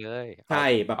บายเลยใช่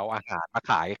แบบเอาอาหารมา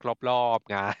ขายรอบ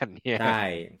ๆงานเนี่ยใช่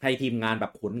ให้ทีมงานแบ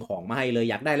บขนของมาให้เลย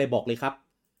อยากได้อะไรบอกเลยครับ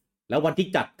แล้ววันที่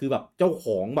จัดคือแบบเจ้าข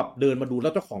องแบบเดินมาดูแล้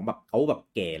วเจ้าของแบบเขาแบบ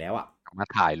แก่แล้วอ่ะมา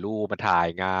ถ่ายรูปมาถ่าย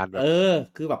งาน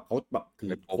คือแบบเขาแบบคือ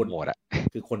คนหมดอ่ะ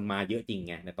คือคนมาเยอะจริง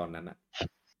ไงในตอนนั้นอ่ะ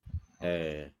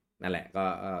นั่นแหละ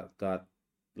ก็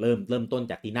เริ่มต้น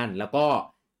จากที่นั่นแล้วก็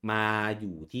มาอ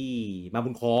ยู่ที่มาบุ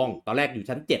ญครองตอนแรกอยู่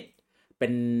ชั้น7เป็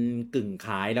นกึ่งข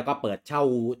ายแล้วก็เปิดเช่า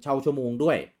ชั่วโมงด้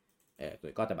วย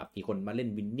ก็จะแบบมีคนมาเล่น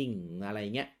วินนิ่งอะไร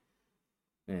เงี้ย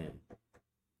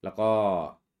แล้วก็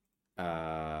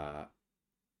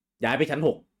ย้ายไปชั้น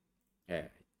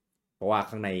6เพราะว่า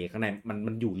ข้างใน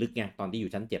มันอยู่ลึกไงตอนที่อ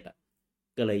ยู่ชั้น7อ่ะ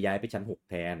ก็เลยย้ายไปชั้น6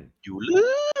แทนอยู่ลึ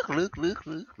ก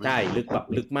ใช่ลึกแบบ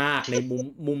ลึกมากใน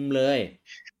มุมเลย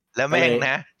แล้วแม่งน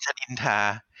ะชดินทา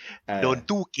โดน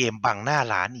ตู้เกมบังหน้า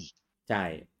ร้านอีกใช่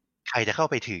ใครจะเข้า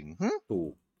ไปถึงถู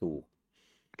ก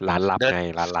ร้านลับไง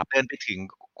ร้านลับเดินไปถึง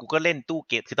กูก็เล่นตู้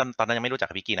เกมคือตอนนั้นยังไม่รู้จัก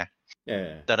กับพี่กี้นะ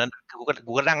ตอนนั้น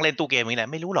กูก็นั่งเล่นตู้เกมนี่แหละ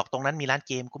ไม่รู้หรอกตรงนั้นมีร้าน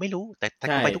เกมกูไม่รู้แต่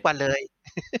กูไปทุกวันเลย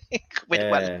ไปทุ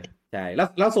กวันใช่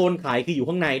แล้วโซนขายคืออยู่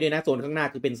ข้างในด้วยนะโซนข้างหน้า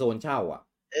คือเป็นโซนเช่าอ่ะ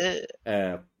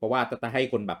เพราะว่าจะให้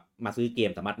คนแบบมาซื้อเก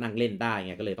มสามารถนั่งเล่นได้ไ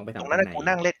งก็เลยต้องไปทำตรงนั้นกู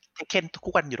นั่งเล่นเค้นทุ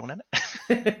กวันอยู่ตรงนั้น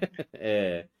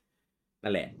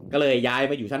นั่นแหละก็เลยย้าย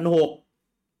มาอยู่ชั้น6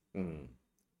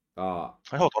ก็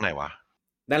ชั้น6ตรงไหนวะ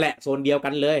นั่นแหละโซนเดียวกั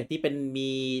นเลยที่เป็น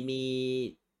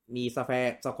มีสแ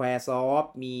ควร์ซอฟ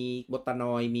มีบตาน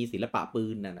อยมีศิลปะปื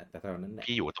นนั่นแหละแต่ตอนนั้น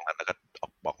พี่อยู่ตรงนั้นแล้วก็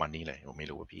บอกมานี่เลยผมไม่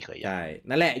รู้ว่าพี่เคยใช่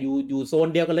นั่นแหละอยู่โซน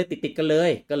เดียวกันเลยติดกันเล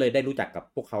ยก็เลยได้รู้จักกับ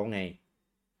พวกเขาไง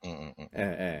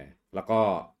แล้ว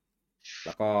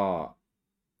ก็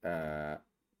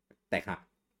แตกหัก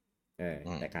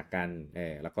แตกหักกัน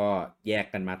แล้วก็แยก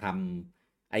กันมาท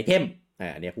ำไอเทม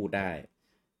อันนี้พูดได้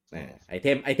ไอ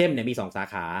เทมเนี่ยมี2สา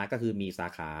ขาก็คือมีสา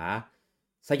ขา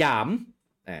สยาม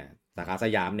สาขาส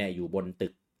ยามเนี่ยอยู่บนตึ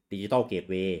ก Digital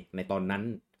Gateway ในตอนนั้น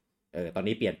ตอน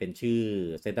นี้เปลี่ยนเป็นชื่อ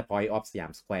Center Point of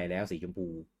Siam Square แล้วสีชมพู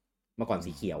เมื่อก่อน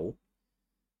สีเขียว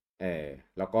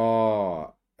แล้วก็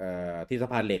ที่สะ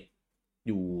พานเหล็กอ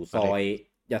ยู่ซอย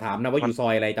อย่าถามนะว่าอยู่ซอ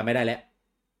ยอะไรจำไม่ได้แล้ว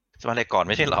สะพานเหล็กก่อน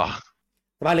ไม่ใช่หรอ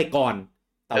สะพานเหล็กก่อน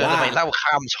แต่ว่าไม่เล่า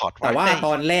ข้ามช็อตแต่ว่าต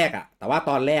อนแรก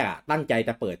ตั้งใจจ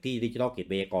ะเปิดที่ Digital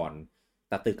Gateway ก่อน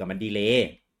แต่ตึกกับมันดีเลย์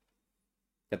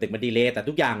แต่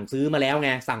ทุกอย่างซื้อมาแล้วไง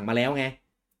สั่งมาแล้วไง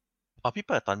พี่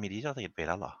เปิดตอนมี Digital Gateway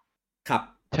แล้วเหรอครับ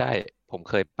ใช่ผม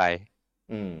เคยไป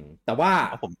แต่ว่า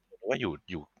ผมว่าอ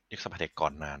ยู่สะพานเหล็กก่อ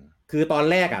นนานคือตอน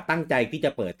แรกตั้งใจที่จ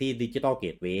ะเปิดที่ Digital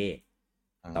Gateway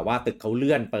แต่ว่าตึกเขาเ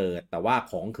ลื่อนเปิดแต่ว่า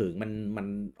ของขึงมัน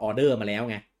ออเดอร์มาแล้ว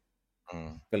ไง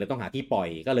ก็เลยต้องหาที่ปล่อย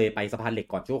ก็เลยไปสะพานเหล็ก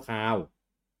ก่อนชั่วคราว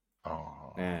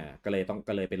ก็เ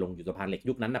ลยไปลงอยู่สะพานเหล็ก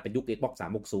ยุคนั้นเป็นยุค Xbox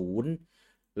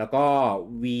 360แล้วก็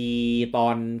วีตอ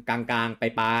นกลางๆป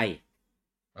ลาย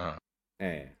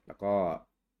แล้วก็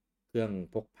เครื่อง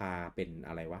พกพาเป็น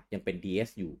อะไรวะยังเป็น DS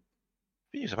อยู่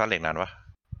พี่อยู่สะพานเหล็กนานวะ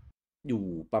อยู่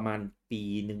ประมาณปี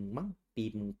นึงมั้ง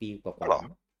ปีกว่าหรอ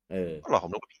ผม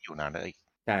นึกว่าพี่อยู่นานแล้ว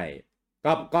ใช่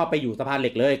ก็ไปอยู่สะพานเห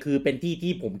ล็กเลยคือเป็น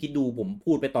ที่ผมคิดดูผม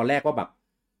พูดไปตอนแรกว่าแบบ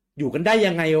อยู่กันได้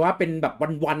ยังไงวะเป็นแบบ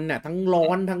วันๆน่ะทั้งร้อ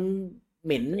นทั้งเห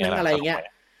ม็นทั้งอะไรเงี้ย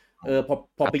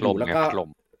พอไปอยู่แล้ว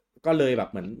ก็เลยแบบ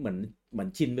เหมือน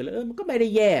ชินไปเลยมันก็ไม่ได้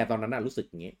แย่ตอนนั้นน่ะรู้สึก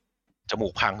อย่างงี้จมู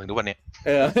กพังถึงทุกวันนี้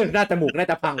น่าจมูกน่า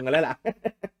จะพังกันแล้วล่ะ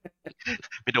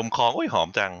ไปดมคองโอ้ยหอม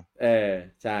จัง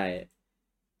ใช่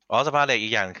สภาพเหล็กอี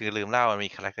กอย่างคือลืมเล่ามันมี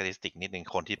characteristic นิดนึง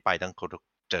คนที่ไปต้อง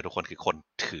เจอทุกคนคือคน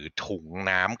ถือถุง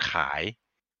น้ำขาย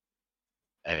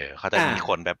เขาจะมีค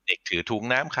นแบบเด็กถือถุง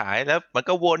น้ำขายแล้วมัน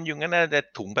ก็วนอยู่งั้นนะแต่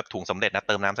ถุงแบบถุงสำเร็จนะเ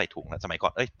ติมน้ำใส่ถุงนะสมัยก่อ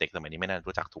นเด็กสมัยนี้ไม่น่า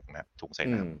รู้จักถุงนะถุงใส่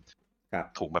น้ำครับ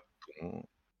ถุงแบบถุง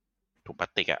พลาส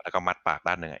ติกอ่ะแล้วก็มัดปาก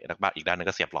ด้านหนึ่งแล้วอีกด้านหนึ่ง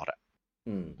ก็เสียบหลอดอ่ะ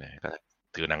ก็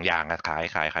ถือหนังยางขา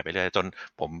ยไปเรื่อยจน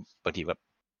ผมบางทีแบบ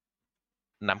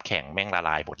น้ำแข็งแม่งละล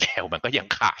ายหมดแล้วมันก็ยัง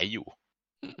ขายอยู่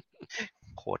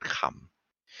โคตรข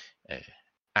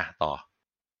ำต่อ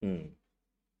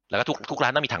แล้วก็ทุกร้า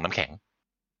นต้องมีถังน้ำแข็ง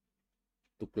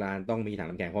ทุกร้านต้องมีถัง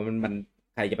น้ำแข็งเพราะมัน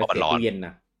ใครจะไปเสียตู้เย็นน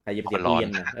ะใครจะไปเสียตู้เย็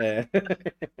นนะ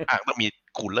ต้องมี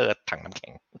คูลเลอร์ถังน้ำแข็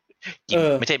งกิน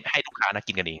ไม่ใช่ให้ลูกค้านะ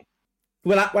กินกันเองเ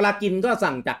วลากินก็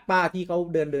สั่งจากป้าที่เขา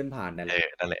เดินผ่านนั่นแหละ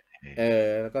นั่นแหละ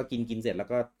แล้วก็กินเสร็จแล้ว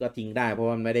ก็ทิ้งได้เพราะ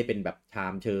ว่ามันไม่ได้เป็นแบบชา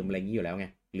มเชิมอะไรอย่างนี้อยู่แล้วไง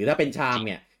หรือถ้าเป็นชามเ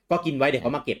นี่ยก็กินไว้เดี๋ยวเข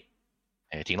ามาเก็บ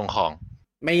ทิ้งลงคลอง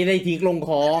ไม่ได้ทิ้งลงค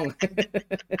ลอง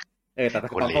แต่ตอ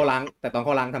นเขา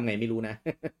ล้างทำไงไม่รู้นะ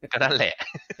ก็นั่นแหละ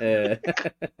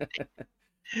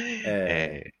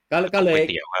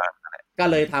ก็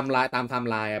เลยทำลายตามไทม์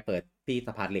ไลน์เปิดที่ส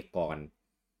ะพานเหล็กก่อน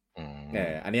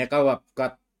อันนี้ก็แบบก็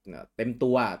เต็ม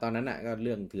ตัวตอนนั้นน่ะก็เ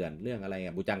รื่องเถื่อนเรื่องอะไร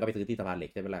บูจังก็ไปซื้อที่สะพานเหล็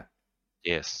กใช่ไหมล่ะ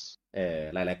yes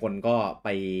หลายๆคนก็ไ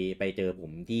ปเจอผ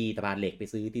มที่สะพานเหล็กไป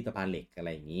ซื้อที่สะพานเหล็กอะไร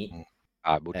อย่างนี้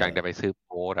บูจังจะไปซื้อโ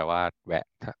ปแต่ว่าแ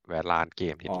วะร้านเก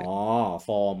มนิดนึงฟ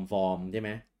อร์มใช่ไหม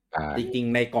จริง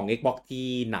ๆในกล่อง Xbox ที่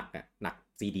หนักหนัก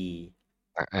ซีดี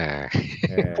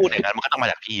พูดอย่างนั้นมันก็ต้องมา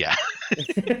จากพี่อ่ะ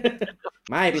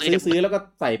ไม่ไปซื้อแล้วก็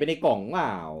ใส่ไปในกล่องเปล่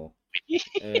า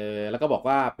แล้วก็บอก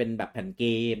ว่าเป็นแบบแผ่นเก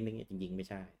มนี่จริงๆไม่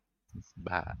ใช่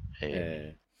บ้า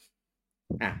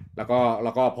แล้ว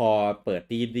ก็พอเปิด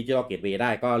ที่ Digital Gateway ได้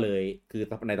ก็เลยคือ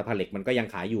ในสะพานเหล็กมันก็ยัง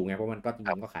ขายอยู่ไงเพราะมันก็จริ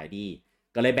งๆก็ขายดี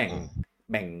ก็เลยแ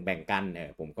บ่งกัน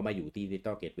ผมก็มาอยู่ที่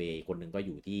Digital Gateway คนหนึ่งก็อ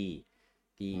ยู่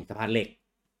ที่สะพานเหล็ก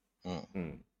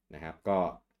นะครับก็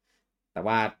แต่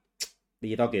ว่า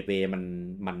Digital Gateway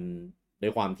มันด้ว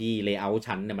ยความที่ layout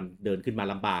ชั้นเนี่ยมันเดินขึ้นมา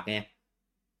ลำบากไง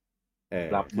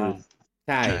รับมาใ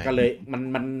ช่ก็เลยมัน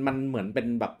เหมือนเป็น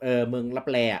แบบเมืองลับ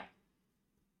แล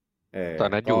ตอน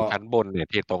นั้นอยู่ชั้นบนเนี่ย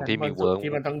ที่ตรงที่มีเวิร์ก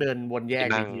ที่มันต้องเดินวนแยก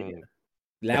ที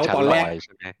แล้วตอนแรก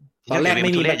ไ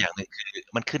ม่มีอย่างนึงคือ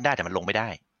มันขึ้นได้แต่มันลงไม่ได้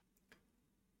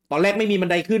ตอนแรกไม่มีบัน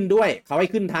ไดขึ้นด้วยเขาให้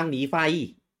ขึ้นทางหนีไฟ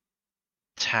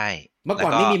ใช่เมื่อก่อ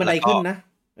นไม่มีบันไดขึ้นนะ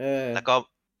แล้วก็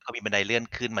เขามีบันไดเลื่อน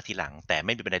ขึ้นมาทีหลังแต่ไ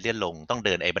ม่มีบันไดเลื่อนลงต้องเ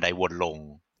ดินไอ้บันไดวนลง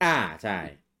ใช่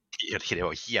ที่เดียว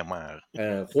เหี้ยมาก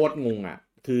โคตรงงอ่ะ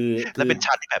คือแล้วเป็น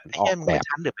ชั้นแบบเป็น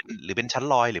ชั้นหรือเป็นชั้น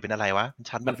ลอยหรือเป็นอะไรวะ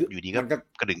ชั้นมันอยู่ดีก็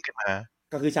กระดึงขึ้นมา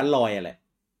ก็คือชั้นลอยอะไร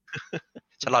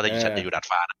ชั้นลอยจะอยู่ดาด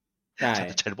ฟ้าใช่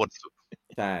ชั้นบนสุด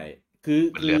ใช่คือ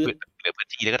เหลือพื้น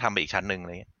ที่แล้วก็ทำไปอีกชั้นนึงอะไ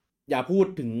รเงี้ยอย่าพูด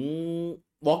ถึง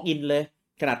walk in เลย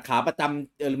ขนาดขาประจ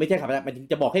ำไม่ใช่ขาประจำมัน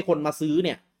จะบอกให้คนมาซื้อเ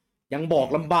นี่ยยังบอก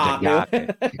ลำบากเลย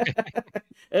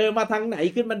มาทางไหน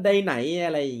ขึ้นบันไดไหนอ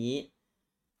ะไรอย่างนี้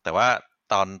แต่ว่า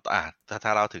ตอนถ้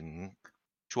าเราถึง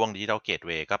ช่วง Digital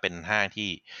Gateway ก็เป็นห้างที่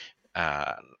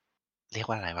เรียก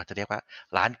ว่าอะไรวะจะเรียกว่า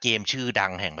ร้านเกมชื่อดั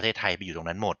งแห่งประเทศไทยไปอยู่ตรง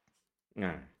นั้นหมด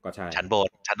ก็ใช่ชั้นบน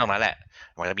ชั้นตรงนั้นแหละ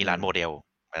มันจะมีร้านโมเดล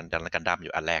มันกันดั้มอ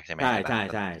ยู่อันแรกใช่ไหมใช่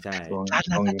ร้าน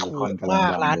นั้นถูกมา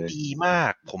กร้านดีมา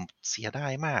กผมเสียดา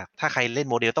ยมากถ้าใครเล่น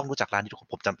โมเดลต้องรู้จักร้านนี้ทุกคน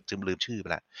ผมจำลืมชื่อไป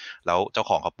แล้วเจ้า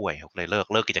ของเขาป่วยเขาเลยเ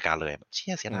ลิกกิจการเลย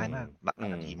เสียดายมากร้า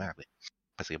นดีมากเลย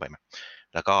ไปซื้อไปมา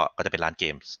แล้วก็จะเป็นร้านเก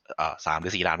ม3 หรื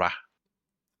อ 4ร้านวะ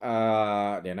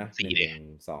เดี๋ยวนะ4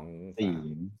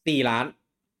 ร้าน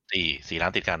4ร้า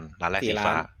นติดกันร้านแรกสี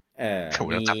ฟ้าผม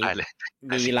จำได้เลย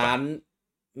มี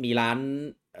ร้าน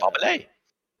ต่อไปเลย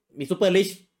มีซูเปอร์ลิช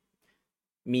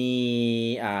มี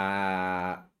อะ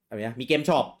ไรนะมีเกม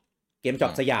ช็อป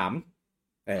สยาม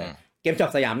เกมช็อ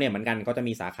ปสยามเนี่ยเหมือนกันก็จะ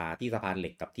มีสาขาที่สะพานเหล็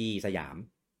กกับที่สยาม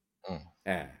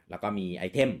แล้วก็มีไอ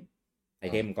เท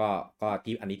มก็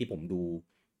ที่อันนี้ที่ผมดู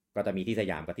ก็จะมีที่ส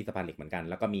ยามกับที่สะพานเหล็กเหมือนกัน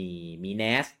แล้วก็มีเน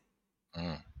ส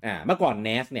เมื่อก่อนเน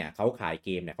สเนี่ยเขาขายเก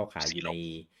มเนี่ยเขาขายอยู่ใน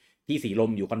ที่สีล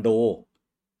มอยู่คอนโด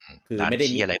คือไม่ได้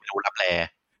มีอะไรไม่รู้รับแล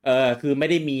คือไม่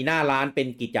ได้มีหน้าร้านเป็น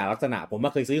กิจจลักษณะผม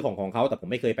ก็เคยซื้อของเขาแต่ผม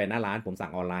ไม่เคยไปหน้าร้านผมสั่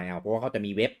งออนไลน์เอาเพราะว่าเขาจะ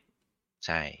มีเว็บใ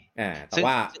ช่แต่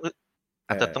ว่า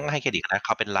อาจจะต้องให้เครดิตนะเข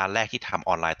าเป็นร้านแรกที่ทำ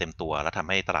ออนไลน์เต็มตัวแล้วทำ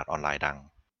ให้ตลาดออนไลน์ดัง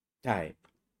ใช่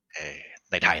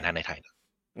ในไทยนะในไทย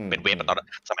เป็นเว็บตอน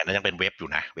สมัยนั้นยังเป็นเว็บอยู่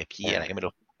นะเว็บพี่อะไรก็ไม่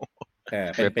รู้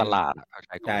เป็นตลาดใ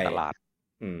ช้ของตลาด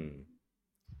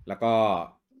แล้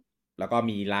วก็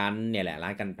มีร้านเนี่ยแหละร้า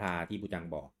นกันพาที่ปูจัง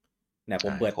บอกเนี่ยผ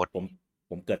มเกิ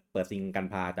ดเปิดซิงกัน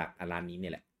พาจากร้านนี้เนี่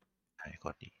ยแหละใช่โค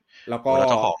ตรดีแล้วก็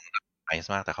เจ้าของไน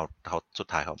ซ์มากแต่เขาสุด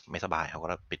ท้ายเขาไม่สบายเขาก็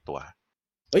ปิดตัว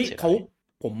เฮ้ย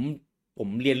ผม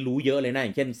เรียนรู้เยอะเลยนะอ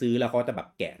ย่างเช่นซื้อแล้วเขาจะแบบ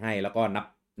แกะให้แล้วก็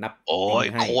นับโอ้ย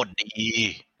โคตรดี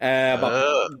บอก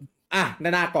ห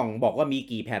น้ากล่องบอกว่ามี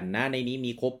กี่แผ่นนะในนี้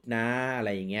มีครบนะอะไร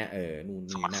อย่างเงี้ยนู่น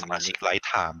นี่นั่นสมาชิกไลฟ์ไ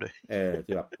ทม์ด้วย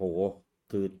คือแบบโห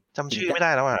คือจำชื่อไม่ไ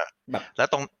ด้แล้วอ่ะแบบแล้ว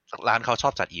ตรงร้านเขาชอ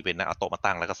บจัดอีเวนต์นะเอาโต๊ะมา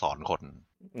ตั้งแล้วก็สอนคน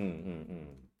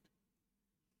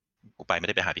กูไปไม่ไ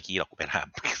ด้ไปหาพี่กี้หรอกกูไปหา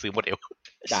ซื้อโมเดล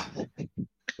จ้ะ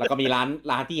แล้วก็มี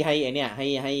ร้านที่ให้ไอเนี่ยใ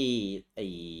ห้ไอ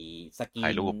สก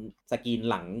รีน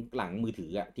หลังมือถื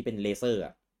ออ่ะที่เป็นเลเซอร์อ่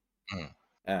ะ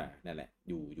นั่นแหละ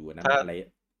อยู่นั้นอะไร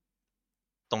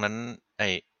ตรงนั้นไอ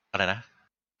อะไรนะ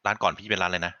ร้านก่อนพี่เป็นร้าน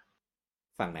อะไรนะ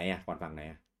ฝั่งไหนอ่ะก่อนฝั่งไหน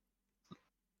อ่ะ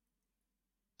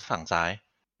ฝั่งซ้าย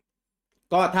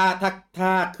ก็ถ้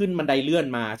าขึ้นบันไดเลื่อน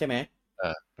มาใช่ไหม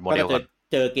โมเดลก่อน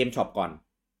เจอเกมช็อปก่อน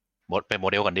เป็นโม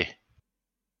เดลก่อนดิ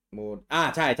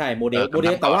ใช่โมเดล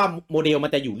แต่ว่าโมเดลมั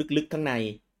นจะอยู่ลึกๆข้างใน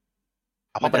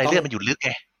เพราะบันไดเลื่อนมันอยู่ลึกไง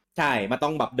ใช่มันต้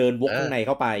องแบบเดินวกข้างในเ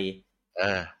ข้าไป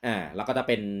แล้วก็จะเ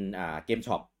ป็นเกม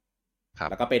ช็อป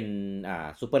แล้วก็เป็น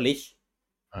ซูเปอร์ลิช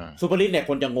ซูเปอร์ลิชเนี่ย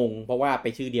คนจะงงเพราะว่าไป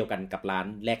ชื่อเดียวกันกับร้าน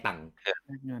แลกตังค์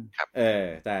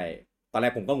ใช่ตอนแร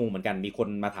กผมก็งงเหมือนกันมีคน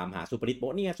มาถามหาซูเปอร์ลิชบอ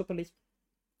กเนี่ยซูเปอร์ลิช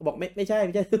บอกไม่ใช่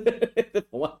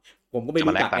ผมก็ไม่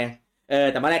รู้จักไง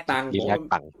แต่มาแลกตังค์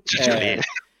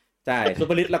ใช่ซูเ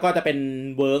ปอร์ลิชแล้วก็จะเป็น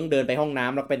เวิร์กเดินไปห้องน้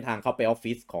ำแล้วก็เป็นทางเข้าไปออฟ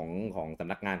ฟิศของส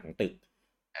ำนักงานของตึก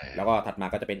แล้วก็ถัดมา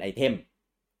ก็จะเป็นไอเทม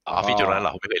ออฟฟิศจุดนั้นเหร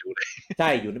อไม่เคยรู้เลยใช่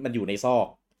มันอยู่ในซอก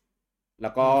แล้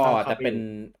วก็จะเป็น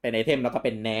ไอเทมแล้วก็เ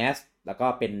ป็นเนสแล้วก็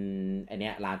เป็นไอเนี้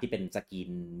ยร้านที่เป็นสกรีน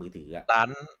มือถือ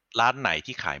ร้านไหน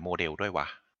ที่ขายโมเดลด้วยวะ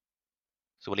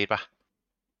ซูเปอร์ลิชป่ะ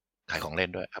ขายของเล่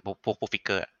นด้วยพวกฟิกเก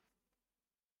อร์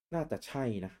น่าจะใช่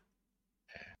นะ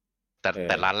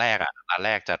แต่ร้านแร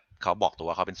กจะเขาบอกตัว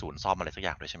ว่าเขาเป็นศูนย์ซ่อมอะไรสักอ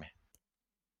ย่างด้วยใช่ไหม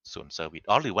ศูนย์เซอร์วิส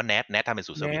หรือว่าเนททำเป็น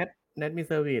ศูนย์เซอร์วิสเนทมี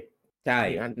เซอร์วิสใช่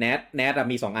เนท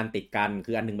มี2อันติดกัน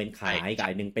คืออันนึงเป็นขายกับ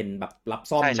อันนึงเป็นแบบรับ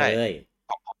ซ่อมเลย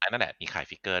ของนั่นแหละมีขาย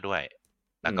ฟิกเกอร์ด้วย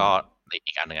แล้วก็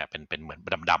อีกอันนึงอ่ะเป็นเหมือน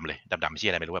ดำๆเลยดำๆชื่อ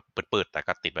อะไรไม่รู้ว่าปืดๆแต่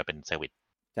ก็ติดไว้เป็นเซอร์วิส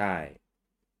ใช่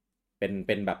เ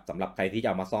ป็นแบบสำหรับใครที่จะ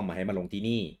เอามาซ่อมมาให้มาลงที่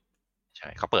นี่ใช่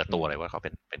เขาเปิดตัวเลยว่าเขาเ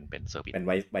ป็นเซอร์วิสเป็น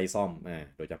ไว้ซ่อม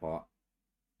โดยเฉพาะ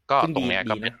ก็ตรงเนี้ย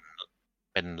ก็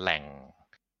เป็นแหล่ง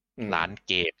ร้าน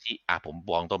เกมที่ผมบ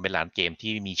อกตรงเป็นร้านเกม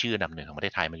ที่มีชื่ออันดับหนึ่งของประเท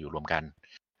ศไทยมาอยู่รวมกัน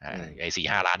ไอ้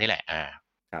 4-5 ร้านนี่แหละ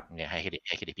ครับเนี่ยให้เค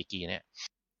รดิตพิกกี้เนี่ย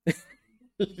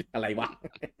อะไรวะ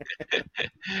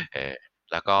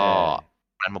แล้วก็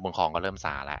ร้านบนคลองก็เริ่มซ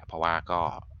าแล้วเพราะว่าก็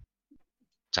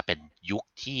จะเป็นยุค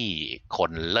ที่ค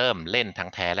นเริ่มเล่นทั้ง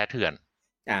แท้และเถื่อน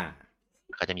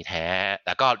ก็จะมีแท้แ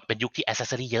ล้วก็เป็นยุคที่แอคเซส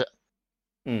ซอรี่เยอะ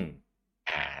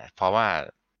เพราะว่า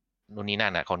นู่นนี่นั่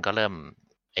นคนก็เริ่ม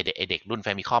ไอเด็กรุ่นแฟ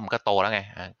มิคอมก็โตแล้วไง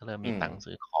ก็เริ่มมีตังค์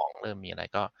ซื้อของเริ่มมีอะไร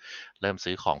ก็เริ่ม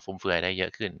ซื้อของฟุ่มเฟือยได้เยอ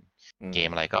ะขึ้นเกม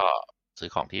อะไรก็ซื้อ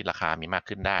ของที่ราคามีมาก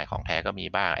ขึ้นได้ของแท้ก็มี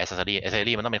บ้างแอคเซสซอ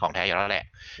รี่มันต้องเป็นของแท้อยู่แล้วแหละ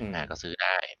ก็ซื้อไ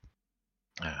ด้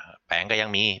แปลงก็ยัง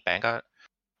มีแปลงก็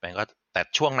แต่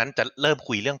ช่วงนั้นจะเริ่ม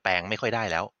คุยเรื่องแปลงไม่ค่อยได้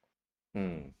แล้ว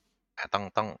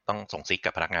ต้องส่งซิก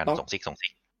กับพนักงานส่งซิกต้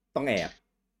องแอบ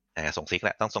ส่งซิกแห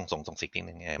ละต้องส่งซิกนิด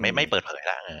นึงไม่เปิดเผย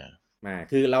ละ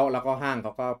คือแล้วก็ห้างเข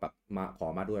าก็แบบมาขอ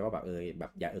มาด้วยว่าแบบแบ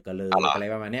บอย่ากันเลยอะไร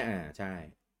ประมาณเนี้ยใช่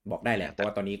บอกได้แหละเพราะ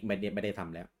ว่าตอนนี้ไม่ได้ท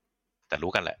ำแล้วแต่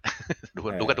รู้กันแหละ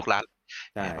รู้กันทุกร้าน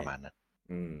ใช่ประมาณนั้น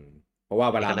เพราะว่า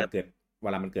เวลามันเ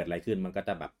กิดอะไรขึ้นมันก็จ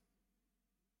ะแบบ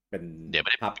เป็นเดี๋ยวไม่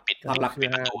ได้ปิด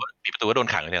ประตูก็โดน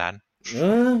ขังในร้าน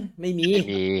ไม่มี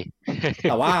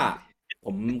แต่ว่าผ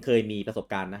มเคยมีประสบ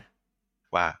การณ์นะ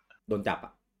ว่าโดนจับ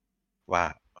ว่า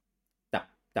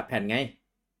จับแผ่นไง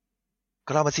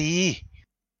ก็เล่ามาสิ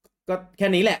ก็แค่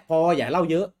นี้แหละพออย่าเล่า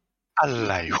เยอะอะ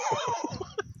ไร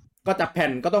ก็จับแผ่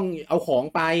นก็ต้องเอาของ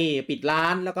ไปปิดร้า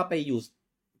นแล้วก็ไปอยู่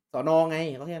สน.ไง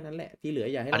ก็แค่นั้นแหละที่เหลือ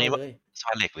อย่าให้เล่าเลยสว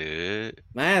รรค์เหล็กหรือ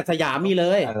มาสยามมีเล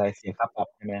ยอะไรเสียค่าปรับ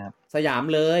ใช่ไหมครับสยาม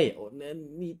เลย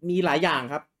มีหลายอย่าง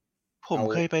ครับผม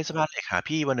เคยไปสะพานเหล็กหา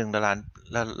พี่วันนึงร้าน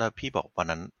แล้วพี่บอกวัน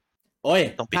นั้นโอ้ย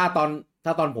ถ้า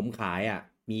ตอนผมขาย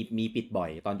มีปิดบ่อย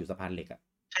ตอนอยู่สะพานเหล็ก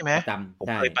ใช่ไหมผม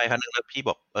เคยไปครั้งนึงแล้วพี่บ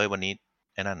อกวันนี้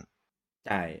ไอ้นั่นใ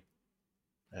ช่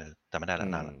แต่ไม่ได้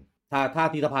นานถ้า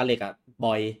ที่สะพานเหล็ก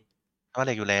บ่อยสะพานเห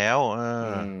ล็กอยู่แล้ว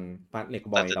สะพานเหล็ก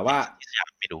บ่อยแต่ว่าที่สยาม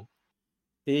ไม่รู้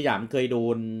ที่สยามเคยโด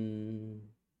น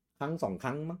ครั้ง2 ค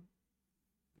รั้งมั้ง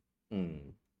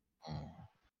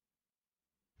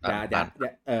อย่า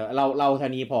เราเท่า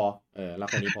นี้พอเรา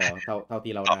แค่นี้พอเท่า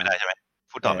ที่เราตอบไม่ได้ใช่ไหม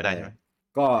พูดตอบไม่ได้ใช่ไหม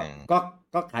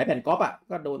ก็ขายแผ่นก๊อป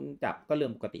ก็โดนจับก็เรื่อ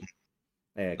งปกติ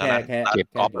แค่เก็บ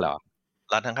ก๊อปเหรอ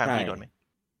ร้านข้างๆพี่โดนไหม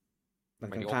ร้าน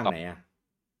ข้างๆไหนอ่ะ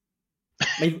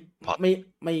ไ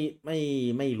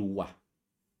ม่รู้อ่ะ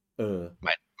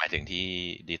หมายถึงที่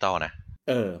ดิจิตอลนะ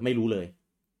ไม่รู้เลย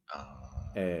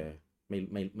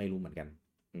ไม่รู้เหมือนกัน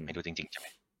ไม่รู้จริงๆใช่ไหม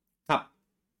ครับ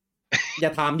อย่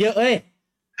าถามเยอะ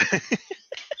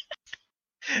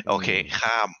โอเค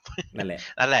ข้ามนั่นแห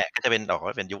ละก็จะเป็นบอก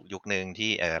ว่าเป็นยุคนึงที่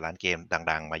ร้านเกม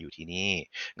ดังๆมาอยู่ที่นี่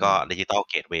ก็ดิจิตอล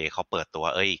เกตเวย์เขาเปิดตัว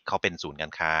เขาเป็นศูนย์กา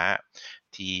รค้า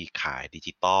ที่ขายดิ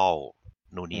จิตอล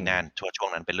นู่นนี่นั่นช่วง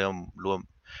นั้นเป็นเริ่มร่วม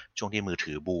ช่วงที่มือ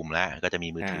ถือบูมแล้วก็จะมี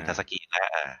มือถือทัชสกรีนและ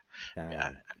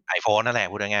iPhone นั่นแหละ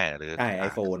พูดง่ายๆหรือ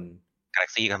iPhone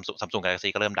Galaxy Samsung Galaxy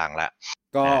ก็เริ่มดังแล้ว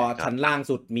ก็ชั้นล่าง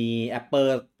สุดมี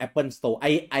Apple Store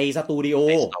i Studio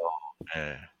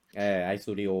i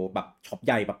Studio แบบช็อปใ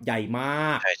หญ่แบบใหญ่มา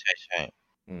กใช่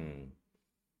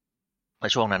แล้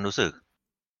วช่วงนั้นรู้สึก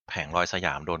แผงลอยสย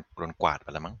ามโดนกวาดไป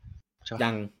แล้วมั้งใช่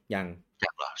ยัง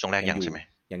เหรอช่วงแรกยังใช่ไหม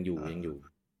ยังอยู่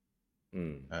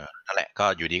นั่นแหละก็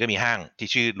อยู่ดีก็มีห้างที่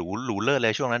ชื่อหรูเลิศเล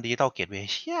ยช่วงนั้นดิจิตอลเกตเวย์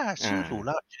ชื่อหรูแ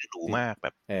ล้วชื่อหรูมากแบ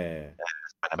บ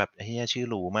แบบเฮียชื่อ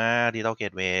หรูมากดิจิตอลเก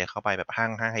ตเวย์เข้าไปแบบห้า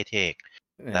งไฮเทค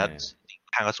แล้ว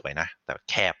ห้างก็สวยนะแต่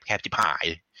แคบจิบหาย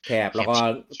แคบแล้วก็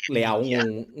เลเยอ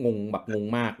ร์งงแบบงง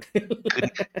มากขึ้น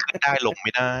ได้ลงไ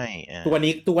ม่ได้ทุกวัน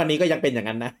นี้ก็ยังเป็นอย่าง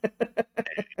นั้นนะ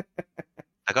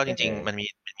แล้วก็จริงๆมันมี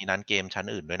ร้านเกมชั้น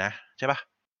อื่นด้วยนะใช่ปะ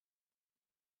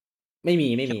ไม่มี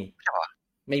ใช่ปะ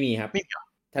ไม่มีครับ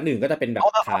ชั้นอื่นก็จะเป็นแบบ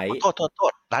ขายโท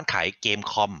ษร้านขายเกม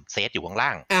คอมเซตอยู่ข้างล่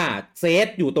างเซต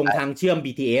อยู่ตรงทางเชื่อม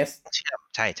BTS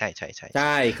ใ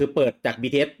ช่คือเปิดจาก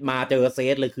BTS มาเจอเซ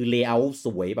ตเลยคือเลเยอร์ส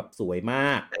วยแบบสวยม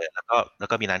ากแล้ว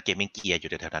ก็มีร้านเกมมิ่งเกียร์อยู่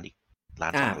แถวๆนั้นอีกร้า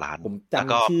น2ร้านผมจ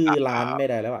ำชื่อร้านไม่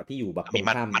ได้แล้วที่อยู่แบบมี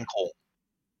มั่นคง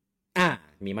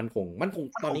มีมั่นคง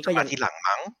ตอนนี้ก็ยังที่หลัง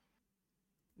มั้ง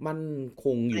มั่นค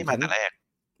งอยู่ชั้นแรก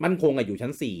มั่นคงอยู่ชั้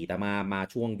น4แต่มา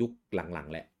ช่วงยุคหลัง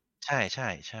ๆแหละใช่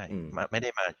ไม่ได้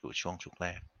มาอยู่ช่วงยุคแร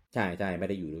กใช่ไม่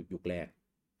ได้อยู่ยุคแรก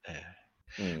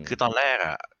คือตอนแร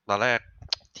ก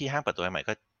ที่ห้างเปิดตัวใหม่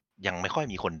ก็ยังไม่ค่อย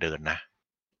มีคนเดินนะ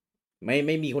ไ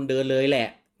ม่มีคนเดินเลยแหละ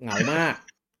เหงามาก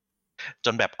จ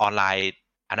นแบบออนไลน์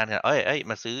อันนั้น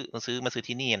มาซื้อ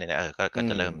ที่นี่อะไรเนี่ยก็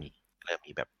จะเริ่ม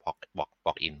มีแบบบ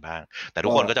อกอินบ้างแต่ทุ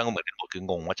กคนก็จะเหมือนกันหมดคือ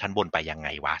งงว่าชั้นบนไปยังไง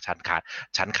วะ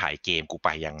ชั้นขายเกมกูไป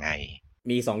ยังไง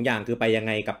มี2อย่างคือไปยังไ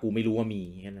งกับกูไม่รู้ว่ามี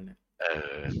แค่นั้นนะ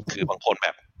คือบางคนแบ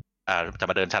บจะ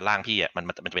มาเดินชั้นล่างพี่มัน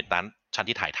จะเป็นชั้น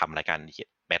ที่ถ่ายทำรายการ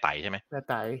แบร์ไตใช่ไหมแบร์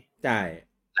ไตใช่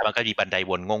แล้วมันก็มีบันได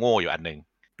วนโง่ๆอยู่อันนึง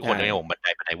ทุกคนเลยงงบัน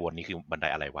ไดวนนี่คือบันได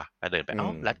อะไรวะแล้วเดินไป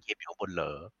ร้านเกมอยู่ข้างบนเหร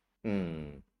อ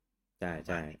ใ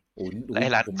ช่แล้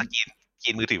วร้านส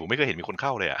กินมือถือผมไม่เคยเห็นมีคนเข้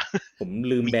าเลยอ่ะผม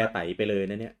ลืมแบร์ไตไปเลย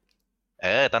นะเนี่ย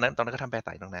ตอนนั้นก็ทำแบร์ไต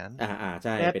ตรงนั้นใ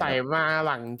ช่แบร์ไตมาห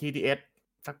ลัง TTS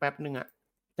สักแป๊บนึงอ่ะ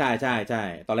ใช่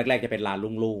ตอนแรกๆจะเป็นร้าน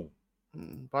ลุ่ง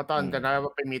เพราะตอนจะได้ว่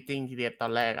าเป็นมีตติ้ง TTS ตอ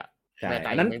นแรกอ่ะแบร์ไต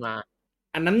ไม่มา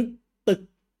อันนั้นตึก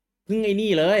เพิ่งไอ้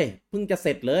นี่เลยเพิ่งจะเส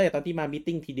ร็จเลยตอนที่มามีต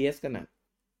ติ้ง TTS กันน่ะ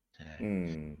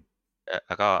แ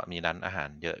ล้วก็มีร้านอาหาร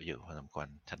เยอะอยู่พอสมควร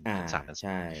ชั้น3ใ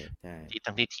ช่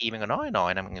ที่มันก็น้อ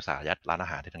ยนะมันสายัดร้านอา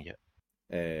หารได้ทั้งเยอะ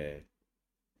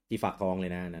ที่ฝากทองเล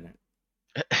ยนะนั่นนะ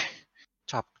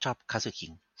ชอบคาสึคิ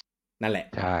งนั่นแหละ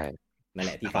ใช่นั่นแ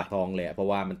หละที่ฝากทองเลยเพราะ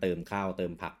ว่ามันเติมข้าวเติ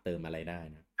มผักเติมอะไรได้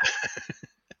นะ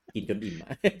กินจนอิ่ม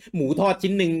หมูทอด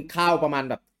ชิ้นหนึ่งข้าวประมาณ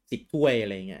แบบ10 ถ้วยอะ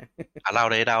ไรเงี้ยเล่า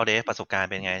เด้ประสบการณ์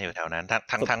เป็นไงอยู่แถวนั้น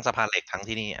ทั้งสะพานเหล็กทั้ง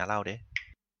ที่นี่เล่าเด้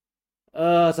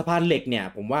สะพานเหล็กเนี่ย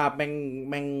ผมว่าแ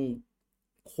ม่ง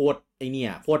โคตรไอเนี่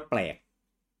ยโคตรแปลก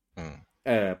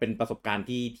เป็นประสบการณ์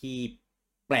ที่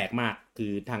แปลกมากคื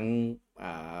อทั้ง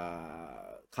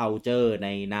culture ใน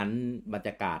นั้นบรรย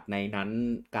ากาศในนั้น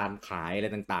การขายอะไร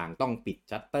ต่างๆต้องปิด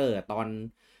ชัตเตอร์ตอน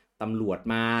ตำรวจ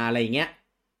มาอะไรเงี้ย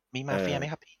มีมาเฟียไหม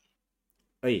ครับพี่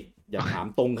อย่าถาม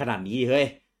ตรงขนาดนี้เฮ้ย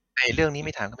เรื่องนี้ไ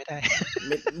ม่ถามก็ไม่ได้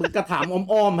มึงก็ถาม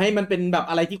อ้อมๆให้มันเป็นแบบ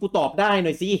อะไรที่กูตอบได้ห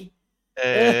น่อยสิ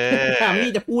ถาม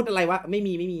นี่จะพูดอะไรวะไม่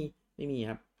มี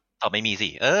ครับตอบไม่มีสิ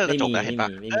ก็จบแล้วเห็นปะ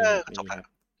จบแล้ว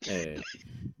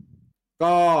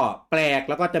ก็แปลก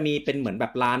แล้วก็จะมีเป็นเหมือนแบ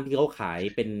บร้านที่เขา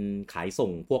ขายส่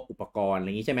งพวกอุปกรณ์อะไร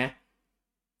อย่างนี้ใช่ไหม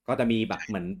ก็จะมีแบบ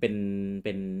เหมือนเ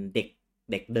ป็นเ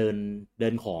ด็กเดิ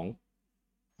นของ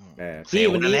ที่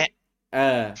วันนี้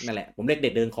นั่นแหละผมเรียกเ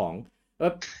ด็กเดินของ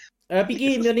พี่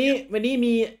กี้วันนี้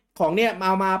มีของเนี่ย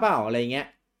มาเปล่าอะไรเงี้ย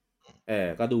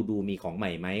ก็ดูมีของให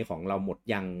ม่ไหมของเราหมด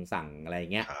ยังสั่งอะไร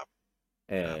เงี้ย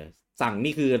สั่ง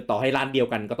นี่คือต่อให้ร้านเดียว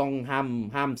กันก็ต้อง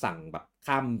ห้ามสั่งแบบ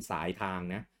ข้ามสายทาง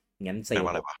นะงั้นเซลล์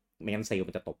ไม่งั้นเซลล์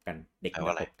มันจะตบกันเด็กมัน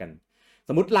จะตบกันส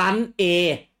มมติร้าน A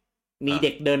มีเ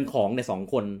ด็กเดินของใน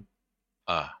2 คน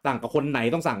สั่งกับคนไหน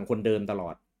ต้องสั่งคนเดินตลอ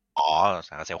ด อ๋อ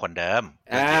เซลล์คนเดิม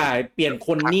เปลี่ยนค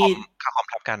นนี่ค่าคอม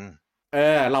ทับกัน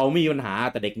เรามีปัญหา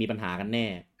แต่เด็กมีปัญหากันแน่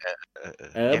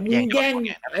มึงแย่ง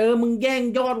มึงแย่ง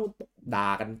ยอดด่า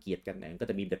กันเกลียดกันก็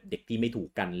จะมีแบบเด็กที่ไม่ถูก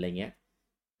กันอะไรเงี้ย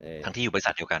ทั้งที่อยู่บริ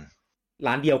ษัทเดียวกัน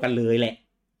ร้านเดียวกันเลยแหละ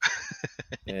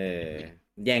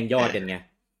แย่งยอดกันไง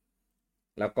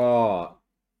แล้วก็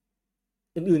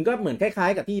อื่นๆก็เหมือนคล้า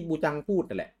ยๆกับที่บูจังพูด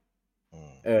นั่นแหละ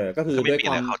ก็คือด้วยค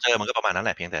วามเขาเจอมันก็ประมาณนั้นแห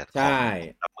ละเพียงแต่ใช่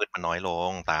รับมืดมันน้อยล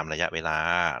งตามระยะเวลา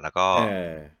แล้วก็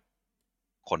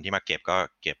คนที่มาเก็บก็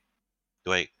เก็บ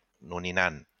ด้วยนู่นนี่นั่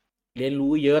นเรียน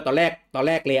รู้เยอะตอนแร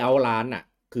กเลเยอร์ร้านอ่ะ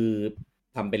คือ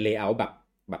ทำเป็นเลเยอร์แบบ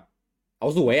เอา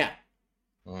สวยอ่ะ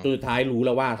สุดท้ายรู้แ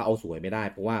ล้วว่าเขาเอาสวยไม่ได้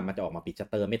เพราะว่ามันจะออกมาปิดชัต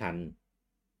เตอร์ไม่ทัน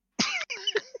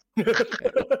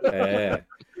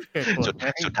สุด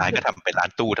ท้ายก็ทำเป็นร้า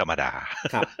นตู้ธรรมดา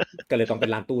ครับก็เลยต้องเป็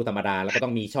นร้านตู้ธรรมดาแล้วก็ต้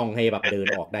องมีช่องให้แบบเดิน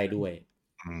ออกได้ด้วย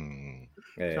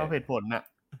ชอบเหตุผลน่ะ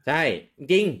ใช่จ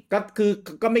ริงก็คือ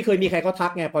ก็ไม่เคยมีใครเขาทั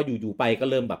กไงพออยู่ๆไปก็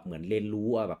เริ่มแบบเหมือนเรียนรู้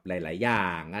แบบหลายๆอย่า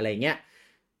งอะไรเงี้ย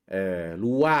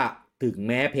รู้ว่าถึงแ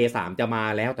ม้เพย์3จะมา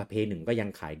แล้วแต่เพย์1ก็ยัง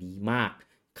ขายดีมาก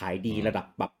ขายดีระดับ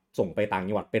แบบส่งไปต่าง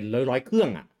จังหวัดเป็นร้อยเครื่อง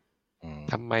อ่ะ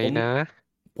ทำไมนะ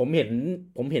ผมเ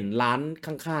ห็นร้าน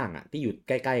ข้างๆอ่ะที่อยู่ใ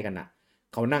กล้ๆกันอ่ะ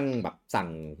เขานั่งแบบสั่ง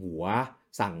หัว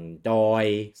สั่งจอย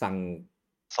สั่ง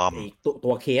ซ่อม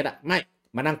ตัวเคสอ่ะไม่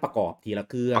มานั่งประกอบทีละ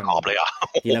เครื่องประกอบเลยอ่ะ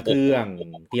ทีละเครื่อง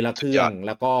แ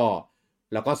ล้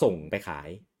วก็ส่งไปขาย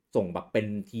ส่งแบบเป็น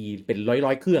ทีเป็นร้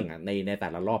อยเครื่องอ่ะในแต่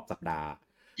ละรอบสัปดาห์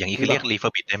อย่างนี้คือเรียกรีเฟอ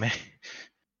ร์บิทได้ไหม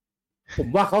ผม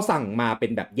ว่าเขาสั่งมาเป็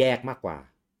นแบบแยกมากกว่า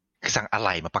คือสั่งอะไร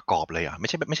มาประกอบเลยอ่ะไม่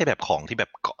ใช่แบบของที่แบบ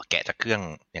แกะจากเครื่อง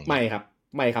อย่างนี้ไม่ครั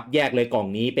บแยกเลยกล่อง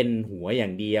นี้เป็นหัวอย่า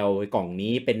งเดียวกล่อง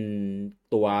นี้เป็น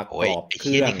ตัวกรอบเค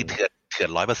รื่องนี่คือเถื่อน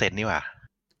 100% นี่ว่ะ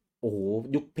โอ้โห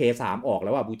ยุคเพย์3ออกแ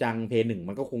ล้วอ่ะบูจังเพย์1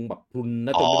มันก็คงแบบพรุนน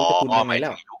ะจนไม่รู้จะพรุนยังไงแล้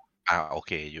วโอเ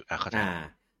คอยู่เข้าใจ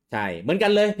ใช่เหมือนกั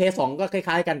นเลยเพย์2ก็ค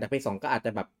ล้ายๆกันแต่เพย์2ก็อาจจ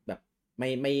ะแบบไ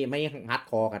ม่ฮาร์ด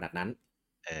คอร์ขนาดนั้น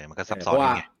มันก็ซับซ้อน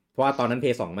เพราะว่าตอนนั้นเพ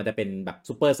ย์2มันจะเป็นแบบ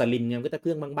ซูเปอร์สลิมมันก็จะเค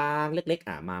รื่องบางๆเล็ก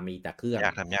ๆมามีแต่เครื่อง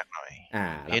ทำยากหน่อย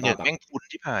แล้วก็แม่งพุน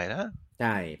ที่ผ่านนะใ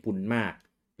ช่พุนมาก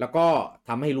แล้วก็ท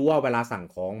ำให้รู้ว่าเวลาสั่ง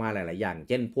ของมาหลายๆอย่างเ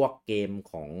ช่นพวกเกม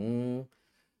ของ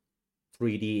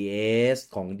 3DS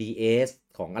ของ DS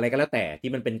ของอะไรก็แล้วแต่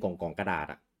ที่มันเป็นกล่องกระดาษ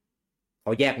อ่ะเข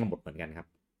าแยกมาหมดเหมือนกันครับ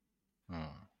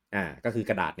ก็คือ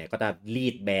กระดาษเนี่ยก็จะรี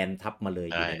ดแบนทับมาเลย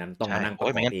อยู่ในนั้นต้องมานั่งประก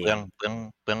อบเองเปลื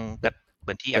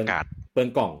องที่อากาศเปลือง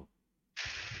กล่อง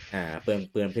เปลือ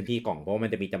งพื้นที่กล่องเพราะมัน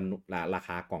จะมีจำนวนราค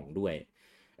ากล่องด้วย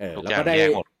แล้วก็ได้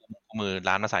หมดมือ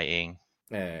ร้านมาใส่เอง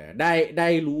ได้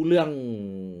รู้เรื่อง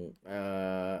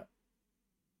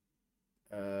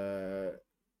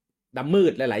ดำมื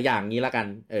ดหลายๆอย่างนี้ละกัน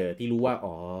ที่รู้ว่า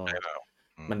อ๋อ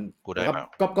มัน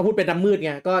ก็พูดเป็นดำมืดไ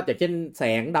งก็อย่างเช่นแส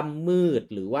งดำมืด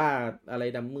หรือว่าอะไร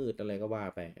ดำมืดอะไรก็ว่า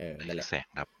ไปนั่นแหละแสง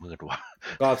ดำมืดว่ะ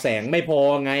ก็แสงไม่พอ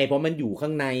ไงเพราะมันอยู่ข้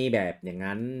างในแบบอย่าง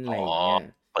นั้นอะไรอย่างเงี้ย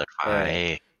เปิดไฟ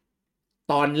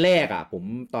ตอนแรกอ่ะ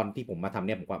ตอนที่ผมมาทำเ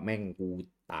นี่ยผมว่าแม่งกู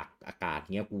ตากอากาศ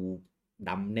เงี้ยกู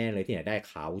ดำแน่เลยที่ไหนได้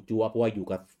ขาวจั๊วเพราะว่าอยู่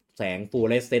กับแสงฟลูออ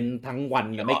เรสเซนต์ทั้งวัน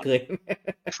ยังไม่เคย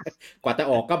กว่าจะ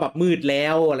ออกก็แบบมืดแล้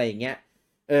วอะไรอย่างเงี้ย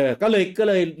ก็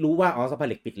เลยรู้ว่าสภาเ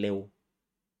หล็กปิดเร็ว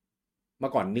เมื่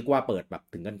อก่อนนึกว่าเปิดแบบ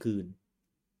ถึงกลางคืน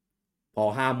พอ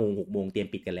5 โมง 6 โมงเตรียม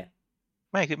ปิดกันแล้ว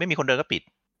ไม่คือไม่มีคนเดินก็ปิด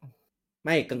ไ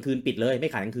ม่กลางคืนปิดเลยไม่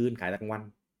ขายกลางคืนขายแต่กลางวัน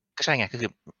ก็ใช่ไงก็คือ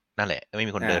นั่นแหละไม่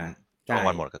มีคนเดินกลาง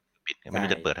วันหมดก็ปิดไม่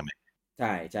รู้จะเปิดทำไมใ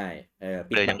ช่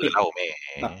ปิดเลยอย่างอื่นเล่าไม่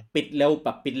แบบปิดเร็วแบ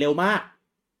บปิดเร็วมาก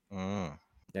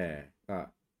ก็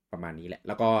ประมาณนี้แหละแ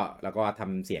ล้วก็ท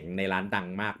ำเสียงในร้านดัง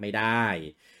มากไม่ได้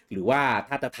หรือว่า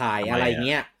ถ้าจะถ่ายอะไรเ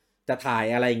งี้ย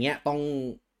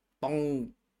ต้อง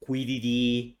คุยดี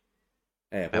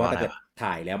ๆเพราะว่าถ้าเกิด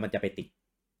ถ่ายแล้วมันจะไปติด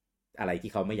อะไร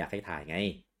ที่เขาไม่อยากให้ถ่ายไง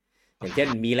อย่างเช่น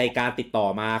มีรายการติดต่อ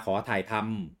มาขอถ่ายท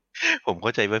ำผมเข้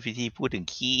าใจว่าพี่พูดถึง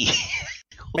ขี้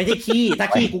ไม่ใช่ขี้ถ้า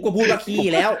ขี้กูก็พูดว่าขี้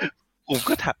แล้วผม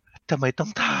ก็ทำไมต้อ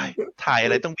งถ่ายอะ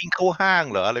ไรต้องวิ่งเข้าห้าง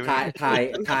เหรออะไร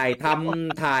ถ่ายท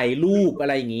ำถ่ายรูปอะ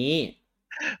ไรอย่างนี้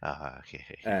โอเค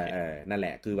นั่นแหล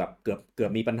ะคือแบบเกือ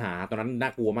บมีปัญหาตอนนั้นน่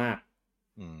ากลัวมาก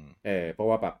เพราะ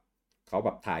ว่าแบบเขาแบ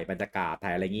บถ่ายบรรยากาศถ่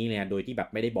ายอะไรงี้เนี่ยโดยที่แบบ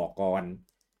ไม่ได้บอกก่อน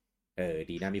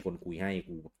ดีนะมีคนคุยให้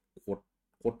กูโ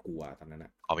คตรกลัวตอนนั้นน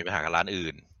ะมีปัญหากับร้าน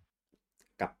อื่น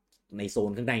กับในโซ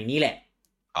นข้างในนี้แหละ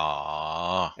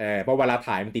เพราะเวลา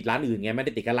ถ่ายมันติดร้านอื่นไงไม่ไ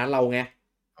ด้ติดกับร้านเราไง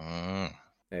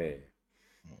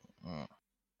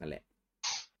นั่นแหละ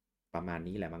ประมาณ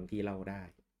นี้แหละบางที่เล่าได้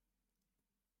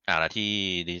แล้วที่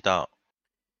ดิจิตอล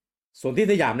ส่วนที่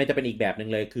สยามเนี่ยจะเป็นอีกแบบนึง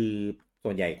เลยคือส่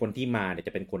วนใหญ่คนที่มาเนี่ยจ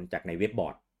ะเป็นคนจากในเว็บบอ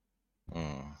ร์ด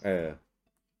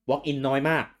walk in น้อย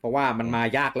มากเพราะว่ามันมา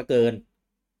ยากเหลือเกิน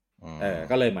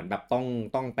ก็เลยเหมือนแบบ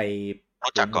ต้องไป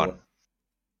รู้จักก่อน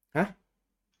ฮะ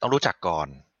ต้องรู้จักก่อน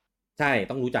ใช่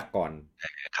ต้องรู้จักก่อน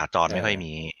ขาจรไม่ค่อย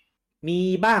มี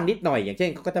บ้างนิดหน่อยอย่างเช่น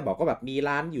เขาก็จะบอกว่าแบบมี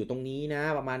ร้านอยู่ตรงนี้นะ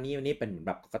ประมาณนี้วันนี้เป็นแ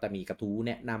บบก็จะมีกระทู้แ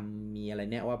นะนำมีอะไร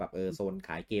เนี่ยว่าแบบโซนข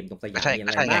ายเกมตรงสยามมีอะไ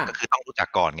รบ้างก็คือต้องรู้จัก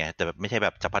ก่อนไงแต่แบบไม่ใช่แบ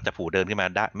บจะพัดจะผูเดินขึ้นมา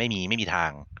ได้ไม่มีทา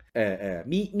ง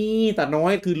มีแต่น้อ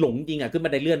ยคือหลงจริงอ่ะขึ้นบั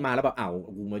นไดเลื่อนมาแล้วแบบ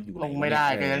กูมาอยู่ลงไม่ได้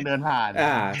ก็ยังเดินผ่าน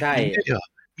ใช่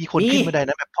มีคนขึ้นบันได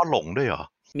นั้นแบบพ่อหลงด้วยเหรอ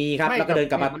มีครับแล้วก็เดิน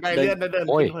กลับมาเดิน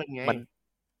โอ้ยมัน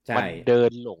เดิ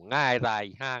นหลงง่ายราย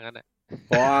ห้างนั่นแหละเ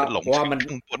พราะว่า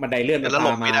มันไดเลื่อนมันพ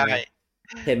ามา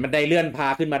เห็นมันไดเลื่อนพา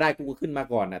ขึ้นมาได้กูก็ขึ้นมา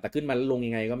ก่อนนะแต่ขึ้นมาลง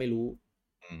ยังไงก็ไม่รู้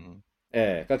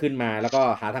ก็ขึ้นมาแล้วก็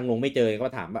หาทางลงไม่เจอก็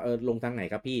ถามว่าลงทางไหน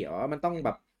ครับพี่มันต้องแบ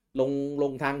บล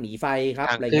งทางหนีไฟครับ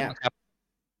อะไรเงี้ย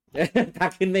ทา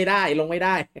งขึ้นไม่ได้ลงไม่ไ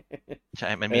ด้ใช่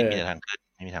มันมีแต่ทางขึ้น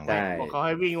ไม่มีทางลงบอกเขาใ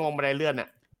ห้วิ่งลงบันไดเลื่อน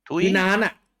คือนา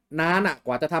นก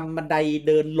ว่าจะทำบันไดเ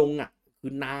ดินลงคื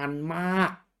อนานมา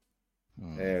ก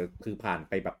คือผ่าน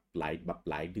ไปแบบห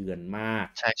ลายเดือนมาก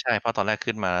ใช่เพราะตอนแรก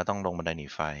ขึ้นมาต้องลงบันไดหนี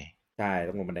ไฟใช่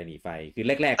ต้องลงบันไดหนีไฟคือ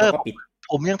แรกๆเขาก็ปิด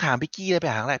ผมยังถามพี่กี้เลยไป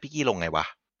หาครั้งแรกพี่กี้ลงไงวะ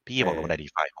พี่กี้บอกลงบันไดหนี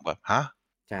ไฟผมแบบฮะ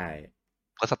ใช่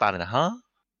ก็สตาร์ทเลยนะฮะ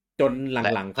จนห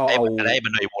ลังๆเขาเอาได้บั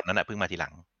นไดวนนั้นเพิ่งมาทีหลั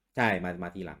งใช่มา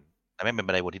ทีหลังแต่ไม่เป็น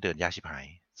บันไดวนที่เดินยากชิบหาย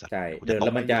ใช่เดินแ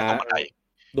ล้วมันจะ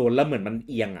โดนแล้วเหมือนมัน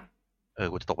เอียง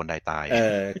กูจะตกบันไดตาย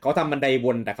เขาทำบันไดว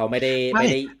นแต่เขาไม่ได้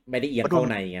เอียงเข้า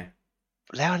ในไง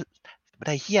แล้วบันไ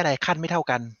ดเหี้ยอะไรขั้นไม่เท่า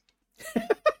กัน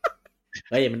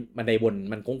เฮ้ยมันบันไดวน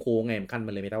มันโค้งๆไงมันขั้น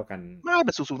มันเลยไม่เท่ากันไม่แบ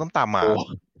บสูงๆต่ำๆมา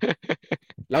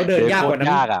แล้วเดินยากกว่านั้น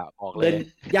เดิน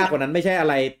ยากกว่านั้นไม่ใช่อะ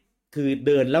ไรคือเ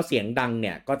ดินแล้วเสียงดังเ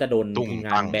นี่ยก็จะโดนทีมง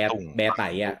านแบร์ไต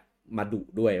มาดุ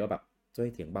ด้วยว่าแบบช่วย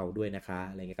เสียงเบาด้วยนะคะ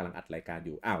อะไรเงี้ยกำลังอัดรายการอ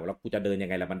ยู่แล้วกูจะเดินยัง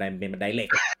ไงล่ะบันไดเป็นบันไดเหล็ก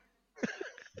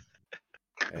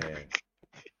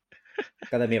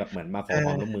ก็จะมีแบบเหมือนมาขอคว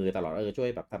ามร่วมมือตลอดช่วย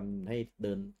แบบทำให้เ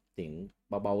ดินเสียง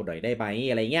เบาๆหน่อยได้ไหม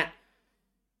อะไรเงี้ย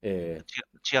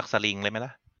เชือกสลิงเลยไหมล่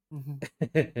ะ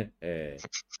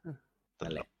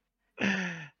นั่นแหละ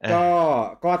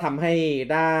ก็ทำให้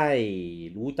ได้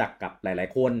รู้จักกับหลาย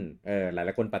ๆคนหลา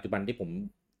ยๆคนปัจจุบันที่ผม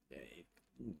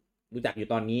รู้จักอยู่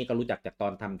ตอนนี้ก็รู้จักจากตอ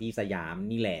นทำที่สยาม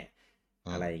นี่แหละ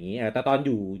อะไรอย่างนี้แต่ตอนอ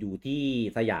ยู่ที่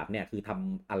สยามเนี่ยคือท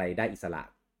ำอะไรได้อิสระ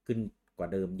ขึ้นกว่า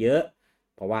เดิมเยอะ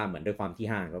เพราะว่าเหมือนด้วยความที่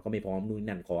ห้างเขาก็ไม่พร้อมนู่น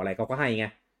นั่นขออะไรเขาก็ให้ไง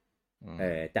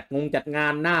จัดงา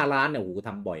นหน้าร้านเนี่ยโอ้โหท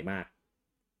ำบ่อยมาก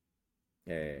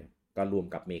ก็รวม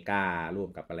กับเมการ่วม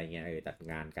กับอะไรเงี้ยจัด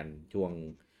งานกัน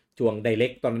ช่วงไดเร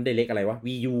กตอนนั้นไดเรกอะไรวะ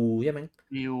VU ใช่มั้ย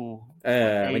VU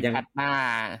มันยังจัดหน้า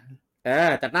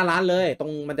จัดหน้าร้านเลยตร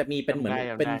งมันจะมีเป็นเหมือน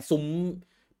เป็น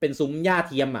ซุ้มหญ้าเ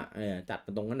ทียมจัด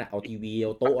ตรงนั้นน่ะเอาทีวีเอ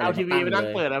าโต๊ะเอาทีวีมานั่ง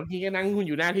เปิดแล้วพี่ก็นั่งคุณ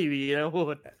อยู่หน้าทีวีแล้วพู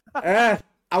ด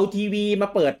เอาทีวีมา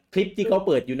เปิดคลิปที่เขาเ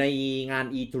ปิดอยู่ในงาน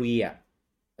E3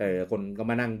 คนก็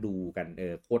มานั่งดูกัน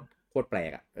โคตรแปล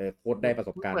กโคตรได้ประส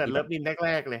บการณ์เปิดเลิฟนินแร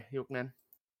กๆเลยยุคนั้น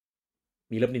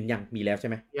มีเลิฟนินยังมีแล้วใช่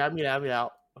ไหมมีแล้ว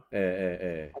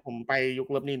ผมไปยุค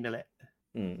เลิฟนินนั่นแหละ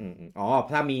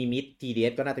ถ้ามีมิด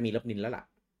TDS ก็น่าจะมีเลิฟนินแล้วล่ะ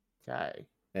ใช่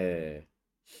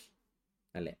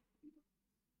นั่นแหละ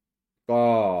ก็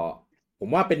ผม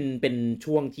ว่าเป็น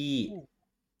ช่วงที่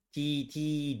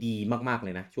ดีมากๆเล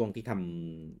ยนะช่วงที่ท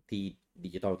ำที่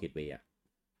Digital Gateway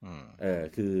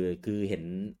คือเ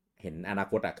ห็นอนา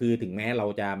คตคือถึงแม้เรา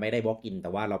จะไม่ได้บล็อกอินแต่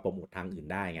ว่าเราโปรโมททางอื่น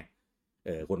ได้ไง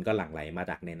คนก็หลั่งไหลมา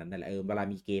จากในนั้นนั่นแหละเวลา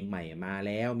มีเกมใหม่มาแ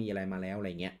ล้วมีอะไรมาแล้วอะไร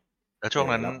เงี้ยแล้วช่วง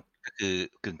นั้นก็คือ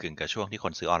กึ่งกับช่วงที่ค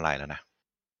นซื้อออนไลน์แล้วนะ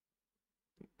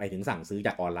ไปถึงสั่งซื้อจ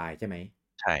ากออนไลน์ใช่ไหม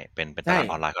ใช่เป็นตลาด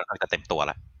ออนไลน์ก็จะเต็มตัวแ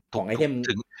ล้วของไอเทม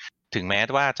ถึงแม้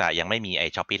ว่าจะยังไม่มีไอ้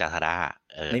Shopee Lazada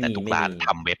แต่ทุกร้านท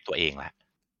ำเว็บตัวเองแหละ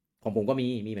ของผมก็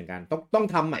มีเหมือนกันต้อง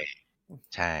ท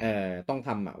ำใช่ต้องท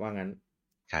ำว่างั้น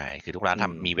ใช่คือทุกร้านท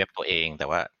ำมีเว็บตัวเองแต่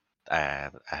ว่าอ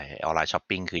อนไลน์ช้อป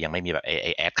ปิ้งคือยังไม่มีแบบไ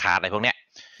อ้แอดคาร์ดอะไรพวกเนี้ย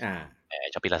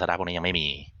Shopee Lazada พวกนี้ยังไม่มี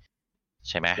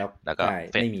ใช่ไหมแล้วก็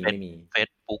ไม่มี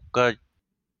Facebook ก็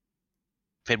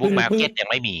Facebook Market ยัง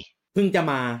ไม่มีเพิ่งจะ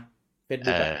มา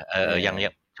Facebook ยัง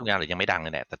ทุกอย่างยังไม่ดังเล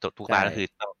ยแหละแต่ทุกร้านก็คือ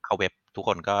ต้องเข้าเว็บทุกค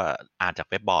นก็อ่านจาก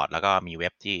เว็บบอร์ดแล้วก็มีเว็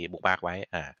บที่บุ๊กมาร์กไว้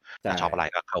ถ้าชอบอะไร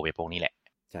ก็เข้าเว็บพวกนี้แหละ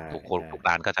ทุก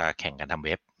ร้านก็จะแข่งกันทำเ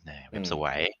ว็บสว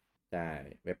ยใช่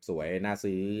เว็บสวยน่า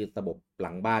ซื้อระบบห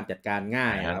ลังบ้านจัดการง่า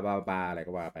ยบ้าอะไร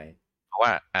ก็ว่าไปเพราะว่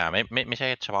าไม่ใช่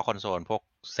เฉพาะคอนโซลพวก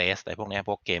เซสอะไรพวกนี้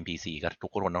พวกเกม PC ก็ทุ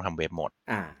กคนต้องทำเว็บหมด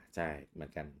ใช่เหมือ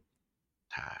นกัน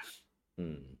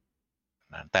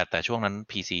แต่ช่วงนั้น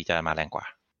PC จะมาแรงกว่า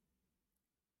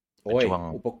โอ้ย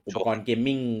อุปกรณ์เกม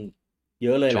มิ่งเย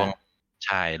อะเลยแหละใ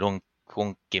ช่ช่วง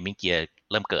เกมมิ่งเกียร์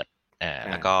เริ่มเกิด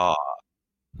แล้วก็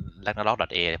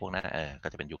Ragnarok.A พวกนั้นก็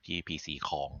จะเป็นยุคที่ PC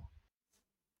ของ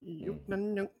ยุคนั้น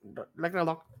ยัง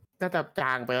Ragnarokน่าจะจ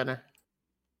างไปแล้วนะ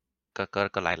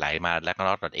ก็ไหลมาแล้วก็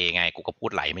.a ไงกูก็พู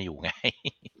ดไหลไม่อยู่ไง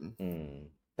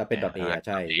ถ้าเป็น .a ใ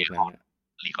ช่ยุคนั้น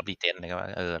ลีกออฟดีเจนเลยก็ว่า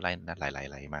ไล่นั่นไ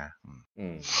หลมา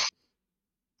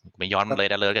ไม่ย้อนเลย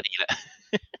นะเลยก็ดีแหละ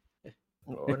โ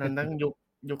อ้นั้นตั้ง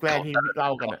ยุคแรกที่เล่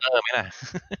ากันไหมล่ะ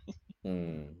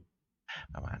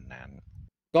ประมาณนั้น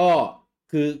ก็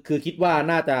คือคิดว่า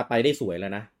น่าจะไปได้สวยแล้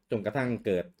วนะจนกระทั่งเ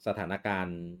กิดสถานการ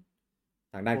ณ์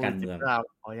ทางด้านการเมือง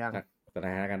สถ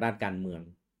านการณ์ด้านการเมือง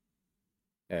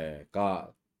ก็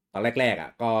ตอนแรกๆอ่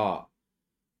ะ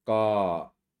ก็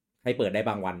ให้เปิดได้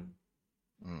บางวัน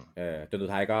จนสุด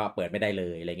ท้ายก็เปิดไม่ได้เล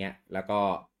ยอะไรเงี้ยแล้วก็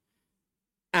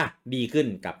ดีขึ้น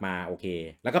กลับมาโอเค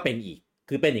แล้วก็เป็นอีก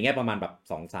คือเป็นอย่างเงี้ยประมาณแบบ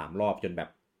 2-3 รอบจนแบบ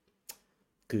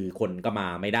คือคนก็มา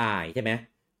ไม่ได้ใช่ไหม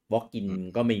วอล์กอิน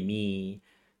ก็ไม่มี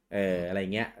อะไร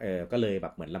เงี้ยก็เลยแบ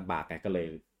บเหมือนลำบากไงก็เล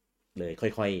ยค่อ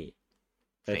ยค่อย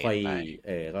เฟ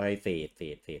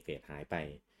ดหายไป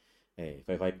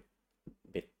ค่อย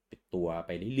ๆปิดตัวไ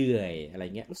ปเรื่อยๆอะไร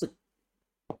เงี้ยรู้สึก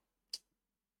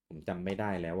ผมจำไม่ได้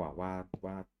แล้ว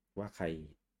ว่าใค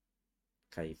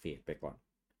รเฟดไปก่อน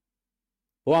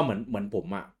เพราะว่าเหมือนผม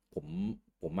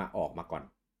ออกมาก่อน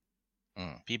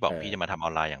พี่บอกพี่จะมาทำออ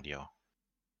นไลน์อย่างเดียว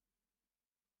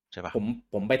ใช่ปะ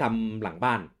ผมไปทำหลัง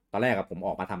บ้านตอนแรกผมอ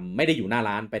อกมาทำไม่ได้อยู่หน้า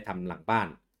ร้านไปทำหลังบ้าน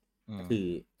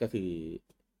ก็คือ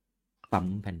ปั๊ม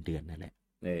แผ่นเดือนนั่นแหละ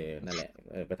นั่นแหละ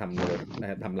ไปท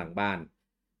ำหลังบ้าน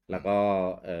แล้ว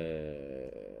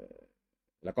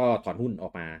ก็ถอนหุ้นอ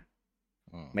อกมา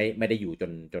ไม่ได้อยู่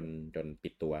จนปิ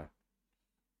ดตัว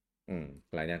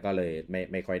หลังจากนั้นก็เลย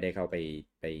ไม่ค่อยได้เข้าไ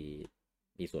ป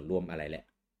มีส่วนร่วมอะไรแหละ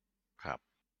ครับ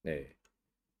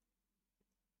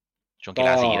ช่วง กีฬ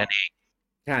าสีนั่นเอง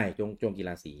ใช่ช่วงกีฬ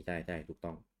าสีใช่ถูกต้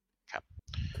องครับ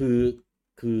คื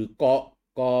อ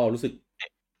ก็รู้สึก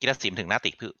กีฬาสีถึงหน้า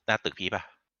ตึกพี่ป่ะ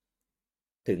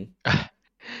ถึง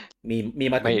มี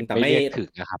มาถึงแต่ไม่ถึง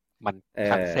นะครับมัน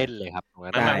ทันเส้นเลยครับไม่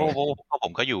เพราะผ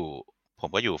มก็อ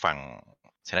ยู่ฝั่ง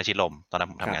ชนะชิดลมตอนนั้น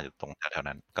ผมทำงานอยู่ตรงแถวๆ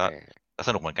นั้นก็ส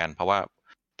นุกเหมือนกันเพราะว่า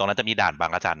ตรงนั้นจะมีด่านบา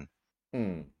งระจัน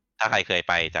ถ้าใครเคย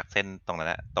ไปจากเส้นตรงนั้น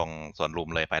นะตรงสวนลุม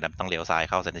เลยไปต้องเลี้ยวซ้าย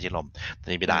เข้าเส้นชนะชิดลมจะ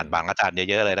มีด่านบางระจันเ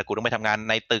ยอะๆเลยแล้วกูต้องไปทำงาน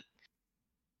ในตึก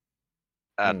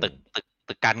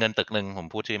ตึกการเงินตึกนึงผม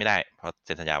พูดชื่อไม่ได้เพราะเ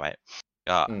ซ็นสัญญาไว้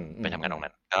ก็ไปทำงานตรง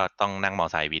นั้นก็ต้องนั่งมอ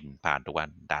ไซค์วินผ่านทุกวัน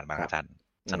ด่านบางระจัน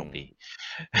สนุกดี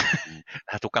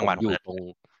ทุกกลางวันอยู่ตรง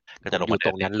ก็จะลงมาต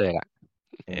รงนั้นเลยอ่ะ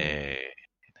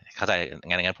เข้าใจ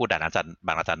งั้นพูดด่านบ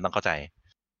างระจันต้องเข้าใจ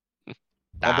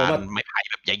ด่านไม่ไผ่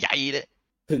แบบใหญ่ๆเลย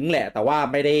ถึงแหละแต่ว่า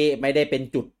ไม่ได้เป็น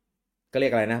จุดก็เรีย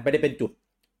กอะไรนะไม่ได้เป็นจุด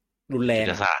รุนแรง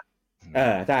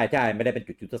ใช่ไม่ได้เป็น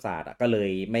จุดยุทธศาสตร์ก็เลย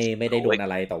ไม่ได้โดนอะ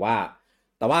ไรแต่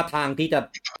ว่าทางที่จะ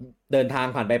เดินทาง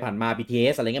ผ่านไปผ่านมา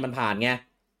BTS อะไรเงี้ยมันผ่านไง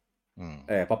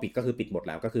พอปิดก็คือปิดหมดแ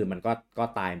ล้วก็คือมันก็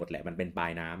ตายหมดแหละมันเป็นปลา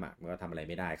ยน้ำมันก็ทำอะไร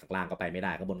ไม่ได้ข้างล่างก็ไปไม่ไ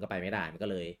ด้ข้างบนก็ไปไม่ได้มันก็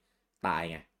เลยตาย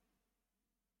ไง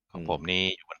ของผมนี่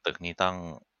อยู่บนตึกนี่ต้อง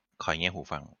คอยเงี่ยหู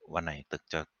ฟังวันไหนตึก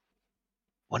จะ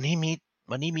วันนี้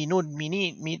มีนู่นมีนี่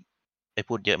มีไป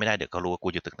พูดเยอะไม่ได้เดี๋ยวเขารู้ว่ากู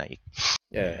อยู่ตึกไหนอีก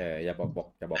อย่าบอก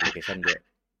โลเคชั่นเยอะ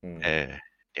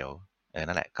เดี๋ยว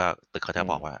นั่นแหละก็ตึกเขาจะ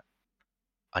บอกว่า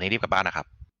อันนี้รีบกลับบ้านนะครับ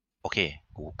โอเค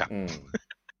กูกลับ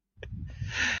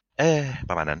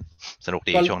ประมาณนั้นสนุก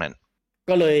ดีช่วงนั้น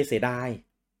ก็เลยเสียดาย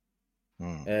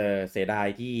เสียดาย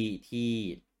ที่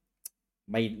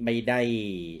ไม่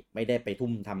ได้ไปทุ่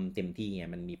มทำเต็มที่ไง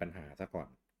มันมีปัญหาซะก่อน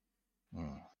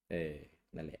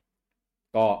นั่นแหละ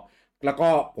ก็แล้วก็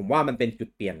ผมว่ามันเป็นจุด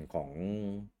เปลี่ยนของ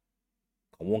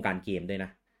วงการเกมด้วยน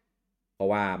ะเพราะ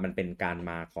ว่ามันเป็นการ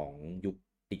มาของยุค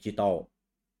ดิจิตอล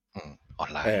ออน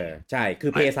ไลน์ใช่คื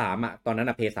อ PS3 ตอนนั้น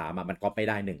นะ PS3 มันก๊อปไม่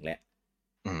ได้1แหละ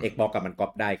Xbox กับมันก๊อ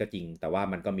ปได้ก็จริงแต่ว่า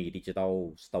มันก็มีดิจิตอล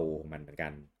สโตร์ของมันเหมือนกั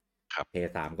นครับ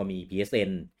PS3 ก็มี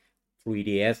PSN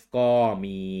 3DS ก็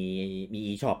มี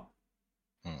eShop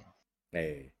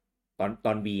ต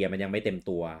อน V มันยังไม่เต็ม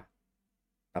ตัว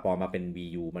แต่พอมาเป็น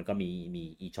VU มันก็มี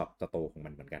eShop Store ของมั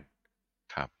นเหมือนกัน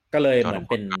ครับก็เลยเหมือน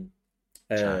เป็น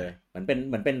เหมื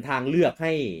อนเป็นทางเลือกใ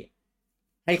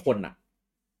ห้คน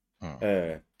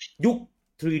ยุค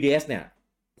 3DS เนี่ย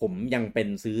ผมยังเป็น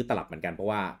ซื้อตลับเหมือนกันเพราะ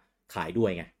ว่าขายด้ว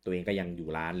ยไงตัวเองก็ยังอยู่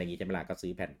ร้านอะไรอย่างงี้ใช่ไหมล่ะก็ซื้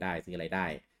อแผ่นได้ซื้ออะไรได้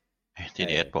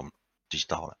 3DS ผมดิจิ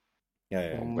ตอลละ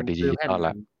ผมก็ดิจิตอลล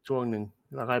ะช่วงนึง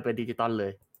แล้วค่อยไปดิจิตอลเล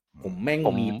ยผมแม่ง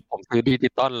ผมซื้อดิจิ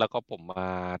ตอลแล้วก็ผมมา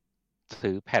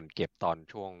ซื้อแผ่นเก็บตอน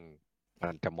ช่วงมั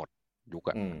นจะหมดยุค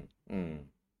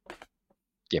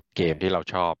เก็บเกมที่เรา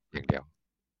ชอบอย่างเดียว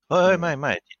ไ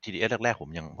ม่ TDS แรกๆผม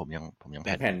ยัง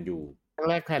แผ่นอยู่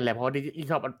แรกแผ่นแหละเพราะดิจิ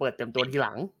ตอลมันเปิดเต็มตัวทีห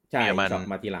ลังใช่ช็อป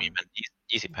มาทีหลังมีมัน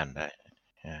20แผ่นได้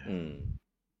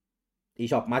ที่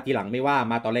ช็อปมาทีหลังไม่ว่า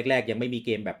มาตอนแรกๆยังไม่มีเก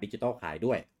มแบบดิจิตอลขาย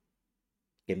ด้วย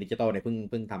เกมดิจิตอลเนี่ยเ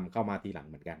พิ่งทำเข้ามาทีหลัง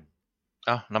เหมือนกัน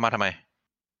แล้วมาทำไม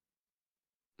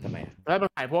ทำไมแล้วมั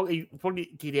นขายพวก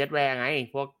TDS Ware ไง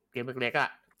พวกเกมเล็กๆอ่ะ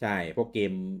ใช่พวกเก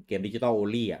มดิจิตอลโอ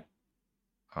ลี่อ่ะ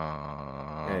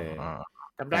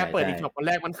จำได้เปิดอีกช็อปวันแ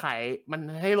รกมันขายมัน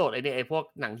ให้โหลดไอ้พวก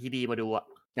หนังทีดีมาดูอ่ะ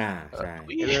ใช่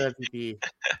เทเลอร์ทีดี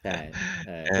ใช่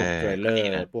พวกเทรลเลอร์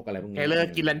พวกอะไรพวกนี้เทเลอร์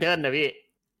กินแลนเทิร์นนะพี่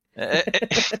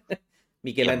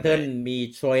มีเกมแลนเทิร์นมี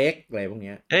เทรคอะไรพวก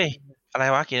นี้เฮ้ยอะไร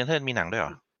วะกินแลนเทิร์นมีหนังด้วยเหร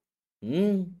อ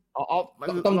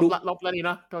ต้องดูลบแล้วนี่เ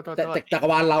นาะแต่จักร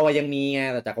วาลเราอะยังมีไง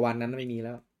แต่จักรวาลนั้นไม่มีแ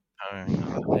ล้ว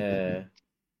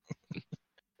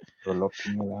โดนลบทิ้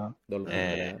งไปแล้วโดนลบทิ้ง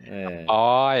ไปแล้ว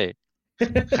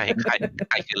ใคร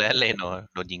คือเลน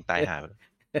โดนยิงตายหา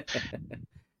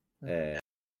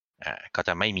ก็จ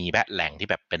ะไม่มีแบบแหล่งที่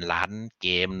แบบเป็นร้านเก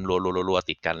มรัวๆ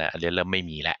ติดกันแล้วเริ่มไม่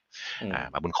มีแล้ว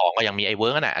มาบุญของก็ยังมีไอ้เวิ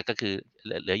ร์กน่ะก็คือ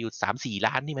เหลืออยู่ 3-4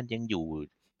 ร้านที่มันยังอยู่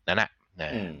นั่นน่ะ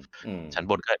ชั้น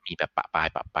บนก็มีแบบปะปาย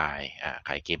ข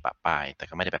ายเกมปะปายแต่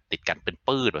ก็ไม่ได้แบบติดกันเป็น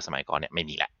ปื้ดแบบสมัยก่อนเนี่ยไม่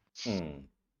มีแหละ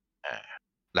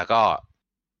แล้วก็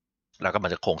มั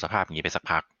นจะคงสภาพอย่างนี้ไปสัก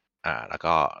พักแล้ว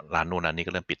ก็ร้านนู่นร้านนี้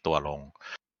ก็เริ่มปิดตัวลง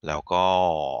แล้วก็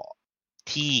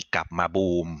ที่กลับมาบู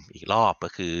มอีกรอบก็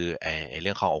คือไอ้เ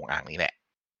รื่องขององค์อ่างนี่แหละ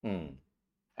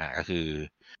ก็คือ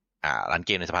ร้านเ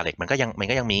กมในสภาเหล็กมันก็ยั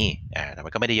งมีแต่มั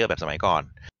นก็ไม่ได้เยอะแบบสมัยก่อน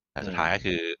แต่สุดท้ายก็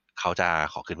คือเขาจะ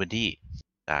ขอคืนพื้นที่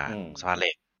สภาเห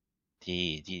ล็ก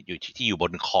ที่อยู่บ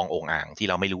นคลององค์อ่างที่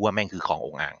เราไม่รู้ว่าแม่งคือคลองอ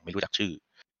งค์อ่างไม่รู้จักชื่อ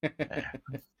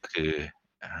ก็คือ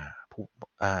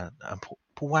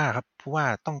ผู้ว่าครับผู้ว่า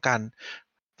ต้อง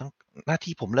หน้า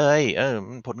ที่ผมเลย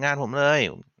ผลงานผมเลย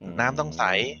น้ำต้องใส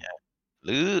ห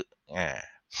รือ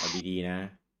เอาดีๆนะ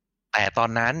แต่ตอน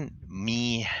นั้นมี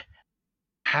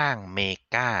ห้างเม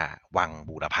กาวัง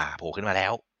บูรพาโผล่ขึ้นมาแล้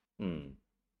ว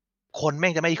คนแม่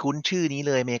งจะไม่คุ้นชื่อนี้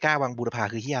เลยเมกาวังบูรพา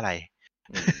คือที่อะไร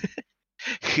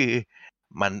คือ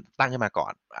มันตั้งขึ้นมาก่อ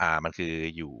นมันคือ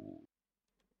อยู่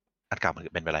อันเก่ามัน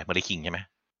เป็นอะไรเมอริคิงใช่ไหม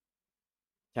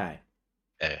ใช่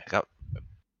ก็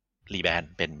รีแบรน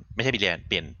ด์เป็นไม่ใช่รีแบรนด์เ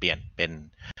ปลี่ยนเป็น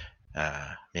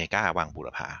เมกาวังบูร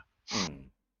พา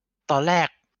ตอนแรก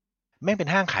แม่งเป็น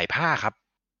ห้างขายผ้าครับ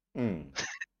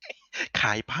ข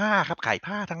ายผ้าครับขาย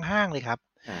ผ้าทั้งห้างเลยครับ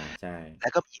ใช่แล้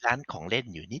วก็มีร้านของเล่น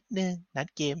อยู่นิดนึงร้าน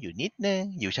เกมอยู่นิดนึง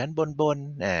อยู่ชั้นบน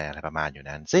อะไรประมาณอยู่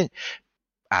นั้นซึ่ง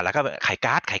แล้วก็ขายก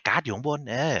าร์ดอยู่ข้างบน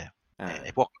ไ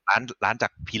อ้พวกร้านจา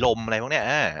กพิลมอะไรพวกเนี้ย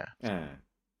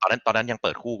ตอนนั้นยังเ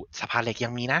ปิดคู่สภาเหล็กยั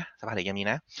งมีนะ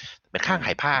เป็นข้างข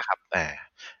ายผ้าครับ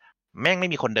แม่งไม่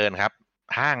มีคนเดินครับ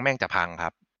ห้างแม่งจะพังครั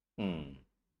บ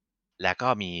แล้วก็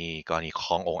มีกรณีค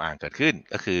ลององอ่างเกิดขึ้น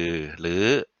ก็คือหรือ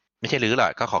ไม่ใช่หรือหรอ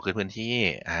กก็ขอคืนพื้นที่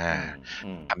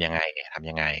ทำยังไ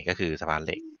งก็คือสะพานเห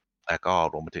ล็กแล้วก็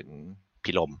รวมไปถึง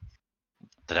พิลม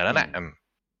แต่นั้นน่ะ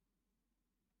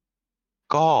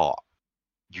ก็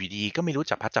อยู่ดีก็ไม่รู้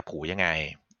จับพัดจับผูยังไง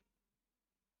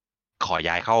ขอ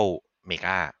ย้ายเข้าเมก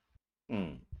า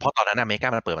เพราะตอนนั้นเมกา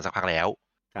มันเปิดมาสักพักแล้ว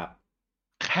ครับ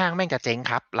ห้างแม่งจะเจ๊ง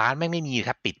ครับร้านแม่งไม่มีค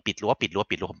รับปิดรั้ว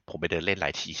ผมไปเดินเล่นหลา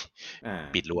ยที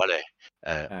ปิดรั้วเลย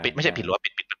ปิดไม่ใช่ปิดรั้วปิ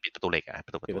ดประตูเหล็กปร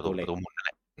ะตูหมุนนั่นแห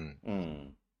ละ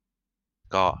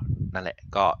ก็นั่นแหละ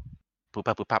ก็ปุ๊บ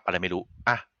ปั๊บอะไรไม่รู้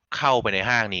เข้าไปใน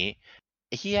ห้างนี้ไ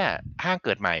อ้เหี้ยห้างเ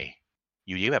กิดใหม่อ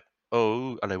ยู่ดีแบบ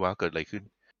อะไรวะเกิดอะไรขึ้น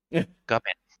ก็เ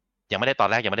ป็นยังไม่ได้ตอน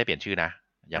แรกยังไม่ได้เปลี่ยนชื่อนะ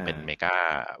ยังเป็นเมกา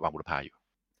วังบุรพาอยู่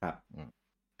ครับ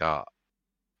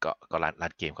ก็ร้า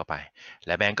นเกมเข้าไปแ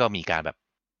ละแบงก์ก็มีการแบบ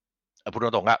พูด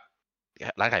ตรงๆก็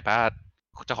ร้านขายผ้า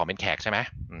เจ้าของเป็นแขกใช่ไหม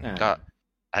ก็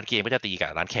ร้านเกมก็จะตีกับ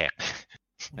ร้านแขก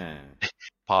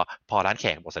พอร้านแข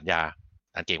กหมดสัญญา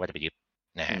ร้านเกมก็จะไปยึด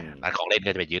ร้านของเล่น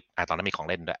ก็จะไปยึดตอนนั้นมีของ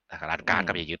เล่นด้วยร้านการ์ด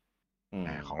ก็ไปยึด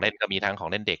ของเล่นก็มีทั้งของ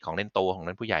เล่นเด็กของเล่นโตของเ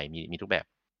ล่นผู้ใหญ่มีทุกแบบ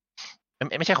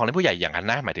ไม่ใช่ของเล่นผู้ใหญ่อย่างนั้น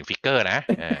นะหมายถึงฟิกเกอร์นะ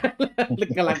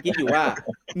กำลังคิดอยู่ว่า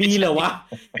มีเหรอวะ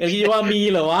คิดว่ามี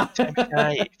เหรอวะใช่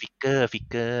ฟิกเกอ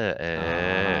ร์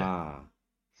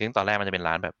ซึ่งตอนแรกมันจะเป็น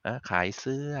ร้านแบบขายเ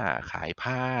สื้อขาย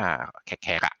ผ้าแข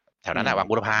กอะแถวนั้นวัง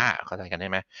บุรพาเข้าใจกันใช่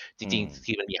ไหมจริงๆ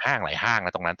ที่มันมีห้างหลายห้างน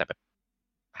ะตรงนั้นแต่แบบ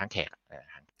ห้างแขก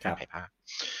ห้างขายผ้า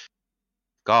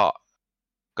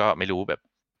ก็ไม่รู้แบบ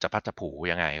จะพัดจะผู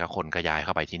ยังไงก็คนก็ย้ายเ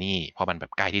ข้าไปที่นี่เพราะมันแบ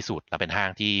บใกล้ที่สุดแล้วเป็นห้าง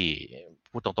ที่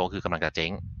พูดตรงๆคือกำลังจะเจ๊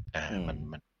งมั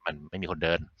นไม่มีคนเ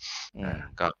ดิน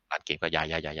ก็ร้านเกมก็ย้า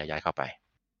ยเข้าไป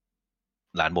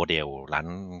ร้านโมเดลร้าน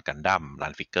กันดั้มร้า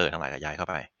นฟิกเกอร์ทั้งหลายก็ย้ายเข้า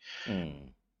ไป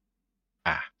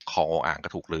ขององอ่างก็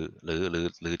ถูก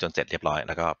รื้อจนเสร็จเรียบร้อยแ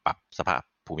ล้วก็ปรับสภาพ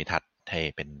ภูมิทัศน์ให้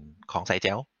เป็นของใสแ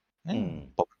จ๋ว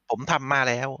ผมทำมา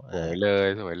แล้วส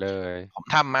วยเลยผม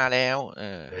ทำมาแล้ว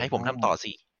ให้ผมทำต่อ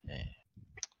สิ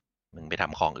มึงไปท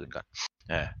ำของอื่นก่อน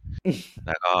แ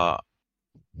ล้วก็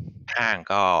ห้าง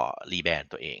ก็รีแบรน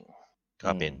ด์ตัวเองก็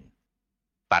เป็น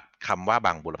ตัดคำว่าบ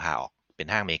างบุรพาออกเป็น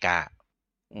ห้างเมก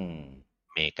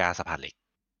าสะพานเหล็ก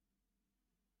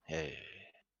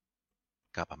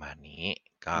ก็ประมาณนี้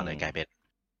ก็เลยกลายเป็น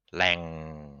แหล่ง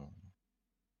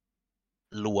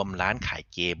รวมร้านขาย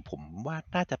เกมผมว่า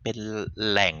น่าจะเป็น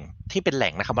แหล่งที่เป็นแหล่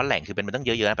งนะคำว่าแหล่งคือเป็นมันต้องเ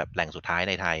ยอะๆแบบแหล่งสุดท้าย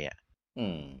ในไทยอ่ะ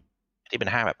ที่เป็น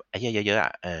ห้างแบบไอ้เหี้ยเยอะๆอ่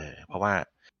ะเพราะว่า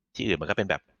ที่อื่นมันก็เป็น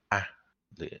แบบ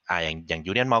หรืออย่าง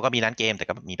ยูเนียนมอลก็มีร้านเกมแต่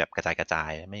ก็มีแบบกระจา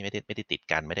ยไม่ได้ติด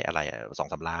กันไม่ได้อะไร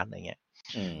2-3 ร้านอะไรเงี้ย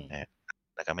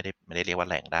แล้วก็ไม่ได้เรียกว่า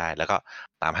แหล่งได้แล้วก็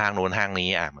ตามห้างโน้นห้างนี้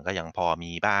มันก็ยังพอ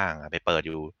มีบ้างไปเปิดอ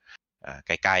ยู่ไ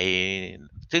กล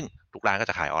ๆซึ่งทุกร้านก็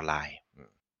จะขายออนไลน์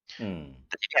แ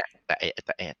ต่ที่เนี้ยแต่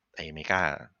ไอเมกา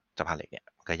สะพานเหล็กเนี่ย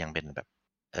ก็ยังเป็นแบบ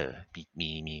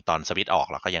มีตอนสวิตช์ออก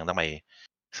แล้วก็ยังต้องไป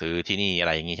ซื้อที่นี่อะไ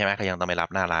รอย่างงี้ใช่ไหมก็ยังต้องไปรับ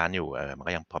หน้าร้านอยู่มัน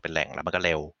ก็ยังพอเป็นแหล่งแล้วมันก็เ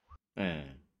ร็ว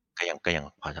ก็ยัง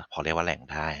พอเรียกว่าแหล่ง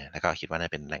ได้แล้วก็คิดว่าน่า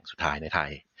เป็นแหล่งสุดท้ายในไทย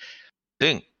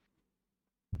ซึ่ง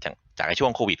จากช่ว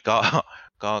งโควิดก็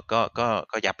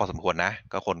ยับพอสมควรนะ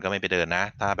ก็คนก็ไม่ไปเดินนะ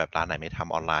ถ้าแบบร้านไหนไม่ท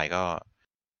ำออนไลน์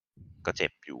ก็เจ็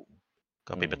บอยู่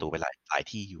ก็เป็นประตูไปหลาย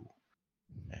ที่อยู่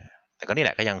แต่ก็นี่แห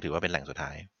ละก็ยังถือว่าเป็นแหล่งสุดท้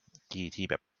ายที่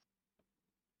แบบ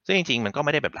ซึ่งจริงๆมันก็ไ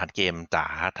ม่ได้แบบร้านเกมจ๋า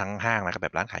ทั้งห้างนะครับแบ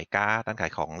บร้านขายการ์ดร้านขา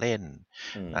ยของเล่น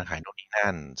ร้านขายโน่นนี่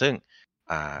นั่นซึ่ง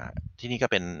ที่นี่ก็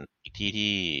เป็นอีก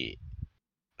ที่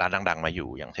ร้านดังๆมาอยู่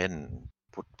อย่างเช่น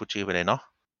พูดชื่อไปเลยเนาะ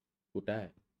พูดได้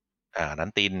ร้า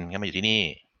นตินก็มาอยู่ที่นี่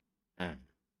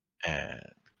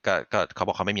ก็เขาบ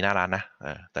อกเขาไม่มีหน้าร้านนะ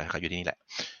แต่เขาอยู่ที่นี่แหละ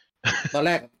ตอน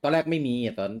แรกไม่มี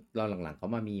ตอนหลังๆเขา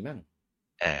มามีมั่ง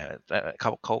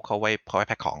เขาไว้แ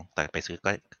พ็คของแต่ไปซื้อ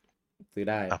ก็ซื้อ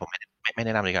ได้ผมไม่แน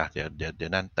ะนำเลยค่ะเดี๋ย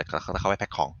วนั่นแต่เขาไว้แพ็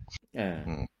คของ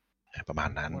ประมาณ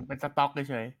นั้นเป็นสต็อก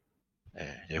เฉย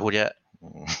อย่าพูดเยอะ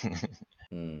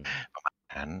ประมาณ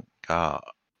นั้นก็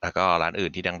แล้วก็ร้านอื่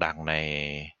นที่ดังๆใ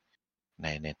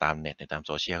นตามเน็ตในตามโ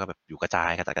ซเชียลก็แบบอยู่กระจา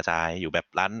ยอยู่แบบ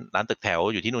ร้านตึกแถว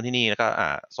อยู่ที่นู่นที่นี่แล้วก็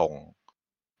ส่ง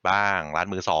บ้างร้าน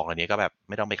มือสองอะไรนี้ก็แบบ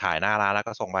ไม่ต้องไปขายหน้าร้านแล้ว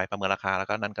ก็ส่งไปประเมินราคาแล้ว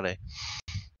ก็นั่นก็เลย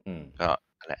ก็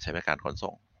แหละใช้บริการขน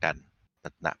ส่งกัน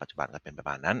ณปัจจุบันก็เป็นประ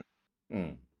มาณนั้น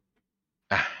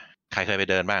ใครเคยไป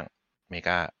เดินบ้างเมก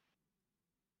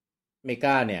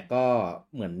าเนี่ยก็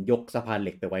เหมือนยกสะพานเห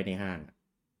ล็กไปไว้ในห้าง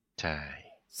ใช่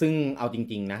ซึ่งเอาจ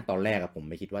ริงๆนะตอนแรกผม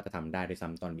ไม่คิดว่าจะทำได้ด้วยซ้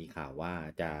ำตอนมีข่าวว่า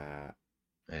จะ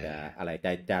อะไร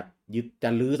จะยึดจะ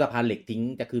รื้อสะพานเหล็กทิ้ง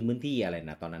จะคืนพื้นที่อะไร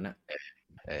นะตอนนั้นน่ะ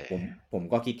ผม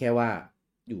ก็คิดแค่ว่า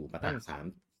อยู่มาตั้ง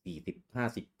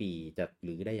30-40-50 ปีจะ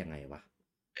รื้อได้ยังไงวะ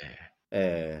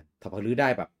ถ้าพอรื้อได้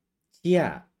แบบเชี่ย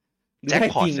รื้อได้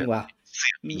จริงวะ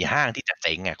มีห้างที่จะเ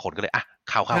จ๊งไงคนก็เลย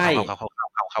เข้า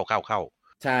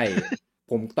ใช่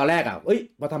ผมตอนแรก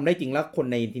พอทำได้จริงแล้วคน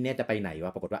ในที่นี้จะไปไหนว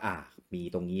ะปรากฏว่ามี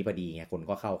ตรงนี้พอดีไงคน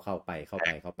ก็เข้าไป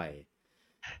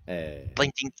จ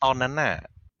ริงๆตอนนั้นน่ะ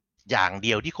อย่างเ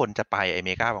ดียวที่คนจะไปไอเม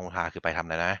กาบางพาคือไปทำอะ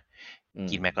ไรนะ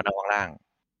กินแมคโดนัลด์ข้างล่าง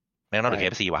แมคโดนัลด์หรือ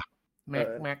KFC วะแม็ก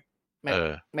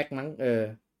มั้ง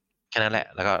แค่นั้นแหละ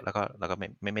แล้วก็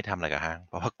ไม่ทำอะไรกับห้าง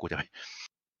เพราะว่ากูจะไป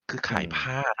คือขาย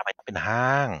ผ้าทำไมต้องเป็นห้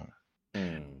าง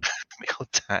ไม่เข้า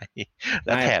ใจแ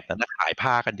ล้วแถบนั้นขาย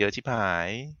ผ้ากันเยอะชิบหาย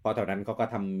เพราะแถวนั้นเขาก็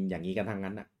ทำอย่างนี้กันทั้ง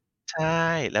นั้นอ่ะใช่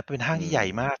แล้วเป็นห้างที่ใหญ่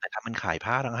มากแต่ทำมันขาย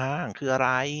ผ้าทั้งห้างคืออะไร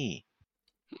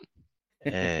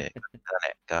นั่นแหล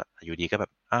ะก็อยู่ดีก็แบ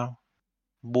บอ้าว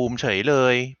บูมเฉยเล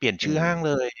ยเปลี่ยนชื่อห้างเ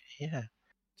ลย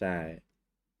ใช่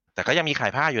แต่ก็ยังมีขา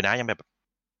ยผ้าอยู่นะยังแบบ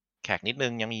แขกนิดนึ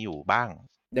งยังมีอยู่บ้าง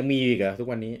ยังมีอีกเหรอทุก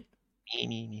วันนี้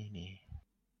มี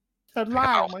ชั้นล่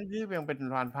างมันที่ยังเป็น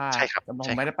ร้านผ้าใช่ครับแต่ผ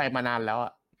มไม่ได้ไปมานานแล้ว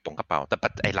ตรงกระเป๋าแต่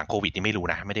ไอหลังโควิดนี่ไม่รู้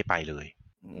นะไม่ได้ไปเลย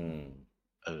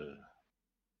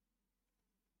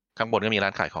ข้างบนก็มีร้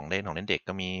านขายของเล่นเด็ก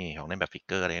ก็มีของเล่นแบบฟิก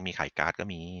เกอร์อะไรก็มีขายการ์ดก็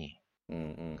มี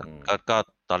ก็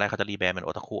ตอนแรกเขาจะรีแบรนด์เป็นโ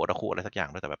อตาคุอะไรสักอย่าง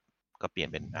ด้วยแต่แบบก็เปลี่ยน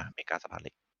เป็นเมกาสะพานเห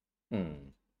ล็ก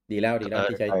ดีแล้ว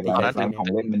ที่ใช้ร้านของ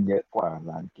เล่นมันเยอะกว่า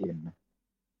ร้านเกมนะ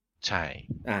ใช่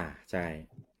ใช่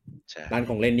ร้าน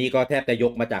ของเล่นนี้ก็แทบจะย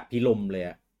กมาจากพิลมเลย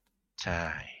ใช่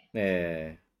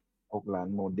พวกร้าน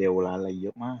โมเดลร้านอะไรเย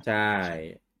อะมากใช่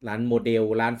ร้านโมเดล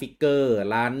ร้านฟิกเกอร์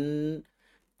ร้าน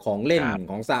ของเล่น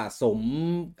ของสะสม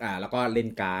แล้วก็เล่น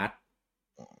การ์ด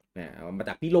มาจ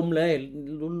ากพี่ลมเลย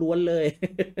ล้วนๆเลย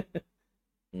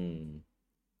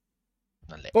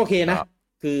นั่นแหละโอเคนะ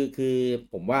คือ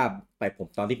ผมว่าผม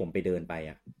ตอนที่ผมไปเดินไป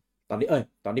ตอน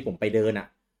ที่ผมไปเดิน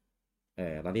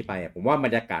ตอนที่ไปผมว่าบร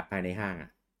รยากาศภายในห้าง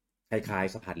คล้าย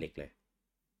ๆสะพานเหล็กเลย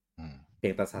เพี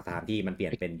ยงแต่สถานที่มันเปลี่ย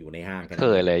นเป็นอยู่ในห้างเค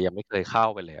ยเลยยังไม่เคยเข้า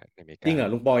ไปเลยในเมกาจริงเหรอ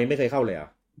ลุงบอยไม่เคยเข้าเลยเหรอ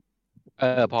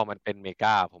พอมันเป็นเมก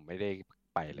าผมไม่ได้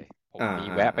ไปเลยผมมี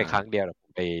แวะไปครั้งเดียวแล้วผ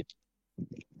มไ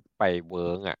ปเวิ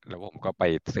ร์กแล้วผมก็ไป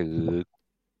ซื้อ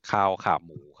ข้าวขาห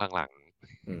มูข้างหลัง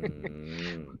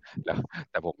แล้ว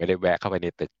แต่ผมไม่ได้แวะเข้าไปใน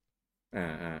ตึก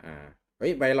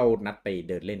ไว้เรานัดไป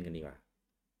เดินเล่นกันดีกว่า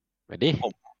ไปดิ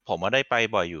ผมว่าได้ไป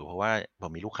บ่อยอยู่เพราะว่าผ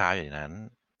มมีลูกค้าอยู่ในนั้น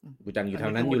บูจังอยู่ทา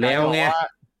งนั้นอยู่แล้วไง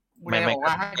ไม่บอก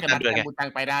ว่าถ้าเกิดนัดกันบูจัง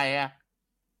ไปได้อะ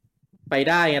ไป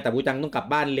ได้ไงแต่บูจังต้องกลับ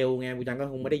บ้านเร็วไงบูจังก็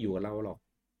คงไม่ได้อยู่กับเราหรอก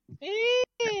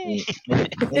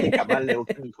ไม่ได้กลับบ้านเร็ว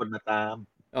มีคนมาตาม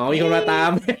มีคนมาตา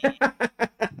ม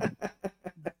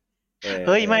เ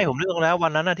ฮ้ยไม่ผมนึกออกแล้ววั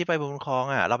นนั้นน่ะที่ไปบุญคลอง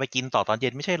อ่ะเราไปกินต่อตอนเย็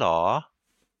นไม่ใช่หรอ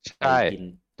ใช่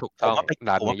ถูกต้อง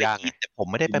ร้านเนื้อย่างแต่ผม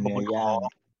ไม่ได้ไปบุญคลอง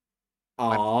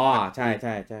ใช่ใ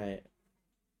ช่ใช่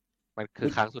มันคือ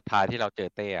ครั้งสุดท้ายที่เราเจอ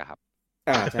เต้ครับ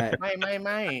ใช่ไม่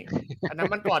อันนั้น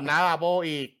มันก่อนนะลาโบ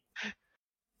อีก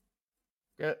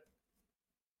เจอ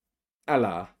เหร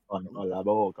อก่อนลาโบ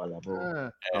ล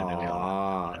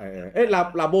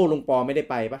าโบลุงปอไม่ได้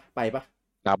ไปปะ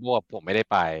ลาโบผมไม่ได้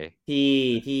ไป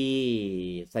ที่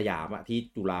สยามที่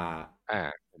จุฬา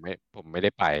ผมไม่ไ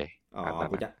ด้ไป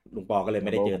ลุงปอก็เลยไ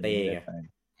ม่ได้เจอเต้ไง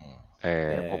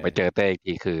ผมไปเจอเต้อีก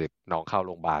ทีคือน้องเข้าโ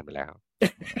รงพยาบาลไปแล้ว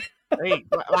เฮ้ย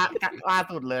ล่า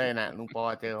สุดเลยนะลุงปอ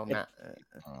เจอผมนะ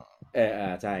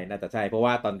ใช่น่าจะใช่เพราะ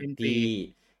ว่าตอน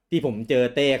ที่ผมเจอ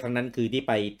เต้ครั้งนั้นคือที่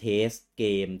ไปเทสเก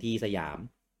มที่สยาม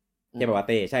ใช่ป่าว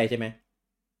เต้ใช่ไหม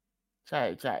ใช่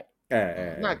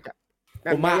น่าจะ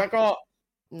ผมมาแล้วก็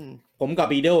ผมกับ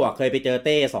บีเดิลเคยไปเจอเ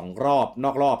ต้2 รอบน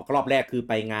อกรอบแรกคือ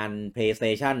ไปงาน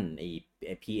PlayStation ไอ้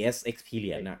PS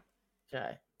Experience น่ะใช่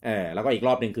แล้วก็อีกร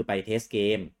อบนึงคือไปเทสเก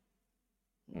ม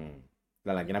แ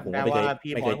ล้วหลังจากนั้นผมก็ไม่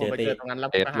เคยเจอเต้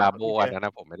เทสลาโบน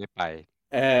ะผมไม่ได้ไป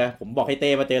ผมบอกให้เ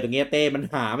ต้มาเจอตรงนี้เต้มัน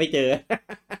หาไม่เจอ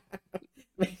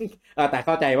แต่เ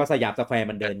ข้าใจว่าสยามสแควร์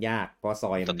มันเดินยากเพราะซ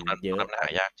อยมันเยอะหา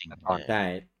ยากจริงใช่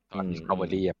ตอนเข้าบ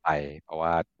รีไปเพราะว่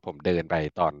าผมเดินไป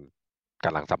ตอนก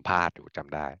ำลังสัมภาษณ์อยู่จ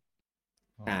ำได้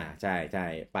ใช่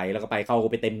ไปแล้วก็ไปเข้า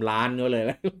ไปเต็มร้านก็เลย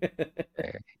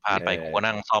พาไปกูก็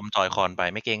นั่งซ่อมจอยคอนไป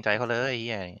ไม่เกรงใจเขาเลย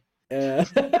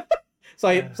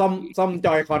ซ่อมจ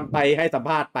อยคอนไปให้สัม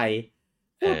ภาษณ์ไป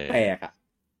แปลก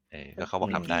ก็เขาบอก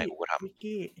ทำได้กูก็ท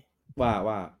ำ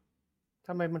ว่าท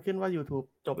ำไมมันขึ้นว่า YouTube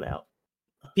จบแล้ว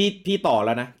พี่ต่อแ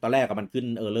ล้วนะตอนแรกมันขึ้น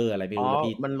เออร์เลอร์อะไรไม่รู้แล้ว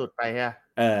พี่มันหลุดไปฮะ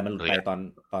มันหลุดไป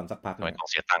ตอนสักพักนึงต้อง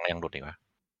เสียตังค์ยังหลุดอีกวะ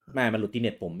ไม่มันหลุดที่เ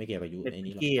น็ตผมไม่เกี่ยวกับยูไอ้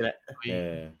นี่หรอกแหละ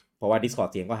เพราะว่า Discord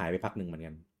เสียงก็หายไปพักนึงเหมือน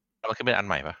กันมันขึ้นเป็นอัน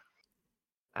ใหม่ปะ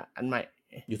อันใหม่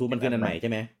YouTube มันขึ้นอันใหม่ใช่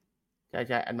ไหมใ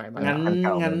ช่อันใหม่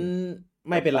งั้น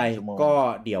ไม่เป็นไรก็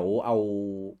เดี๋ยวเอ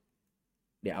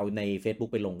าใน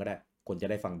Facebook ไปลงก็ได้คนจะ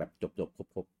ได้ฟังแบบจบค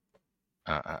รบ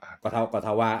ก็เท่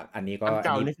าว่าอันนี้ก็อันเ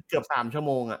ก่านี่เกือบ3 ชั่วโ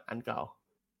มงอันเก่า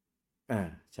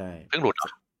ใช่เพิ่งหลุด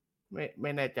ไ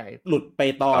ม่แน่ใจหลุดไป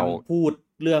ตอนพูด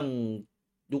เรื่อง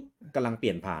ยุคกำลังเป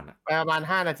ลี่ยนผ่านประมาณ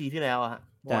5 นาทีที่แล้ว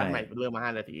วันใหม่เริ่มมา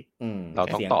5 นาทีเรา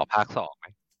ต้องต่อภาค 2ไหม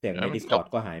เสียงใน Discord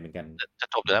ก็หายเหมือนกันจะ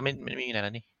จบแล้วไม่มีอะไรแ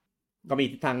ล้วนี่ก็มี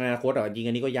ทางอนาคตจริง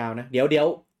อันนี้ก็ยาวนะเดี๋ยว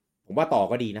ผมว่าต่อ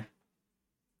ก็ดีนะ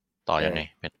ต่อยังไง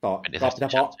ต่อเฉ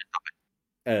พาะ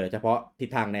เฉพาะทิศ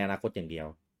ทางในอนาคตอย่างเดียว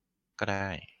ก็ได้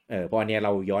เพราะอันนี้เร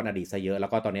าย้อนอดีตซะเยอะแล้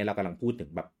วก็ตอนนี้เรากำลังพูดถึง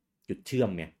แบบจุดเชื่อม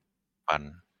ไง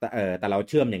แต่เรา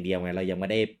เชื่อมอย่างเดียวไงเรายังไม่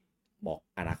ได้บอก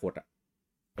อนาคต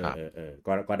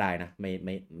ก็ได้นะไ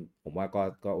ม่ผมว่า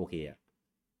ก็โอเค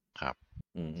ครับ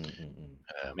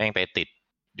แม่งไปติด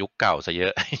ยุคเก่าซะเยอ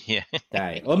ะใช่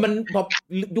มันพอ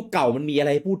ยุคเก่ามันมีอะไ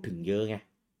รพูดถึงเยอะไง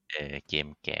เกม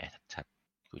แก่ชัด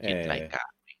กูจิตรายการ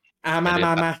ม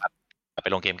าไป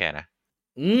ลงเกมแก่นะ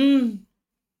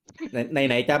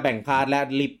ไหนจะแบ่งพาร์ทแล้ว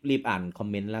รีบอ่านคอม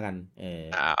เมนต์แล้วกัน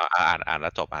อ่านแล้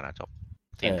วจบ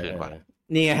เที่ยงคืนกว่า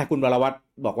นี่ไงคุณวรวัฒน์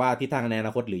บอกว่าทิศทางในอน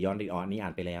าคตหรือย้อนนี่อ่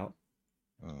านไปแล้ว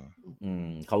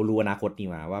เขารู้อนาคตนี่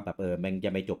มาว่าแบบแม่งจ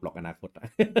ะไม่จบหรอกอนาคต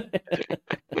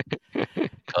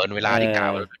เกินเวลาที่กล่า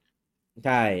วใ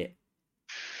ช่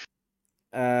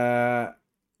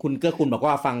คุณเกื้อคุณบอก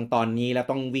ว่าฟังตอนนี้แล้ว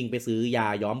ต้องวิ่งไปซื้อยา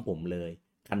ย้อมผมเลย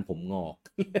คันผมงอก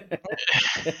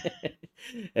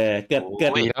เกิด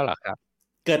แล้วเหรอครับ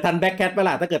เกิดทันแบ็คแคทเป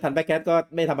ล่าถ้าเกิดทันแบ็คแคทก็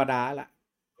ไม่ธรรมดาละ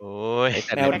โอ้ย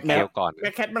แนวก่อนแบ็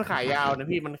คแคทมันขายยาวนะ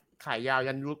พี่มันขายยาว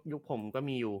ยันยุคผมก็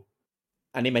มีอยู่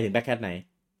อันนี้หมายถึงแบ็คแคทไหน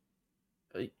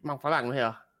มังฝรั่งเลยเหร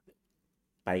อ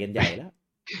ไปกันใหญ่แล้ว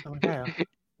ไม่ใช่เหรอ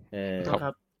ค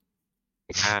รับ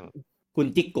ข้างคุณ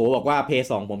จิ๊กโกบอกว่าเพย์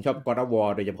2ผมชอบ God of War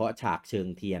โดยเฉพาะฉากเชิง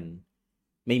เทียน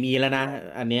ไม่มีแล้วนะ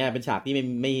อันนี้เป็นฉากที่ไ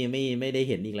ม่ได้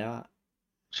เห็นอีกแล้ว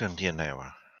เชิงเทียนไหนวะ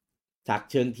ฉาก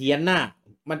เชิงเทียนน่ะ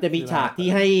มันจะมีฉากที่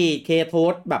ให้เคโท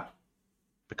สแบบ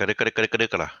กระดึก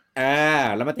กันเหรอ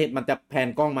แล้วมันจะแพน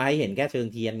กล้องมาให้เห็นแค่เชิง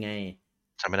เทียนไง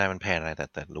จำไม่ได้มันแพนอะไร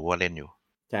แต่รู้ว่าเล่นอยู่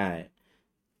ใช่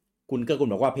คุณก็คุณ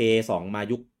บอกว่าเพย์2มา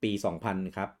ยุคปี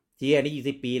 2000 ครับที่อันนี้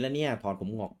20 ปีแล้วเนี่ยถอนผม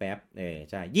งอกแป๊บ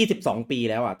ใช่22 ปี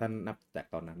แล้วท่านนับจาก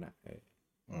ตอนนั้นนะ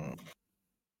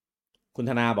คุณ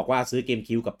ธนาบอกว่าซื้อเกม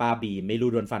คิวกับป้าบีไม่รู้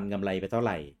โดนฟันกำไรไปเท่าไห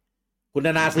ร่ คุณธ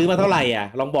นาซื้อมาเท่าไหร่อ่ะ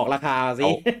ลองบอกราคาสิ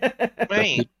ไม่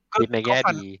คิดในแง่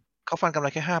ดีเขาฟันกำไร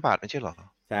แค่5 บาทไม่ใช่หรอ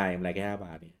ใช่กำไรแค่5 บ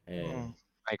าทนี่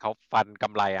ไอเขาฟันก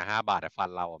ำไร5 บาทแต่ฟัน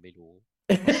เราไม่รู้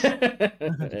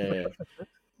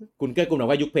คุณเกื้อกูลบอก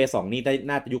ว่ายุคเพย์2นี่ได้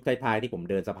น่าจะยุคท้ายๆที่ผม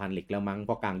เดินสะพานเหล็กแล้วมั้งเพ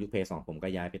ราะกลางยุคเพย์2ผมก็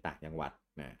ย้ายไปต่างจังหวัด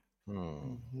นะ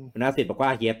นาสิทธิ์บอกว่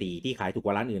าเฮียตีที่ขายถูกก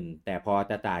ว่าร้านอื่นแต่พอ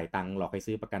จะจ่ายตังค์หลอกให้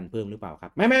ซื้อประกันเพิ่มหรือเปล่าครั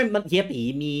บไม่มันเฮียตี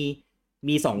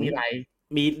มี2มีหลา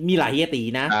ยเฮียตี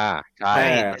นะใช่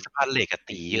สะพานเหล็กกับ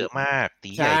ตีเยอะมากตี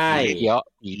ใหญ่เยอะ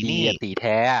ตีนี่ตีแ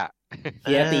ท้เ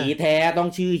ฮียตีแท้ต้อง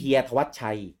ชื่อเฮียธวัช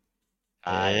ชัย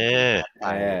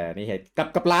นี่เห็น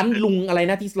กับร้านลุงอะไร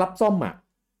นะที่รับซ่อมอ่ะ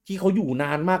ที่เขาอยู่น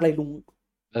านมากเลยลุง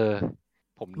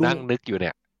ผมนั่งนึกอยู่เนี่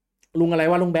ยลุงอะไร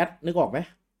วะลุงแบทนึกออกไหม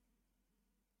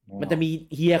มันจะมี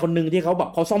เฮียคนหนึ่งที่เขาแบบ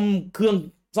เขาซ่อมเครื่อง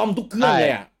ซ่อมทุกเครื่องเล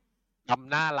ยอ่ะทำ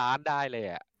หน้าร้านได้เลย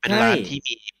อ่ะเป็นร้านที่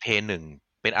มีเพย์หนึ่ง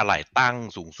เป็นอะไหล่ตั้ง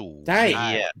สูงใช่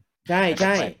ใ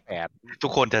ช่ทุ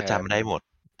กคนจะจำได้หมด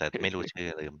แต่ไม่รู้ชื่อ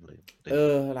ลืม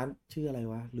ร้านชื่ออะไร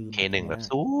วะลืมเพย์หนึ่งแบบ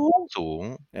สูง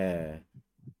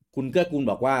คุณเกื้อกูล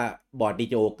บอกว่าบอร์ดดี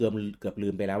โจเกือบลื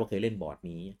มไปแล้วว่าเคยเล่นบอร์ด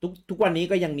นี้ทุกวันนี้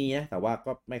ก็ยังมีนะแต่ว่า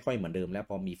ก็ไม่ค่อยเหมือนเดิมแล้ว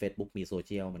พอมี Facebook มีโซเ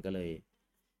ชียลมันก็เลย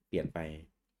เปลี่ยนไป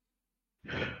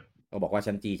ก็บอกว่า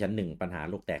ชั้น G ชั้น1ปัญหา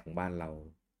โลกแตกของบ้านเรา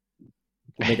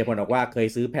คุณเบญจพลบอกว่าเคย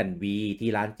ซื้อแผ่น V ที่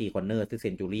ร้าน G Corner ที่เซ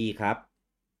นจูรี่ครับ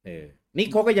นี่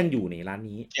เขาก็ยังอยู่ในร้าน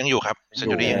นี้ยังอยู่ครับเซน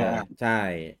จูรี่ใช่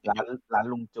ร้าน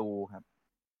ลุงจูครับ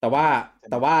แต่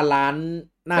ว่าร้าน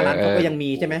หน้าร้านเขาก็ยังมี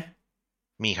ใช่ไหม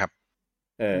มีครับ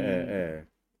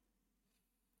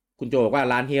คุณโจบอกว่า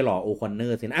ร้านเฮียหล่อโอคอนเนอ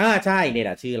ร์สินะใช่เนี่ยแห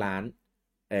ละชื่อร้าน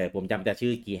ผมจำแต่ชื่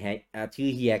อชื่อ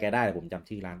เฮียแกได้แต่ผมจำ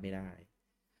ชื่อร้านไม่ได้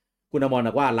คุณอมรบ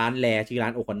อกว่าร้านแลชื่อร้า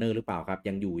นโอคอนเนอร์หรือเปล่าครับ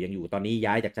ยังอยู่ตอนนี้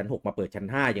ย้ายจากชั้น6มาเปิดชั้น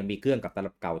5ยังมีเครื่องกับต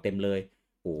ลับเก่าเต็มเลย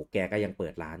โอ้แกก็ยังเปิ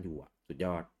ดร้านอยู่อ่ะสุดย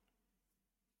อด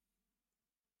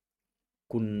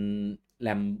คุณแ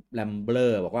รมเบล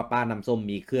อบอกว่าป้าน้ำส้ม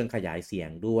มีเครื่องขยายเสียง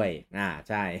ด้วย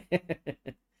ใช่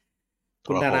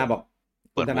คุณธนา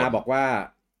บอกว่า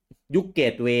ยุคเก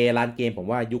ตเวย์ร้านเกมผม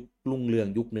ว่ายุครุ่งเรือง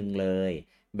ยุคนึงเลย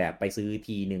แบบไปซื้อ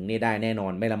ทีนึงนี่ได้แน่นอ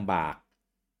นไม่ลำบาก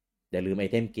อย่าลืมไอ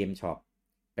เทมเกมช็อป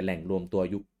เป็นแหล่งรวมตัว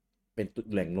เป็น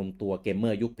แหล่งรวมตัวเกมเมอ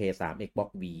ร์ยุค PS3 Xbox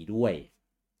V ด้วย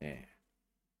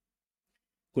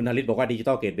คุณนฤทธิ์บอกว่าดิจิต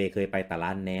อลเกตเวย์เคยไปแต่ร้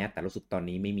านแนทแต่รู้สึกตอน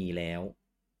นี้ไม่มีแล้ว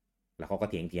เขาก็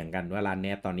เถียงกันว่าร้านแน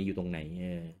ทตอนนี้อยู่ตรงไหน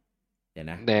เดี๋ยว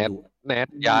นะแนท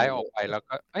ย้ายออกไปแล้ว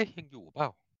ก็ยังอยู่เป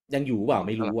ล่าไ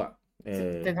ม่รู้อ่ะ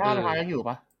เซ็นทรัลลาดพร้าวยังอยู่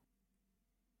ปะ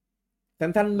เซ็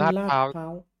นทรัลลาดพร้า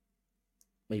ว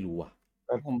ไม่รู้อ่ะ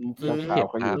ผมซื้อ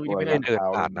เขาอยู่ไม่ได้เดิน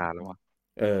ผ่านนานแล้วว่ะ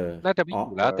น่าจะไม่อ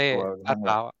ยู่แล้วเต้ลาดพ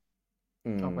ร้าวอ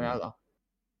อกไปแล้วเหรอ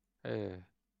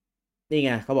นี่ไ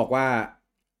งเขาบอกว่า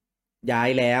ย้าย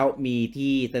แล้วมี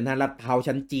ที่เซ็นทรัลลาดพร้าว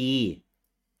ชั้นจี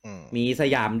มีส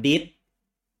ยามดิส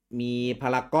มีพา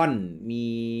รากอนมี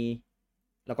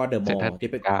แล้วก็เดอะมอลล์ที่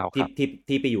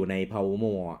ไปอยู่ในพาวเวอร์ม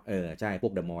อลล์ใช่พว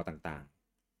กเดอะมอลล์ต่าง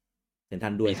ๆเซ็นทรั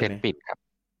ลด้วยใช่ไหมเซ็นปิดครับ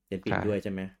เซ็นปิดด้วยใ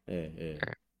ช่ไหม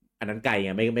อันนั้นไกลไ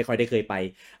งไม่ค่อยได้เคยไป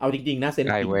เอาจริงๆนะเซ็น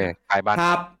ปิด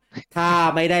ถ้า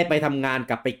ไม่ได้ไปทำงาน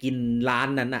กลับไปกินร้าน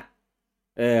นั้นอ่ะ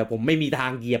ผมไม่มีทา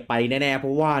งเหยียบไปแน่ๆเพร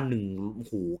าะว่า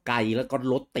หูไกลแล้วก็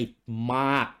รถติดม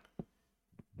าก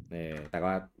แต่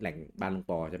ก็แหล่งบ้านลุง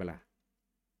ปอใช่ไหมล่ะ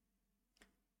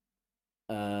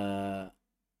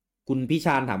คุณพี่ช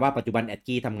าญถามว่าปัจจุบันแอด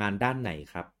กี้ทำงานด้านไหน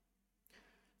ครับ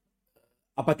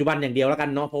เอาปัจจุบันอย่างเดียวแล้วกัน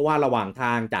เนาะเพราะว่าระหว่างท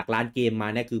างจากร้านเกมมา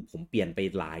เนี่ยคือผมเปลี่ยนไป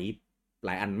หลา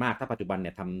ยอันมากถ้าปัจจุบันเ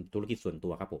นี่ยทำธุรกิจส่วนตั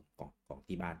วครับผมของ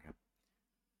ที่บ้านครับ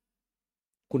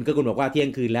คุณก็คุณบอกว่าเที่ย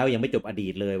งคืนแล้วยังไม่จบอดี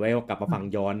ตเลยไว้กลับมาฟัง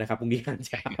ย้อนนะครับพรุ่งนี้กันเ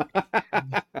ช้า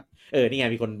นี่ไง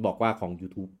มีคนบอกว่าของ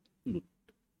YouTube หลุด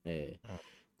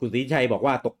คุณศรีชัยบอก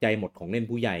ว่าตกใจหมดของเล่น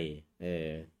ผู้ใหญ่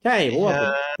ใช่เพราะว่า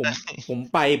ผม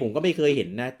ไปผมก็ไม่เคยเห็น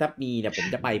นะถ้ามีเนี่ยผม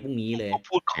จะไปพรุ่งนี้เลย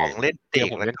พูดของเล่นเด็ก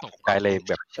ผมเล่นตกใจเลย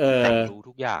แบบรู้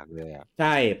ทุกอย่างเลยอ่ะใ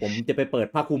ช่ผมจะไปเปิด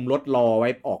ผ้าคลุมรถรอไว้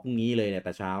ออกพรุ่งนี้เลยเนี่ยแ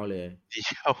ต่เช้าเลย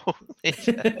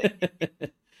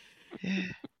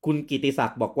คุณกิติศั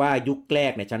กดิ์บอกว่ายุคแร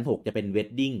กในชั้น6จะเป็นเวด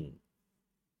ดิ้ง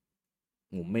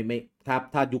ผมไม่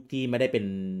ถ้ายุคที่ไม่ได้เป็น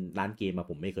ร้านเกมมา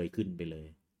ผมไม่เคยขึ้นไปเลย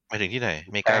ไปถึงที่ไหน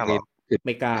ไม่กล้าหรอไ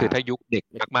ม่กล้าคือถ้ายุคเด็ก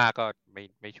มากๆก็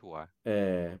ไม่ชัวร์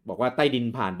บอกว่าใต้ดิน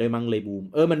ผ่านด้วยมั้งเลยบูม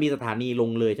มันมีสถานีลง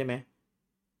เลยใช่ไหม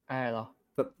เหรอ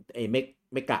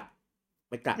ไม่กะ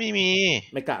ไม่มี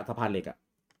ไม่กะสะพานเหล็กอ่ะ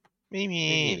ไม่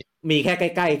มีแค่ใ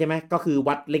กล้ๆใช่ไหมก็คือ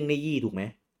วัดเล่งในยี่ถูกไหม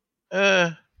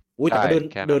อุ้ยแต่ก็เ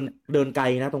ดินไกล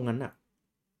นะตรงนั้นอ่ะ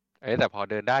แต่พอ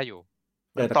เดินได้อยู่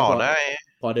ต่อได้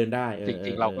พอเดินได้จ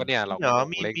ริงๆเราก็เนี่ยเรา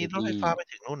มีรถไฟฟ้าไป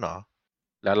ถึงนู่นเหรอ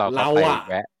แล้วเราไป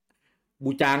แวะ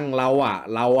บูจังเร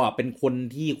าเป็นคน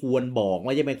ที่ควรบอกไ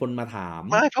ม่ใช่เป็นคนมาถาม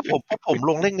ไม่เพราะผม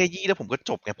ลงเล่นในยี่แล้วผมก็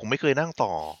จบไงผมไม่เคยนั่งต่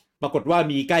อปรากฏว่า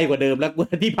มีใกล้กว่าเดิมแล้ว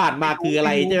ที่ผ่านมาคืออะไ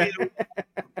รใช่ไหม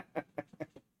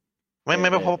ไ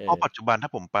ม่เพราะปัจจุบันถ้า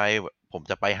ผม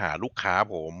จะไปหาลูกค้า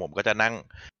ผมก็จะนั่ง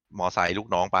มอไซค์ลูก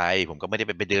น้องไปผมก็ไม่ได้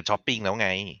ไปเดินช้อปปิ้งแล้วไง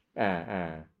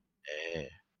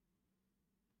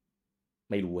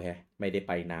ไม่รู้แฮะไม่ได้ไ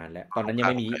ปนานแล้วตอนนั้นยัง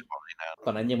ไม่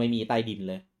มีใต้ดิน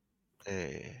เลย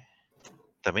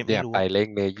แต่ไม่รู้ไปเล่ง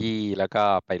เนยี่แล้วก็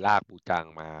ไปลากบูจัง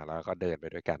มาแล้วก็เดินไป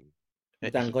ด้วยกันบู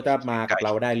จังเขาจะมากับเร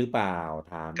าได้หรือเปล่า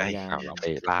ถามไม่ยากเราไป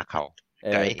ลากเขา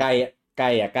ใ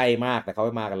กล้มากแต่เขาไ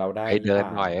ม่มากับเราได้เดิน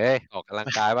หน่อยออกกำลัง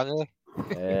กายบ้าง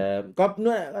ก็เ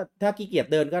นี่ยถ้าขี้เกียจ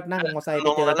เดินก็นั่งมอเตอร์ไซค์ไป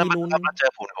เจอที่นู้นมาเจ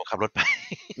อผมขับรถไป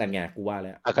นั่นไงกูว่าแ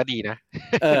ล้วก็ดีนะ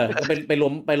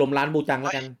ไปลมร้านบูจังแ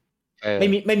ล้วกันไ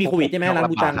ม่มีโควิดใช่ไหมร้า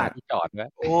นบูจังที่จอดไว้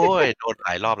โอ้ยโดนหล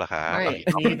ายรอบแล้วครับ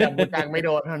มีแต่บูจังไม่โด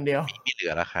นคนเดียวมีเหลื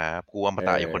อแล้วครับกูอมต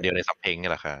ะอยู่คนเดียวในสับเพลงนี่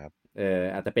แหละครับ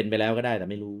อาจจะเป็นไปแล้วก็ได้แต่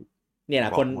ไม่รู้เนี่ยน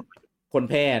ะคน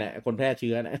แพร่เนี่ยคนแพร่เ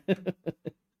ชื้อนะ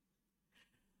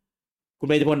คุณ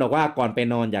เบญจพลบอกว่าก่อนไป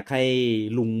นอนอยากให้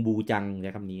ลุงบูจังใช้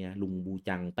คำนี้นะลุงบู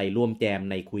จังไปร่วมแจม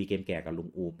ในคุยเกมแก่กับลุง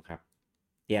อูมครับ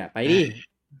เนี่ยไปดิ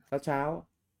เช้า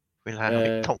เวลาไม่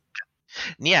ตรง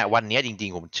เนี่ยวันนี้จริ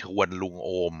งๆผมชวนลุงโอ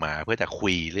มมาเพื่อจะคุ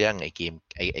ยเรื่องไอ้เกม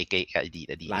ไอ้อดีต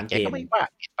แกก็ไม่ว่า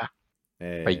เห็นปะ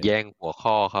ไปแย่งหัว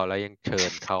ข้อเขาแล้วยังเชิ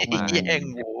ญเขามาแย่ง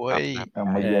โว้ย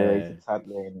มาเลยชัด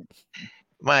เลย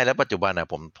ไม่แล้วปัจจุบันอ่ะ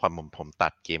ผมตั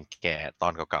ดเกมแก่ตอ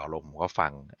นเก่าๆลงผมก็ฟั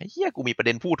งไอ้เหี้ยกูมีประเ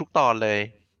ด็นพูดทุกตอนเลย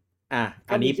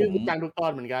อันนี้ผมจังทุกตอ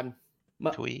นเหมือนกัน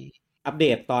ทุยอัปเด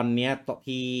ตตอนเนี้ย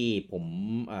ที่ผม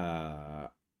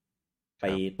ไป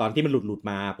ตอนที่มันหลุด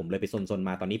มาผมเลยไปซนม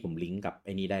าตอนนี้ผมลิงก์กับไ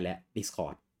อ้นี้ได้แล้ว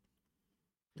Discord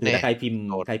คือถ้าใครพิม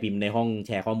พ์ในห้องแ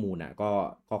ชร์ข้อมูลอ่ะก็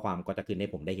ข้อความก็จะขึ้นให้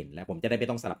ผมได้เห็นแล้วผมจะได้ไม่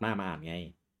ต้องสลับหน้ามาอ่านไง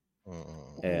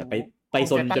ไป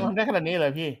ซนจนได้ขนาดนี้เล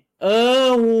ยพี่โอ้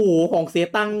โหของเสีย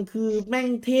ตังค์คือแม่ง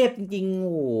เทพจริงโ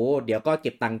อ้โหเดี๋ยวก็เ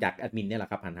ก็บตังค์จากแอดมินเนี่ยแหล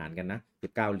ะครับหารกันนะ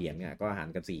19เหรียญเนี่ยก็หาร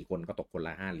กัน4คนก็ตกคนล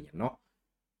ะ5เหรียญเนาะ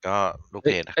ก็ลูกเ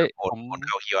พจนะครับคนเ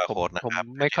ข้า QR code นะครับ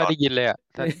ไม่ค่อยได้ยินเลยอ่ะ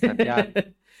สัญญาณ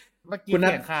เมื่อกี้เ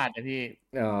สียงขาดนะพี่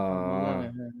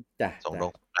จ้ะส่งล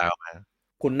งดาวมา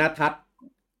คุณณทัศ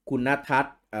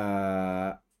น์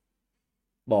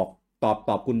บอก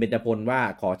ตอบคุณเบญจพลว่า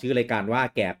ขอชื่อรายการว่า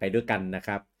แก่ไปด้วยกันนะค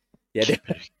รับเดี๋ยว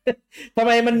ทำไ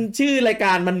มมันชื่อรายก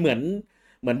ารมันเหมือ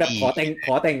นแบบขอ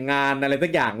แต่งงานอะไรสั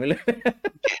กอย่างเลย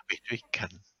แก่ไปด้วยกัน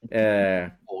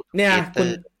เนี่ย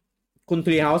คุณท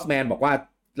รีเฮาส์แมนบอกว่า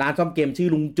ร้านซ่อมเกมชื่อ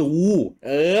ลุงจู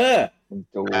ลุง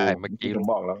จูเมื่อกี้ลุง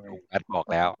บอกแล้วลุงอัดบอก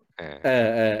แล้ว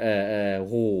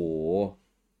โห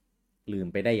ลืม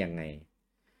ไปได้ยังไง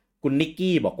คุณนิก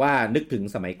กี้บอกว่านึกถึง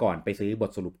สมัยก่อนไปซื้อบ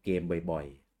ทสรุปเกมบ่อย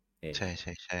ๆใช่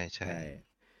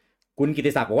คุณกิ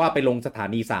ติศักดิ์บอกว่าไปลงสถา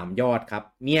นี3ยอดครับ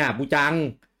เนี่ยบูจัง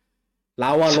เร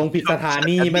าลงผิดสถา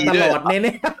นีมาตลอดเนี่ย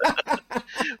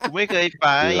กูไม่เคยไป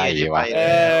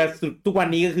สุดทุกวัน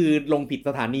นี้ก็คือลงผิดส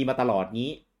ถานีมาตลอดนี้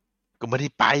กูไม่ได้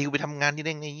ไปกูไปทำงานที่ไ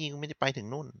ด้ไงกูไม่ได้ไปถึง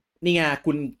นู่นนี่ไง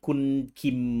คุณ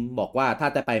คิมบอกว่าถ้า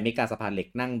จะไปเมกาสะพานเหล็ก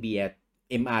นั่งเบียร์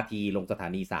MRT ลงสถา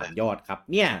นี3ยอดครับ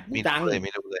เนี่ยบูจังไ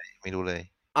ม่รู้เลย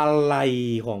อะไร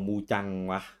ของบูจัง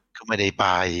วะก็ไม่ได้ไป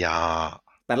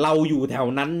แต่เราอยู่แถว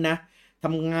นั้นนะท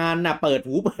ำงานน่ะเปิด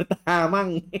หูเปิดตามั่ง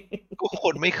ก็ค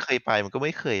นไม่เคยไปมันก็ไ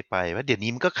ม่เคยไปว่าเดี๋ยว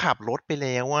นี้มันก็ขับรถไปแ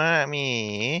ล้วว่า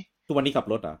ทุกวันนี้ขับ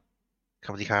รถเหรอ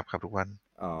ขับสิครับขับทุกวัน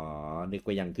นึก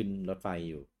ว่ายังขึ้นรถไฟ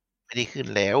อยู่ไม่ได้ขึ้น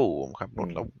แล้วผมขับรถ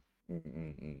แล้ว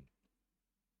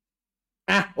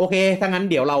โอเคถ้างั้น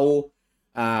เดี๋ยวเรา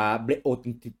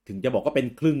ถึงจะบอกว่าเป็น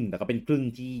ครึ่งแต่ก็เป็นครึ่ง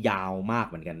ที่ยาวมาก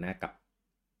เหมือนกันนะกับ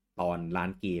ตอนร้า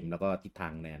นเกมแล้วก็ทิศทา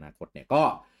งในอนาคตเนี่ยก็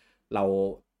เรา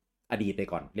อดีตไป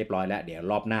ก่อนเรียบร้อยแล้วเดี๋ยว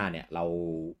รอบหน้าเนี่ยเรา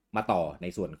มาต่อใน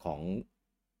ส่วนของ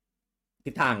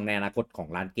ทิศทางในอนาคตของ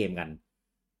ร้านเกมกัน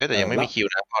แต่ยังไม่มีคิว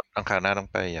นะเพราะอังคารหน้าต้อง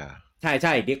ไปใ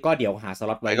ช่เดี๋ยวหาส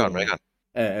ล็อตไว้ก่อน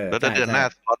แล้วเดือนหน้า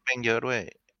สล็อตแม่งเยอะด้วย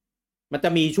มันจะ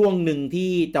มีช่วงหนึ่ง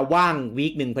ที่จะว่างวี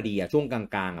คหนึ่งพอดีช่วงกลา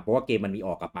งๆเพราะว่าเกมมันมีอ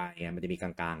อกกับไปมันจะมีกล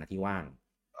างๆที่ว่าง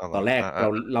ตอนแรกเร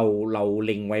าเ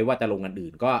ล็งไว้ว่าจะลงอันอื่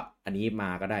นก็อันนี้มา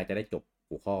ก็ได้จะได้จบ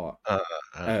หัวข้อ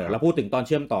เราพูดถึงตอนเ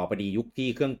ชื่อมต่อพอดียุคที่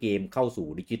เครื่องเกมเข้าสู่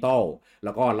ดิจิตอลแ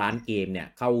ล้วก็ร้านเกมเนี่ย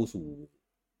เข้าสู่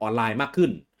ออนไลน์มากขึ้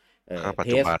นปัจ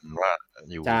จุบันว่า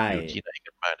อยู่ที่ไหน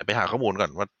กันบ้างไปหาข้อมูลก่อ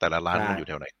นว่าแต่ละร้านมันอยู่แ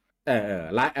ถวไหน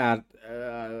ร้าน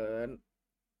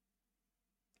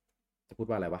จะพูด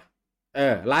ว่าอะไรวะ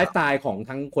ไลฟ์สไตล์ของ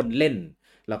ทั้งคนเล่น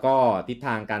แล้วก็ทิศท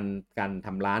างการท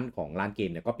ำร้านของร้านเก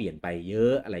มเนี่ยก็เปลี่ยนไปเยอ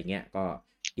ะอะไรเงี้ยก็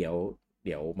เ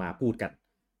ดี๋ยวมาพูดกัน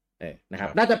นะครับ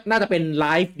น่าจะเป็นไล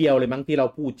ฟ์เดียวเลยมั้งที่เรา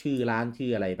พูดชื่อร้านชื่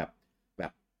ออะไรแบบ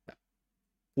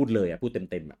พูดเลยพูดเ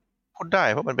ต็มผ พูดได้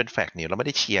เพราะมันเป็นแฟกต์นี่เราไม่ไ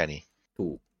ด้เชียร์นี่ถู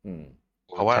ก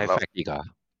เพราะว่าใช้แฟกต์อีกเหรอ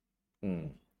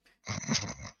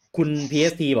คุณ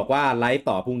PST บอกว่าไลฟ์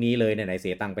ต่อพรุ่งนี้เลยไหนเ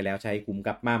สียตังค์ไปแล้วใช้คุ้ม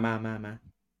กับมา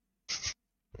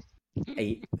ไอ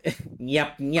เงียบ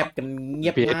กันเงี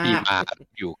ยบมาก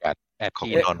อยู่กันแอดของ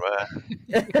นอนว่า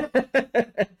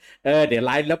เดี๋ยวไ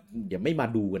ลฟ์แล้วเดี๋ยวไม่มา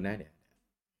ดูกันนะเนี่ย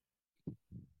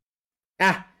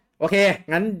โอเค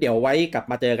งั้นเดี๋ยวไว้กลับ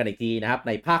มาเจอกันอีกทีนะครับใ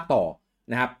นภาคต่อ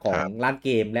นะครับของร้านเก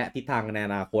มและทิศทางในอ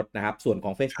นาคตนะครับส่วนข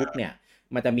อง Facebook เนี่ย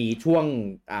มันจะมีช่วง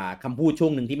คำพูดช่ว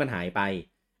งหนึ่งที่มันหายไป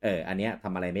อันเนี้ยท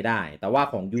ำอะไรไม่ได้แต่ว่า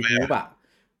ของ YouTube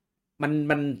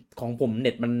มันของผมเ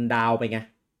น็ตมันดาวไปไง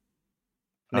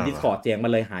ใน Discord เสียงมั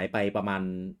นเลยหายไปประ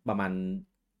มาณ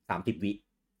30 วิ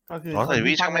ก็คือ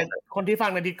คนที่ฟั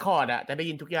งใน Discord จะได้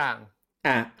ยินทุกอย่าง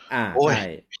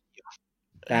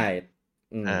ใช่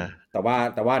แต่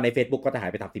ว่าใน Facebook ก็จะหาย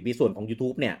ไป30 วิส่วนของ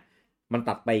YouTube เนี่ยมัน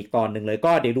ตัดไปอีกตอนหนึ่งเลย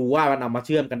ก็เดี๋ยวดูว่ามันเอามาเ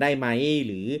ชื่อมกันได้ไหม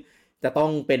หรือจะต้อ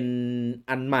งเป็น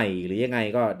อันใหม่หรือยังไง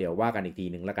ก็เดี๋ยวว่ากันอีกที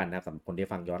นึงแล้วกันนะสำหรับคนที่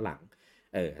ฟังย้อนหลัง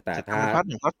แต่ถ้าพาร์ท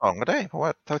 1 พาร์ท 2ก็ได้เพราะว่า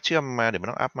ถ้าเชื่อมมาเดี๋ยวมัน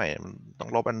ต้องอัพใหม่มันต้อง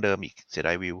ลบอันเดิมอีกเสียด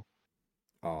ายวิว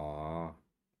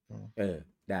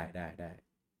ได้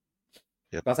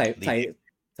ก็ใส่เพ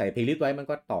ลย์ลิสต์ไว้มัน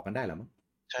ก็ต่อกันได้หรอมั้ง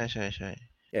ใช่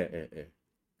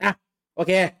โอเ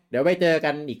คเดี๋ยวไว้เจอกั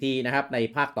นอีกทีนะครับใน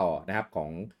ภาคต่อนะครับขอ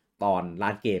งตอนร้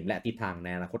านเกมและทิศทางใน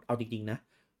อนาคตเอาจริงๆนะ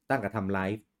ตั้งแต่ทำไล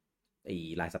ฟ์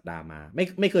รายสัปดาห์มา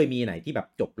ไม่เคยมีไหนที่แบบ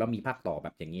จบแล้วมีภาคต่อแบ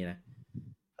บอย่างนี้นะ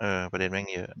ประเด็นแม่ง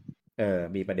เยอะ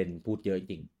มีประเด็นพูดเยอะจ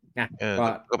ริงๆนะ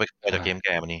ก็ไปจากเกมแ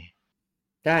ก่มานี่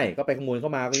ใช่ก็ไปขโมยเข้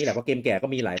ามาก็นี่แหละเพราะเกมแก่ก็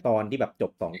มีหลายตอนที่แบบจ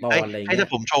บ2 ตอนอะไรอย่างเงี้ยให้ถ้า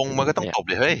ผมชงมันก็ต้องจบ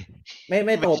เลยเฮ้ยไ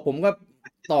ม่จบผมก็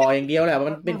ต่ออย่างเดียวแหละ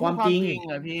มันเป็นความจริง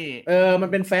พี่มัน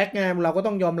เป็นแฟกต์ไงเราก็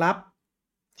ต้องยอมรับ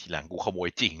ทีหลังกูขโมย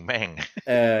จริงแม่ง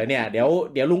เนี่ยเดี๋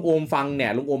ยวลุงโอมฟังเนี่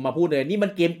ยลุงโอมมาพูดเลยนี่มั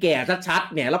นเกมแก่ชัด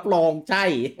ๆเนี่ยรับรองใช่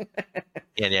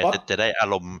เนี่ยจะได้อา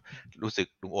รมณ์รู้สึก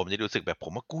ลุงโอมจะรู้สึกแบบผ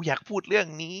มว่ากูอยากพูดเรื่อง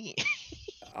นี้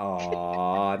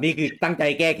นี่คือตั้งใจ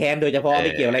แก้แค้นโดยเฉพาะไ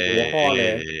ม่เกี่ยวอะไรกับหัวข้อเล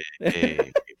ย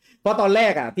เพราะตอนแร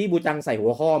กที่บูจังใส่หั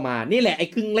วข้อมานี่แหละไอ้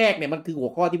ครึ่งแรกเนี่ยมันคือหัว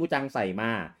ข้อที่บูจังใส่ม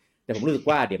าแต่ผมรู้สึก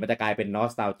ว่าเดี๋ยวมันจะกลายเป็นนอ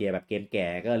สตาลเจียแบบเกมแก่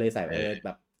ก็เลยใส่แ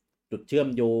บบจุดเชื่อม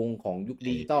โยงของยุค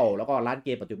ดิจิตอลแล้วก็ร้านเก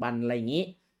มปัจจุบันอะไรอย่างนี้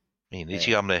นี่เ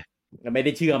ชื่อมเลยไม่ไ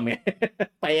ด้เชื่อมไง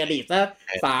ไปอดีตซะ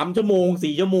3 ชั่วโมง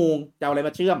4 ชั่วโมงจะเอาอะไรม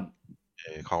าเชื่อม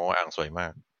ของอ่างสวยมา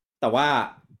กแต่ว่า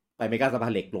ไปเมกาสะพา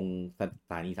นเหล็กลงส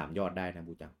ถานี3 ยอดได้นะ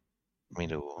บูจังไม่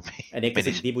รู้อันนี้คือ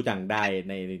สิ่งที่บูจังได้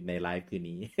ในไลฟ์คืน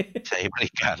นี้ใช้บ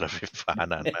ริการรถไฟฟ้า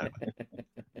นานมาก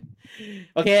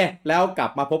โอเคแล้วกลั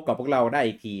บมาพบกับพวกเราได้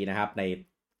อีกทีนะครับใน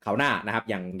คราวหน้านะครับ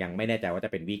ยังไม่แน่ใจว่าจ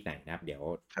ะเป็นวีคไหนนะครับเดี๋ยว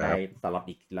ได้สล็อต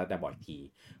อีกแล้วจะบอกที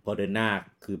พอเดือนหน้า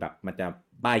คือแบบมันจะ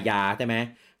ป้ายยาใช่ไหม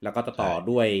แล้วก็จะต่อ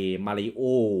ด้วยมาริโอ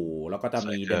แล้วก็จะ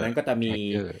มีเดือนนั้นก็จะ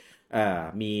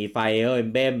มีไฟเอ็ม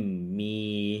เบมมี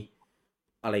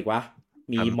อะไรวะ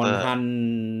มีมอนฮัน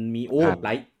มี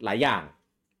หลายอย่าง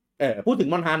พูดถึง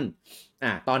มอนฮัน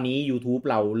ตอนนี้ YouTube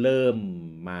เราเริ่ม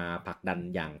มาผลักดัน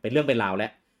อย่างเป็นเรื่องเป็นราวแล้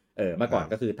วเมื่อก่อน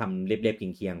ก็คือทำเล็บๆ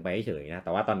เคียงๆไปเฉยนะแ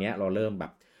ต่ว่าตอนนี้เราเริ่มแบ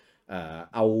บ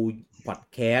เอาพอด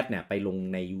แคสต์เนี่ยไปลง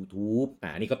ใน YouTube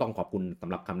อันนี้ก็ต้องขอบคุณสำ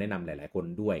หรับคำแนะนำหลายๆคน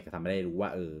ด้วยก็ทำให้ได้รู้ว่า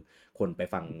คนไป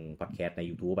ฟังพอดแคสต์ใน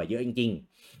YouTube เยอะจริง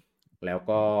ๆแล้ว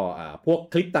ก็พวก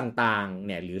คลิปต่างๆเ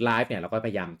นี่ยหรือไลฟ์เนี่ยเราก็พ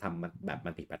ยายามทำแบบ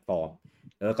มัลติแพลตฟอร์ม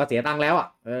ก็เสียตังค์แล้ว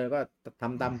ก็ท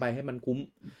ำตามไปให้มันคุ้ม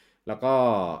แล้วก็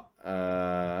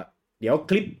เดี๋ยว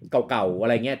คลิปเก่าๆอะไ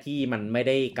รเงี้ยที่มันไม่ไ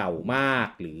ด้เก่ามาก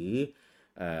หรือ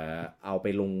เอาไป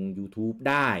ลง YouTube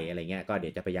ได้อะไรเงี้ยก็เดี๋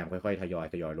ยวจะพยายามค่อยๆทยอ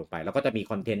ยลงไปแล้วก็จะมี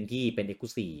คอนเทนต์ที่เป็น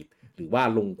Exclusive หรือว่า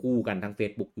ลงคู่กันทั้ง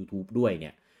Facebook YouTube ด้วยเนี่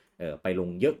ยไปลง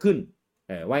เยอะขึ้น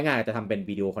ว่าง่ายจะทำเป็น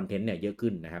วิดีโอคอนเทนต์เนี่ยเยอะ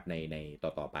ขึ้นนะครับใน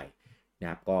ต่อไปนะ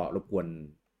ครับก็รบกวน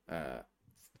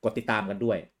กดติดตามกัน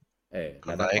ด้วยก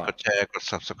ดไลค์กดแชร์กด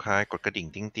Subscribe กดกระดิ่ง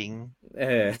ติ๊ง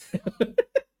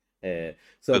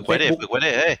ส่วน ฝึกไว้ไ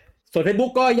ด้เฮ้ยส่วน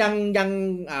Facebook ก็ยัง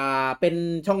เป็น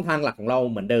ช่องทางหลักของเรา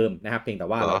เหมือนเดิมนะครับเพียงแต่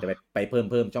ว่าเราจะไปเ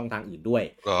พิ่มช่องทางอื่นด้วย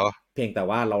เพียงแต่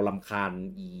ว่าเรารำคาญ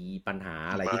ปัญหา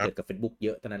อะไรที่เกิดกับ Facebook เย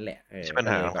อะเท่านั้นแหละใช่ปัญ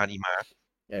หารำคาญอีมาร์ค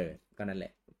ก็นั่นแหล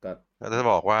ะก็จะ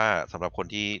บอกว่าสำหรับคน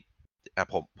ที่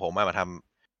ผมมาท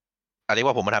ำเรียก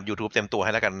ว่าผมมาทำ YouTube เต็มตัวใ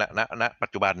ห้แล้วกันณปั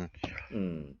จจุบัน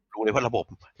รู้เลยว่าระบบ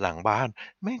หลังบ้าน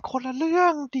แม่งคนละเรื่อ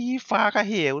งดีฟ้ากระ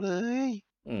เหวเลย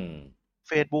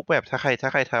Facebook แบบถ้า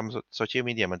ใครทำโซเชียล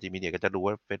มีเดียมัลติมีเดียก็จะรู้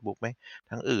ว่า Facebook ไหม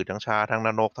ทั้งทั้งชาทั้งน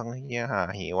รกทั้งเหี้ยหา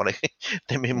เหวอะไรเ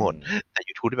ต็มไปหมดแต่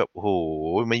YouTube ที่แบบโอ้โห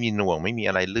ไม่มีหน่วงไม่มี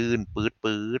อะไรลื่นปื๊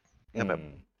ดก็แบบ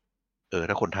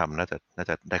ถ้าคนทำน่า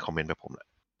จะได้คอมเมนต์แบบผมแหละ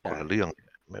คนละเรื่อง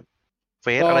แบบเฟ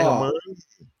ซอะไรของมึง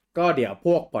ก็เดี๋ยวพ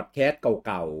วกพอดแคสต์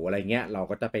เก่าๆอะไรเงี้ยเรา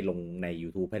ก็จะไปลงใน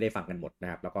YouTube ให้ได้ฟังกันหมดนะ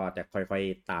ครับแล้วก็จะค่อย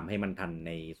ๆตามให้มันทันใ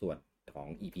นส่วนของ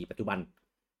EP ปัจจุบัน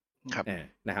ครับ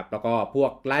นะครับแล้วก็พว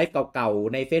กไลฟ์เก่า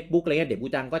ๆใน Facebook อะไรเงี้ยเดี๋ยวบู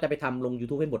จังก็จะไปทำลง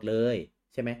YouTube ให้หมดเลย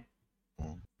ใช่ไหม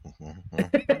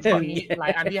ตอนนี้หลา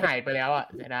ยอันที่หายไปแล้วอ่ะ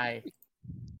จะได้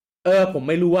ผม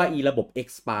ไม่รู้ว่าระบบ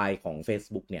expire ของ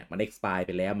Facebook เนี่ยมัน expire ไ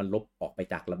ปแล้วมันลบออกไป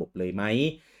จากระบบเลยไหม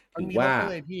หรือว่า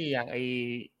เลยพี่อย่างไอ้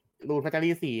รูนแฟคทอ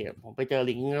รี่4ผมไปเจอ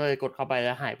ลิงก์เลยกดเข้าไปแ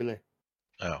ล้วหายไปเลย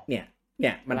เ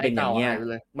นี่ยมันเป็นอย่างเงี้ย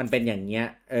มันเป็นอย่างเงี้ย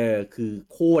คือ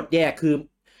โคตรแย่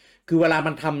คือเวลา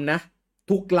มันทำนะ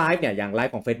ทุกไลฟ์เนี่ยอย่างไล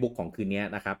ฟ์ของ Facebook ของคืนนี้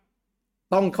นะครับ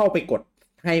ต้องเข้าไปกด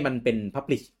ให้มันเป็น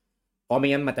publish เพราะไม่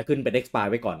งั้นมันจะขึ้นเป็น expire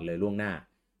ไว้ก่อนเลยล่วงหน้า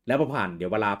แล้วพอเดี๋ย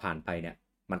วเวลาผ่านไปเนี่ย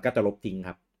มันก็จะลบทิ้งค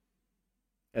รับ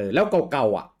แล้วเก่า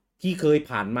ๆอ่ะที่เคย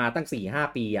ผ่านมาตั้ง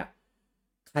 4-5 ปีอ่ะ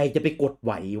ใครจะไปกดไห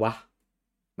ววะ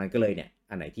มันก็เลยเนี่ย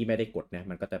อันไหนที่ไม่ได้กดเนี่ย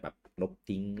มันก็จะแบบลบ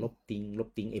ทิ้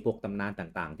งไอ้พวกตำนาน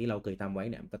ต่างๆที่เราเคยทำไว้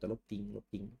เนี่ยมันก็จะลบทิ้ง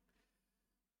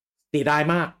เสียดาย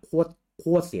มากโค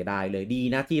ตรเสียดายเลยดี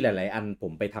นะที่หลายๆอันผ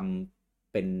มไปท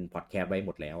ำเป็นพอดแคสต์ไว้ห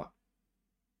มดแล้วอ่ะ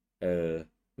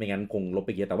ไม่งั้นคงลบไ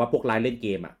ปเยอะแต่ว่าพวกไลฟ์เล่นเก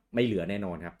มอ่ะไม่เหลือแน่น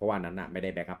อนครับเพราะว่านั้นอ่ะไม่ได้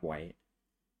แบ็กอัพไว้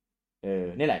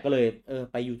นี่แหละก็เลย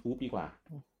ไป YouTube ดีกว่า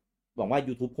หวังว่า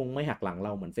YouTube คงไม่หักหลังเร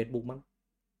าเหมือน Facebook มั้ง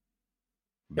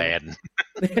แบน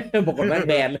บอกก่อนว่า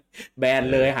แบน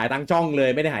เลยหายทั้งช่องเลย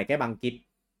ไม่ได้หายแค่บางคลิป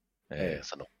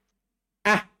สนุก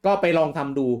ก็ไปลองท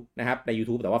ำดูนะครับใน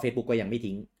YouTube แต่ว่า Facebook ก็ยังไม่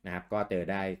ทิ้งนะครับก็เจอ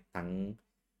ได้ทั้ง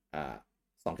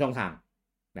2ช่องทาง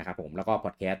นะครับผมแล้วก็พ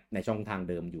อดแคสต์ในช่องทาง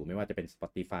เดิมอยู่ไม่ว่าจะเป็น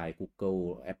Spotify Google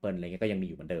Apple อะไรเงี้ยก็ยังมี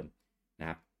อยู่เหมือนเดิมนะค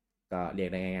รับก็เรียก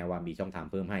ได้ง่ายๆว่ามีช่องทาง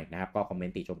เพิ่มให้นะครับก็คอมเมน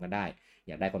ต์ติชมกันได้อ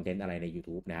ยากได้คอนเทนต์อะไรใน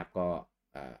YouTube นะครับก็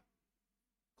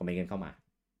คอมเมนต์กันเข้ามา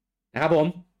นะครับผม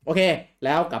โอเคแ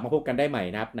ล้วกลับมาพบกันได้ใหม่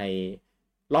นะครับใน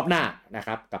รอบหน้านะค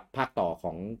รับกับภาคต่อข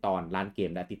องตอนร้านเก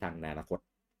มและทิศทางในอนาคต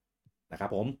นะครับ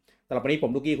ผมสำหรับวันนี้ผ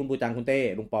มลูกี้คุณปูจังคุณเต้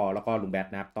ลุงปอแล้วก็ลุงแบท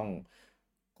นะครับต้อง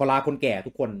ขอลาคนแก่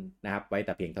ทุกคนนะครับไว้แ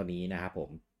ต่เพียงเท่านี้นะครับผม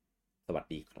สวัส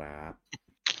ดีครับ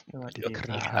สวัสดีค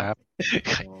รับ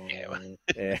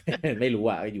ไม่รู้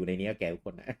อ่ะอยู่ในนี้แก่ทุกค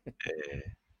นนะ